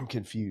I'm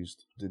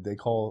confused. Did they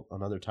call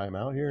another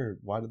timeout here? Or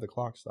why did the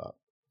clock stop?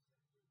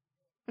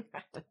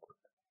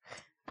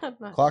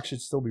 Clock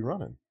should still be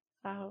running.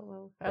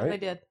 Oh, right? They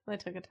did. They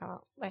took a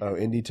timeout.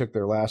 Indy took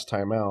their last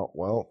timeout.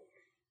 Well,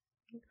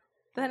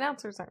 the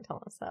announcers aren't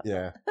telling us that.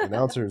 Yeah,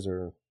 announcers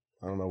are,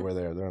 I don't know where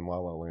they are. They're in La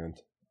La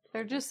Land.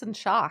 They're just in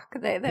shock.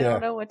 They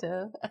don't know what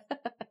to.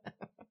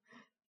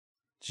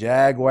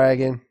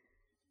 Jagwagon.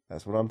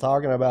 That's what I'm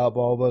talking about,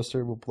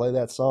 Ballbuster. We'll play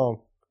that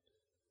song.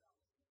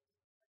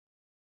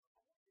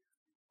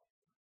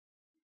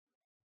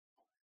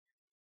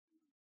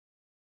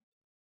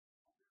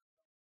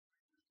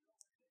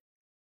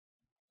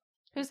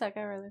 Who's that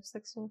guy right there?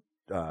 16?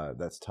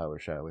 That's Tyler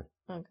Shiley.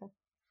 Okay.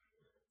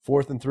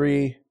 4th and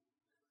 3.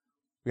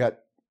 We got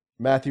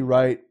Matthew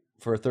Wright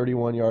for a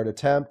 31-yard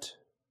attempt.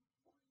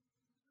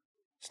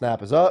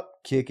 Snap is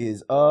up. Kick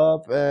is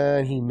up,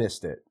 and he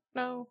missed it.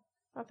 No,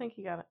 I think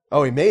he got it.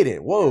 Oh, he made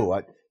it.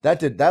 Whoa.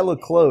 That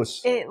looked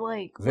close.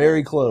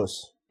 Very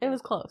close. It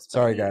was close.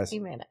 Sorry, guys. He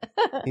made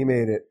it. He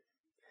made it.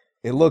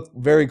 It looked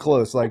very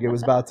close, like it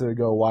was about to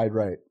go wide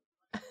right.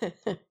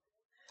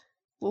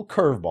 Little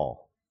curveball.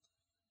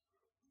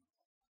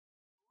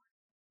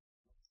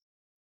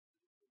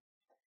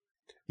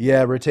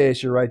 Yeah,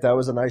 Rateus, you're right. That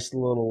was a nice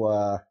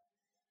little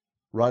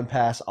run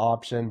pass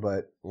option,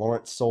 but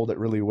Lawrence sold it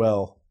really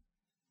well.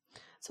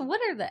 So what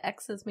are the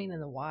X's mean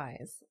and the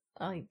Y's?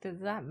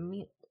 Does that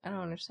mean? I don't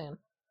understand.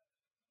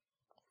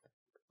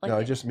 No,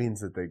 it just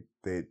means that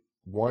they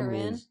one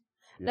means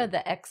No,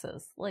 the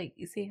X's.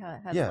 You see how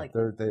it has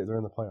they're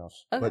in the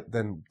playoffs. Okay. But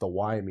then the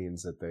Y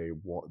means that they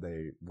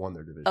won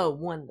their division. Oh,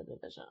 won the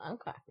division.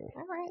 Okay.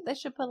 All right. They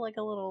should put a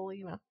little,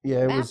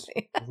 Yeah, it was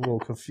a little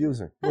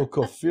confusing. A little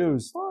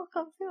confused.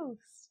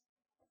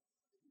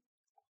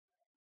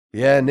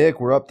 Yeah, Nick,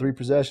 we're up 3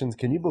 possessions.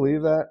 Can you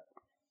believe that?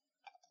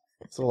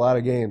 It's a lot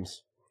of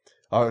games.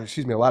 Oh,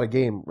 excuse me, a lot of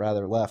game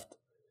rather left.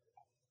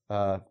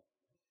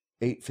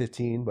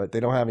 8:15, but they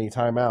don't have any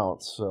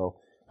timeouts. So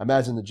I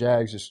imagine the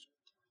Jags just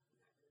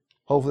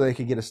hopefully they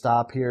can get a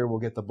stop here. We'll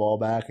get the ball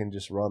back and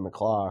just run the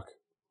clock.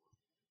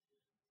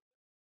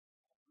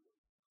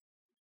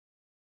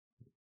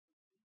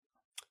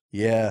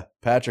 Yeah,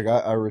 Patrick,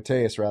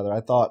 Rateus rather.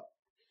 I thought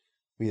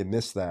we had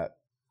missed that.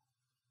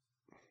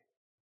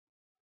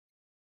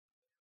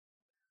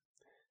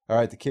 All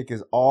right, the kick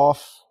is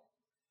off.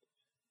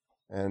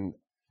 And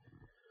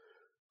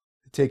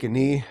take a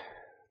knee,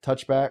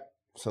 touchback,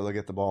 so they'll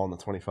get the ball on the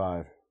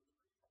 25.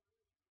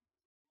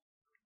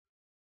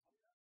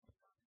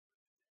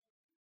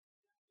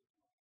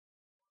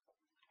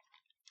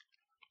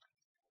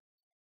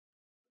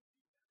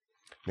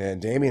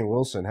 Man, Damian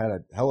Wilson had a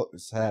hell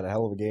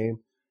of a game.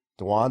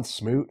 DeJuan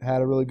Smoot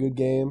had a really good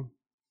game,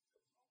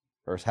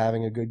 or is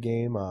having a good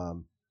game.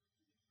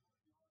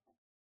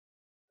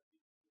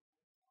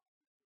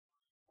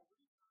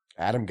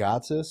 Adam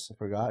Gotsis, I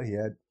forgot. He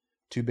had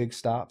 2 big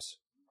stops.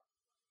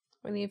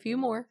 We need a few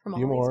more from all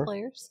Few more. these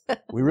players.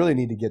 We really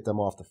need to get them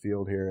off the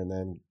field here and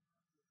then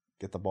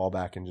get the ball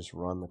back and just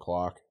run the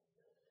clock.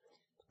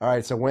 All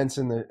right, so Wentz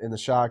in the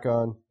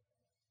shotgun.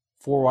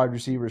 4 wide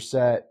receivers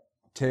set.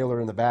 Taylor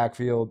in the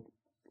backfield.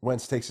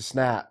 Wentz takes a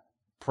snap.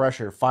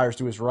 Pressure. Fires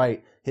to his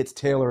right. Hits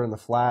Taylor in the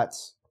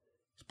flats.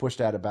 He's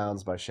pushed out of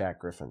bounds by Shaq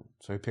Griffin.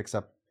 So he picks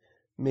up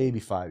maybe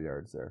 5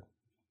 yards there.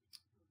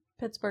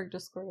 Pittsburgh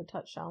just scored a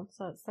touchdown,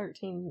 so it's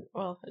 13.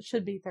 Well, it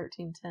should be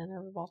 13-10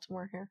 over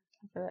Baltimore here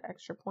for the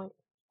extra point.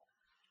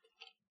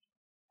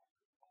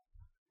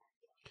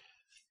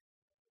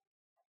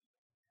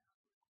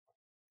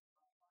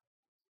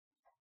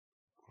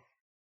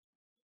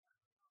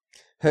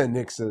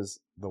 Nick says,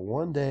 the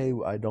one day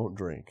I don't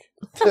drink.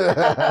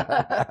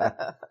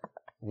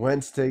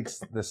 Wentz takes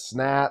the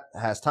snap,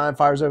 has time,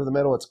 fires over the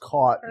middle. It's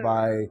caught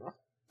by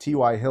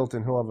T.Y.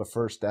 Hilton. He'll have a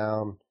first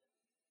down.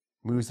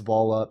 Moves the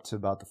ball up to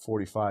about the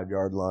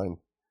 45-yard line.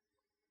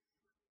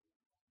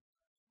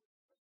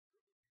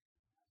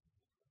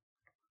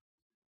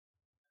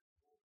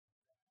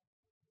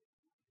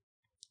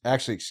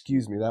 Actually,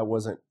 excuse me, that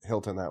wasn't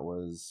Hilton. That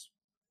was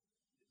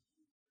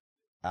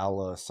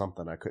Ala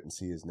something. I couldn't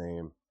see his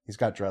name. He's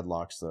got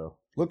dreadlocks, though.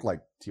 Looked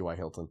like T.Y.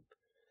 Hilton.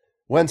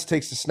 Wentz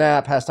takes the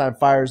snap, has time,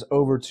 fires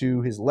over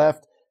to his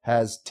left,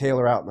 has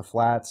Taylor out in the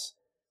flats.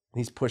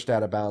 He's pushed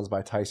out of bounds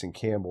by Tyson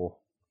Campbell.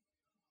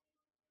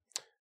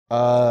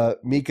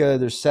 Mika,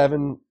 there's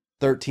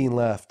 7:13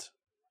 left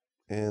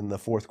in the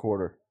fourth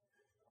quarter.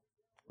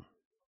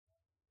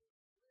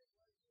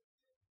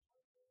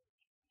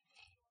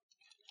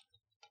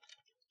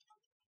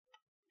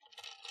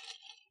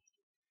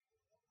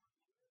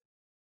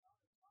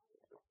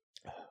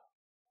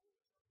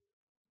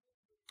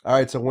 All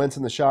right, so Wentz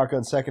in the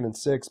shotgun, 2nd and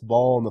 6,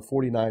 ball on the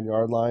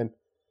 49-yard line.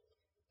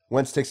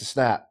 Wentz takes a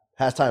snap,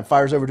 has time,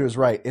 fires over to his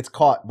right. It's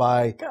caught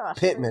by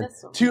Pittman.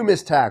 2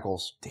 missed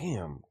tackles.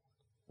 Damn.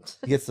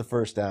 He gets the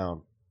first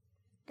down.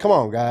 Come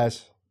on,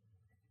 guys.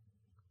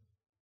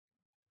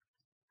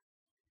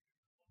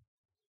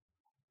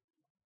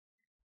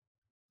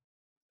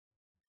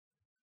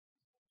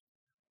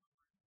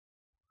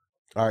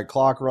 All right,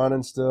 clock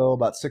running still.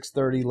 About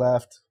 6:30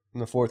 left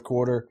in the fourth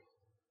quarter.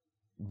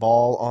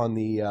 Ball on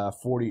the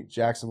 40,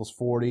 Jacksonville's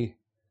 40.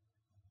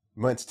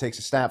 Wentz takes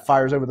a snap,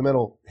 fires over the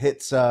middle,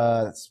 hits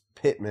it's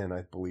Pittman,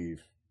 I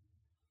believe.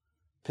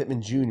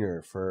 Pittman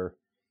Jr. for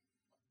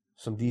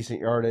some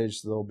decent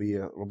yardage. It'll be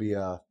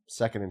a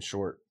 2nd and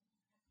short.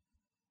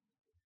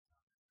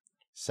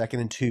 2nd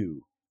and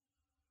 2.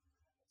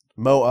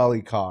 Mo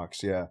Ali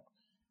Cox, yeah.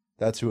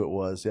 That's who it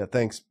was. Yeah,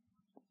 thanks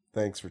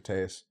for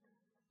Tace.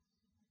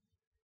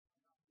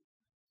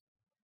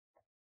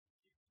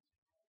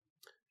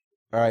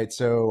 All right,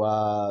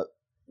 so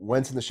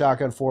Wentz in the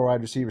shotgun, 4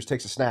 wide receivers,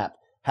 takes a snap,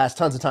 has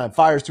tons of time,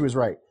 fires to his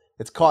right.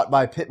 It's caught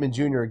by Pittman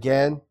Jr.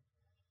 again.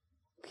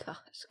 Gosh,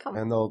 come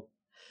on. And they'll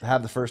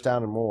have the first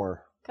down and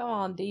more. Come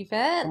on,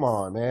 defense. Come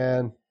on,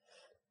 man.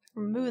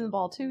 We're moving the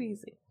ball too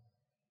easy.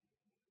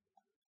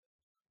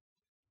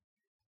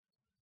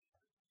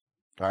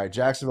 All right,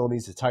 Jacksonville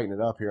needs to tighten it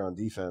up here on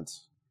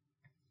defense.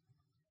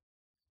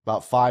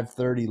 About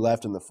 5:30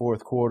 left in the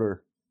fourth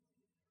quarter.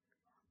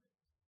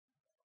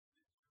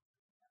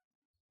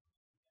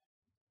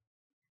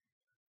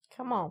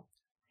 Come on.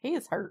 He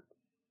is hurt.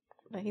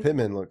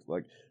 Pittman looked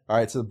like. All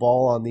right, so the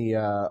ball on the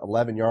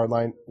 11-yard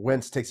line.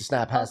 Wentz takes a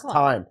snap, has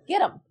time.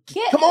 Get him.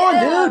 Come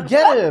on, dude.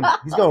 Get him.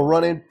 He's going to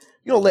run in.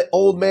 You going to let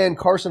old man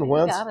Carson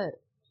Wentz? Got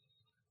it.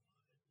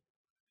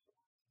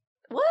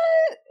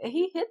 What?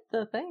 He hit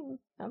the thing.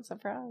 I'm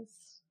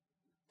surprised.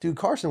 Dude,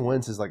 Carson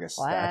Wentz is like a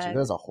statue. Flag.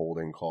 There's a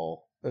holding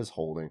call. There's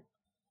holding.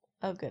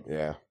 Oh, good.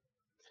 Yeah.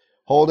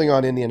 Holding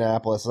on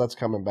Indianapolis. That's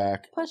coming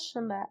back. Push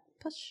him back.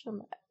 Push him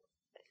back.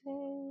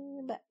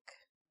 And back.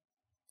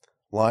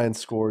 Lions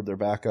scored. They're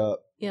back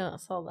up. Yeah, I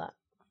saw that.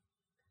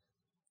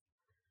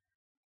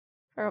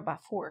 Or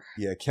about 4.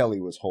 Yeah,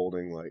 Kelly was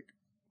holding like.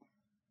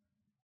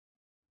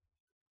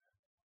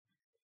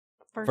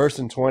 First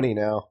and 20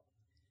 now.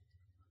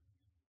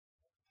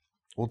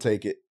 We'll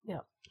take it.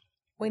 Yeah.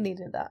 We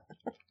needed that.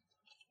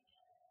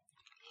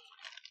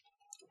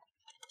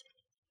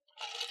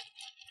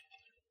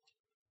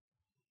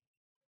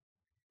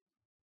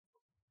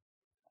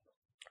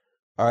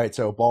 All right,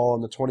 so ball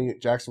on the 20,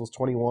 Jacksonville's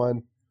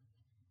 21.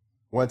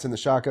 Wentz in the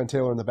shotgun,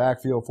 Taylor in the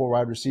backfield, 4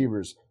 wide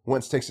receivers.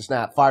 Wentz takes a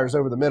snap, fires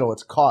over the middle.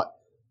 It's caught.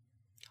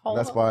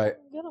 That's by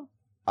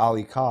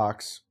Ali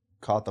Cox.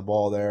 Caught the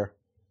ball there.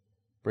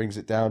 Brings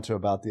it down to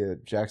about the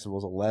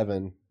Jacksonville's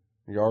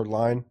 11-yard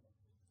line.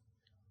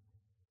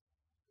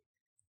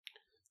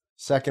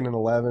 2nd and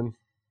 11.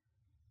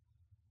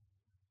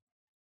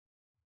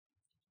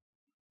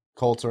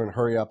 Colts are in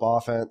hurry-up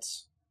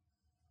offense.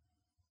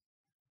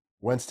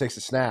 Wentz takes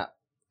a snap.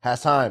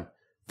 Has time.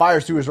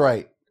 Fires to his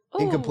right.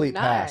 Incomplete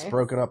pass.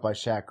 Broken up by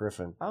Shaq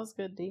Griffin. That was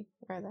good, D.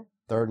 Right there.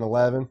 3rd and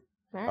 11.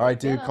 All right,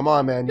 dude. Come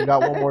on, man. You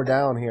got one more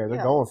down here.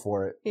 They're going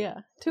for it.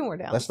 Yeah. 2 more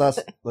down.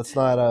 Let's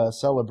not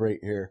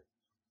celebrate here.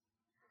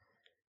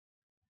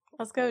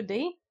 Let's go,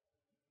 D.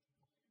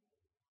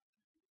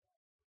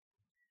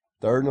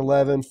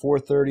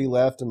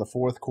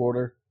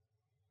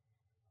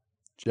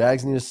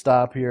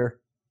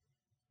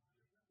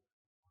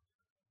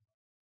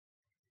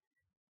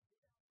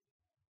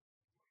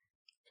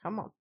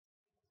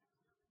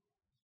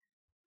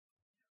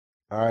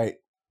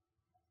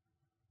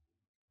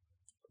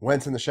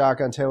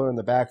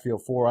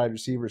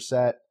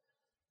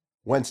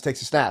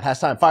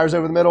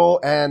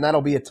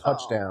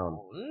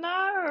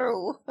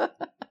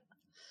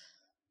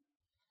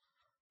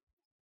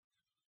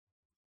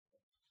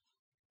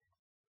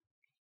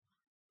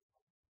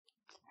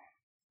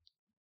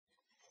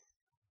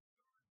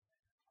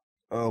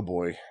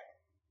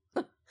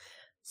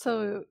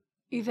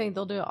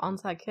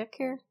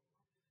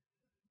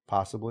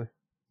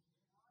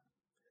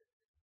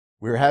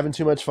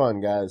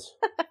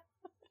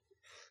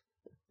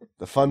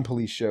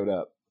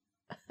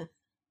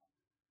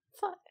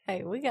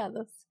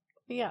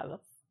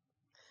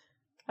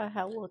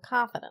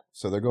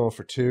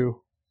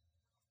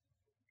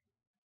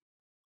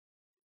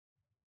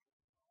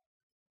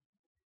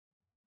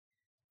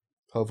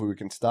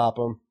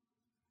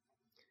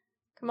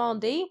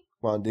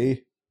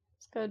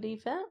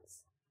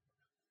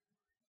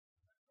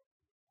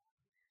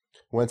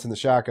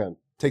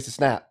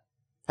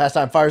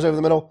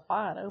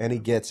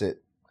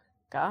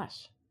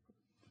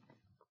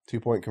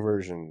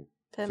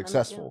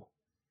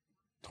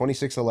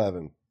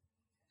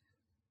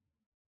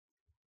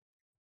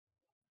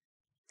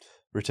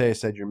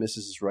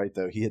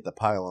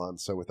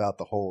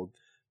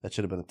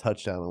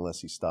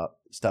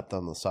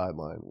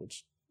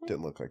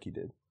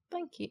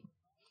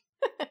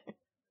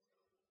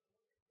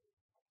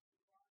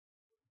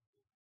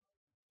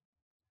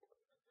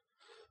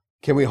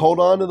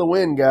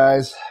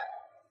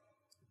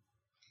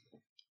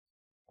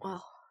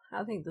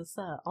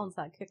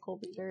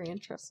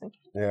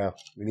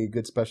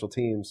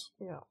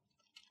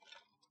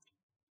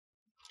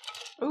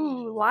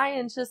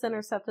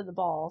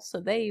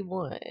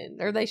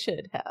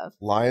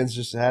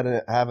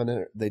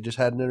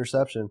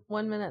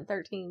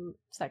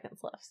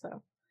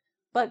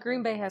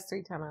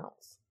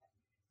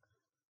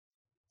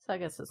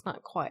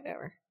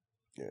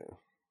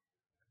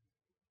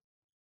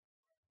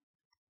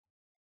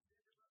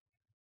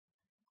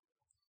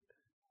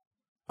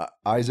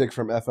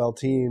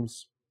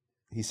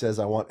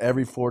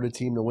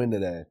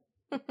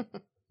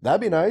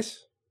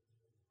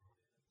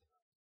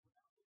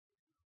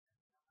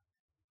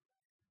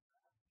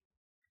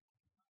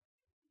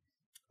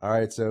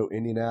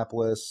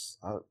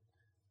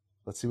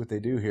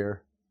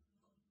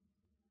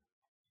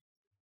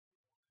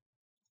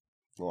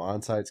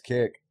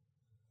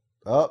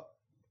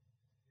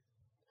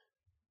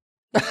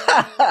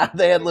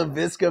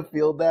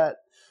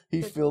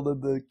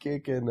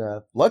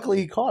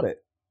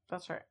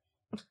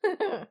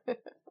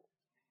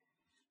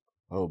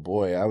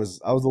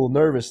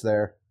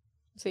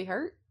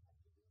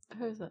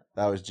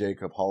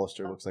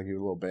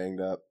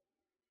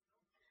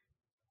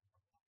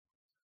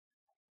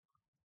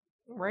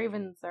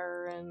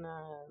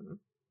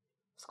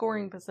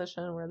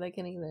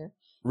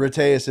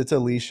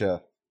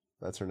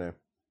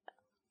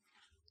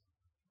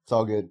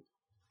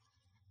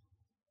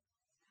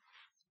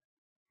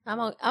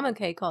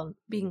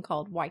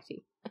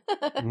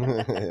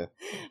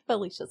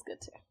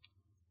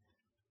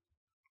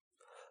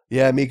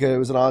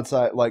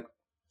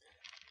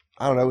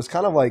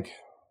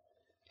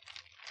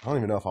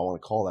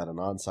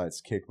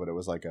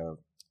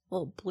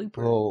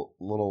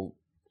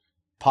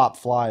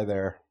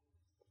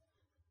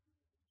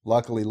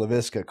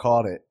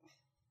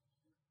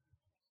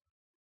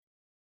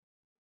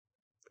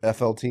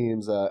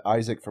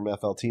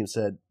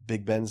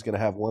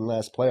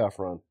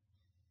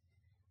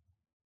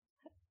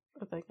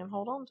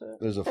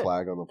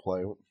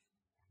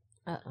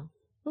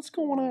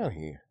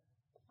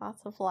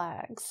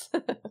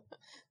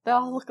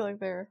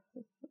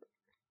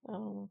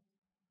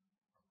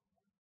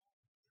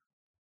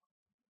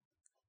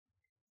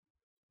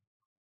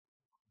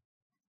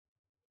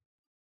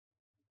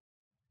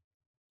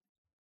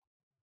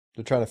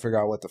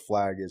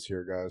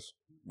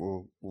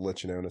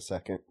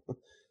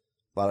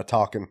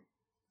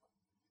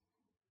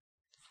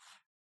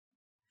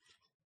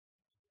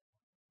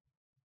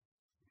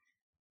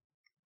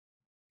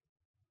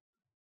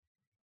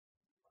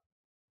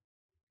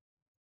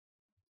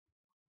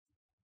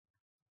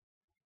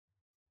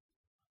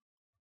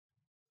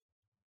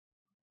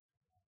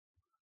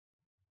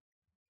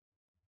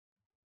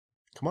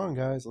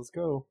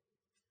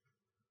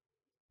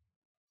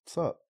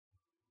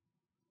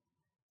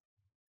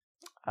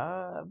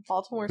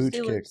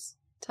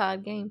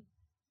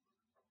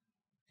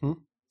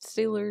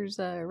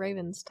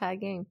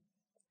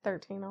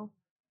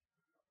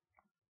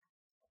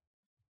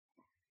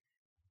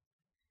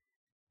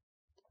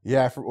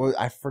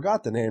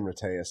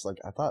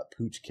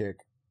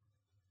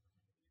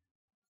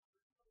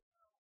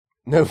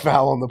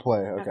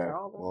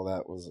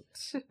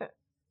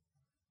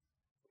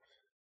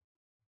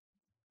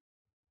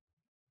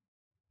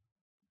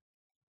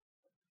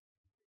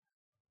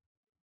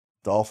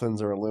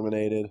 Dolphins are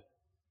eliminated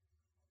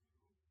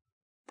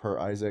per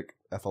Isaac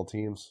FL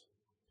teams.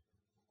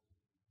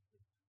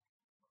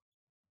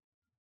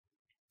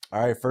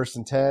 All right, 1st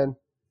and 10.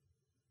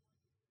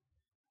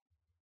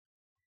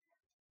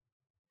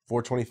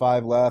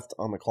 4:25 left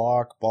on the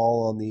clock.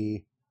 Ball on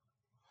the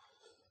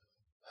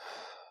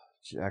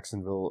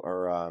Jacksonville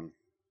or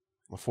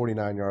the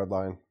 49-yard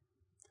line.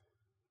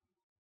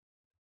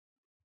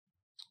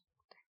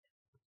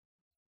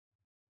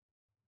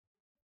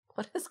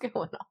 What is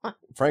going on?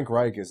 Frank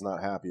Reich is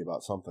not happy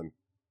about something.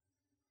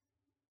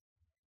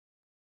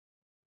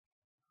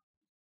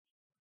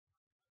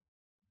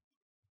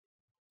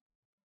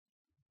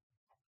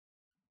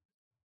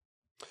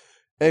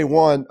 Hey,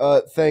 Juan,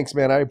 thanks,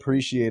 man. I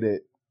appreciate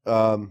it.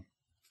 We'll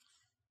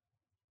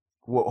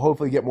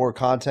hopefully get more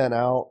content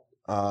out.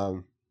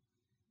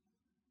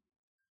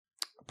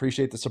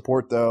 Appreciate the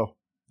support, though.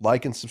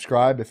 Like and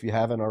subscribe if you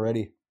haven't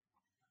already.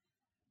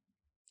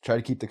 Try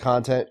to keep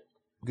the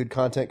good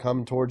content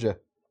coming towards you.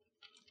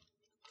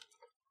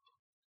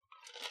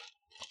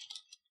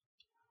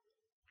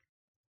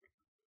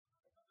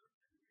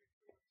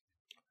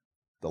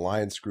 The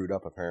Lions screwed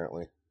up,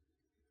 apparently.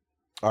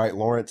 All right,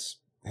 Lawrence,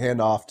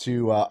 handoff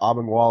to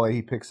Abengwale.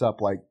 He picks up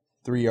like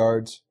 3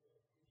 yards.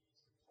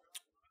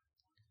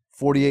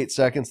 48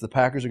 seconds. The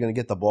Packers are going to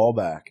get the ball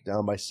back,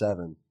 down by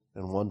 7,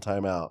 and 1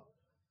 timeout.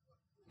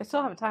 They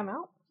still have a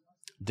timeout?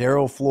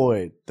 Daryl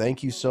Floyd,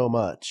 thank you so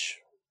much.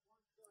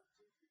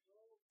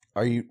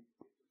 Are you...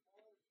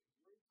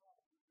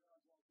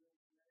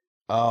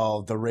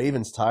 Oh, the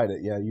Ravens tied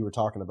it. Yeah, you were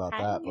talking about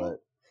that,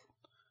 but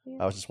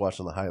I was just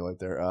watching the highlight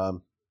there.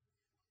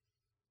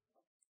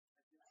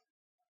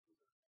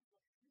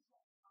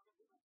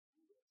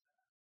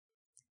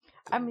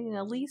 I mean,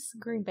 at least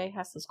Green Bay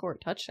has to score a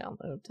touchdown,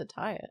 though, to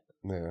tie it.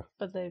 Yeah.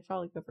 But they'd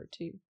probably go for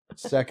 2.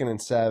 2nd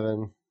and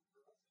 7.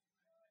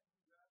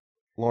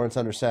 Lawrence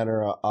under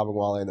center,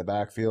 Abengwale in the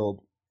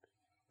backfield.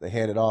 They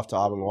hand it off to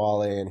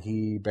Abengwale, and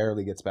he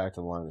barely gets back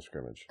to the line of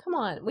scrimmage. Come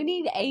on. We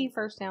need a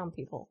first down,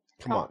 people.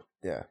 Come on.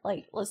 Yeah.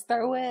 Like, let's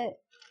throw it.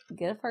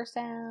 Get a first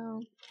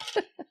down.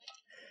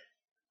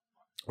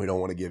 We don't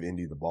want to give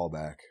Indy the ball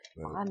back.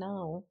 I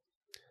know.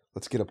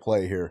 Let's get a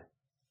play here.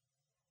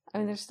 I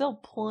mean, there's still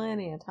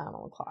plenty of time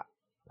on the clock.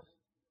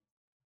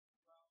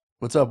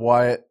 What's up,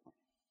 Wyatt?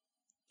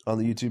 On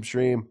the YouTube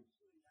stream.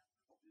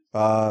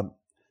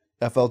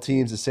 FL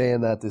Teams is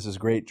saying that this is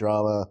great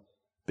drama.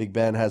 Big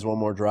Ben has one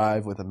more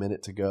drive with a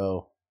minute to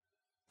go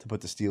to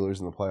put the Steelers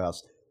in the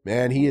playoffs.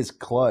 Man, he is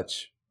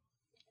clutch.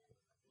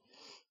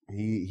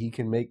 He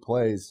can make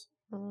plays.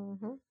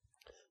 Mm-hmm.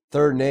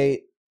 3rd and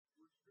 8.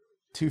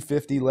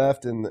 2:50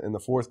 left in the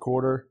 4th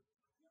quarter.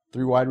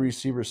 3 wide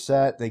receivers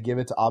set. They give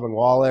it to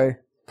Abengwale.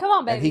 Come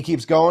on, baby. And he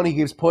keeps going. He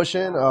keeps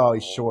pushing. Oh,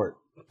 he's short.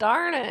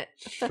 Darn it.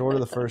 Short of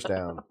the first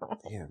down.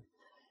 Damn.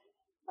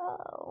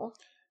 Oh.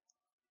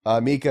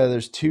 Mika,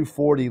 there's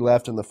 2:40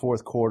 left in the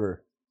 4th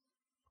quarter.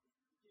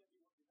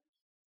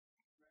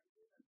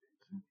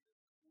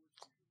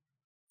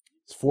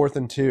 It's 4th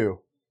and 2.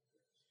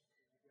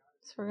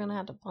 So we're going to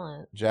have to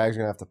punt. Jags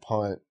going to have to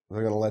punt.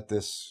 They're going to let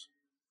this...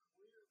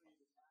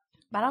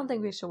 But I don't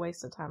think we should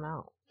waste a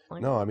timeout.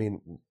 Like, No, I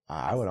mean,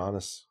 I would I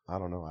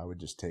don't know. I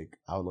would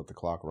let the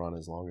clock run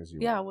as long as you...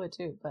 Yeah, I would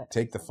too, but...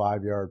 Take the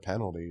 5-yard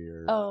penalty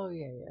or Oh,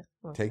 yeah.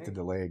 Well, take the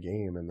delay of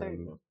game. And there you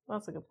then go.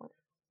 That's a good point.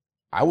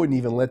 I wouldn't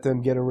even let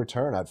them get a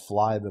return. I'd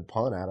fly the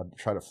punt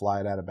try to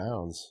fly it out of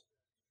bounds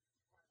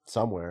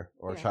somewhere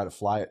or try to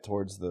fly it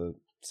towards the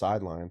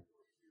sideline.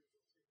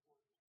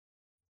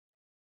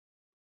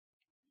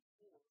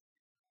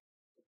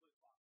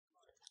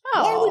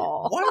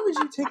 Oh. Why would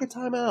you take a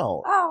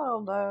timeout? I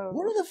don't know.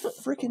 What are the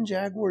freaking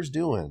Jaguars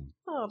doing?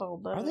 I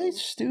don't know. Are they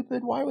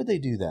stupid? Why would they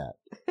do that?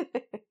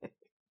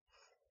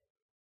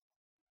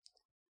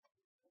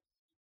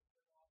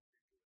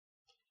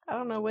 I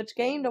don't know which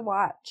game to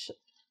watch.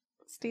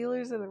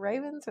 Steelers or the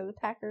Ravens or the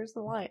Packers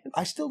and the Lions.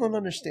 I still don't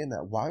understand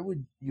that. Why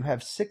would you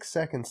have 6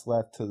 seconds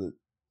left to the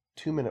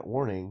 2-minute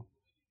warning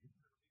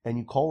and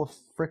you call a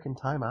freaking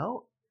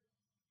timeout?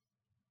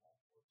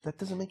 That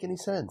doesn't make any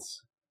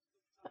sense.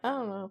 I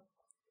don't know.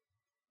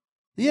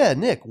 Yeah,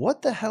 Nick,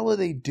 what the hell are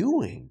they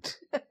doing?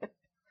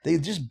 They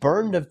just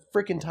burned a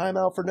freaking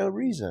timeout for no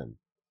reason.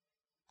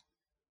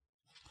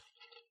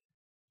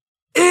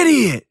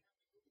 Idiot!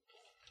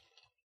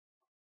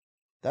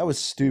 That was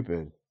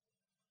stupid.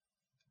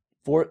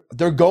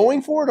 They're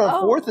going for it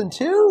on 4th and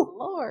 2?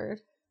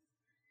 Lord.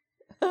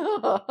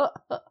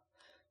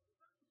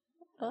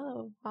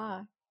 Oh,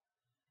 my.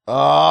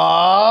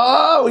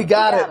 Oh, we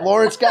got it.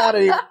 Lawrence got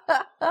it.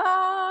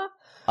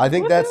 I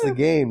think that's the Woohoo.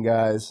 game,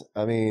 guys.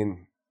 I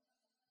mean,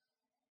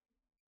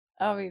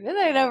 it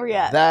ain't over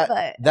yet.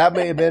 that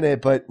may have been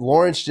it, but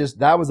Lawrence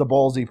that was a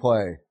ballsy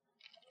play.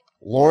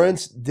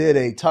 Lawrence did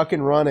a tuck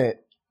and run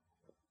it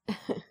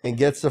and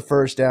gets the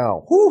first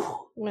down.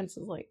 Whew. Wentz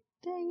is like,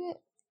 dang it.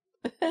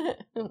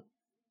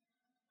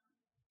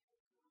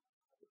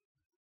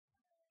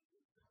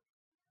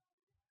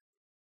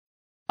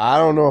 I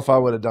don't know if I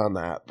would have done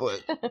that,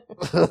 but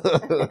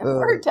It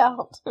worked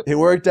out. it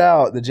worked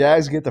out. The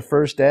Jags get the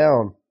first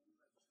down.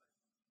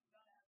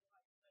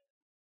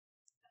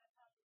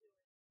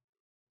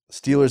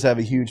 Steelers have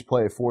a huge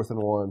play, 4th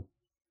and 1.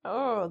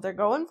 Oh, they're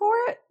going for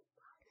it?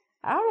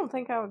 I don't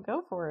think I would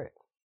go for it.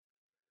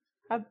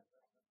 I'd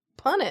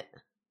punt it.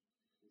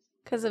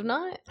 Because if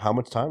not, How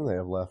much time do they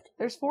have left?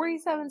 there's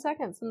 47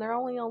 seconds and they're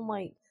only on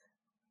like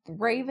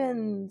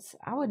Ravens.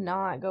 I would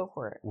not go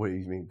for it. What,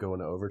 you mean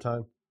going to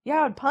overtime?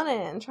 Yeah, I would punt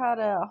it and try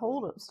to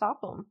hold them,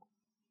 stop them.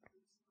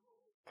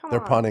 Come They're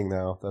on. punting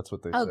now. That's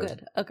what they Oh, said.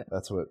 good. Okay.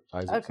 That's what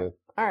Isaac Okay. said.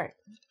 All right.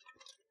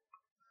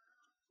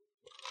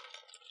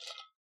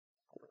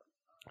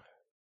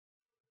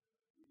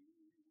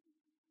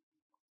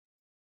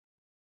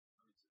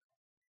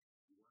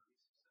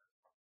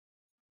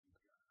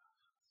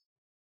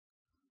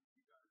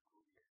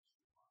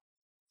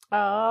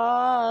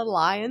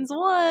 Lions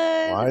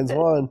won. Lions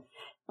won.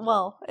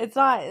 Well, it's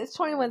not. It's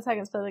 21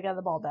 seconds, but they got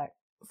the ball back.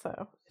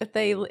 So if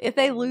they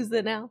lose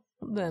it now,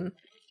 then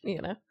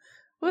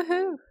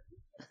woohoo!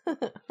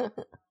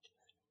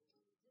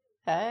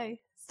 Hey,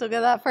 still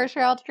got that first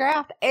round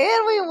draft,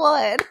 and we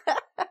won.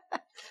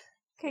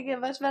 Can't get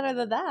much better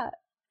than that.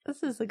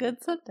 This is a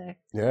good Sunday.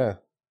 Yeah.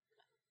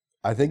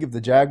 I think if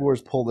the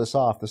Jaguars pull this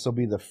off, this will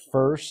be the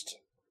first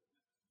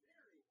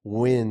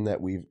win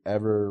that we've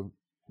ever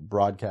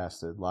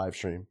broadcasted live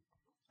stream.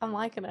 I'm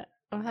liking it.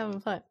 I'm having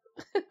fun.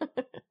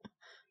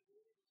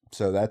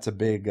 So that's a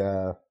big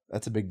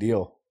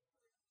deal.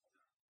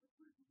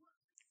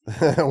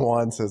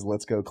 Juan says,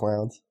 "Let's go,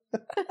 clowns."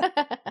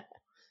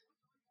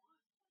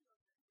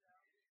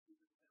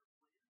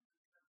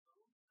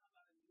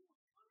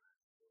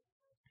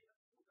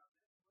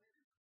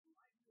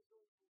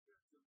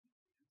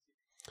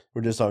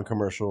 We're just on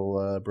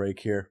commercial break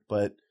here,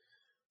 but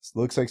it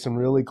looks like some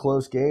really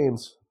close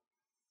games.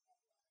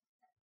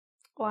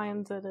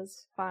 Lions it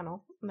is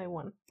final. And they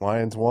won.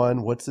 Lions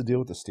won. What's the deal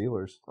with the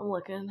Steelers? I'm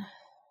looking.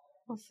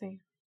 Let's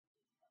see.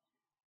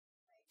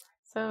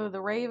 So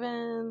the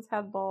Ravens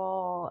had the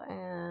ball,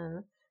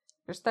 and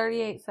there's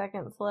 38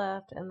 seconds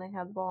left, and they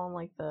had the ball on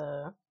like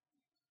the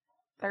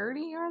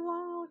 30-yard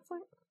line. Looks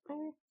like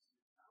maybe.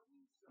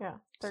 Yeah.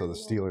 So the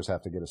Steelers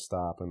have to get a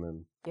stop and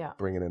then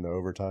bring it into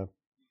overtime.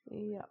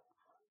 Yep.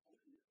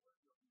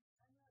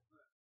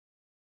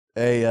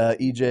 Hey,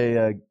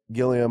 EJ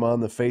Gilliam on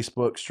the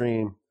Facebook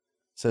stream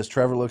says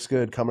Trevor looks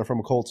good coming from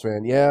a Colts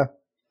fan. Yeah.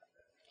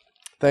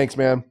 Thanks,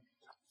 man.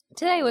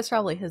 Today was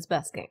probably his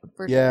best game.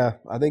 For Yeah,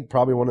 I think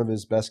probably one of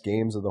his best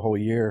games of the whole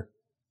year.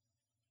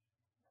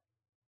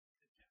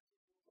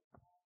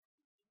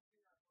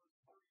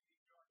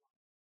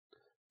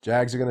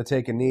 Jags are going to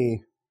take a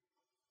knee.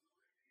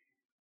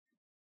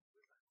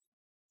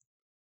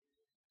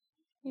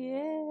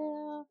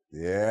 Yeah.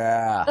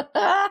 Yeah.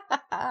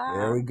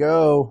 There we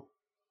go.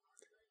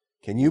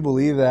 Can you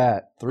believe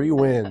that? 3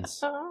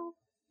 wins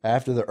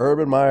after the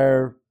Urban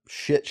Meyer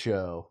shit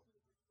show.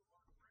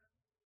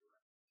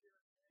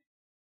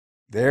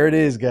 There it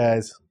is,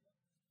 guys.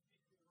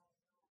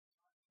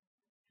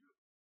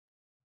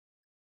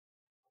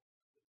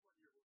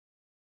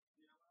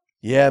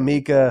 Yeah,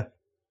 Mika.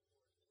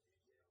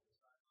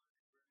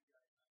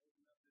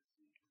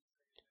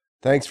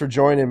 Thanks for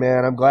joining,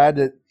 man. I'm glad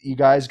that you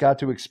guys got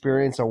to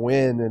experience a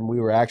win and we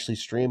were actually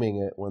streaming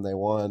it when they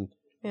won.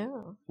 Yeah.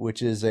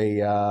 Which is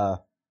a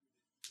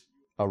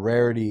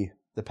rarity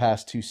the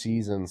past 2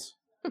 seasons.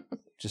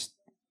 Just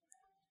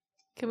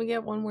Can we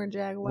get one more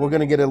Jaguar? we're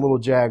gonna get a little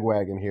jag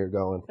wagon here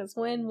going. Because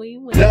when we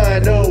win.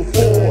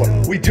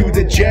 904, we do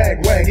the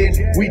jag wagon,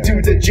 we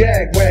do the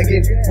jag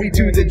wagon, we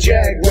do the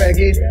jag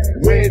wagon.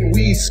 When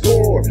we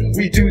score,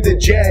 we do the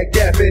jag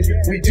dapping,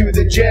 we do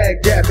the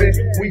jag dapping,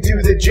 we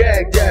do the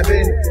jag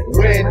dapping.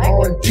 When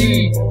on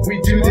D, we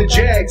do the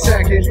jag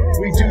sacking,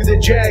 we do the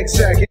jag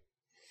sacking.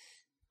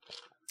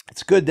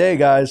 It's a good day,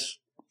 guys.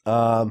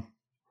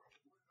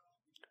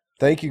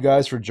 Thank you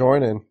guys for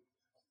joining.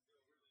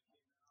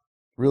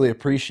 Really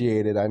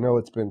appreciate it. I know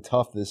it's been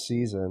tough this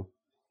season.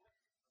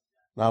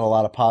 Not a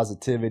lot of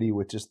positivity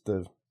with just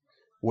the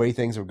way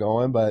things are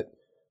going, but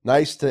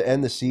nice to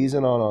end the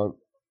season on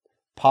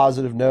a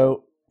positive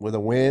note with a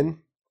win.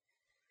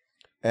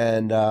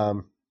 And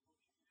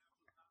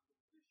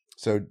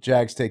so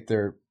Jags take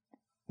their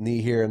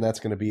knee here, and that's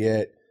going to be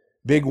it.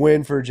 Big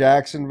win for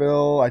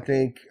Jacksonville. I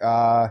think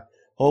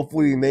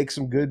hopefully we make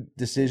some good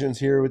decisions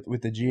here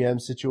with the GM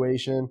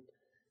situation,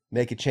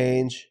 make a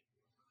change.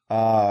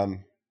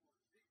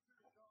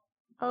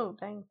 Oh,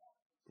 dang.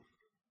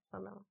 Oh,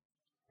 no.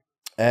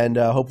 And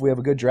hopefully we have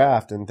a good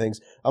draft and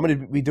things. I'm going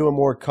to be doing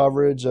more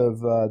coverage of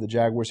the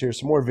Jaguars here.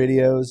 Some more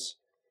videos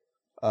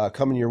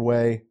coming your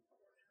way.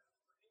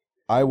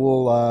 I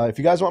will, if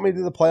you guys want me to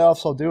do the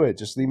playoffs, I'll do it.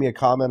 Just leave me a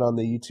comment on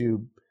the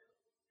YouTube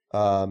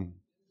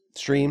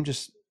stream.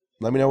 Just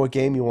let me know what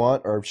game you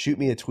want, or shoot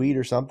me a tweet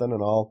or something,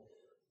 and I'll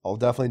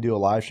definitely do a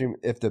live stream.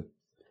 If the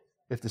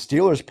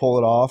Steelers pull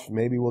it off,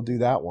 maybe we'll do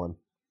that one.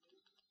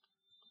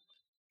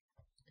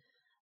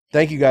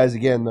 Thank you guys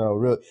again, though.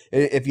 Really,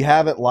 if you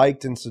haven't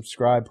liked and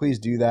subscribed, please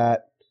do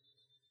that.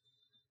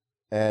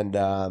 And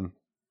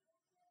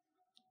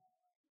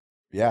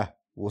yeah,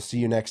 we'll see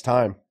you next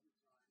time.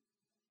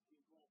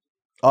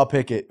 I'll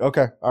pick it.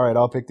 Okay. All right.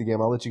 I'll pick the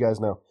game. I'll let you guys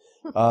know.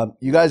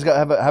 You guys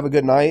have a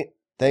good night.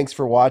 Thanks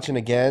for watching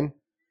again.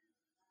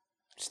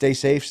 Stay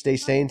safe, stay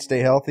sane, stay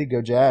healthy.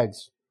 Go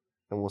Jags.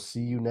 And we'll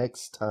see you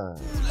next time.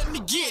 Let me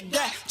get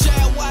that.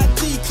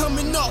 JYD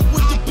coming up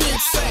with the big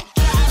sack.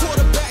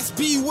 Quarterbacks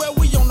beware,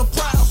 we on the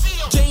prowl.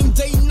 Game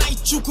day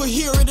night, you could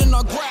hear it in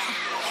our growl.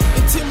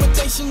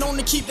 Intimidation on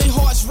to keep their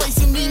hearts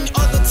racing. Eating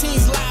other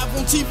teams live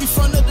on TV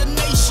front of the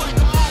nation.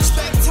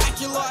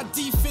 Spectacular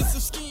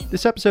defensive scheme.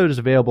 This episode is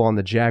available on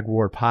the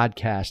Jaguar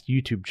Podcast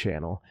YouTube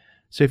channel.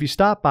 So if you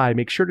stop by,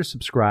 make sure to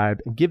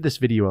subscribe and give this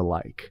video a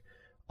like.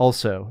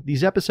 Also,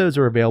 these episodes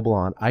are available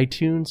on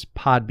iTunes,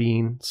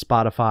 Podbean,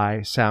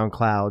 Spotify,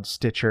 SoundCloud,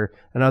 Stitcher,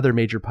 and other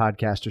major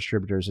podcast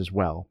distributors as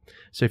well.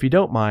 So if you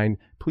don't mind,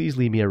 please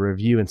leave me a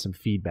review and some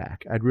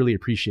feedback. I'd really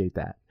appreciate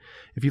that.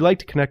 If you'd like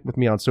to connect with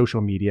me on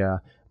social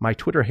media, my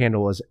Twitter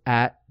handle is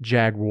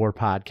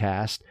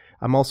 @JagwarPodcast.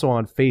 I'm also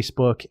on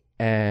Facebook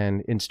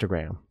and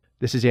Instagram.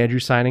 This is Andrew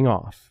signing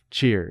off.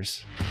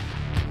 Cheers.